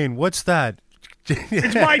plane. What's that?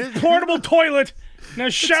 It's my portable toilet. Now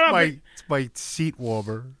shut up. It's my seat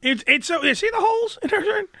warmer. It's so. You see the holes in her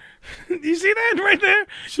shirt? You see that right there?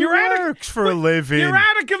 She works for a living. You're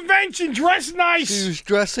at a convention, dressed nice. She was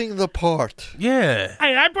dressing the part. Yeah.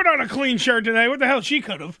 Hey, I put on a clean shirt today. What the hell? She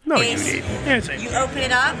could have. No, you didn't. Yeah, you open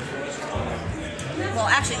it up. Well,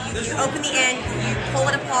 actually, you open the end, you pull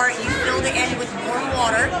it apart, you fill the end with warm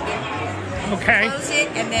water. Okay. Close it,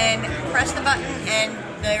 and then press the button, and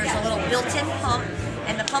there's a little built-in pump,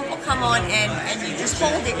 and the pump will come on, and you just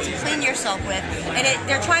hold it to clean yourself with. And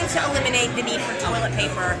they're trying to eliminate the need for toilet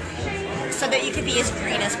paper so that you can be as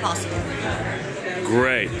green as possible.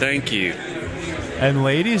 Great, thank you. And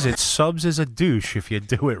ladies, it subs as a douche if you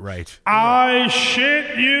do it right. I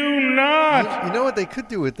shit you not. You know what they could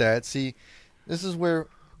do with that? See, this is where,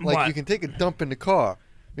 like, What? you can take a dump in the car,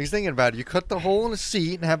 Because thinking about it, you cut the hole in the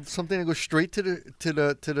seat and have something that goes straight to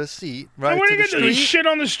the seat, right? And what are to you the gonna do? street. Shit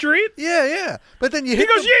on the street? Yeah. But then you He hit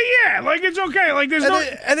goes, the- yeah, like it's okay. Like there's And no.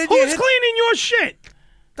 then- and then you Who's hit- cleaning your shit?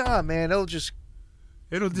 Nah, man, it'll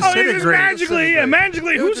Oh, disintegrate. it just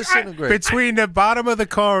magically. It'll Who's disintegrate. Between the bottom of the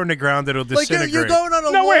car and the ground, it'll Like disintegrate. you're going on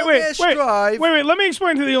a No, wait. long-ass drive. Wait. Let me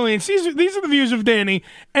explain to the audience. These are the views of Danny,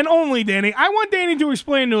 and only Danny. I want Danny to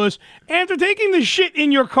explain to us, after taking the shit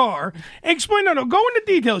in your car, explain, no, go into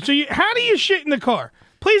details. So how do you shit in the car?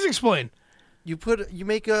 Please explain. You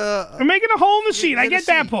make a... I'm making a hole in the seat. I get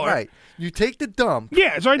that part. Right. You take the dump.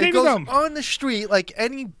 Yeah, so I take it the goes dump. on the street like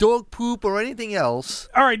any dog poop or anything else.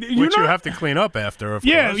 All right, Which you have to clean up after, of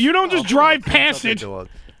Yeah, course. you don't just drive past it. You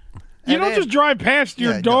don't just drive past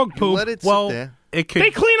your dog poop. Let it sit Well, there. it could.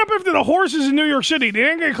 They clean up after the horses in New York City. They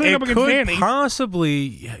ain't gonna clean up It against could Danny.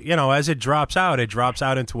 possibly, as it drops out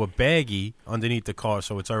into a baggie underneath the car,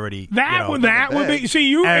 so it's already That would be. See,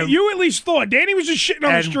 you at least thought Danny was just shitting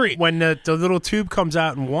on the and street. when the little tube comes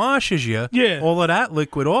out and washes you, Yeah. all of that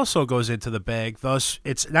liquid also goes into the bag. Thus,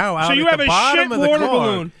 it's now out So you at have the a bottom shit of the water car.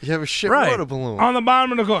 balloon. You have a shit Right. water balloon. on the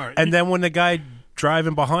bottom of the car. And then when the guy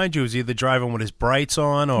driving behind you is either driving with his brights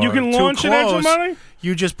on or You can too launch it at close, somebody?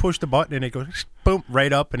 you just push the button and it goes boom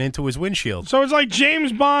right up and into his windshield. So it's like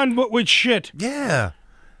James Bond, but with shit. Yeah.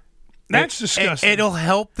 That's disgusting. It'll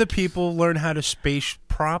help the people learn how to space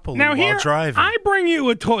properly Now while here, driving. I bring you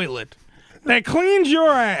a toilet that cleans your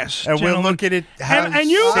ass, And we'll gentlemen. look at it how and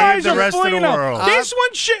you save guys the are rest of the flinging up. world. This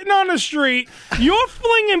one's shitting on the street. You're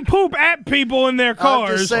flinging poop at people in their cars.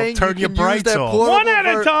 I'm just saying turn you your can brights use that off. portable One at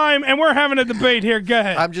a time, and we're having a debate here. Go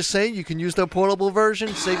ahead. I'm just saying you can use the portable version,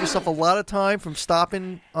 save yourself a lot of time from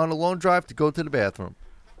stopping on a long drive to go to the bathroom.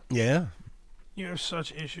 Yeah. You have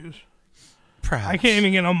such issues. Perhaps. I can't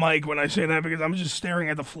even get on mic when I say that because I'm just staring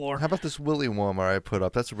at the floor. How about this Willy warmer I put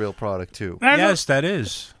up? That's a real product too. Yes, that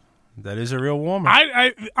is. That is a real warmer.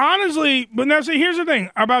 I honestly, but now see, here's the thing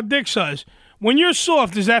about dick size. When you're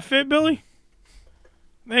soft, does that fit, Billy?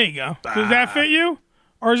 There you go. Does that fit you,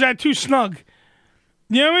 or is that too snug?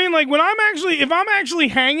 You know what I mean? Like when if I'm actually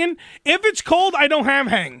hanging, if it's cold, I don't have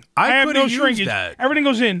hang. I have could no have used shrinkage. that. Everything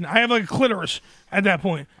goes in. I have like a clitoris at that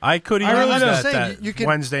point. I could I have really used do. that, Saying you can-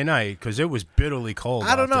 Wednesday night because it was bitterly cold.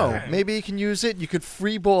 I don't out know. there. Maybe you can use it. You could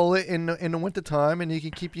free ball it in the wintertime, and you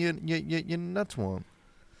can keep your nuts warm.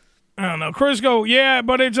 I don't know. Chris go, yeah,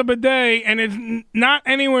 but it's a bidet, and it's not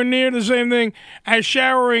anywhere near the same thing as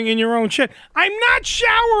showering in your own shit. I'm not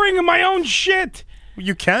showering in my own shit.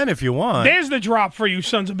 You can if you want. There's the drop for you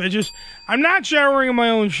sons of bitches. I'm not showering in my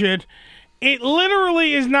own shit. It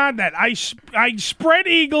literally is not that. I spread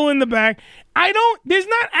eagle in the back. There's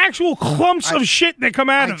not actual clumps of shit that come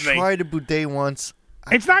out of me. I tried a bidet once.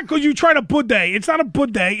 It's not because you tried a bidet. It's not a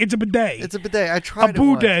bidet. It's a bidet. It's a bidet. I tried it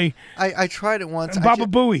bidet. once. I tried it once. Baba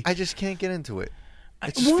Booey. I just can't get into it.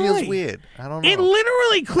 It just Why? feels weird. I don't know. It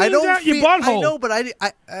literally cleans out your butthole. I know, but I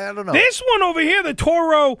don't know. This one over here, the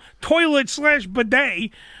Toro toilet / bidet,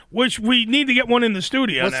 which we need to get one in the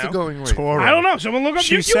studio What's now. the going rate? Toro. I don't know. Someone look up.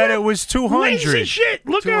 She said it was 200. Lazy shit.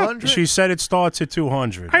 Look up. She said it starts at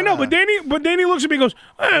 200. I know, but Danny looks at me and goes,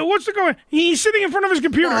 hey, what's the going? He's sitting in front of his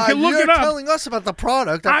computer. He can look you're it up. telling us about the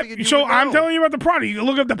product. I figured you So would know. I'm telling you about the product. You can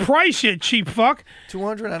look up the price, you cheap fuck.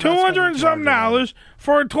 $200 and something dollars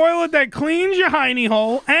for a toilet that cleans your hiney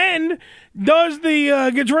hole and does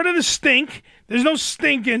gets rid of the stink. There's no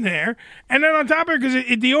stink in there. And then on top of it, because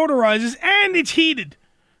it deodorizes and it's heated.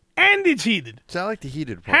 So I like the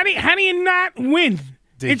heated part. How do you not win?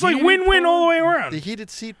 It's like heated win-win all the way around. The heated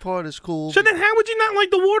seat part is cool. So then how would you not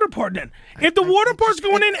like the water part then? If the water part's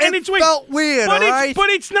going in and it it's felt weird, but all it's, right? but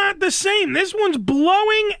it's not the same. This one's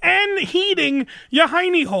blowing and heating your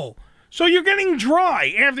hiney hole. So you're getting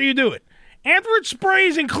dry after you do it. After it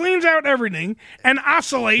sprays and cleans out everything and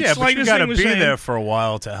oscillates Yeah, but like you this got to thing was be saying. there for a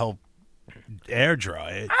while to help air dry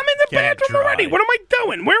it. I'm in the bathroom already. What am I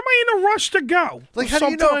doing? Where am I in a rush to go? Like, how do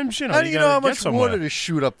you know? Sometimes, How do you know how much water to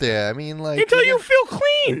shoot up there? I mean, like Until you feel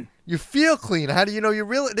clean. You feel clean. How do you know you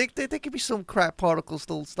really? There could be some crap particles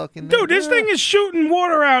still stuck in there. Dude, this thing is shooting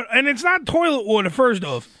water out, and it's not toilet water, first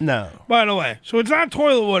off. No. By the way. So it's not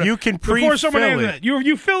toilet water. You can Before someone pre-fill answers it. that.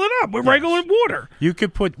 You fill it up with regular water. You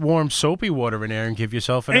could put warm soapy water in there and give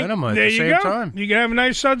yourself an Hey, enema at there the you same go. time. You can have a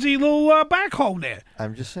nice sudsy little back hole there.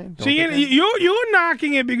 I'm just saying. See, you're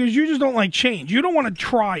knocking it because you just don't like change. You don't want to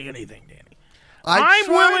try anything, Danny.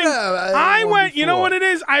 I went. You know what it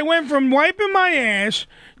is? I went from wiping my ass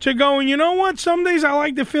to going. You know what? Some days I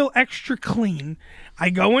like to feel extra clean. I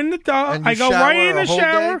go in the tub. And you I go right shower in the a whole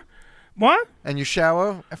shower. day? What? And you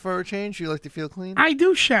shower for a change? You like to feel clean? I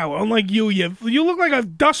do shower. Unlike you, you look like a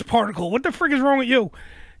dust particle. What the frick is wrong with you?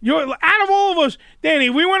 Out of all of us, Danny,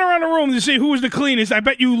 if we went around the room to see who was the cleanest, I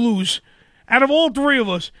bet you lose. Out of all three of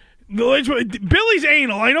us. Billy's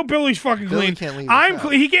anal. I know Billy's fucking clean. Can't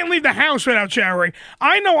leave He can't leave the house without showering.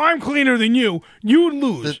 I know I'm cleaner than you. You'd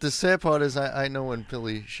lose. The sad part is I know when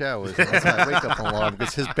Billy showers. That's my wake-up alarm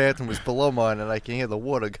because his bathroom was below mine and I can hear the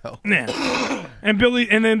water go. Yeah. And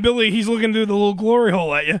then Billy, he's looking through the little glory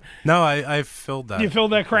hole at you. No, I filled that. You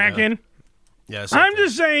filled that crack in? Yes. I'm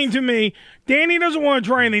just saying to me, Danny doesn't want to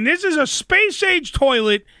try anything. This is a space-age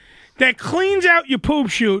toilet that cleans out your poop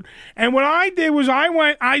chute. And what I did was I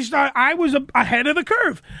was ahead of the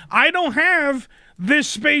curve. I don't have this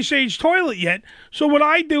space-age toilet yet. So what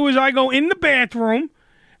I do is I go in the bathroom,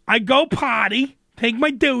 I go potty, take my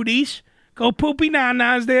duties, go poopy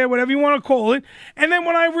nanas there, whatever you want to call it. And then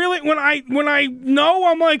when I know,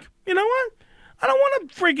 I'm like, you know what? I don't want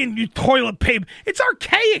to freaking toilet paper. It's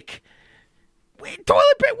archaic.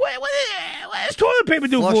 Toilet paper. What does toilet paper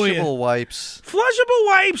do for you? Flushable wipes. Flushable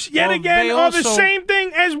wipes, yet again, are the same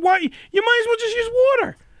thing as what. You might as well just use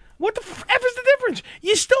water. What the F is the difference?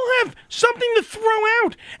 You still have something to throw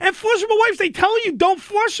out. And flushable wipes, they tell you don't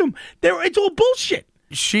flush them. It's all bullshit.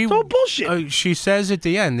 It's all bullshit. She says at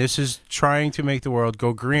the end, this is trying to make the world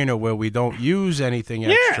go greener where we don't use anything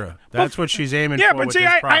extra. That's what she's aiming for. Yeah, but see,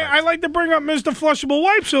 I like to bring up Mr. Flushable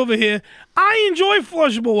Wipes over here. I enjoy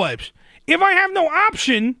flushable wipes. If I have no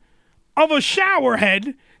option of a shower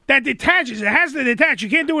head that detaches, it has to detach. You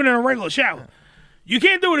can't do it in a regular shower. You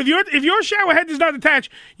can't do it. If your shower head does not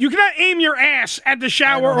detach, you cannot aim your ass at the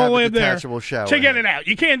shower all the way there to get it out.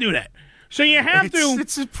 You can't do that. So you have to.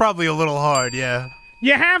 It's probably a little hard, yeah.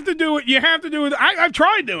 You have to do it. You have to do it. I've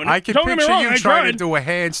tried doing it. I can picture you trying to do a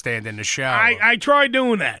handstand in the shower. I tried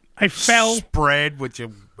doing that. I fell. Spread with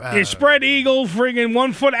your... You spread eagle, friggin'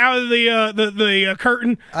 1 foot out of the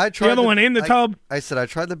curtain. I tried the other one in the tub. I said I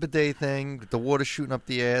tried the bidet thing, the water shooting up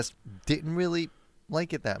the ass. Didn't really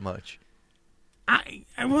like it that much.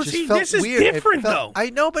 This is different, though. I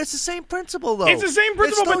know, but it's the same principle, though. It's the same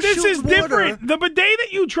principle, but this is different. The bidet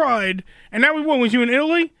that you tried, and that was what? Was you in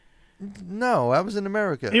Italy? No, I was in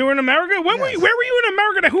America. You were in America? Where were you in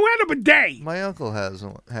America? Who had a bidet? My uncle had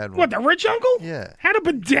one. What, the rich uncle? Yeah. Had a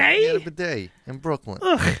bidet? He had a bidet in Brooklyn.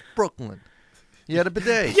 Ugh. Brooklyn. He had a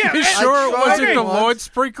bidet. Yeah, you sure it wasn't the Lord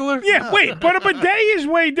sprinkler? Yeah, wait, but a bidet is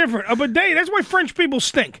way different. A bidet, that's why French people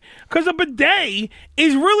stink. Because a bidet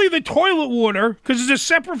is really the toilet water, because it's a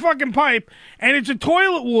separate fucking pipe, and it's a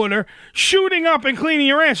toilet water shooting up and cleaning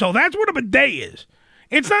your asshole. That's what a bidet is.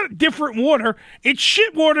 It's not different water. It's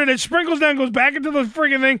shit water that sprinkles down, goes back into the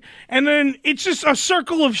friggin' thing, and then it's just a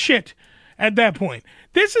circle of shit at that point.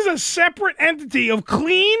 This is a separate entity of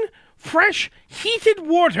clean, fresh, heated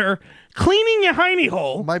water cleaning your hiney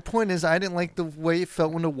hole. My point is, I didn't like the way it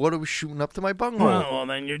felt when the water was shooting up to my bunghole. Well,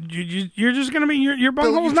 then you're just gonna be your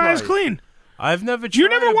bunghole's not as clean. I've never tried. You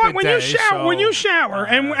never want when you shower. So... When you shower,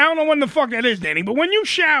 and I don't know when the fuck that is, Danny, but when you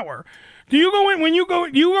shower. Do you go in when you go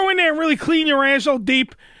in there and really clean your asshole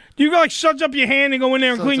deep? Do you go like suds up your hand and go in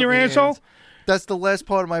there and clean your asshole? Hands. That's the last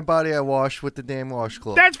part of my body I wash with the damn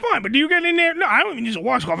washcloth. That's fine, but do you get in there? No, I don't even use a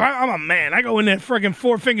washcloth. I'm a man. I go in there friggin'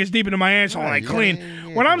 4 fingers deep into my asshole and I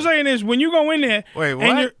clean. What I'm saying is when you go in there, wait,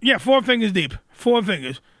 what? And 4 fingers deep, 4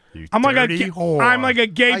 fingers. I'm like a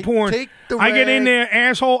gay porn. I get in there,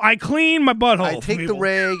 asshole. I clean my butthole. I take the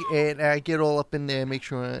rag and I get all up in there, make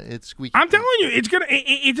sure it's squeaky. I'm telling you,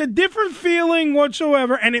 it's a different feeling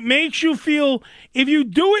whatsoever, and it makes you feel if you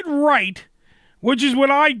do it right, which is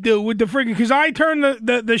what I do with the freaking. Because I turn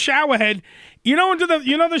the shower head, into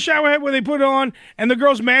the shower head where they put it on and the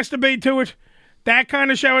girls masturbate to it. That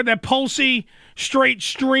kind of shower, that pulsy straight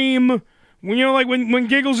stream. When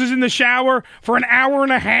Giggles is in the shower for an hour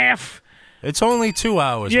and a half. It's only 2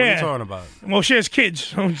 hours. Yeah. What are you talking about? Well, she has kids.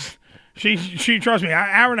 So she trusts me. An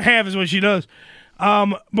hour and a half is what she does.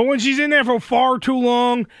 But when she's in there for far too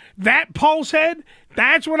long, that pulse head,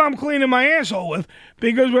 that's what I'm cleaning my asshole with.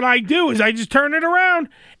 Because what I do is I just turn it around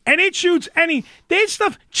and it shoots there's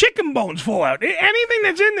stuff, chicken bones fall out. Anything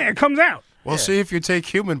that's in there comes out. Well, see, if you take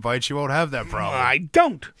human bites, you won't have that problem. I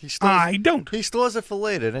don't. I don't. He stores it for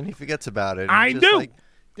later, then he forgets about it. I do. Like,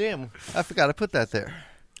 damn, I forgot to put that there.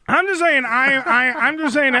 I'm just saying. I'm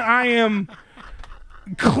just saying that I am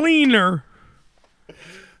cleaner.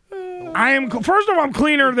 First of all, I'm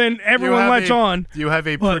cleaner than everyone lets on. You have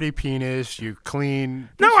a pretty penis. You clean.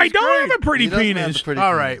 No, I don't have a pretty penis.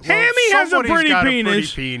 All right. Well, Hammy has a pretty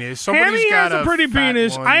penis. Hammy has a pretty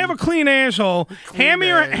penis. I have a clean asshole. Hammy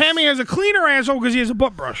has a cleaner asshole because he has a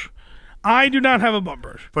butt brush. I do not have a butt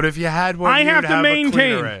brush. But if you had one, I you'd have to a maintain.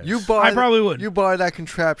 cleaner ass. I probably would. You buy that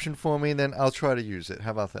contraption for me, and then I'll try to use it.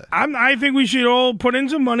 How about that? I think we should all put in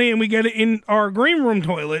some money and we get it in our green room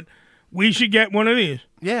toilet. We should get one of these.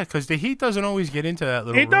 Yeah, because the heat doesn't always get into that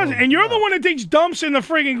little It doesn't. And you're the one that takes dumps in the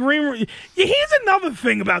friggin' green room. Here's another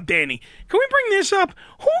thing about Danny. Can we bring this up?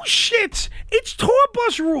 Who shits? It's tour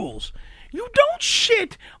bus rules. You don't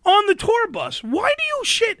shit on the tour bus. Why do you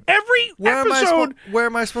shit every episode? Where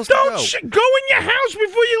am I supposed to go? Don't go in your house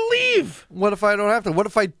before you leave. What if I don't have to? What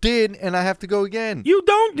if I did and I have to go again? You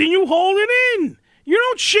don't. Then you hold it in. You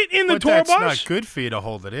don't shit in the tour that's bus. Not good for you to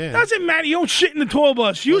hold it in. Doesn't matter. You don't shit in the tour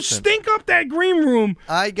bus. You stink up that green room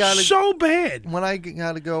so bad. When I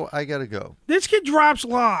gotta go, I gotta go. This kid drops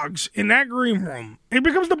logs in that green room. It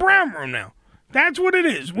becomes the brown room now. That's what it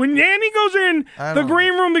is. When Danny goes in, the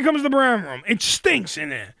green room becomes the brown room. It stinks in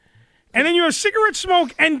there. And then you have cigarette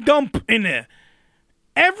smoke and dump in there.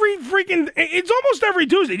 It's almost every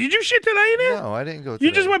Tuesday. Did you shit today in there? No, I didn't go today.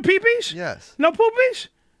 You just went pee-pees? Yes. No poopies?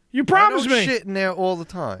 You promised me. I don't shit in there all the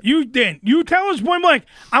time. You didn't. You tell us point blank.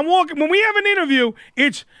 I'm walking. When we have an interview,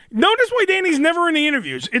 notice why Danny's never in the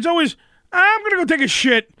interviews. It's always, I'm going to go take a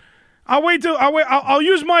shit. I'll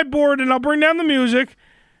use my board and I'll bring down the music.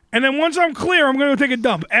 And then once I'm clear, I'm going to go take a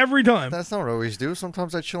dump every time. That's not what I always do.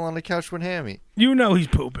 Sometimes I chill on the couch with Hammy. You know he's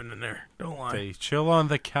pooping in there. Don't lie. They chill on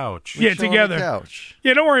the couch. Yeah, together. On the couch.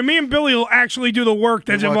 Yeah, don't worry. Me and Billy will actually do the work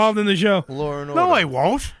that's involved in the show. Law and No, Order. I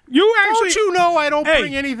won't. You actually. Don't you know I don't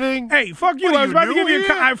bring anything? Hey, fuck you. What, I was about to give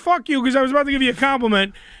you fuck you because I was about to give you a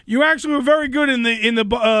compliment. You actually were very good in the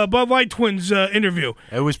Bud Light Twins interview.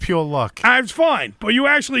 It was pure luck. It's fine, but you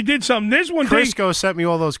actually did something. This one, Crisco sent me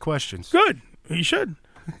all those questions. Good. He should.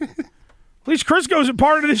 At least Crisco's a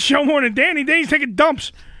part of this show more than Danny. Danny's taking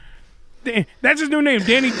dumps. That's his new name,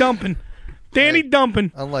 Danny Dumpin'. Danny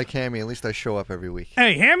Dumpin'. Unlike Hammy, at least I show up every week.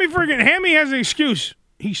 Hey, Hammy has an excuse.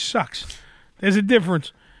 He sucks. There's a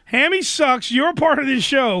difference. Hammy sucks. You're a part of this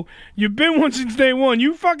show. You've been one since day one.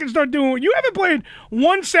 You fucking start doing. You haven't played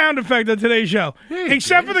one sound effect on today's show,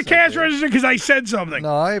 except for the cash register because I said something.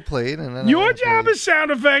 No, I played. And then your job is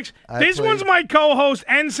sound effects. This one's my co-host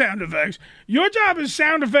and sound effects. Your job is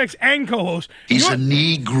sound effects and co-host. He's a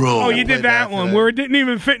Negro. Oh, you did that one where it didn't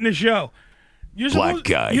even fit in the show. Black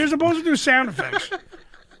guy. You're supposed to do sound effects.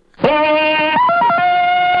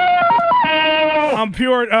 I'm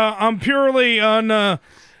purely on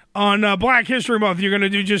Black History Month. You're going to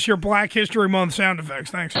do just your Black History Month sound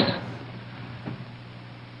effects. Thanks. Who didn't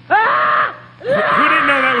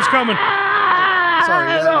know that was coming? Sorry,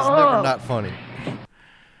 that was never not funny.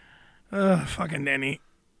 Fucking Danny.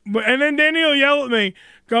 And then Danny will yell at me,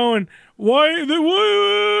 going, why you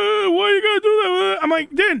gotta do that? I'm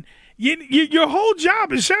like, Dan, your whole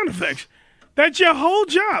job is sound effects. That's your whole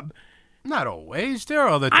job. Not always. There are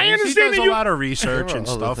other things. I understand he does a lot of research and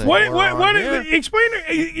stuff. Explain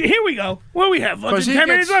it. Here we go. What do we have? 10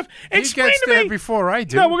 minutes left. Explain to me before I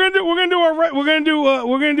do. No, we're gonna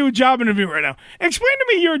do a job interview right now. Explain to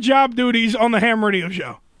me your job duties on the Ham Radio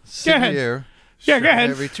Show. Sit go ahead. Here. Yeah, go ahead.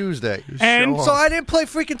 Every Tuesday. And so I didn't play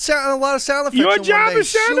freaking a lot of sound effects. Your job is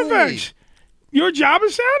sound effects. Your job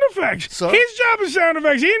is sound effects. So? His job is sound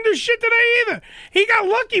effects. He didn't do shit today either. He got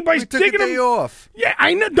lucky by taking a day off. Yeah,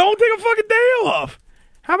 I know. Don't take a fucking day off.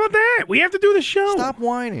 How about that? We have to do the show. Stop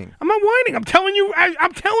whining. I'm not whining. I'm telling you.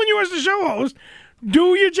 I'm telling you as the show host,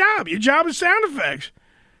 do your job. Your job is sound effects.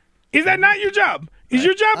 Is that not your job? Is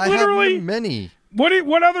your job literally? I have many.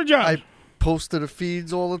 What other job? I post to the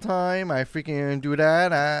feeds all the time. I freaking do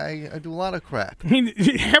that. I do a lot of crap.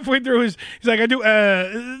 Halfway through he's like, I do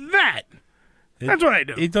that. That's what I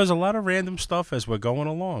do. He does a lot of random stuff as we're going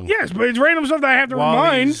along. Yes, but it's random stuff that I have to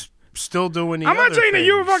remind. He's still doing the I'm not saying things. that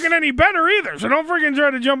you're fucking any better either, so don't freaking try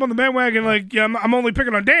to jump on the bandwagon like I'm only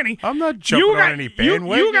picking on Danny. I'm not jumping on any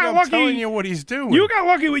bandwagon. You got I'm lucky. telling you what he's doing. You got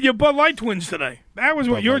lucky with your Bud Light Twins today. That was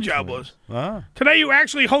what your job was. Today you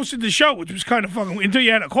actually hosted the show, which was kind of fucking until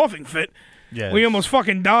you had a coughing fit. Yes. We almost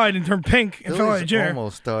fucking died and turned pink and fell out of the chair.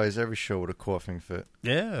 Almost dies every show with a coughing fit.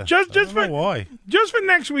 Yeah. Just for why. Just for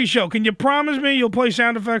next week's show, can you promise me you'll play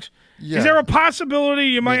sound effects? Yeah. Is there a possibility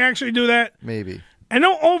you might actually do that? Maybe. And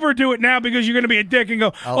don't overdo it now because you're going to be a dick and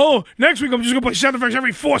go, next week I'm just going to play sound effects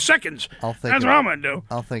every 4 seconds. That's what I'm going to do.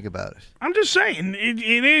 I'll think about it. I'm just saying,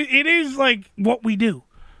 it is like what we do.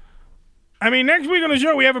 I mean, next week on the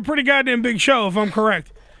show we have a pretty goddamn big show, if I'm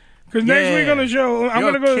correct. Because next week on the show, I'm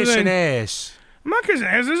going to go to the kissing ass. I'm not kissing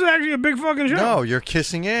ass. This is actually a big fucking show. No, you're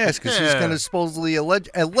kissing ass because she's going to supposedly,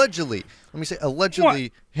 allegedly,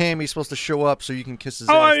 Hammy's supposed to show up so you can kiss his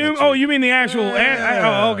ass. You mean the actual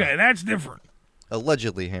ass? Okay, that's different.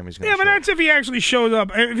 Allegedly, Hammy's going to show up. Yeah, but that's if he actually shows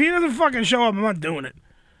up. If he doesn't fucking show up, I'm not doing it.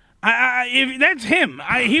 If that's him.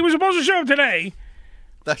 He was supposed to show up today.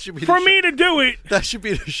 That should be for me to do it. That should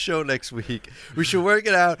be the show next week. We should work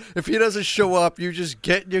it out. If he doesn't show up, you just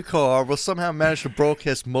get in your car. We'll somehow manage to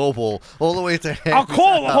broadcast mobile all the way to him. I'll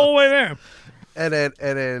call the whole way there. And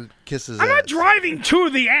then kiss his I'm ass. not driving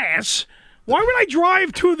to the ass. Why would I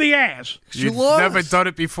drive to the ass? You've never done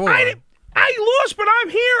it before. I lost, but I'm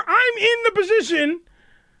here. I'm in the position,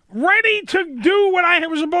 ready to do what I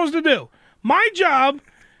was supposed to do. My job,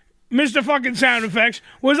 Mr. fucking Sound Effects,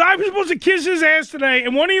 was I was supposed to kiss his ass today,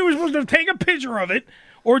 and one of you was supposed to take a picture of it,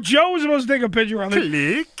 or Joe was supposed to take a picture of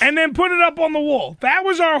it, and then put it up on the wall. That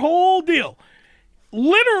was our whole deal.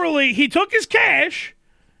 Literally, he took his cash,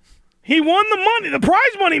 he won the money, the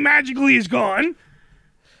prize money magically is gone,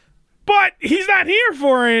 but he's not here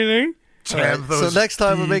for anything. Right, so next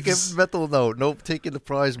time we'll make a mental note. Nope, taking the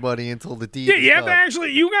prize money until the deed is you have done. to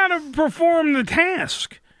actually, you got to perform the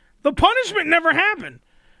task. The punishment never happened.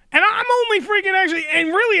 And I'm only freaking actually, and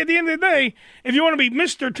really at the end of the day, if you want to be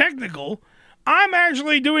Mr. Technical, I'm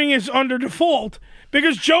actually doing this under default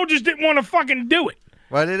because Joe just didn't want to fucking do it.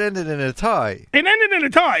 Right, it ended in a tie. It ended in a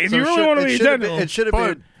tie. If you really want to be technical. It should have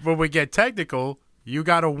been. When we get technical, you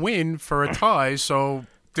got to win for a tie, so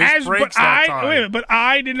this breaks that tie. Wait a minute, but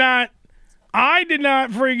I did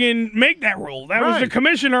not freaking make that rule. That was the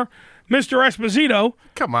commissioner, Mr. Esposito.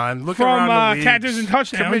 Come on, look from around the leagues. Catches and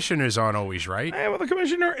Touchdowns. Commissioners aren't always right. Yeah, well, the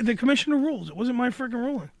commissioner rules. It wasn't my freaking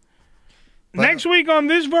ruling. Next week on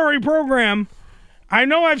this very program, I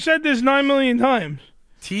know I've said this 9 million times.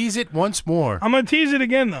 Tease it once more. I'm going to tease it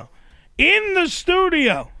again, though. In the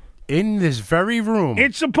studio. In this very room.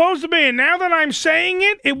 It's supposed to be, and now that I'm saying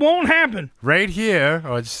it, it won't happen. Right here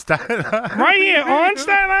on Staten Island. Right here on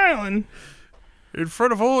Staten Island. In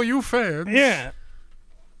front of all you fans. Yeah.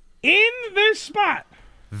 In this spot.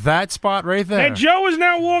 That spot right there. That Joe is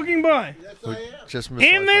now walking by. Yes, I am. Just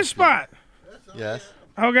in this spot. Yes.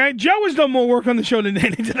 Okay. Joe has done more work on the show than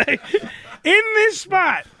Danny today. In this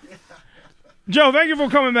spot. Joe, thank you for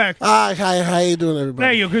coming back. Hi, how you doing, everybody?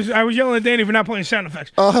 Thank you, because I was yelling at Danny for not playing sound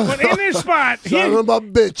effects. But in this spot, son of a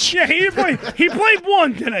bitch. Yeah, he played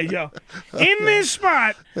one today, Joe. In this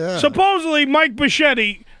spot, supposedly Mike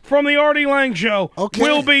Bichetti from the Artie Lang Show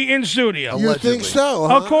will be in studio. You think so?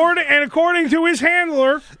 Huh? According to his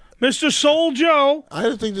handler, Mr. Soul Joe. I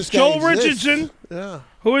don't think this guy Joel exists. Richardson,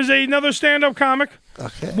 who is another stand-up comic.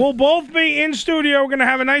 Okay. We'll both be in studio. We're going to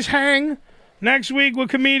have a nice hang next week with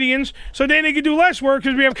comedians, so Danny can do less work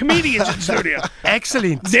because we have comedians in studio.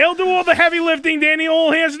 Excellent. They'll do all the heavy lifting. Danny,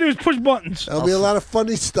 all he has to do is push buttons. There'll be a lot of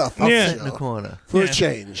funny stuff. I'll sit in the corner. For a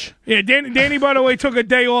change. Yeah, Danny, by the way, took a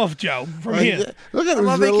day off, Joe, from here. Look at him.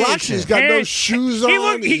 He's relaxed. He's got no shoes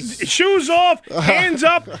on. Shoes off, hands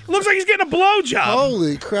up. Looks like he's getting a blowjob.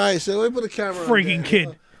 Holy Christ. Let me put a camera on. Freaking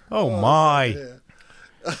kid. Oh, my.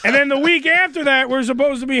 And then the week after that, we're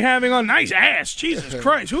supposed to be having a nice ass. Jesus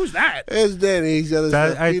Christ, who's that? It's Danny. He's got his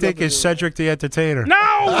I think it's Cedric the Entertainer. No,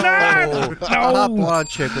 not. A hot blonde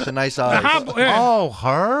chick with a nice eyes. Oh,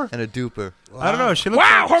 her? And a duper. Wow. I don't know. She looks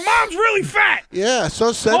wow, her mom's really fat. Yeah,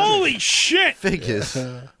 so Cedric. Holy shit. Figures.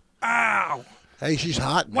 Ow. Hey, she's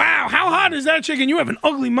hot. Wow, how hot is that chick? And you have an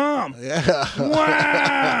ugly mom. Yeah.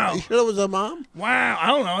 Wow. You sure it was her mom? Wow, I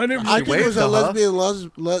don't know. I think it was a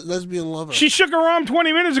lesbian lover. She shook her arm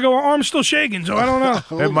 20 minutes ago. Her arm's still shaking, so I don't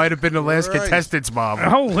know. It might have been the last contestant's mom.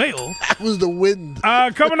 Oh, hell. That was the wind.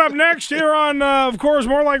 Coming up next here on, of course,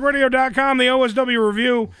 morelikeradio.com, the OSW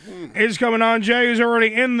review is coming on. Jay is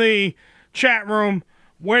already in the chat room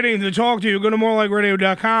waiting to talk to you. Go to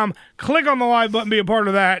morelikeradio.com. Click on the live button. Be a part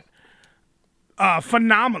of that.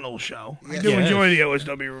 Phenomenal show. I do enjoy the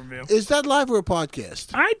OSW review. Is that live or a podcast?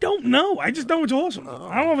 I don't know. I just know it's awesome.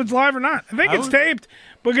 I don't know if it's live or not. I think it's taped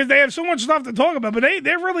because they have so much stuff to talk about, but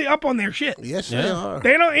they're really up on their shit. Yes, they are.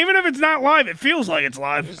 They don't, even if it's not live, it feels like it's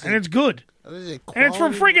live, and it's good. And it's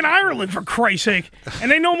from freaking Ireland, for Christ's sake. And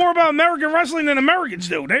they know more about American wrestling than Americans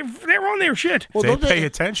do. They're on their shit. Well, they pay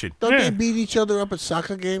attention. Don't they beat each other up at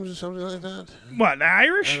soccer games or something like that? What, the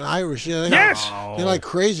Irish? And Irish, yeah. Yes. They're like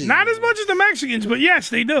crazy. Not as much as the Mexicans, but yes,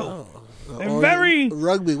 they do. They're very...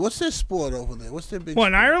 Rugby. What's their sport over there? What's their big What,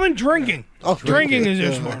 in sport? Ireland? Drinking. Oh, drinking is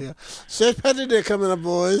their sport. Yeah. St. Patrick's Day coming up,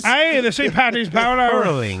 boys. Hey, the St. Patrick's Power Hour.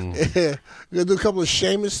 Hurling. Yeah. We're going to do a couple of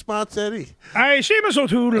Seamus spots, Eddie. Hey, Seamus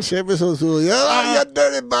O'Toole. Seamus O'Toole. Yeah, you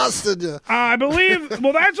dirty bastard. Yeah. I believe,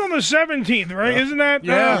 well, that's on the 17th, right? Isn't that?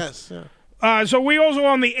 Yes. So we also,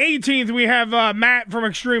 on the 18th, we have Matt from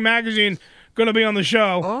Extreme Magazine going to be on the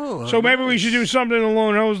show. Oh, so maybe we should do something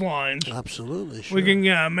along those lines. Absolutely. Sure. We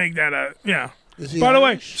can make that a, Is he By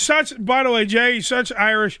Irish? the way, Jay, such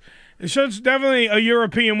Irish, such definitely a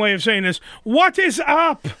European way of saying this. What is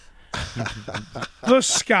up? The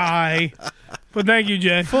sky. But thank you,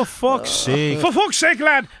 Jay. For fuck's sake. For fuck's sake,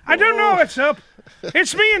 lad. I don't know what's up.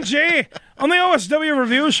 It's me and Jay on the OSW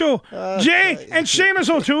Review Show. Jay and Seamus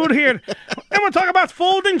O'Toole here. And we'll talk about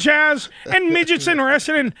folding chairs and midgets in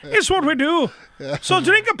wrestling. It's what we do. So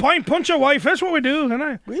drink a pint, punch your wife. That's what we do.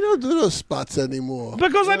 We don't do those spots anymore.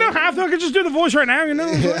 Because I don't have to. I can just do the voice right now, you know.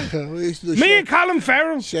 We used to do Me and Colin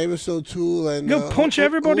Farrell. Seamus O'Toole and... Go punch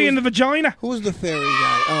everybody in the vagina. Who was the fairy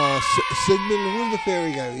guy? Sigmund. Who was the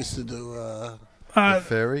fairy guy we used to do? The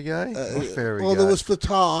fairy guy? What fairy guy? There was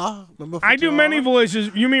Fatah. Remember Fatah? I do many voices.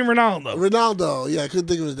 You mean Ronaldo? Ronaldo. Yeah, I couldn't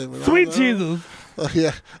think of his name. Ronaldo. Sweet Jesus.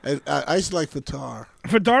 Yeah, I used to like Fatah.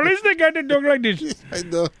 Fatah is the guy that talks like this. I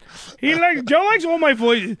know. Joe likes all my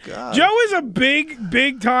voices. God. Joe is a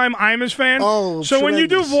big time Imus fan. Oh, so when you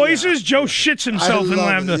do tremendous, voices, Joe shits himself in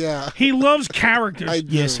laughter. Yeah. He loves characters.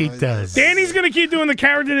 Yes, he does. Danny's gonna keep doing the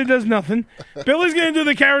character that does nothing. Billy's gonna do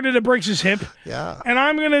the character that breaks his hip. Yeah. And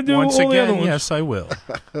I'm gonna do Once all the again, other ones. yes, I will.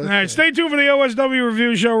 All right, stay tuned for the OSW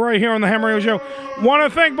Review Show right here on the Ham Radio Show. Want to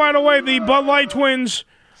thank, by the way, the Bud Light Twins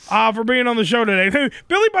for being on the show today.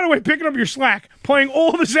 Billy, by the way, picking up your slack, playing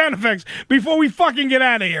all the sound effects before we fucking get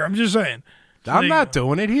out of here. I'm just saying. I'm not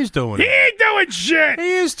doing it. He's doing He it. ain't doing shit.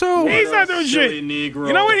 He is too. He's not doing shit. Negro.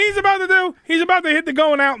 You know what he's about to do? He's about to hit the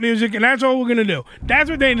going out music, and that's all we're going to do. That's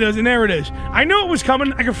what Danny does, and there it is. I knew it was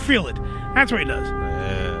coming. I could feel it. That's what he does.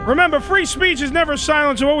 Remember, free speech is never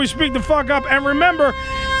silent, so always speak the fuck up. And remember,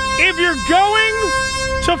 if you're going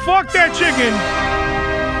to fuck that chicken,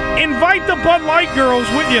 invite the Bud Light girls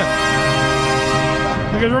with you.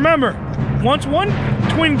 Because remember, once one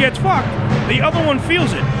twin gets fucked, the other one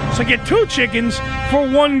feels it. So get 2 chickens for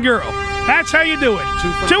 1 girl. That's how you do it.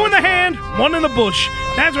 2 in the hand, 1 in the bush.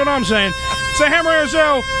 That's what I'm saying. It's the Ham Radio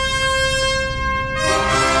Show.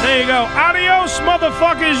 There you go. Adios,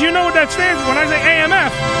 motherfuckers. You know what that stands for. When I say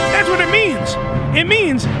AMF, that's what it means. It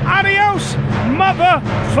means adios,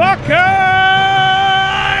 motherfucker.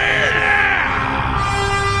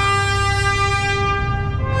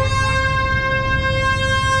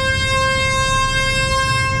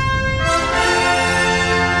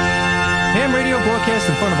 Ham Radio broadcast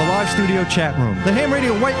in front of a live studio chat room. The Ham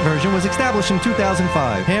Radio White version was established in 2005.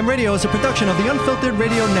 Ham Radio is a production of the Unfiltered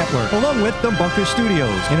Radio Network, along with the Bunker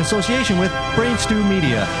Studios, in association with Brain Stew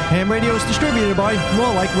Media. Ham Radio is distributed by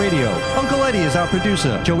More Like Radio. Uncle Eddie is our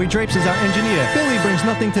producer. Joey Drapes is our engineer. Billy brings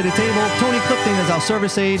nothing to the table. Tony Clifton is our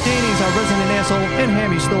service aide. Danny is our resident asshole. And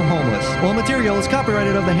Hammy's still homeless. All material is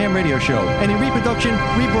copyrighted of the Ham Radio Show. Any reproduction,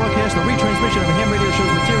 rebroadcast, or retransmission of the Ham Radio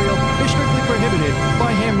Show's material is strictly prohibited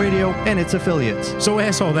by Ham Radio and its affiliates. So,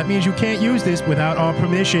 asshole, that means you can't use this without our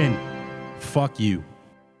permission. Fuck you.